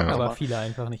ausgeschaltet. Ja, das merken aber viele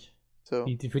einfach nicht. So.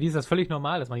 Für die ist das völlig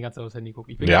normal, dass man die ganze Zeit aufs Handy guckt.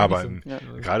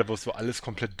 Gerade wo es so alles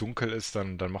komplett dunkel ist,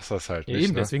 dann machst du das halt nicht.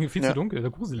 Eben, ne? Deswegen viel zu dunkel,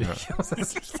 so gruselig, was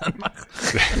das Licht anmacht.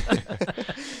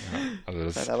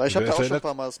 Aber ich habe da auch schon ein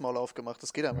paar Mal das Maul aufgemacht,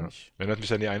 das geht einfach nicht. Erinnert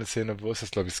mich an die eine Szene, wo ist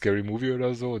das, glaube ich, Scary Movie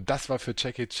oder so, und das war für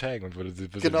Jackie Chan und würde sie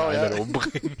einen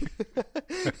umbringen.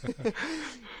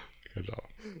 Genau.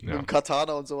 Mit dem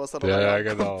Katana und sowas. Ja,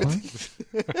 genau.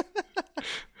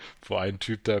 Wo ein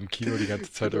Typ da im Kino die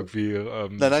ganze Zeit irgendwie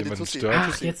jemanden stört.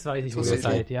 Ach, jetzt weiß ich, wo ihr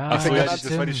seid, ja. Ach so, ja,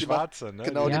 das war die Schwarze, ne?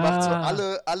 Genau, die macht so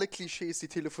alle Klischees, die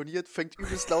telefoniert, fängt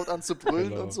übelst laut an zu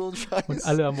brüllen und so ein Scheiß. Und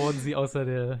alle ermorden sie außer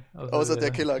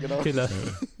der Killer, genau.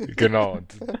 Genau,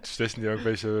 und stechen dir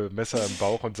irgendwelche Messer im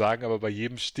Bauch und sagen aber bei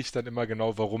jedem Stich dann immer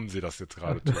genau, warum sie das jetzt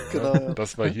gerade tun. Genau, ne?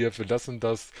 Das war hier für das und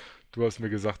das. Du hast mir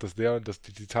gesagt, dass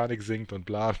die Titanic sinkt und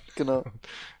bla. Genau.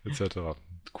 Etc.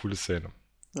 Coole Szene.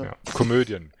 Ja.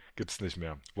 Komödien gibt's nicht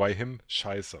mehr. Why Him?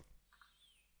 Scheiße.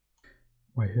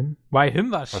 Why Him? Why Him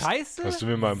war scheiße? Hast du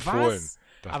mir mal empfohlen.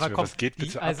 Aber komm, was geht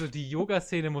bitte ab? Also die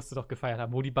Yoga-Szene musst du doch gefeiert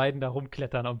haben, wo die beiden da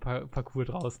rumklettern am Parcours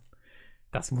draußen.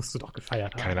 Das musst du doch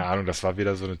gefeiert haben. Keine Ahnung, das war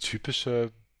wieder so eine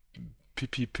typische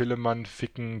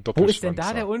Pipi-Pillemann-Ficken Doppelschwanzer. Wo ist denn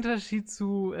da der Unterschied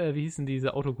zu, wie hieß denn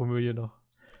diese Autokomödie noch?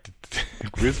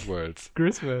 Griswolds.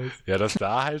 Ja, das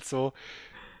da halt so,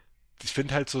 ich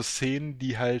finde halt so Szenen,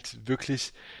 die halt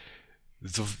wirklich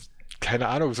so, keine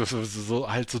Ahnung, so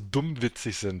halt so dumm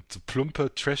witzig sind. So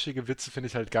plumpe, trashige Witze finde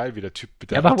ich halt geil, wie der Typ mit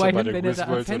der Ratte bei der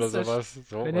Griswolds oder sowas.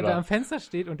 So, wenn er da am Fenster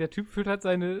steht und der Typ füttert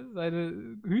seine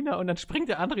Hühner und dann springt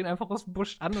der andere ihn einfach aus dem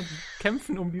Busch an und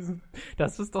kämpfen um diesen,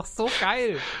 das ist doch so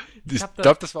geil. Ich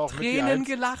glaube, das war auch Tränen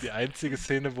mit die einzige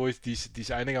Szene, die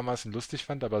ich einigermaßen lustig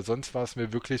fand, aber sonst war es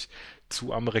mir wirklich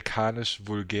zu amerikanisch,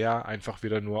 vulgär, einfach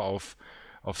wieder nur auf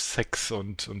Sex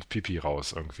und Pipi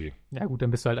raus irgendwie. Ja gut, dann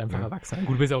bist du halt einfach erwachsen.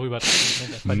 Gut, du bist auch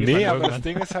übertrieben. Nee, aber das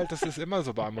Ding ist halt, das ist immer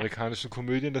so bei amerikanischen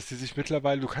Komödien, dass die sich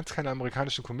mittlerweile, du kannst keine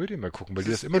amerikanischen Komödien mehr gucken, weil die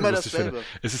das immer lustig finden.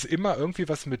 Es ist immer irgendwie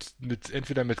was mit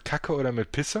entweder mit Kacke oder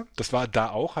mit Pisse. Das war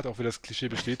da auch, hat auch wieder das Klischee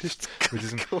bestätigt. Mit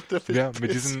diesem,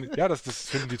 das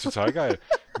finden die total geil.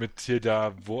 Mit hier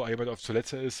da, wo jemand auf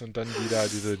Toilette ist und dann wieder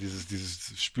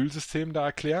dieses Spülsystem da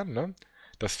erklären, ne?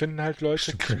 Das finden halt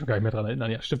Leute ich kann gar nicht mehr dran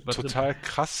erinnern. Ja, stimmt, total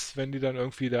krass, wenn die dann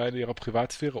irgendwie da in ihrer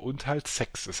Privatsphäre und halt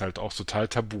Sex ist halt auch total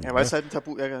tabu. Ja, weil es halt ein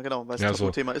Tabu, ja genau, weil es ein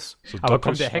Tabuthema ist. So aber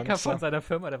kommt der Hacker von seiner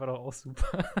Firma, der war doch auch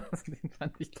super. Den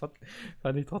fand ich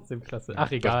trotzdem klasse. Ach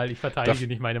egal, ich verteidige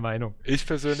nicht meine Meinung. Ich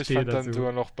persönlich fand dann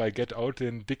sogar noch bei Get Out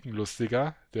den Dicken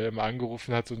lustiger, der immer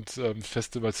angerufen hat und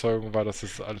feste Überzeugung war, dass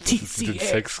es alles mit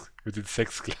den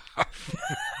Sexsklaven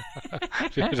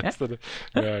wie er das dann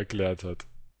erklärt hat.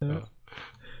 Ja.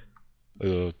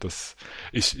 Also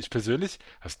ich persönlich,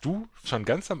 hast du schon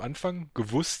ganz am Anfang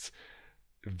gewusst,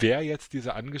 wer jetzt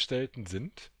diese Angestellten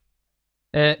sind?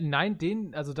 Nein,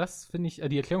 das finde ich,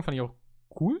 die Erklärung fand ich auch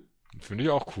cool. Finde ich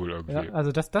auch cool irgendwie. Ja,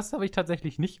 also das habe ich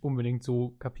tatsächlich nicht unbedingt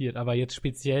so kapiert, aber jetzt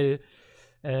speziell,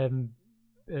 darf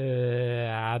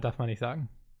man nicht sagen.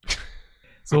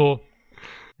 So,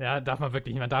 ja,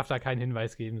 man darf da keinen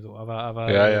Hinweis geben, so,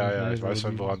 aber Ja, ich weiß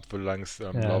schon, wo lang es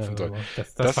laufen soll.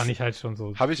 Das fand ich halt schon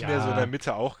so. Habe ich mir so in der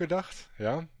Mitte auch gedacht,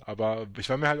 ja, aber ich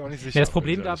war mir halt auch nicht sicher. Ja, das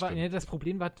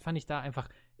Problem war, fand ich da einfach,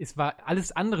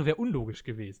 alles andere wäre unlogisch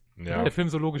gewesen. Ja. Wenn der Film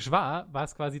so logisch war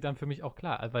es quasi dann für mich auch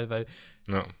klar,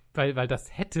 weil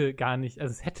das hätte gar nicht,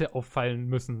 also es hätte auffallen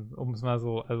müssen, um es mal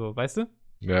so, also, weißt du?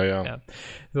 Ja.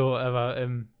 So, aber,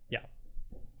 ja.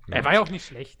 Ja. Er war ja auch nicht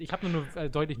schlecht. Ich habe nur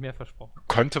deutlich mehr versprochen.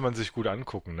 Konnte man sich gut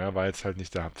angucken, ne? War jetzt halt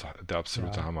nicht der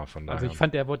absolute Hammer von daher. Also ich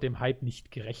fand, der wurde dem Hype nicht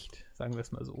gerecht, sagen wir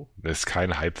es mal so. Das ist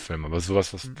kein Hype-Film, aber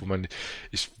sowas, wo man...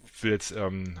 Ich will jetzt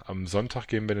am Sonntag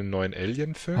gehen wir den neuen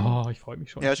Alien-Film. Oh, ich freue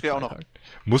mich schon. Ja, ich gehe auch noch.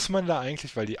 Muss man da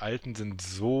eigentlich, weil die alten sind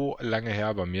so lange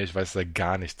her bei mir, ich weiß da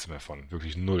gar nichts mehr von.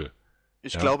 Wirklich null.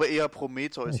 Ich glaube eher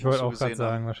Prometheus. Ich wollte auch gerade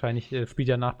sagen, wahrscheinlich spielt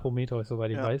ja nach Prometheus,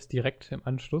 soweit ich weiß, direkt im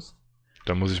Anschluss.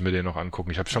 Da muss ich mir den noch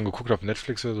angucken. Ich habe schon geguckt auf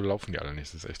Netflix, so laufen die alle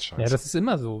nicht. Das ist echt scheiße. Ja, das ist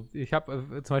immer so. Ich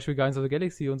habe zum Beispiel Guardians of the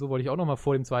Galaxy und so wollte ich auch noch mal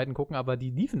vor dem zweiten gucken, aber die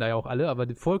liefen da ja auch alle, aber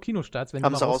vor Kinostarts werden die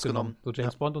mal rausgenommen. So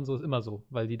James Bond und so ist immer so,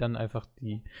 weil die dann einfach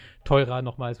die teurer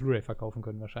noch mal als Blu-ray verkaufen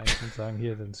können wahrscheinlich und sagen,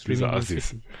 hier sind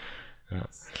Streaming. Ja.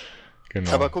 Genau.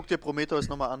 Aber guck dir Prometheus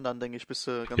nochmal an, dann denke ich, bist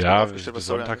du ganz gut aufgestellt. Bis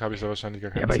Sonntag habe ich da wahrscheinlich gar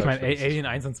keine Zeit. Ja, aber ich meine, Alien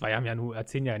 1 und 2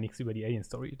 erzählen ja nichts über die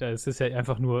Alien-Story. Das ist ja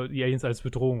einfach nur die Aliens als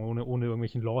Bedrohung, ohne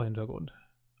irgendwelchen Lore-Hintergrund.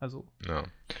 Also. Ja.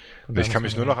 Ich kann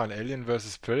mich nur noch an Alien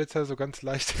vs. Predator so ganz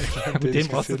leicht erinnern. Mit dem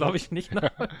brauchst du, glaube ich, nicht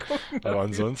nochmal gucken. Aber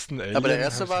ansonsten Alien. Aber der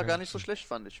erste war gar nicht so schlecht,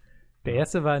 fand ich. Der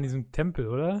erste war in diesem Tempel,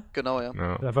 oder? Genau,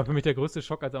 ja. Das war für mich der größte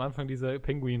Schock, als am Anfang dieser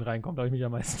Pinguin reinkommt. Da habe ich mich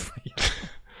am meisten verjagt.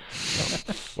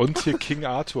 Und hier King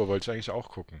Arthur wollte ich eigentlich auch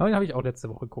gucken. Aber den habe ich auch letzte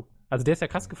Woche geguckt. Also der ist ja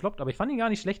krass gefloppt, aber ich fand ihn gar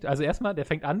nicht schlecht. Also erstmal, der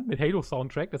fängt an mit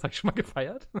Halo-Soundtrack, das habe ich schon mal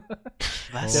gefeiert.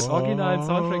 Was? Der originalen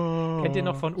Soundtrack, kennt ihr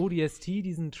noch von ODST,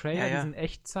 diesen Trailer, diesen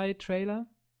Echtzeit-Trailer?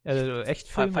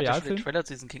 Echtfilm, Realfilm? Der Trailer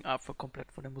zu diesem King Arthur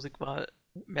komplett von der Musikwahl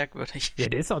merkwürdig. Ja,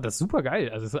 das ist super geil.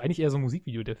 Also es ist eigentlich eher so ein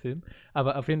Musikvideo, der Film.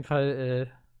 Aber auf jeden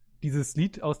Fall, dieses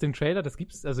Lied aus dem Trailer, das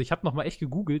gibt's, also ich habe nochmal echt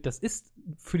gegoogelt, das ist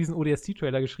für diesen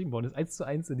ODST-Trailer geschrieben worden, ist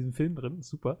 1:1 in diesem Film drin,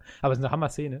 super, aber es ist eine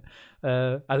Hammer-Szene.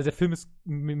 Also der Film ist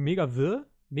mega wirr,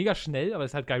 mega schnell, aber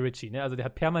es ist halt Guy Ritchie, ne, also der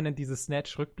hat permanent diese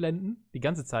Snatch-Rückblenden, die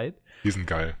ganze Zeit. Die sind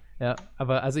geil. Ja,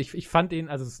 aber also ich fand den,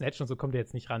 also Snatch und so kommt der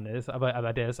jetzt nicht ran, ne?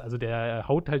 Aber der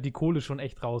haut halt die Kohle schon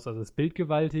echt raus, also das Bild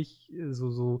gewaltig,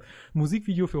 so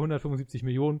Musikvideo für 175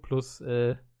 Millionen plus,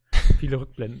 viele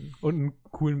Rückblenden und einen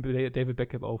coolen David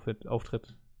Beckham-Auftritt.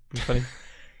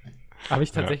 Habe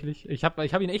ich tatsächlich. Ja. Ich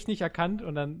hab ihn echt nicht erkannt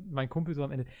und dann mein Kumpel so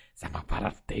am Ende, sag mal, war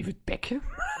das David Beckham?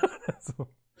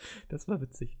 So, das war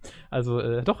witzig.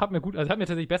 Also, doch, hat mir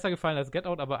tatsächlich besser gefallen als Get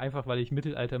Out, aber einfach, weil ich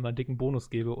Mittelalter immer einen dicken Bonus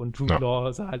gebe und Jude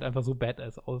Law sah halt einfach so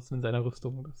badass aus in seiner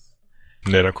Rüstung.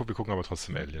 Ne, dann wir gucken aber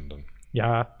trotzdem Alien dann.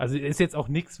 Ja, also ist jetzt auch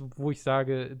nichts, wo ich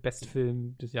sage,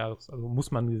 Bestfilm des Jahres. Also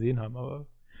muss man gesehen haben, aber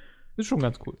ist schon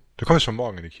ganz cool. Der kommt schon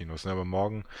morgen in die Kinos, ne? Aber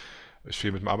morgen, ich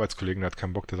stehe mit einem Arbeitskollegen, der hat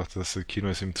keinen Bock, der sagte, das Kino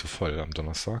ist ihm zu voll am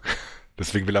Donnerstag.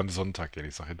 Deswegen will er am Sonntag gehen.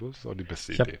 Ich sage, das ist auch die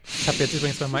beste Idee. Ich habe jetzt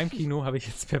übrigens bei meinem Kino, habe ich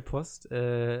jetzt per Post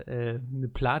eine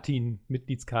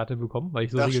Platin-Mitgliedskarte bekommen, weil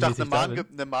ich so regelmäßig da bin.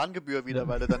 Eine Mahngebühr wieder,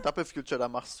 weil du dann Double Future da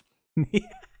machst. Nee.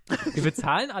 Wir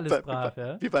bezahlen alles brav,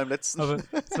 ja. Wie beim letzten. Aber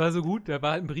es war so gut, da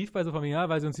war halt ein Brief bei so von mir, ja,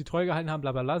 weil sie uns die treu gehalten haben,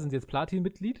 bla bla bla, sind sie jetzt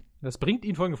Platin-Mitglied. Das bringt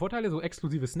ihnen folgende Vorteile, so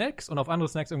exklusive Snacks und auf andere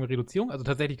Snacks irgendeine Reduzierung, also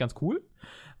tatsächlich ganz cool.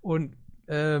 Und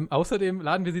außerdem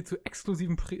laden wir sie zu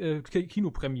exklusiven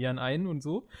Kinopremieren ein und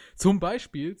so. Zum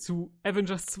Beispiel zu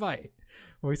Avengers 2.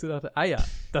 Wo ich so dachte,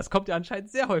 das kommt ja anscheinend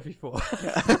sehr häufig vor.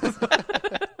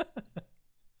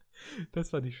 Das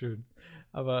fand ich schön.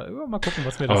 Aber mal gucken,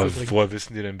 was mir das so bringt. Woher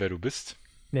wissen die denn, wer du bist?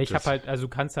 Ne, ich habe halt, also du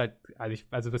kannst halt,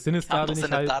 also das Cinestar bin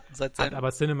ich halt,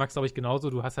 aber Cinemax glaube ich genauso,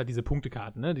 du hast halt diese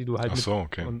Punktekarten, ne, die du halt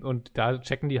okay. Und da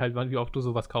checken die halt, wie oft du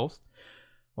sowas kaufst.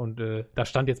 Und da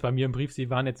stand jetzt bei mir im Brief, sie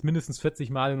waren jetzt mindestens 40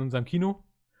 Mal in unserem Kino.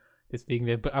 Deswegen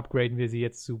upgraden wir sie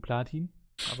jetzt zu Platin.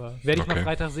 Aber werde ich noch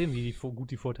Freitag sehen, wie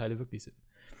gut die Vorteile wirklich sind.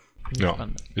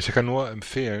 Ich kann nur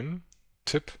empfehlen,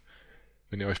 Tipp,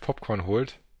 wenn ihr euch Popcorn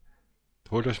holt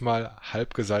euch mal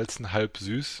halb gesalzen, halb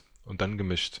süß und dann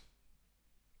gemischt.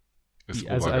 Ist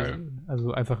obergeil.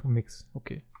 Also einfach ein Mix,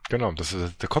 okay. Genau,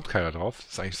 da kommt keiner drauf.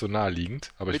 Das ist eigentlich so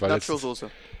naheliegend. Aber mit Nacho-Soße.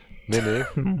 Nee.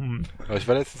 Aber ich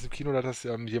war letztens im Kino, da hat das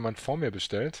jemand vor mir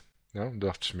bestellt. Ja, und da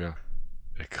dachte ich mir,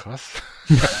 krass.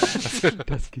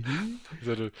 Das ging.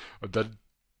 Und dann,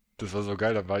 das war so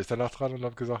geil, dann war ich danach dran und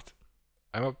hab gesagt,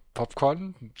 einmal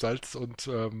Popcorn, Salz und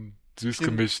süß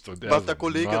gemischt. Und was der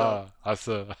Kollege da? Hast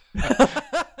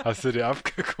du dir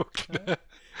abgeguckt? Ne?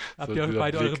 Habt ihr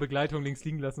beide eure Begleitung links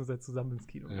liegen lassen und seid zusammen ins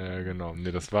Kino? Ja, genau.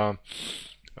 Nee, das war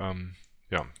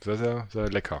sehr, sehr, sehr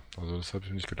lecker. Also das habe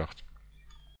ich nicht gedacht.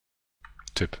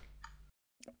 Tipp.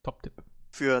 Top-Tipp.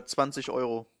 Für 20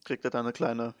 € kriegt er da eine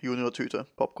kleine Junior-Tüte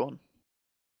Popcorn.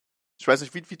 Ich weiß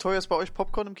nicht, wie teuer ist bei euch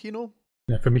Popcorn im Kino?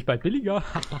 Ja, für mich bald billiger.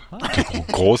 Die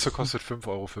große kostet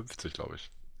 5,50 €, glaube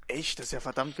ich. Echt? Das ist ja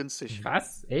verdammt günstig.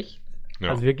 Was? Echt? Ja.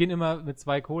 Also wir gehen immer mit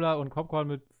 2 Cola und Popcorn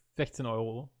mit 16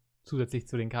 € zusätzlich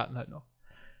zu den Karten halt noch.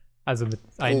 Also mit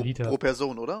 1 Liter. Pro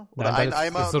Person, oder? Oder Nein, ein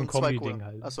Eimer das ist so ein und 2 Kombi-Ding Cola.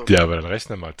 halt. Achso. Ja, aber dann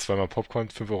rechne mal. 2 Popcorn,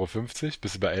 5,50 €,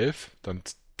 bist du bei 11, dann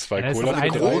 2 Ja, das Cola. ist Eine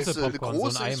eine mit drei. große große Popcorn,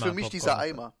 große so ein ist für Eimer mich Popcorn. dieser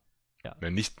Eimer.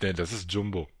 Nee, das ist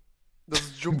Jumbo. Das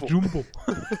ist Jumbo. Jumbo.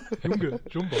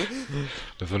 Jumbo.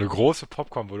 Das ist so eine große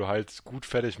Popcorn, wo du halt gut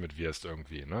fertig mit wirst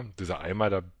irgendwie, ne? Dieser Eimer,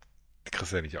 da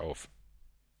kriegst du ja nicht auf.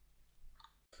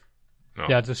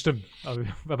 Ja, das stimmt.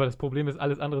 Aber das Problem ist,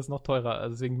 alles andere ist noch teurer.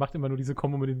 Also deswegen macht immer nur diese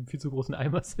Kombo mit dem viel zu großen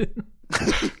Eimer Sinn.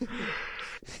 Das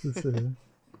ist,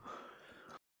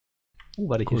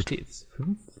 warte, hier steht's.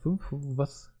 5,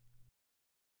 was?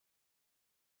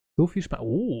 So viel Spaß.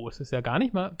 Oh, es ist ja gar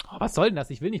nicht mal. Oh, was soll denn das?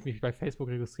 Ich will nicht mich bei Facebook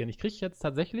registrieren. Ich kriege jetzt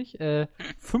tatsächlich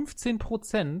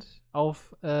 15%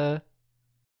 auf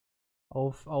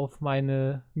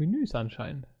meine Menüs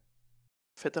anscheinend.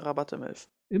 Fette Rabatte im 11.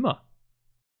 Immer.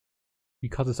 Wie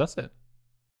krass ist das denn?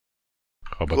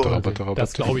 Rabatte.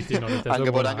 Das glaube ich dir noch nicht.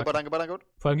 Angebot.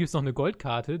 Vor allem gibt es noch eine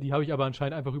Goldkarte, die habe ich aber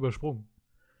anscheinend einfach übersprungen.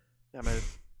 Ja, Mel.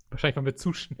 Wahrscheinlich waren wir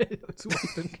zu schnell zu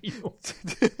weit im Kino.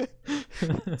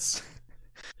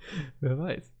 Wer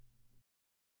weiß.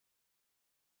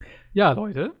 Ja,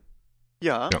 Leute.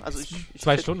 Ja, also ich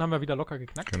 2 Stunden haben wir wieder locker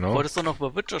geknackt. Genau. Wolltest du noch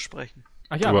über Witcher sprechen?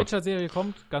 Ach ja, Aber- Witcher-Serie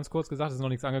kommt, ganz kurz gesagt, ist noch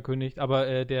nichts angekündigt,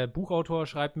 aber der Buchautor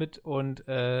schreibt mit und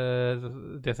der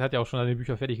hat ja auch schon seine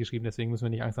Bücher fertig geschrieben, deswegen müssen wir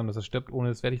nicht Angst haben, dass er stirbt, ohne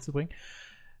es fertig zu bringen.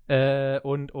 Die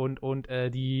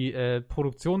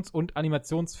Produktions- und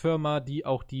Animationsfirma, die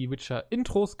auch die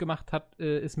Witcher-Intros gemacht hat,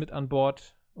 ist mit an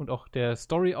Bord. Und auch der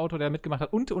Story-Autor, der mitgemacht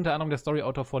hat. Und unter anderem der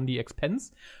Story-Autor von The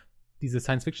Expanse. Diese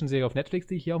Science-Fiction-Serie auf Netflix,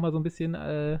 die ich hier auch mal so ein bisschen,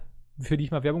 für die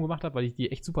ich mal Werbung gemacht habe, weil ich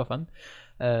die echt super fand.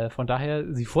 Von daher,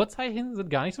 die Vorzeichen sind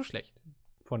gar nicht so schlecht.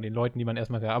 Von den Leuten, die man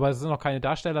erstmal hört. Aber es sind noch keine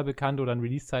Darsteller bekannt oder ein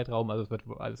Release-Zeitraum. Also es wird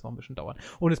wohl alles noch ein bisschen dauern.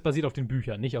 Und es basiert auf den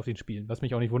Büchern, nicht auf den Spielen. Was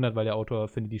mich auch nicht wundert, weil der Autor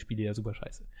findet die Spiele ja super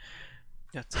scheiße.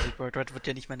 Ja, CD Projekt Red wird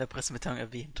ja nicht mehr in der Pressemitteilung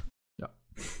erwähnt. Ja.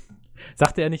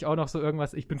 Sagte er nicht auch noch so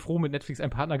irgendwas, ich bin froh, mit Netflix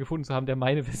einen Partner gefunden zu haben, der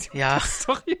meine Version Ja. der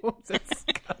Story umsetzen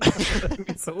kann.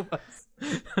 Irgendwie sowas.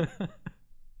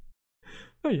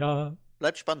 Naja.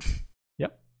 Bleibt spannend.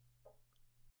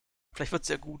 Vielleicht wird's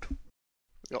ja gut.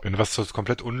 Ja. Wenn du was so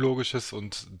komplett Unlogisches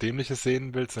und Dämliches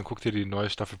sehen willst, dann guck dir die neue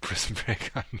Staffel Prison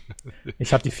Break an.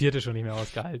 Ich habe die 4. schon nicht mehr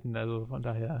ausgehalten, also von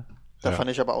daher. Da Ja.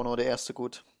 fand ich aber auch nur der erste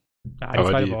gut. Ja, Aber die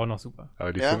 2. die- war auch noch super.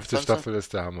 Aber die Ja, 5. fandst du? Staffel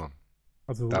ist der Hammer.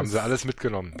 Also Da haben sie alles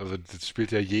mitgenommen. Also das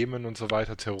spielt ja Jemen und so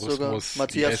weiter, Terrorismus, Sogar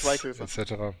Matthias IS, Schweighöfer.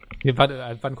 etc.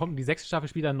 Wann kommt die 6. Staffel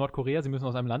Spieler in Nordkorea? Sie müssen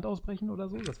aus einem Land ausbrechen oder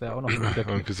so? Das wäre auch noch ein guter Tipp.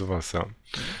 Irgendwie sowas, ja.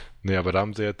 Nee, aber da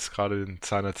haben sie jetzt gerade den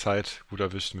Zahn der Zeit gut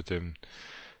erwischt mit dem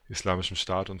Islamischen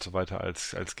Staat und so weiter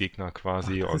als Gegner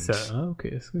quasi. Das ist ja, okay,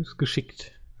 ist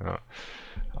geschickt. Ja,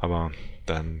 aber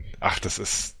dann, das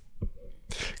ist,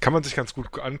 kann man sich ganz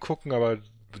gut angucken, aber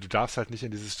du darfst halt nicht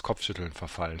in dieses Kopfschütteln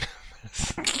verfallen.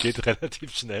 Es geht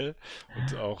relativ schnell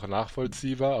und auch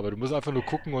nachvollziehbar, aber du musst einfach nur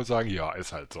gucken und sagen, ja,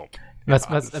 ist halt so.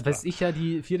 Was ich ja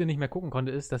die 4. nicht mehr gucken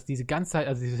konnte, ist, dass diese ganze Zeit,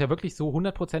 also es ist ja wirklich so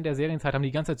 100% der Serienzeit haben die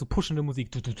ganze Zeit so pushende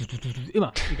Musik.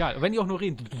 Immer, egal. Wenn die auch nur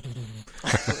reden.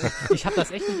 Ich hab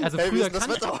das echt nicht, also Hey, wie früher ist denn das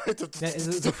Wetter heute? Ja,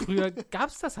 also so früher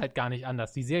gab's das halt gar nicht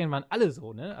anders. Die Serien waren alle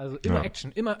so, ne? Also immer Ja.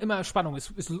 Action, immer Spannung. Ich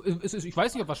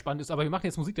weiß nicht, ob was spannend ist, aber wir machen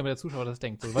jetzt Musik, damit der Zuschauer das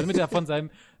denkt. So, weil damit er von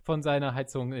seiner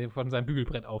Heizung, von seinem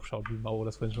Bügelbrett aufschaut, wie Mao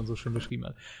das vorhin schon so schön beschrieben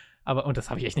hat. Und das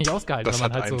habe ich echt nicht ausgehalten. Das weil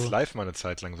hat man halt 1 so Live mal eine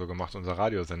Zeit lang so gemacht, unser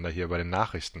Radiosender hier bei den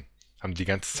Nachrichten. Haben die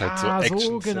ganze Zeit so Ja, so,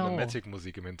 Action, genau.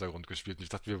 Cinematic-Musik im Hintergrund gespielt. Und ich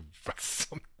dachte mir, was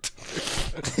zum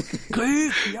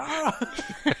Krieg, ja!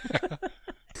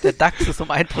 Der DAX ist um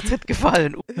 1%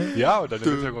 gefallen. Ja, und dann im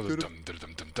Hintergrund so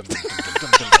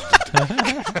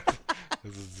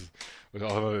Das ist- und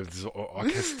auch immer so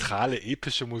orchestrale,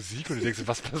 epische Musik und du denkst,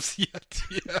 was passiert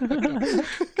hier?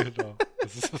 Genau.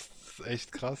 Das ist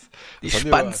echt krass. Die Das haben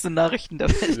spannendsten Nachrichten der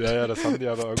Welt. Ja, das haben die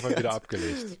aber irgendwann wieder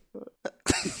abgelegt.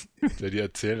 Ja, die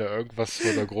erzählen ja irgendwas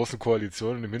von einer großen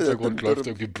Koalition und im Hintergrund läuft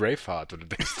irgendwie Braveheart und du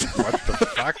denkst, what the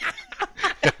fuck?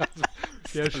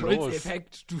 Der ist da los?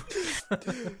 Scholz-Effekt.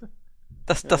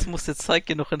 Das muss jetzt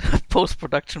Zeige noch in der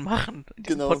Post-Production machen, in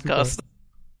diesem Genau. Podcast.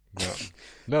 Ja.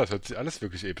 Das hört sich alles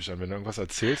wirklich episch an. Wenn du irgendwas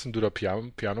erzählst und du da Piano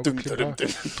Dum, dum, dum.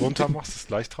 drunter machst, ist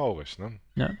gleich traurig, ne?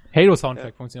 Ja.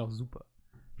 Halo-Soundtrack funktioniert auch super.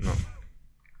 Ja.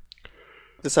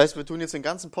 Das heißt, wir tun jetzt den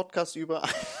ganzen Podcast über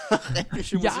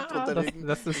epische Musik drunter legen.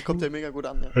 das ist Kommt ja mega gut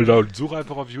an. Ja. Genau, such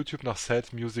einfach auf YouTube nach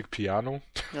Sad Music Piano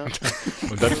Ja.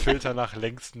 und dann filter nach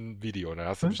längsten Video. Dann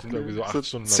hast du bestimmt irgendwie so 8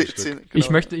 Stunden am 10, Stück.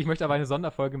 genau. Ich möchte aber eine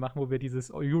Sonderfolge machen, wo wir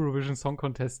dieses Eurovision Song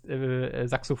Contest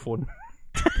Saxophon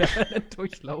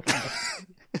durchlaufen.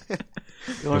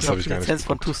 Wir wollen Das hab auch ich die gar nicht Lizenz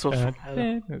von geguckt. Two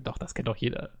Store. Doch, das kennt doch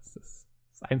jeder. Das ist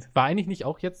War eigentlich nicht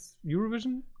auch jetzt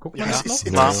Eurovision? Guckt man das das noch?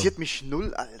 interessiert mich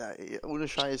null, Alter. Ey. Ohne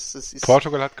Scheiß. Das ist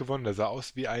Portugal hat gewonnen. Der sah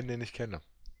aus wie einen, den ich kenne.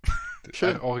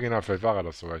 Schön. Ein Original, vielleicht war er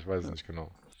das sogar. Ich weiß es nicht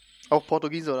genau. Auch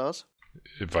Portugiese oder was?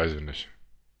 Weiß ich nicht.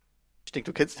 Ich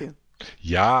denke, du kennst den.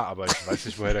 Ja, aber ich weiß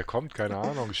nicht, woher der kommt. Keine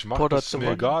Ahnung. Ich mach Porto das, ist hat mir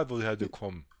gewonnen. egal, woher der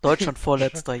kommt. Deutschland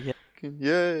Vorletzter hier.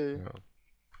 Yay. Ja.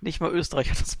 Nicht mal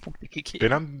Österreich hat uns Punkte gegeben.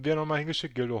 Den haben wir nochmal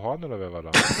hingeschickt. Gildo Horn oder wer war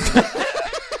da?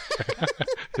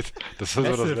 Das war so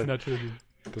Massive das natürlich.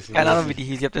 Keine Ahnung, wie die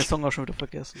hieß. Ich hab den Song auch schon wieder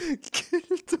vergessen.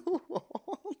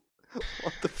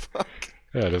 What the fuck?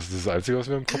 Ja, das ist das Einzige, was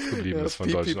mir im Kopf geblieben ist von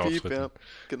piep, deutschen piep, piep, Auftritten. ja,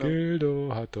 genau.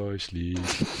 Gildo hat euch lieb.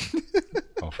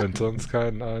 Auch wenn es sonst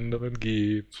keinen anderen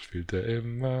gibt, spielt er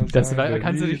immer seine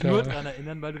Kannst du dich Lieder. nur dran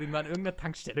erinnern, weil du den mal an irgendeiner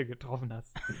Tankstelle getroffen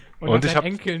hast. Und ich deinen hab-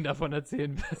 Enkeln davon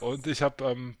erzählen wirst. Und ich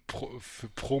habe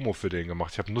Promo für den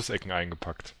gemacht. Ich habe Nussecken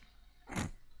eingepackt.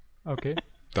 Okay.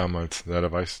 Damals. Ja,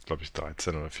 da war ich, glaube ich,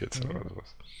 13 oder 14 oder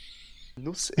sowas.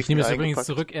 Nussecken Ich nehme das übrigens eingepackt.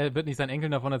 zurück. Er wird nicht seinen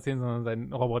Enkeln davon erzählen, sondern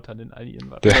seinen Robotern in all ihren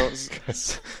Waffen. Genau,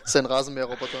 das ist ein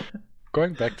Rasenmäherroboter.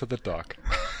 Going back to the dark.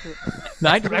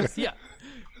 Nein, du bleibst hier.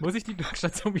 Muss ich die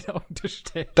Station wieder auf den Tisch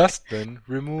stellen? Dustbin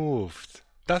removed.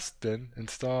 Dustbin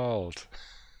installed.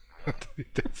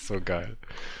 Das ist so geil.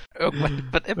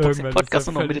 Irgendwann wird Mpox Irgendwann den ist Podcast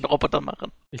er nur noch mit völlig- den Robotern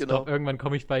machen. Ich Genau. glaube, irgendwann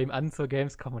komme ich bei ihm an zur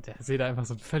Gamescom und sehe da einfach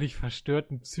so einen völlig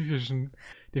verstörten, psychischen,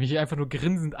 der mich einfach nur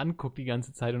grinsend anguckt die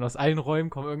ganze Zeit und aus allen Räumen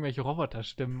kommen irgendwelche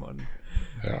Roboterstimmen und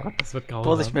Ja. das wird grausam.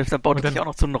 Vorsicht, Melf, dann baut Und er dann- sich auch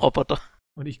noch zu einem Roboter.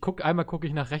 Und ich gucke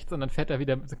ich nach rechts und dann fährt er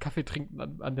wieder mit Kaffee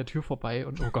trinken an der Tür vorbei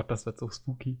und oh Gott, das wird so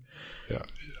spooky. Ja.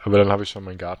 Aber dann habe ich schon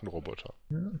meinen Gartenroboter.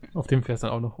 Ja. Auf dem fährst du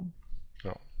dann auch noch rum.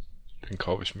 Ja. Den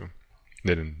kaufe ich mir.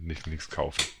 Ne, den nichts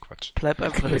kaufen. Quatsch. Bleib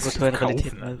einfach in der virtuellen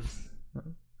Realität. Kaufen, also. Ja.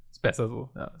 Ist besser so.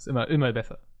 Ja, ist immer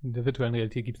besser. In der virtuellen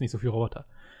Realität gibt es nicht so viele Roboter.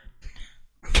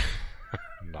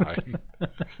 Nein.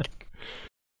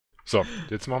 So,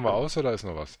 jetzt machen wir aus oder ist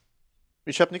noch was?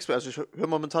 Ich habe nichts mehr. Also ich höre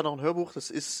momentan noch ein Hörbuch. Das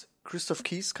ist Christoph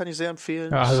Keys, kann ich sehr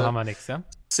empfehlen. Ja, also haben wir nichts, ja?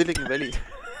 Silicon Valley.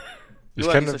 Ich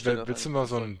Nur an dieser kenne, Stelle. willst du mal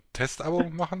so ein Testabo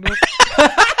machen? Du?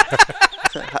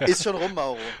 Ist schon rum,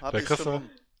 Mauro. Da Ist kriegst schon du rum.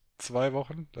 2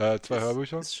 Wochen, 2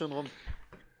 Hörbücher. Ist schon rum.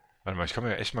 Warte mal, ich kann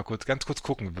mir ja echt mal ganz kurz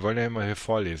gucken. Wir wollen ja immer hier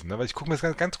vorlesen, ne? Weil ich gucke mir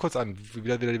das ganz kurz an, wie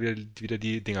wieder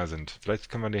die Dinger sind. Vielleicht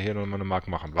können wir dir hier nochmal eine Mark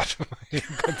machen. Warte mal,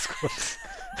 eben ganz kurz.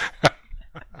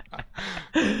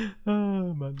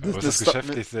 Ah, Mann. Du musst das Sto-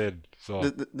 geschäftlich sehen. So,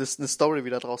 Eine Story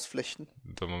wieder draus flechten.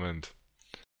 der Moment.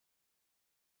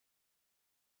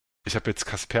 Ich habe jetzt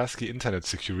Kaspersky Internet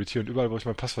Security und überall, wo ich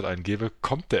mein Passwort eingebe,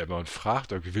 kommt der immer und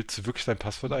fragt irgendwie, willst du wirklich dein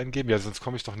Passwort eingeben? Ja, sonst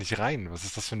komme ich doch nicht rein. Was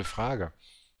ist das für eine Frage?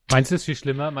 Meinst du, es ist viel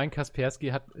schlimmer? Mein Kaspersky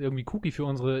hat irgendwie Cookie für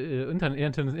unsere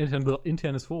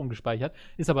internes Forum gespeichert.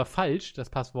 Ist aber falsch,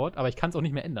 das Passwort, aber ich kann es auch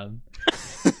nicht mehr ändern.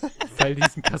 Weil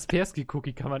diesen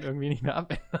Kaspersky-Cookie kann man irgendwie nicht mehr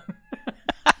abändern.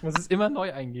 Ich muss es immer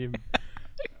neu eingeben.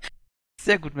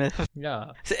 Sehr gut, Melf.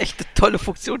 Ja. Das ist echt eine tolle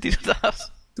Funktion, die du da hast.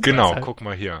 Super, Genau, ist halt- guck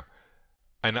mal hier.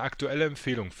 Eine aktuelle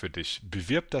Empfehlung für dich.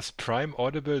 Bewirb das Prime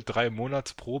Audible 3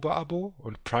 Monats Probeabo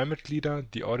und Prime-Mitglieder,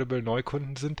 die Audible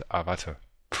Neukunden sind. Warte.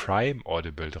 Prime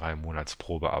Audible 3 Monats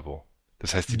Probeabo.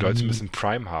 Das heißt, die Leute müssen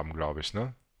Prime haben, glaube ich,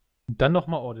 ne? Und dann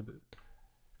nochmal Audible.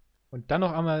 Und dann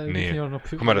noch einmal... Nee. Noch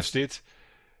Guck mal, da steht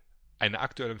eine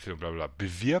aktuelle Empfehlung, bla bla bla.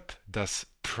 Bewirb das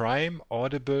Prime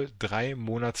Audible 3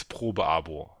 Monats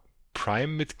Probeabo.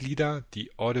 Prime-Mitglieder,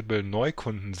 die Audible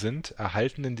Neukunden sind,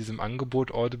 erhalten in diesem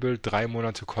Angebot Audible 3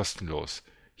 Monate kostenlos.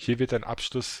 Hier wird ein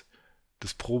Abschluss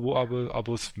des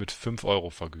Probo-Abos mit 5 €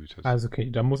 vergütet. Also okay,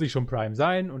 dann muss ich schon Prime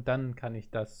sein und dann kann ich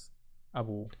das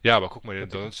Abo... Ja, aber guck mal,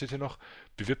 da steht hier noch,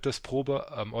 bewirb das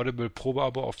Audible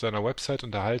Probeabo auf deiner Website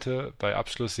und erhalte bei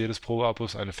Abschluss jedes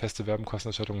Probeabos eine feste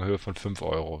Werbekostenerstattung in Höhe von 5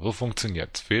 €. So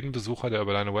funktioniert. Für jeden Besucher, der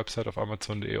über deine Website auf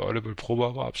Amazon.de Audible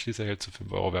Probeabo abschließt, erhältst du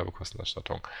 5 €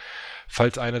 Werbekostenerstattung.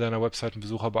 Falls eine deiner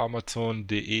Webseitenbesucher bei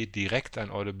Amazon.de direkt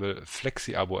ein Audible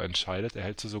Flexi-Abo entscheidet,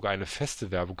 erhältst du sogar eine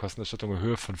feste Werbekostenerstattung in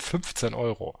Höhe von 15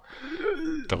 €.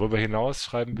 Darüber hinaus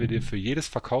schreiben wir dir für jedes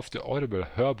verkaufte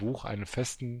Audible-Hörbuch einen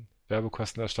festen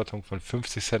Werbekostenerstattung von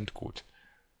 50 Cent gut.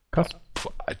 Krass. Puh,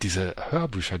 diese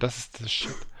Hörbücher, das ist das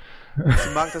Shit.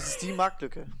 Das ist die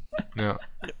Marktlücke. Ja.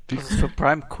 Das ist für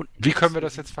Prime-Kunden. Wie können wir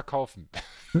das jetzt verkaufen?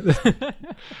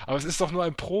 Aber es ist doch nur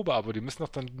ein Probeabo, die müssen doch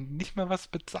dann nicht mal was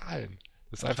bezahlen.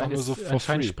 Das ist einfach nur so for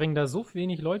Anscheinend free. springen da so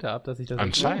wenig Leute ab, dass sich das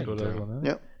Anscheinend, lohnt oder ja. so, ne?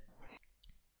 Ja.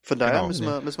 Von daher Genau. müssen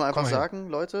wir einfach Guck mal sagen,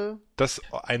 Leute, Dass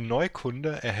ein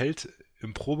Neukunde erhält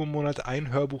im Probemonat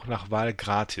ein Hörbuch nach Wahl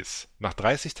gratis. Nach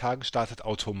 30 Tagen startet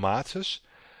automatisch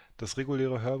das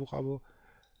reguläre Hörbuchabo.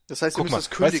 das heißt, ihr Guck müsst mal, das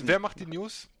weißt, kündigen. wer macht die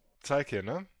News? Zeig hier,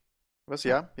 ne? Was?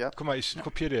 Ja, ja. Guck mal, ich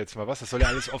kopiere dir jetzt mal was. Das soll ja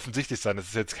alles offensichtlich sein. Das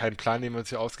ist jetzt kein Plan, den wir uns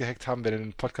hier ausgeheckt haben. Wenn ihr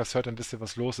den Podcast hört, dann wisst ihr,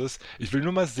 was los ist. Ich will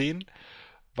nur mal sehen,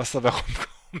 was dabei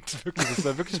rumkommt. Wirklich, das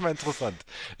wäre wirklich mal interessant.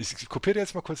 Ich kopiere dir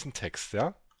jetzt mal kurz einen Text,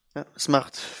 ja? Ja, es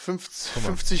macht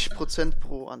 50%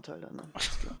 pro Anteil dann. Ne?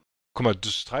 Alles klar. Guck mal, du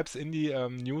schreibst in die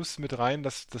News mit rein,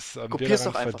 dass wir Kopier's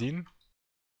daran doch einfach. verdienen.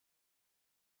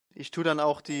 Ich tue dann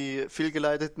auch die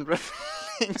fehlgeleiteten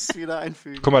Rap-Links wieder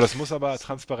einfügen. Guck mal, das muss aber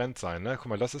transparent sein, ne? Guck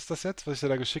mal, das ist das jetzt, was ich dir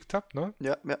da geschickt habe, ne?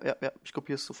 Ja. Ich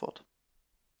kopiere es sofort.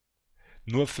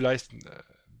 Nur vielleicht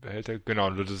behält er, genau,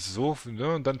 das ist so,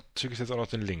 ne? Und dann schicke ich jetzt auch noch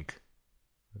den Link.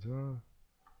 So.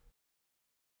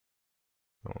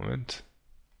 Moment.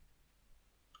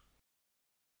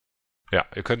 Ja,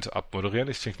 ihr könnt abmoderieren,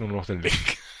 ich schicke nur noch den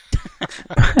Link.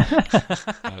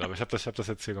 Aber ich hab das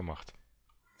jetzt hier gemacht.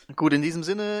 Gut, in diesem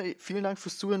Sinne, vielen Dank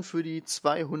fürs Zuhören für die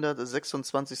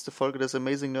 226. Folge des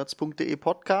AmazingNerds.de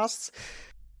Podcasts.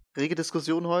 Rege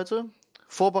Diskussion heute.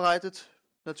 Vorbereitet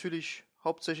natürlich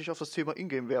hauptsächlich auf das Thema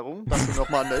Ingame-Währung. Danke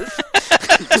nochmal an Melf.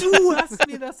 Du hast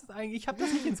mir das eigentlich, ich habe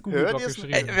das nicht ins Google Doc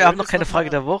geschrieben. Wir haben noch keine Frage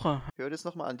der Woche. Hört es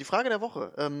nochmal an. Die Frage der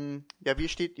Woche. Ja, wie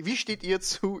steht ihr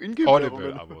zu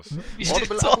Ingame-Währungen? Audible-Abos.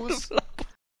 Audible-Abos.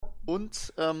 Und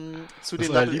zu Was den ist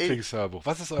euer AA. Lieblingshörbuch?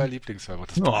 Was ist euer Lieblingshörbuch?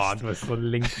 Das Oh, passt. du hast so einen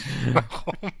Link.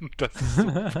 Warum? Das ist so.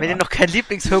 Wenn ihr noch kein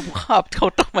Lieblingshörbuch habt,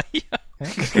 haut doch mal hier.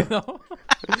 Genau.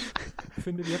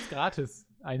 Findet jetzt gratis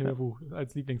ein Hörbuch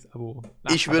als Lieblingsabo.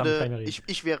 Ach, Ich verdammt, keine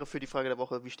Rede. wäre für die Frage der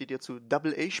Woche, wie steht ihr zu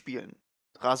AA-Spielen?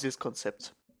 Rasils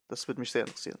Konzept. Das würde mich sehr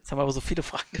interessieren. Jetzt haben wir aber so viele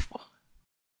Fragen der Woche.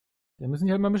 Wir müssen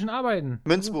hier halt mal ein bisschen arbeiten.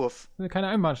 Münzwurf. Das ist keine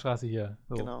Einbahnstraße hier.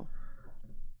 So. Genau.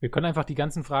 Wir können einfach die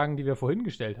ganzen Fragen, die wir vorhin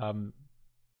gestellt haben,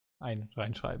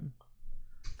 reinschreiben.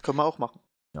 Können wir auch machen.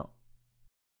 Ja.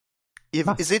 Ihr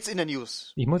seht es in der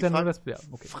News. Ich muss Die ja nur das... Ja,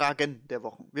 okay. Fragen der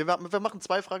Wochen. Wir machen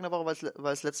 2 Fragen der Woche,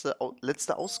 weil es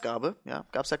letzte Ausgabe, ja,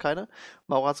 gab es ja keine.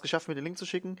 Mauro hat es geschafft, mir den Link zu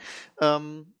schicken.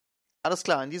 Alles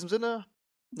klar, in diesem Sinne,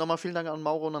 nochmal vielen Dank an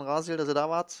Mauro und an Rasil, dass ihr da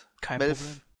wart. Kein Melf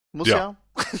Problem. muss Ja.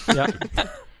 Ja,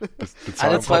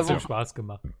 Alle 2 trotzdem Wochen. Spaß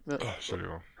gemacht. ja. Oh,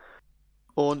 Entschuldigung.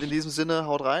 Und in diesem Sinne,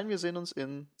 haut rein, wir sehen uns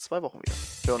in 2 Wochen wieder.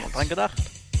 Hören uns. Dran gedacht.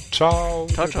 Ciao.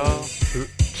 Ciao, ciao. Tschö.